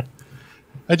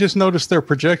I just noticed their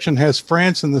projection has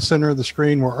France in the center of the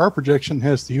screen, where our projection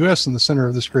has the U.S. in the center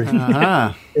of the screen.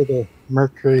 Uh-huh. For the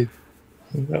Mercury.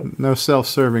 No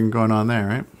self-serving going on there,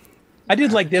 right? I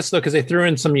did like this though because they threw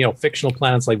in some fictional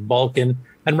planets like Vulcan,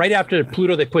 and right after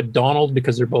Pluto they put Donald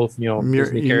because they're both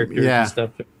Disney characters and stuff.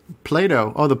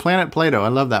 Play-Doh. Oh, the planet Play-Doh. I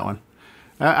love that one.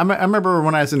 I remember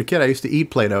when I was a kid, I used to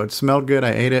eat Play-Doh. It smelled good.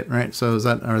 I ate it, right? So is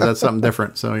that something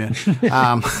different? So yeah,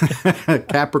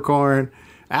 Capricorn.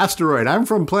 Asteroid. I'm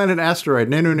from planet Asteroid.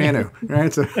 Nanu.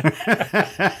 Right? So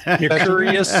you're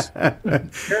curious.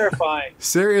 Terrifying.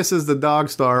 Sirius is the dog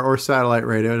star or satellite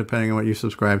radio, depending on what you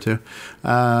subscribe to.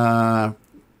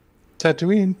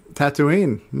 Tatooine.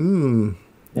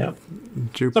 Yeah.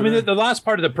 Jupiter. So, I mean, the last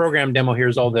part of the program demo here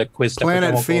is all the quiz stuff.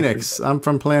 Planet Phoenix. I'm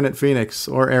from Planet Phoenix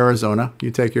or Arizona. You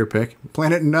take your pick.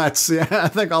 Planet Nuts. Yeah, I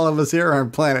think all of us here are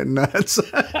on Planet Nuts.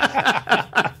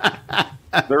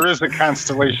 There is a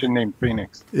constellation named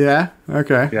Phoenix. Yeah.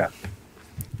 Okay. Yeah.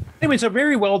 Anyway, it's a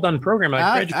very well done program.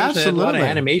 Like, absolutely. A lot of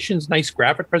animations, nice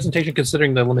graphic presentation,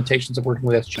 considering the limitations of working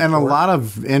with SG4. And a lot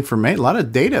of information, a lot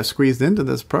of data squeezed into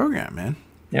this program, man.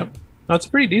 Yep. No, it's a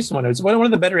pretty decent one. It's one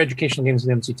of the better educational games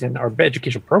with MC10, or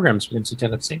educational programs with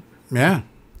MC10 I've seen. Yeah.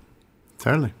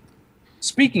 Totally.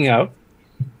 Speaking of,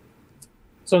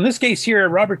 so in this case here,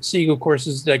 Robert Sieg, of course,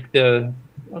 is like the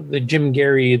Jim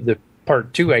Gary, the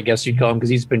part 2, I guess you'd call him, because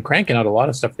he's been cranking out a lot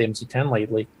of stuff for the MC10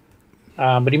 lately.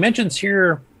 But he mentions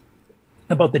here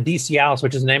about the DC Alice,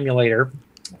 which is an emulator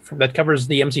that covers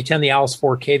the MC10, the Alice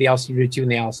 4K, the Alice 32,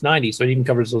 and the Alice 90. So it even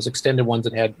covers those extended ones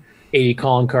that had 80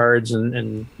 calling cards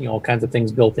and all kinds of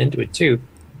things built into it too.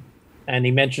 And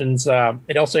he mentions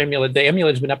it also the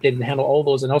emulator's been updated to handle all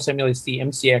those, and also emulates the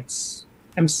MCX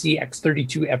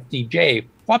MCX32FDJ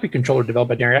floppy controller developed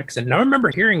by Ericsson. And I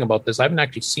remember hearing about this. I haven't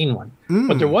actually seen one,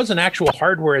 but there was an actual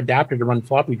hardware adapter to run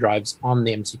floppy drives on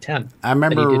the MC10. I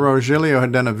remember Rogelio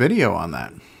had done a video on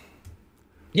that.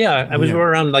 Yeah, I was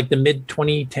around like the mid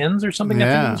 2010s or something.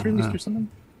 I think it was released or something.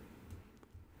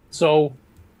 So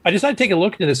I decided to take a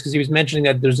look at this because he was mentioning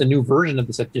that there's a new version of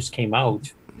this that just came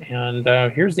out. And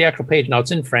here's the actual page. Now,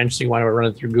 it's in French, so you want to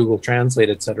run it through Google Translate,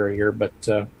 etc. here. But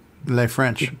Le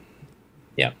French.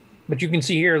 Yeah. But you can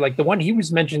see here, like the one he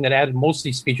was mentioning that added most of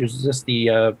these features is just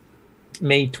the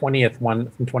May 20th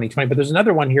one from 2020. But there's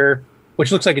another one here,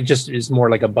 which looks like it just is more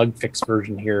like a bug fix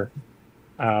version here.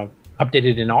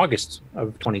 Updated in August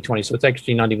of 2020, so it's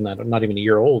actually not even a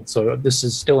year old. So this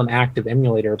is still an active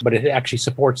emulator, but it actually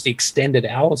supports the extended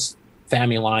Alice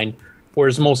family line,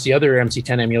 whereas most of the other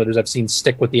MC10 emulators I've seen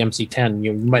stick with the MC10.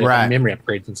 You might have memory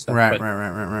upgrades and stuff. Right.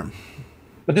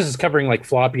 But this is covering like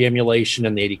floppy emulation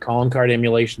and the 80 column card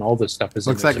emulation. All this stuff is.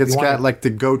 Looks like it's got like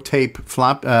the Go Tape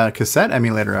cassette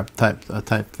emulator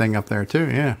type thing up there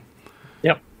too. Yeah.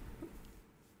 Yep.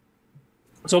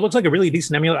 So it looks like a really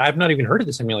decent emulator. I've not even heard of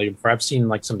this emulator before. I've seen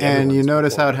like some. And you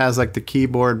notice how it has like the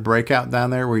keyboard breakout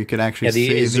down there, where you could actually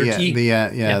see the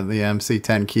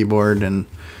MC10 keyboard and.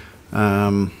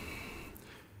 So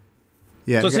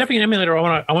it's definitely an emulator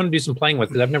I want to do some playing with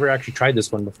because I've never actually tried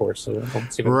this one before. So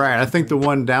let's see. I think the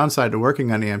one downside to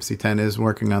working on the MC10 is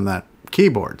working on that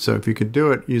keyboard. So if you could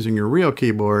do it using your real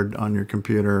keyboard on your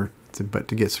computer, to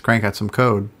crank out some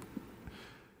code.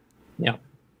 Yeah.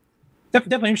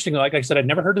 Definitely interesting. Like I said, I'd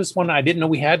never heard of this one. I didn't know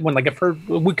we had one. Like I've heard,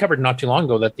 we covered not too long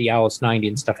ago that the Alice 90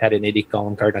 and stuff had an 80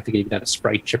 column card. I think it even had a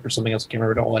sprite chip or something else. I can't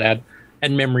remember what all it had.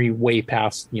 And memory way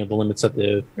past the limits that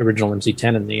the original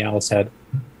MC10 and the Alice had.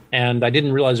 And I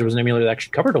didn't realize there was an emulator that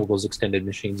actually covered all those extended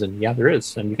machines. And yeah, there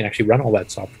is. And you can actually run all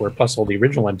that software plus all the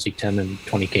original MC10 and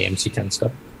 20K MC10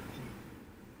 stuff.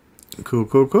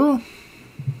 Cool.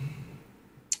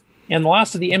 And the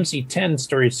last of the MC10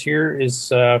 stories here is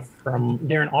from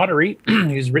Darren Ottery,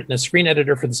 who's written a screen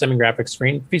editor for the semi-graphic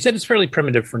screen. He said it's fairly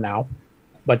primitive for now,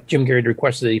 but Jim Garrett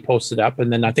requested that he post it up.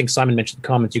 And then I think Simon mentioned in the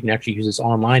comments you can actually use this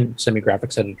online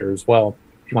semi-graphics editor as well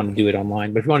if you want to do it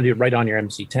online. But if you want to do it right on your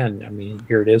MC10, I mean,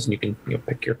 here it is, and you can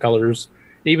pick your colors.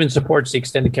 It even supports the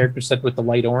extended character set with the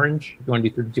light orange if you want to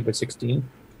do 32x16.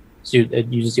 So it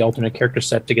uses the alternate character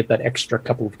set to get that extra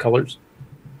couple of colors.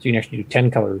 So you can actually do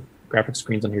 10 color graphic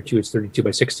screens on here too. It's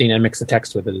 32x16 and mix the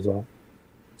text with it as well.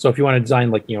 So if you want to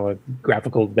design like a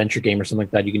graphical adventure game or something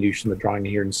like that, you can do some of the drawing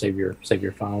here and save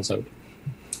your files out.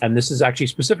 And this is actually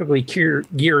specifically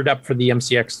geared up for the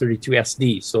MCX32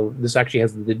 SD. So this actually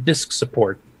has the disk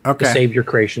support to save your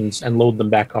creations and load them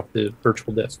back off the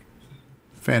virtual disk.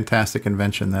 Fantastic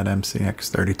invention, that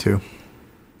MCX32.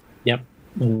 Yep.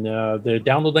 And the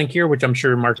download link here, which I'm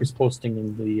sure Mark is posting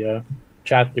in the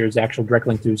chat, there's the actual direct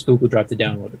link to his Google Drive to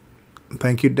download it.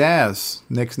 Thank you, Daz,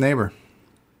 Nick's neighbor.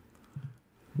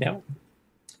 Yeah.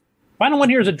 Final one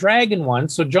here is a Dragon one.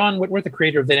 So John Whitworth, the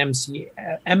creator of the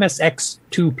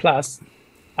MSX2 Plus,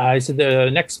 he said the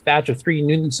next batch of 3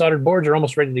 Newton soldered boards are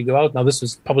almost ready to go out. Now this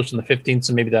was published on the 15th,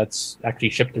 so maybe that's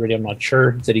actually shipped already. I'm not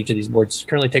sure. He said each of these boards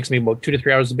currently takes me about 2 to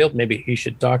 3 hours to build. Maybe he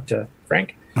should talk to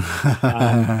Frank.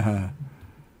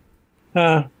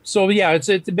 So yeah,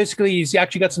 it's basically he's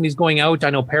actually got some of these going out. I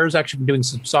know Pear's actually been doing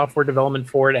some software development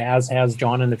for it, as has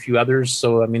John and a few others.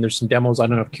 So I mean, there's some demos. I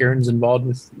don't know if Kieran's involved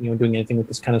with doing anything with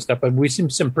this kind of stuff, but we've seen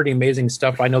some pretty amazing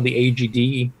stuff. I know the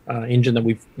AGD engine that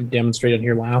we've demonstrated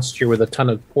here last year with a ton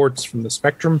of ports from the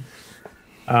Spectrum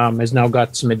has now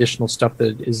got some additional stuff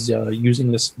that is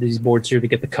using these boards here to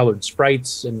get the colored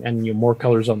sprites and more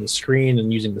colors on the screen,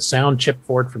 and using the sound chip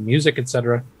for it for music,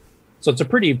 etc. So it's a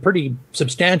pretty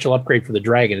substantial upgrade for the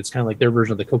Dragon. It's kind of like their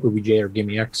version of the Coco VJ or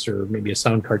Gimme X, or maybe a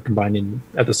sound card combined in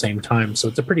at the same time. So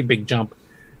it's a pretty big jump.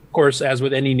 Of course, as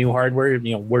with any new hardware,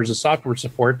 where's the software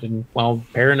support? And well,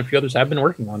 Pear and a few others have been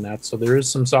working on that. So there is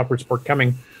some software support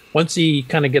coming. Once he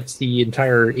kind of gets the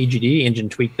entire AGD engine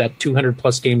tweaked, that 200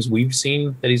 plus games we've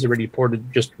seen that he's already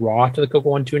ported just raw to the Coco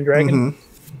 1, 2, and Dragon,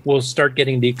 we'll start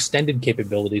getting the extended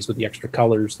capabilities with the extra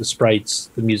colors, the sprites,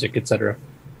 the music, etc.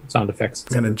 Sound effects.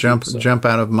 Going to jump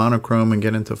out of monochrome and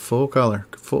get into full color,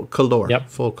 full color. Yep.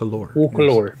 Full color. Full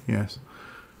color. Yes.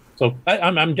 So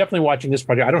I'm definitely watching this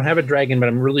project. I don't have a Dragon, but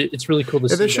it's really cool to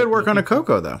see. They should work on a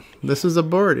Coco though. This is a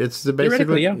board. It's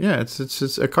basically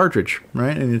it's a cartridge,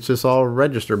 right? And it's just all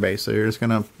register based. So you're just going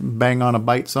to bang on a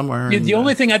byte somewhere. The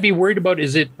only thing I'd be worried about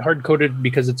is it hard coded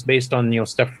because it's based on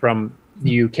stuff from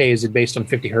the UK. Is it based on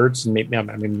 50 hertz? And maybe, a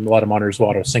lot of monitors will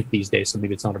auto sync these days, so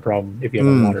maybe it's not a problem if you have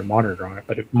a modern monitor on it.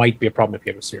 But it might be a problem if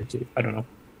you have a CRT. I don't know.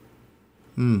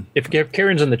 If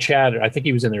Karen's in the chat, I think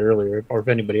he was in there earlier, or if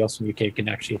anybody else in the UK can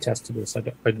actually attest to this,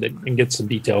 and get some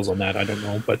details on that. I don't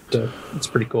know, but it's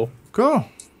pretty cool. Cool.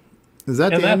 Is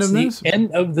that the end of news?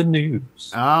 End of the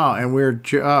news. Oh, and we're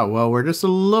just a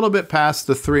little bit past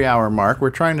the 3-hour mark.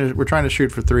 We're trying to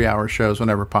shoot for 3-hour shows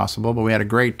whenever possible, but we had a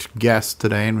great guest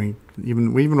today, and we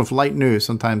even with light news,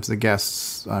 sometimes the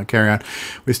guests carry on.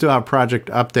 We still have project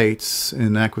updates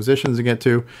and acquisitions to get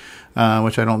to.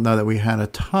 Which I don't know that we had a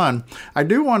ton. I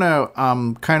do want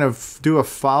to kind of do a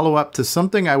follow-up to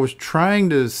something I was trying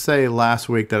to say last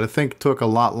week that I think took a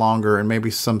lot longer, and maybe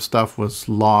some stuff was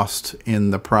lost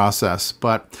in the process.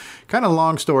 But kind of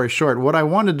long story short, what I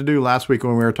wanted to do last week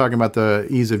when we were talking about the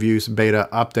ease of use beta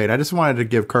update, I just wanted to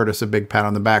give Curtis a big pat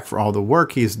on the back for all the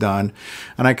work he's done.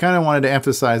 And I kind of wanted to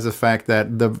emphasize the fact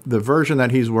that the version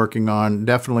that he's working on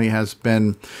definitely has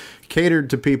been catered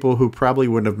to people who probably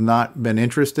would have not been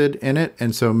interested in it,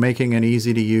 and so making an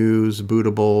easy to use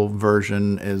bootable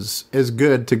version is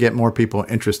good to get more people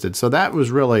interested. So that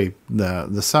was really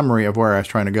the summary of where I was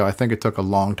trying to go. I think it took a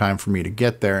long time for me to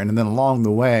get there, and then along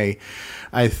the way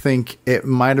I think it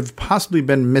might have possibly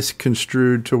been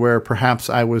misconstrued to where perhaps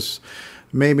I was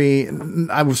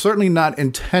certainly not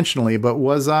intentionally, but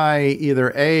was I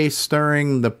either A,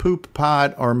 stirring the poop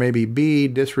pot, or maybe B,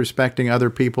 disrespecting other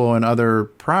people and other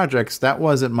projects? That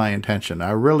wasn't my intention.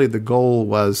 The goal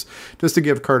was just to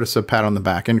give Curtis a pat on the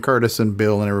back, and Curtis and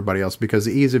Bill and everybody else, because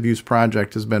the Ease of Use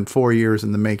project has been 4 years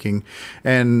in the making,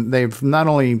 and they've not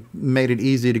only made it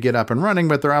easy to get up and running,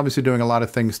 but they're obviously doing a lot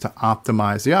of things to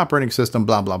optimize the operating system,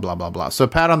 blah, blah, blah, blah, blah. So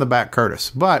pat on the back,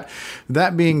 Curtis. But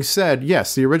that being said,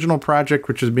 yes, the original project,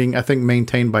 which is being, I think,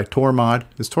 maintained by Tormod.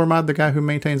 Is Tormod the guy who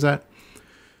maintains that?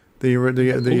 I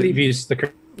believe he's the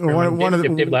one of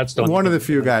the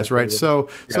few guys, right? So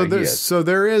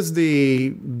there is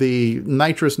the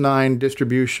Nitrous 9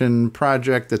 distribution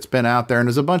project that's been out there, and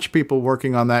there's a bunch of people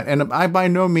working on that. And I by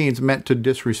no means meant to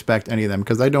disrespect any of them,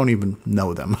 because I don't even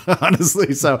know them,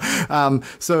 honestly. So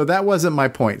that wasn't my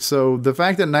point. So the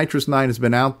fact that Nitrous 9 has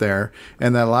been out there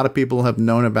and that a lot of people have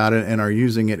known about it and are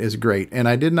using it is great. And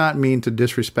I did not mean to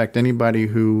disrespect anybody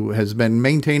who has been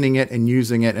maintaining it and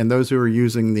using it, and those who are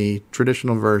using the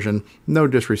traditional version, no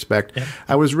disrespect. Yeah.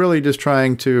 I was really just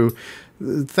trying to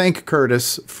thank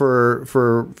Curtis for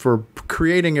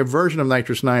creating a version of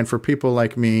Nitrous 9 for people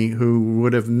like me who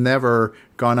would have never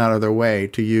gone out of their way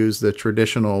to use the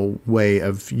traditional way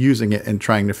of using it and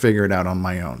trying to figure it out on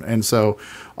my own. And so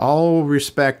all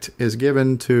respect is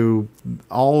given to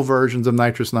all versions of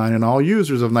Nitrous 9 and all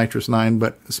users of Nitrous 9,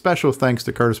 but special thanks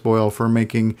to Curtis Boyle for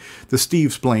making the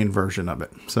Steve Splain version of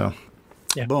it. So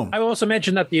yeah. Boom. I will also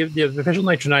mention that the official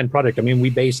Nitrous 9 product, I mean, we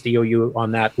based the OU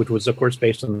on that, which was, of course,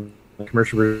 based on the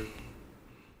commercial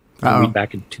version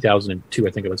back in 2002, I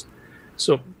think it was.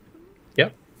 So,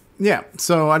 yeah. Yeah,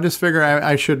 so I just figure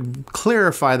I should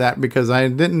clarify that, because I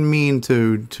didn't mean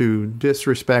to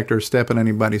disrespect or step on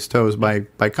anybody's toes by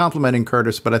complimenting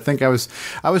Curtis, but I think I was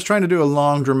trying to do a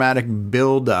long dramatic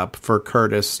build up for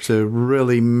Curtis to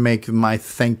really make my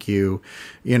thank you,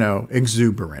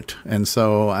 exuberant. And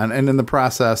so and in the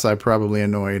process I probably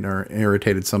annoyed or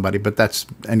irritated somebody, but that's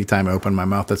anytime I open my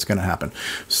mouth that's going to happen.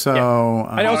 So yeah.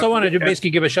 I also wanted to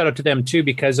basically give a shout out to them too,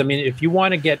 because I mean, if you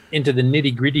want to get into the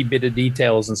nitty-gritty bit of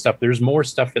details and stuff, there's more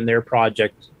stuff in their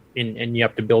project, and you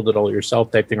have to build it all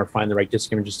yourself type thing, or find the right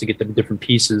disk images to get the different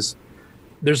pieces.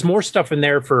 There's more stuff in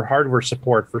there for hardware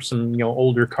support for some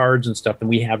older cards and stuff than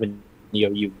we have in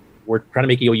EOU. We're trying to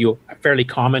make EOU a fairly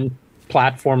common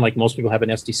platform, like most people have an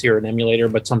SDC or an emulator,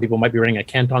 but some people might be running a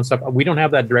Canton stuff. We don't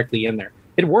have that directly in there.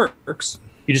 It works.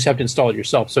 You just have to install it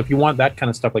yourself. So if you want that kind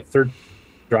of stuff, like third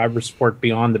driver support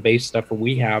beyond the base stuff that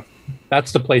we have,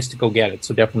 that's the place to go get it.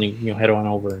 So definitely, head on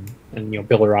over and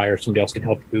Bill or I or somebody else can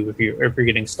help you if you're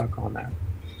getting stuck on that.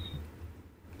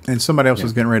 And somebody else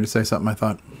was getting ready to say something, I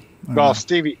thought. Well,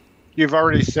 Stevie, you've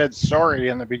already said sorry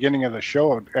in the beginning of the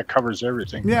show. That covers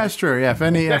everything. Yeah, it's true. Yeah, if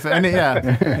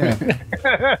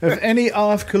any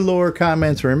off-color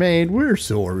comments were made, we're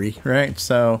sorry, right?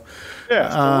 So,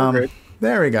 yeah, we're great.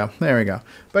 There we go.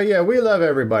 But yeah, we love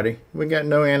everybody. We got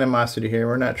no animosity here.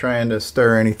 We're not trying to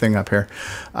stir anything up here.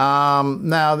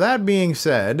 Now, that being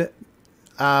said,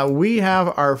 we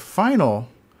have our final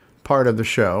part of the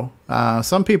show.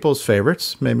 Some people's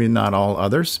favorites, maybe not all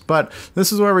others, but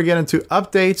this is where we get into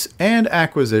updates and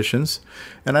acquisitions.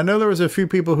 And I know there was a few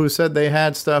people who said they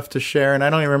had stuff to share, and I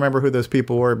don't even remember who those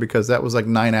people were, because that was like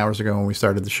 9 hours ago when we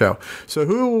started the show. So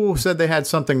who said they had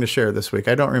something to share this week?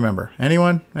 I don't remember.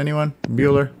 Anyone?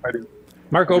 Bueller? I do.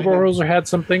 Mark Oberholzer had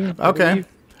something. Okay.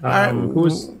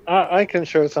 I can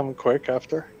share some quick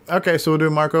after. Okay, so we'll do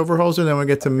Mark Overholzer, then we'll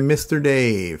get to Mr.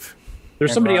 Dave.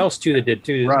 There's somebody else too that did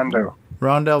too. Rondo.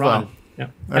 Ron Delvaux. Ron. Yeah.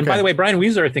 And by the way, Brian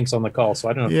Weezer, I think, is on the call, so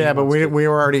I don't know. Yeah, but we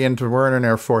were already we're in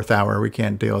our 4th hour. We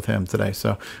can't deal with him today.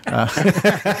 So,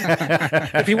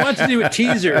 if he wants to do a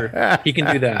teaser, he can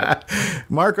do that.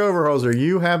 Mark Overholzer,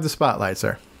 you have the spotlight,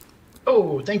 sir.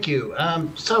 Oh, thank you.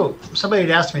 So somebody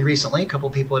had asked me recently. A couple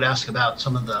of people had asked about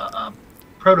some of the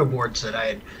proto boards that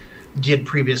I did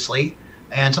previously,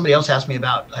 and somebody else asked me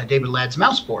about David Ladd's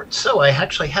mouse boards. So I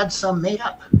actually had some made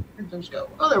up. Where did those go?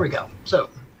 Oh, there we go.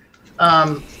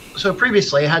 So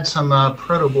previously I had some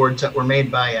proto boards that were made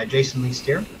by Jason Lee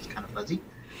Steer. That's kind of fuzzy.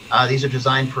 These are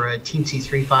designed for a Teensy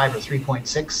 3.5 or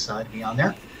 3.6 to be on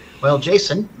there. Well,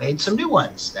 Jason made some new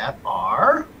ones that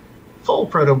are full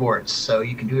proto boards, so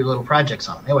you can do your little projects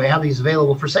on them. Anyway, I have these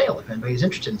available for sale if anybody's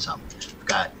interested in some. I've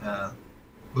got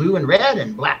blue and red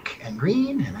and black and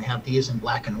green, and I have these in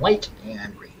black and white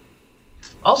and green.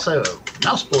 Also,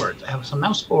 mouse boards. I have some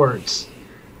mouse boards.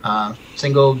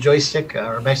 Single joystick,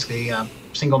 or basically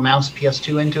single mouse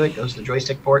PS2 into it. Goes to the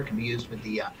joystick port. Can be used with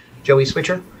the Joey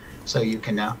switcher, so you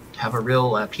can have a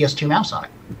real PS2 mouse on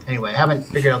it. Anyway, I haven't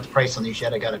figured out the price on these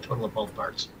yet. I got a total of both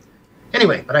parts.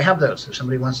 Anyway, but I have those if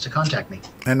somebody wants to contact me.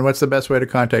 And what's the best way to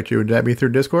contact you? Would that be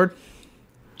through Discord?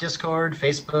 Discord,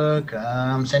 Facebook,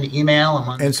 send an email. I'm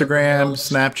on Instagram,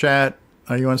 Snapchat.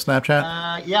 Are you on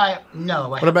Snapchat? Yeah, no.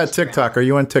 What about TikTok? Are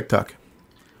you on TikTok?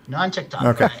 No, on TikTok.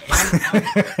 Okay.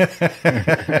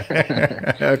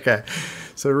 Okay.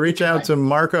 So reach out to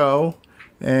Marco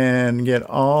and get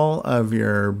all of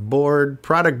your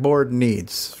product board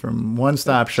needs from One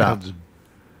Stop Shop. Sounds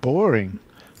boring.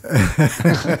 Where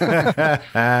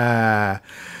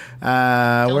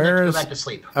is? Go back to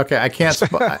sleep. Okay, I can't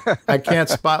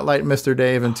spotlight Mr.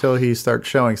 Dave until he starts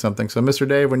showing something. So, Mr.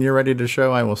 Dave, when you're ready to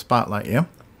show, I will spotlight you.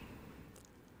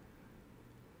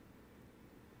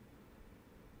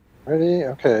 Ready?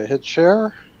 Okay, hit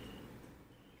share.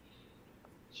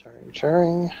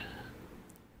 Sharing.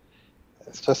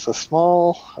 It's just a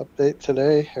small update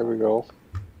today. Here we go.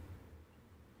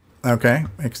 Okay,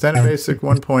 Extended Basic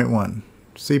 1.1.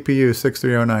 CPU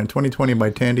 6309, 2020 by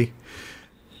Tandy.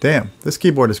 Damn, this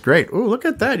keyboard is great. Ooh, look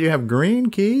at that. You have green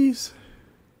keys.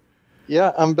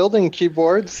 Yeah, I'm building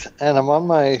keyboards, and I'm on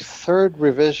my 3rd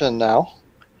revision now.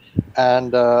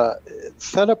 And it's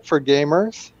set up for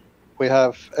gamers. We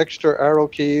have extra arrow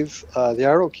keys. The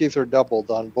arrow keys are doubled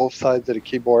on both sides of the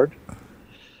keyboard.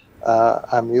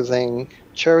 I'm using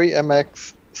Cherry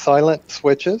MX silent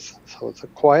switches, so it's a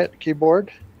quiet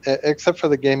keyboard, except for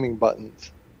the gaming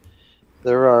buttons.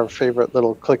 They're our favorite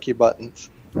little clicky buttons.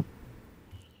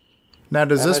 Now,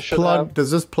 does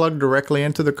this plug directly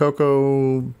into the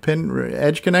Coco pin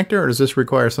edge connector, or does this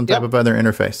require some type of other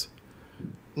interface?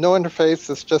 No interface.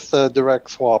 It's just a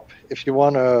direct swap. If you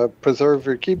want to preserve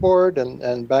your keyboard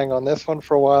and bang on this one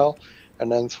for a while,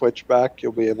 and then switch back,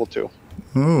 you'll be able to.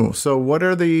 Ooh, so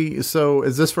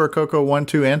is this for a Coco 1,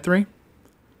 2, and 3?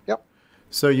 Yep.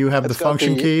 So you have the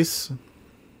function keys?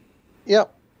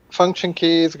 Yep. Function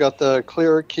keys, got the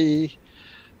clear key.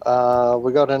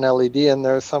 We got an LED in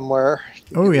there somewhere.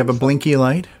 Oh, we have a blinky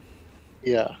light?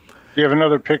 Yeah. Do you have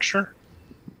another picture?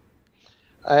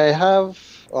 I have.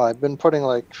 I've been putting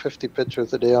like 50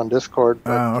 pictures a day on Discord.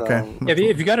 But, oh, okay. If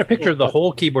you got a picture of the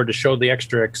whole keyboard to show the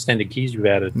extra extended keys you've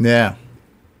added. Yeah.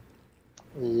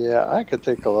 Yeah, I could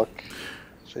take a look.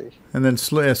 See. And then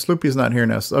Sloopy's not here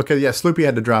now. Okay, yeah, Sloopy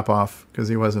had to drop off because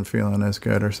he wasn't feeling as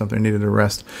good or something. Needed a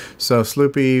rest. So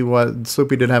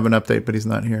Sloopy did have an update, but he's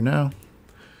not here now.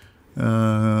 I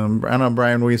don't know if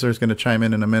Brian Weezer is going to chime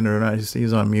in a minute or not.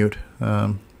 He's on mute.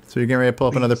 So you're getting ready to pull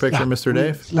up another picture, Mr.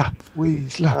 Dave?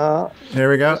 Here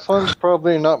we go. This one's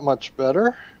probably not much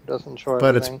better. Doesn't show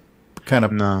but everything. It's kind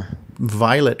of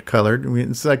violet colored. I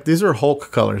mean, it's like these are Hulk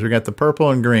colors. We got the purple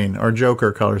and green, or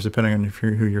Joker colors, depending on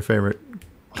who your favorite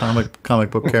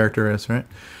comic book character is, right?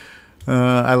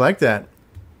 I like that.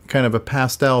 Kind of a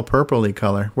pastel purpley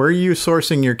color. Where are you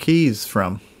sourcing your keys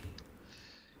from?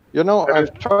 You know,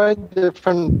 I've tried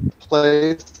different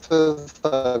places.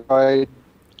 I've tried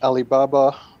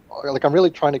Alibaba. Like, I'm really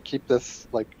trying to keep this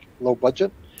like low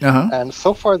budget. And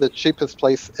so far, the cheapest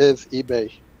place is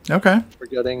eBay. Okay. For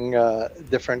getting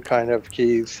different kind of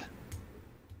keys.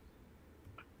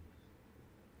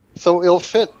 So it'll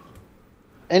fit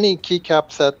any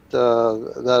keycap set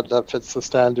that fits the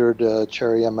standard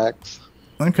Cherry MX.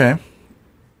 Okay.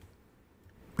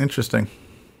 Interesting.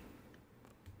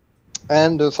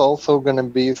 And there's also going to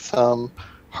be some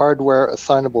hardware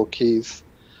assignable keys.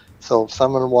 So if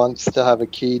someone wants to have a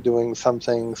key doing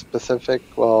something specific,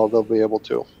 well, they'll be able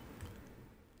to.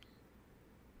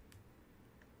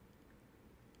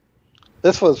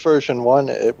 This was version 1.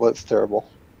 It was terrible.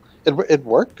 It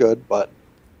worked good, but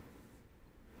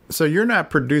So you're not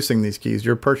producing these keys;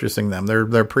 you're purchasing them.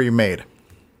 They're pre-made.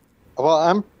 Well,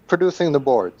 I'm producing the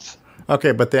boards.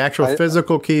 Okay, but the actual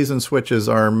physical keys and switches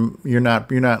are you're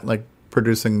not like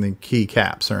producing the key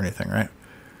caps or anything, right?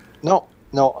 No,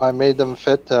 I made them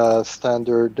fit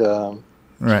standard.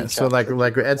 Right. So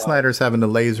like Ed Snyder's having to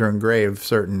laser engrave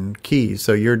certain keys,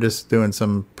 so you're just doing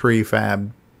some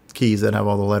prefab keys that have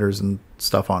all the letters and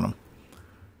stuff on them.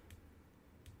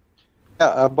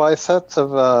 Yeah, I buy sets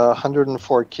of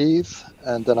 104 keys,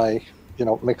 and then I,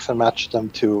 mix and match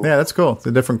them to. Yeah, that's cool.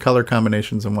 The different color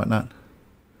combinations and whatnot.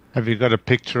 Have you got a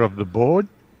picture of the board?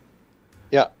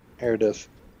 Yeah, here it is.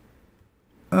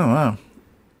 Oh wow!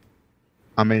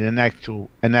 I mean, an actual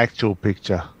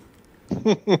picture.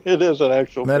 It is an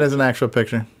actual. That is an actual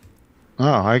picture.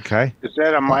 Oh, okay. Is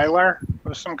that a Mylar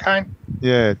of some kind?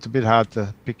 Yeah, it's a bit hard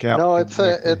to pick out. No,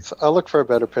 it's. I'll look for a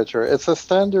better picture. It's a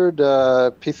standard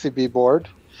PCB board.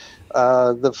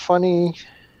 The funny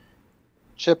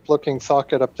chip-looking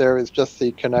socket up there is just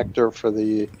the connector for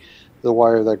the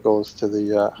wire that goes to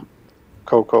the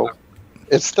Coco.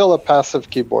 It's still a passive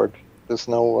keyboard. There's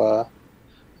no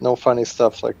funny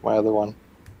stuff like my other one.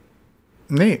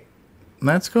 Neat.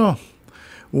 That's cool.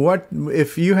 What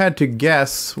if you had to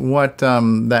guess what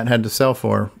that had to sell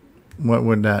for? What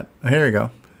would that? Here you go.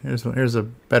 Here's a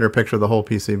better picture of the whole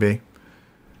PCB.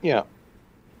 Yeah,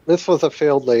 this was a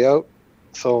failed layout,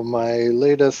 so my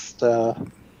latest are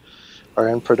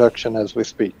in production as we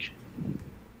speak.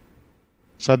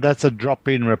 So that's a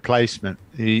drop-in replacement.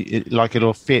 Like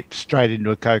it'll fit straight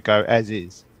into a Coco as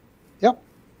is. Yep,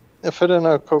 it fit in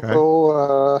a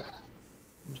Coco. Okay.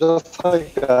 Just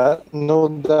like that, no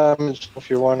damage if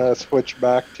you want to switch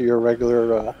back to your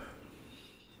regular. All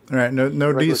right,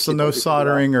 no diesel, no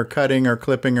soldering or cutting or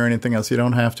clipping or anything else. You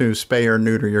don't have to spay or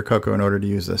neuter your Coco in order to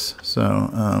use this.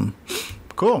 So,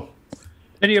 cool.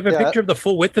 And do you have a picture of the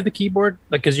full width of the keyboard?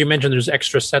 Like, as you mentioned, there's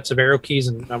extra sets of arrow keys,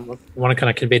 and I want to kind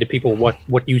of convey to people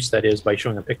what use that is by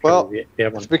showing a picture. Well,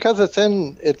 it's because it's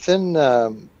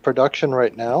in production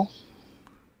right now.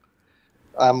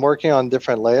 I'm working on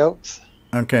different layouts.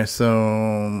 Okay,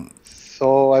 so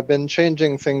I've been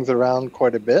changing things around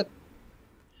quite a bit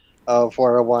of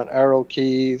where I want arrow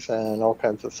keys and all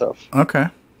kinds of stuff. Okay.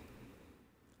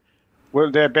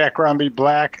 Will that background be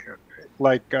black,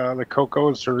 like the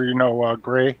Cocos, or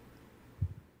gray?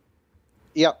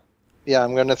 Yep. Yeah,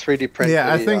 I'm going to 3D print.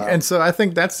 Yeah, I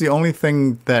think that's the only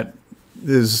thing that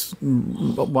is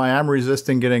why I'm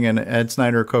resisting getting an Ed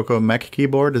Snyder Coco mech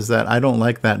keyboard is that I don't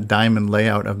like that diamond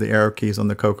layout of the arrow keys on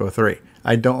the Coco 3.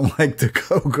 I don't like the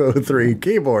Coco 3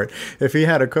 keyboard. If he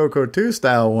had a Coco 2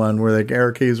 style one where the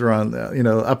arrow keys were on,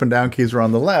 up and down keys were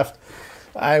on the left,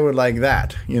 I would like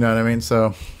that. You know what I mean?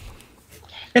 So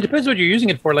it depends what you're using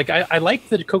it for. Like I like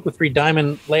the Coco 3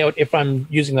 diamond layout if I'm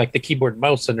using like the keyboard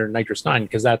mouse under Nitrous 9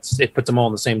 because it puts them all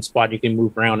in the same spot. You can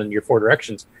move around in your 4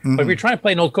 directions. Mm-hmm. But if you're trying to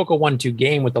play an old Coco 1-2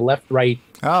 game with the left, right.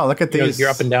 Oh, look at these. Your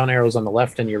up and down arrows on the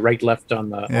left and your right, left on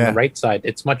the right side.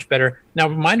 It's much better. Now,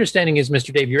 my understanding is,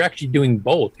 Mr. Dave, you're actually doing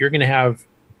both. You're going to have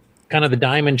kind of the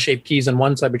diamond shaped keys on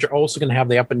one side, but you're also going to have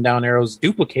the up and down arrows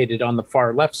duplicated on the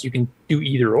far left so you can do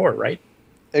either or, right?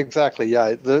 Exactly,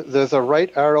 yeah. There's a right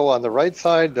arrow on the right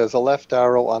side. There's a left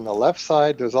arrow on the left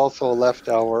side. There's also a left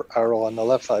arrow on the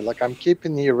left side. Like I'm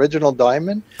keeping the original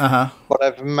diamond, but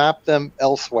I've mapped them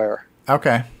elsewhere.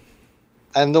 Okay.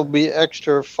 And there'll be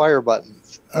extra fire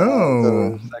buttons.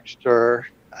 Oh. Extra,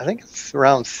 I think it's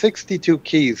around 62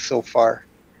 keys so far.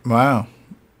 Wow.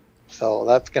 So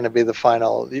that's going to be the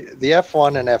final. The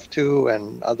F1 and F2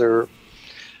 and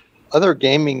other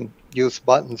gaming use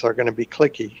buttons are going to be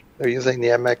clicky. They're using the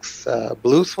MX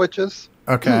Blue switches.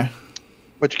 Okay.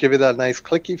 Which give you that nice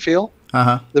clicky feel.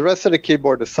 The rest of the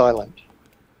keyboard is silent.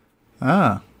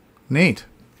 Ah, neat.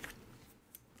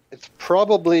 It's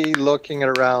probably looking at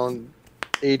around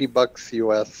 $80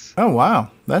 US. Oh,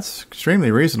 wow. That's extremely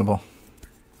reasonable.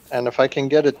 And if I can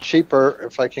get it cheaper,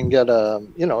 if I can get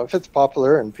if it's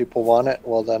popular and people want it,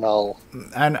 well, then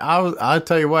I'll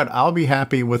tell you what, I'll be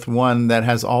happy with one that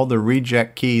has all the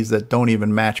reject keys that don't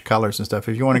even match colors and stuff.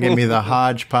 If you want to give me the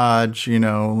hodgepodge,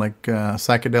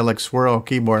 psychedelic swirl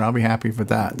keyboard, I'll be happy with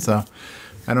that. So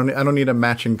I don't need a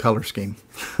matching color scheme.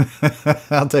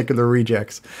 I'll take the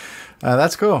rejects.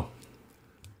 That's cool.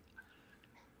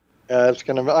 It's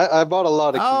gonna. I bought a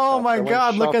lot of. Oh my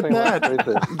God! Look at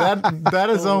that. That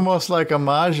is almost like a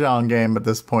mahjong game at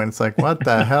this point. It's like, what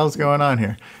the hell's going on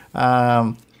here?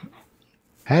 Are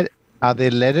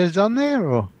there letters on there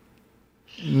or?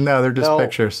 No, they're just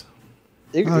pictures.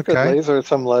 You could laser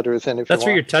some letters in if That's you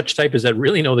where want. your touch typists that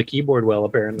really know the keyboard well,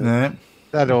 apparently. Right.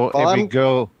 Every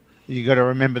girl you got to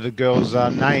remember the girl's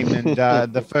name, and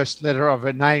the first letter of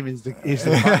her name is the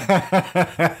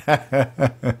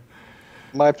button.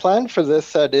 My plan for this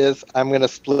set is I'm going to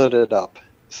split it up.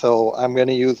 So I'm going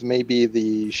to use maybe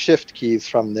the shift keys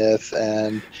from this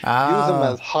and use them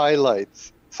as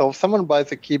highlights. So if someone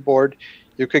buys a keyboard,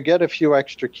 you could get a few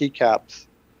extra keycaps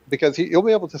because you'll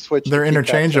be able to switch. They're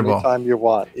interchangeable anytime you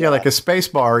want. Yeah, like a space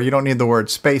bar, you don't need the word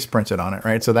space printed on it,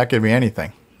 right? So that could be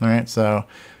anything. All right, so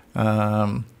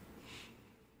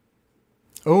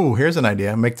here's an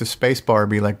idea. Make the space bar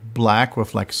be like black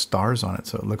with like stars on it,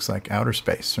 so it looks like outer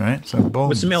space, right? So boom,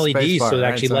 with some LEDs, bar, so it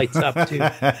actually lights up too.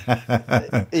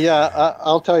 Yeah,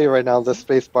 I'll tell you right now, the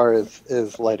space bar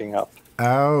is lighting up.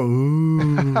 Oh.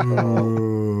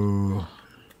 Ooh.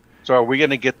 So are we going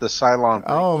to get the Cylon?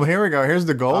 Oh, here we go. Here's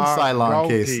the gold Cylon gold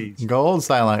case. keys. Gold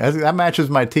Cylon. That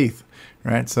matches my teeth,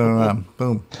 right? So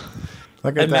boom.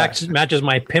 Look at that. Matches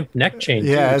my pimp neck chain.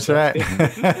 Yeah, too, that's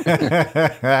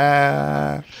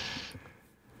right.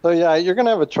 So yeah, you're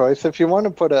gonna have a choice. If you want to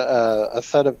put a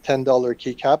set of $10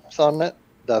 keycaps on it,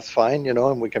 that's fine,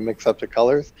 and we can mix up the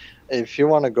colors. If you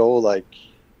want to go like,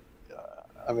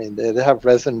 they have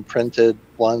resin printed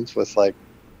ones with like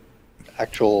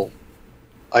actual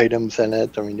items in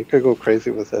it. You could go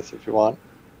crazy with this if you want.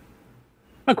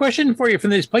 A question for you: from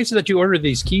these places that you order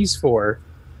these keys for,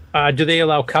 do they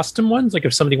allow custom ones? Like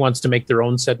if somebody wants to make their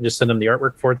own set and just send them the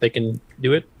artwork for it, they can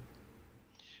do it?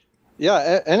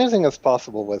 Yeah, anything is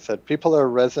possible with it. People are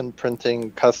resin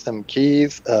printing custom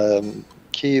keys,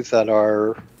 keys that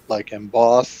are like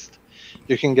embossed.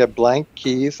 You can get blank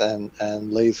keys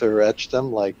and laser etch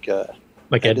them like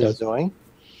Ed is doing.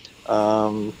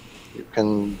 You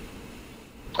can,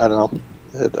 I don't know.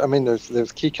 There's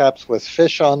keycaps with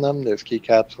fish on them. There's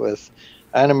keycaps with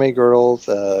anime girls,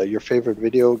 your favorite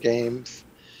video games.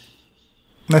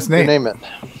 That's neat. You name it.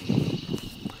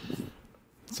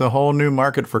 It's a whole new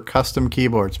market for custom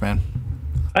keyboards, man.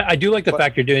 I do like the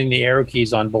fact you're doing the arrow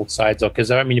keys on both sides, though, because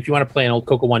if you want to play an old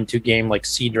Coco 1-2 game like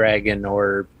Sea Dragon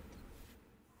or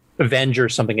Avenger or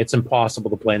something, it's impossible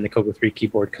to play in the Coco 3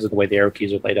 keyboard because of the way the arrow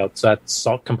keys are laid out. So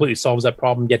that completely solves that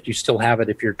problem. Yet you still have it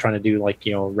if you're trying to do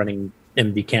running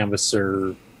MD Canvas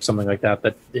or something like that.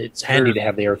 That it's handy to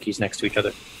have the arrow keys next to each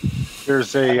other.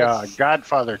 There's a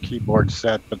Godfather keyboard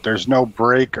set, but there's no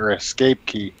break or escape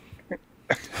key.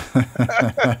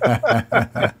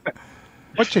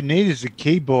 What you need is a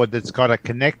keyboard that's got a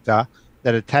connector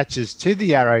that attaches to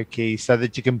the arrow key so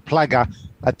that you can plug a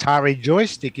Atari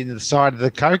joystick into the side of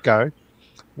the Coco,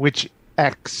 which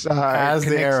acts as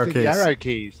the arrow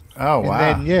keys. Oh, wow.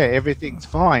 And then, everything's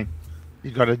fine.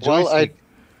 You've got a joystick.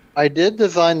 I did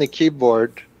design the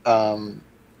keyboard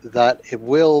that it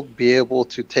will be able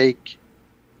to take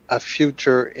a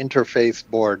future interface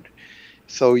board.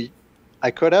 So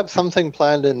I could have something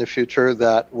planned in the future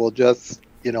that will just,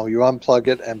 you unplug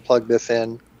it and plug this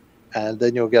in, and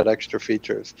then you'll get extra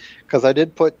features. Because I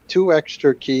did put 2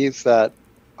 extra keys that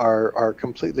are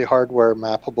completely hardware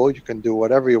mappable. You can do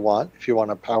whatever you want. If you want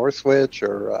a power switch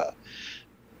or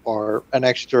an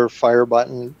extra fire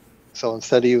button. So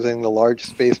instead of using the large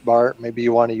space bar, maybe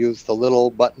you want to use the little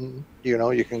button.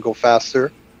 You can go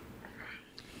faster.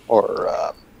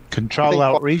 Or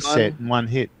Control-Alt-Reset in one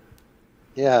hit.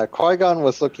 Yeah, Qui-Gon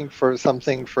was looking for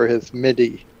something for his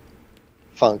MIDI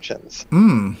functions.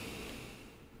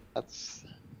 That's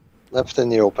left in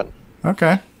the open.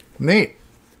 Okay, neat.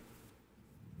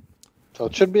 So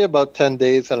it should be about 10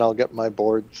 days, and I'll get my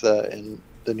boards in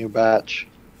the new batch.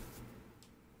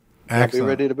 Excellent. I'll be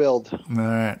ready to build. All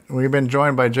right. We've been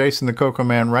joined by Jason the Coco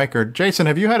Man Reichert. Jason,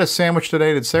 have you had a sandwich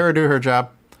today? Did Sarah do her job?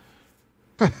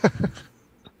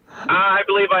 I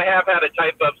believe I have had a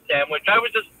type of sandwich. I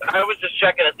was just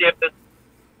checking to see if this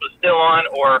was still on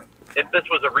or if this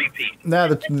was a repeat. No,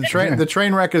 the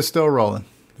train wreck is still rolling.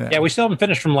 Yeah, we still haven't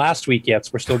finished from last week yet,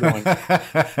 so we're still going.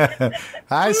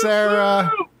 Hi,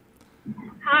 Sarah.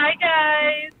 Hi,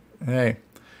 guys. Hey.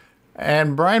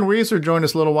 And Brian Weezer joined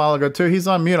us a little while ago, too. He's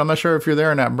on mute. I'm not sure if you're there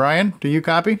or not. Brian, do you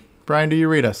copy? Brian, do you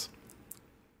read us?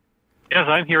 Yes,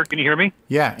 I'm here. Can you hear me?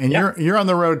 Yeah, and you're on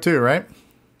the road, too, right?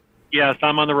 Yes,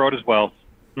 I'm on the road as well.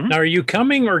 Mm-hmm. Now, are you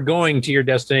coming or going to your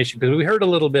destination? Because we heard a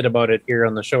little bit about it here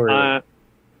on the show.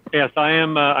 Yes, I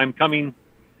am. I'm coming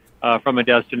from a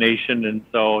destination, and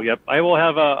so, yep, I will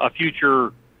have a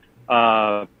future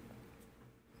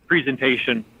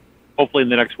presentation, hopefully in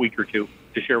the next week or two,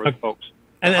 to share with folks.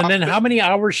 And then how many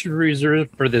hours should we reserve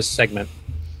for this segment?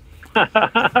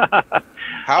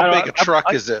 How big a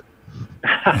truck is it?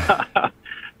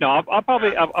 No, I'll probably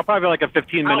like a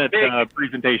 15-minute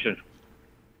presentation.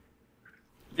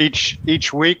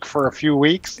 each week for a few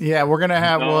weeks. Yeah, we're gonna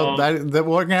have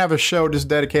we're gonna have a show just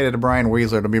dedicated to Brian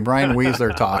Weasler. It'll be Brian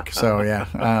Weasler talk. So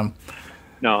yeah.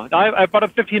 No, I about a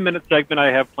 15-minute segment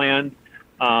I have planned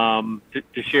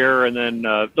to share, and then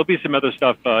there'll be some other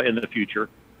stuff in the future.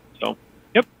 So,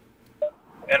 yep.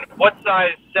 And what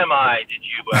size semi did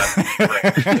you bring?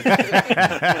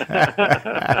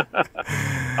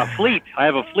 A fleet. I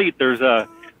have a fleet. We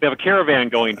have a caravan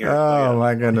going here. Oh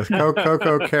my goodness,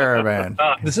 Coco Caravan.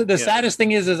 The saddest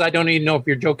thing is I don't even know if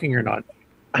you're joking or not.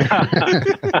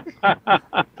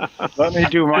 Let me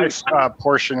do my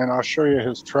portion, and I'll show you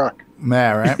his truck.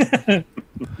 Yeah, right.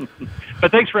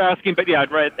 But thanks for asking. But yeah,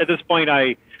 right at this point,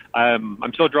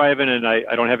 I'm still driving, and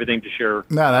I don't have anything to share.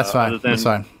 No, that's fine. Other than That's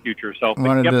fine. Future. So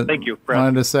thank you.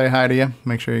 Wanted to say hi to you.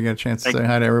 Make sure you get a chance to say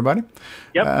hi to everybody.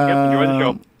 Yep. Enjoy the show.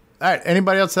 All right.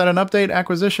 Anybody else had an update,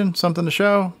 acquisition, something to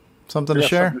show, something to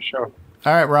share? Something to show.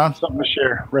 All right, Ron. Something to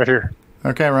share right here.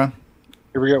 Okay, Ron.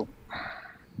 Here we go.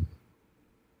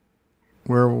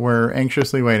 We're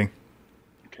anxiously waiting.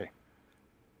 Okay.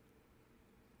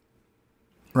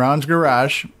 Ron's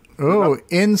garage. Oh,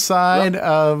 inside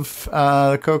of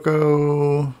the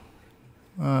Coco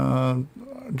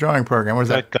drawing program. What is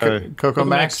that? Coco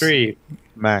Max 3.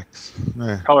 Max.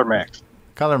 Yeah. Color Max.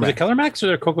 Color Max. Is it Color Max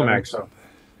or Coco Max? So.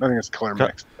 I think it's Color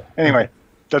Max. Anyway,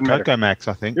 doesn't matter. Coco Max,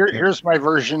 I think. Here's my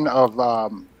version of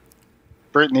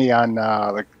Brittany on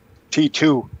the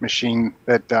T2 machine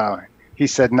that he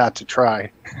said not to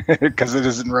try because it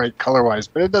isn't right color-wise,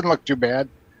 but it doesn't look too bad.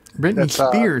 Britney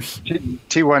Spears.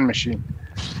 T1 machine.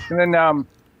 And then I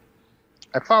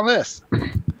found this.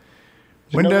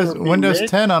 Windows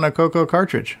 10 on a Coco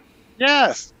cartridge.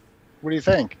 Yes. What do you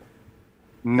think?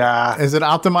 Nah. Is it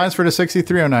optimized for the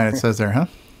 6309? It says there, huh?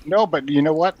 No, but you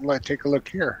know what? Let's take a look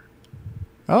here.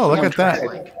 Oh, look at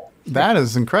that. That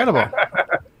is incredible.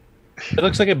 It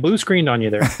looks like it blue screened on you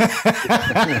there. It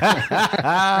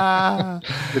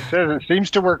says it seems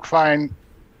to work fine.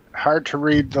 Hard to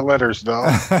read the letters, though.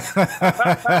 The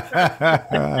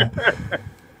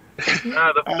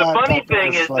funny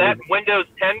thing is that Windows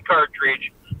 10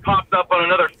 cartridge popped up on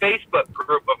another Facebook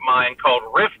group of mine called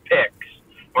Riff Picks,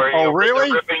 where they're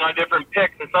riffing on different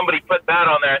picks, and somebody put that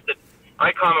on there.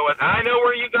 My comment was, I know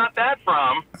where you got that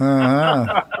from.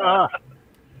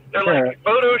 They're like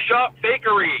Photoshop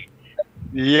fakery.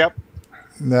 Yep.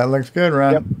 That looks good,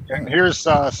 Ron. Yep. And here's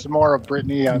some more of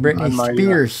Brittany on my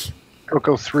Spears.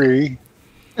 Coco 3.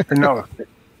 No,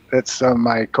 that's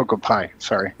my Coco Pie.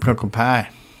 Sorry. Coco Pie.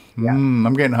 Yeah.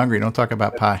 I'm getting hungry. Don't talk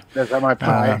about pie. That's on my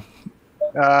pie.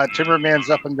 Timberman's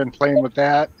up and been playing with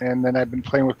that, and then I've been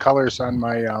playing with colors on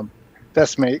my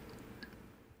Deskmate.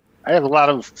 I have a lot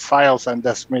of files on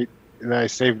Deskmate that I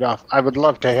saved off. I would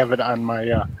love to have it on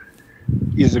my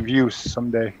ease of use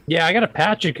someday. Yeah, I got to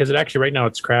patch it because right now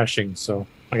it's crashing, so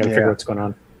I got to figure out what's going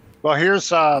on. Well, here's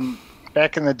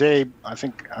back in the day, I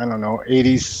think, I don't know,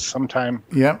 80s sometime.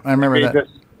 Yeah, I remember that.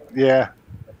 Yeah.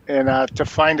 And to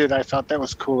find it, I thought that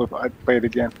was cool if I'd play it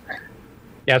again.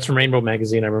 Yeah, it's from Rainbow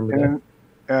Magazine. I remember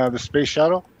that. The space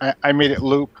shuttle, I made it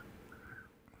loop.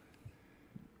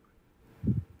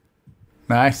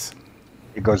 Nice.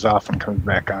 It goes off and comes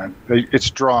back on. It's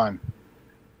drawn.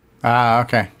 Ah,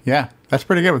 okay. Yeah, that's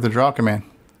pretty good with the draw command.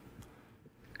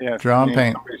 Yeah. Draw and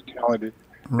paint. Talented.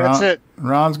 That's it.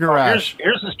 Ron's garage.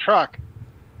 Here's his truck.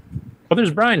 Oh,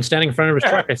 there's Brian standing in front of his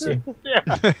truck. I see.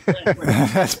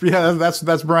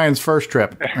 That's Brian's first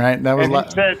trip, right? That was.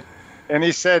 And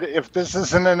he said, if this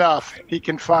isn't enough, he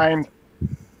can find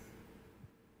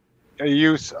a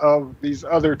use of these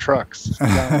other trucks.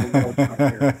 Somewhere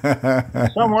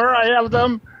I have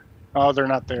them. Oh, they're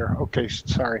not there. Okay,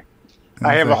 sorry.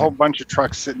 I have a whole bunch of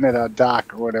trucks sitting at a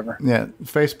dock or whatever. Yeah,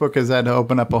 Facebook has had to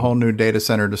open up a whole new data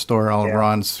center to store all of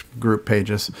Ron's group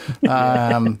pages.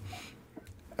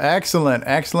 Excellent.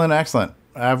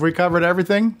 Have we covered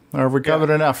everything, or have we covered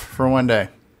enough for one day?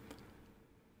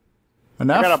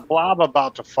 Enough? I got a blob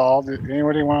about to fall.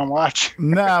 Anybody want to watch?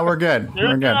 No, we're good.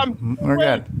 We're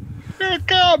good. Here it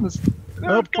comes.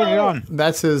 Put it on.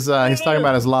 That's his. He's talking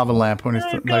about his lava lamp when he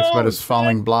talks about his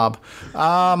falling blob.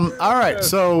 All right.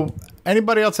 So,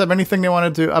 anybody else have anything they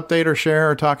wanted to update or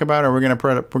share or talk about? Or we're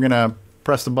gonna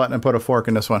press the button and put a fork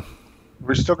in this one.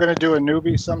 We're still gonna do a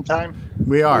newbie sometime.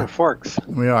 We are. Forks.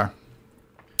 We are.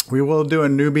 We will do a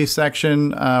newbie section.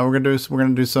 We're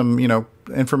gonna do some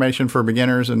information for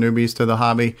beginners and newbies to the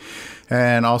hobby,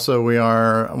 and also we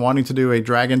are wanting to do a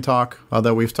dragon talk.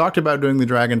 Although we've talked about doing the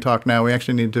dragon talk now, we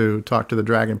actually need to talk to the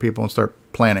dragon people and start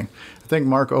planning. I think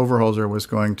Mark Overholzer was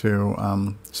going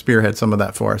to spearhead some of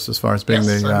that for us as far as being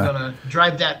I'm going to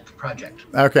drive that project.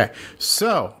 Okay,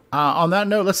 so On that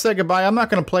note, let's say goodbye. I'm not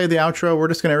going to play the outro. We're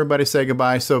just going to everybody say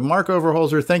goodbye. So, Mark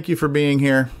Overholzer, thank you for being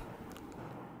here.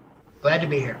 Glad to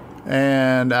be here.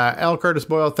 And L. Curtis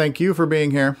Boyle, thank you for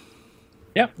being here.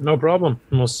 Yeah, no problem.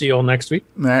 And we'll see you all next week.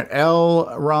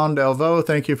 L. Ron Delvaux,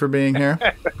 thank you for being here.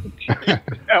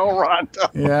 L. Ron.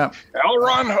 Yeah. L.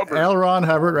 Ron Hubbard. L. Ron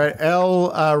Hubbard, right.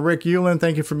 L. Rick Hewlin,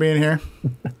 thank you for being here.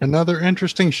 Another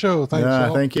interesting show. Thanks,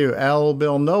 Al. Thank you. L.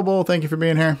 Bill Noble, thank you for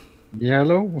being here.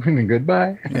 Hello and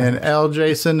goodbye. And L.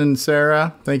 Jason and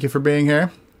Sarah, thank you for being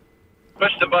here.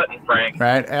 Push the button, Frank.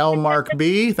 Right. L. Mark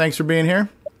B, thanks for being here.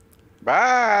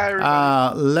 Bye,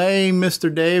 everybody. Lay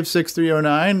Mr. Dave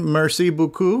 6309, merci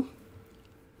beaucoup.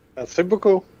 Merci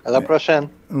beaucoup. À la prochaine.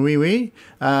 Oui, oui.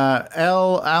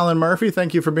 L. Alan Murphy,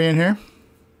 thank you for being here.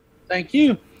 Thank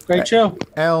you. Great show.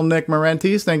 L. Nick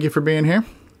Marentes, thank you for being here.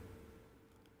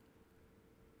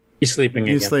 He's sleeping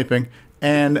He's again. sleeping.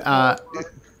 And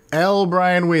L.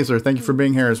 Brian Weasler, thank you for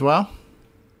being here as well.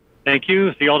 Thank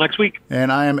you. See you all next week.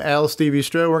 And I am L. Stevie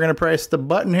Stroh. We're going to press the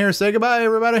button here. Say goodbye,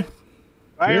 everybody.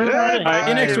 Bye, everybody. Bye. See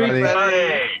you next week.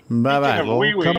 Bye-bye. Wee-wee.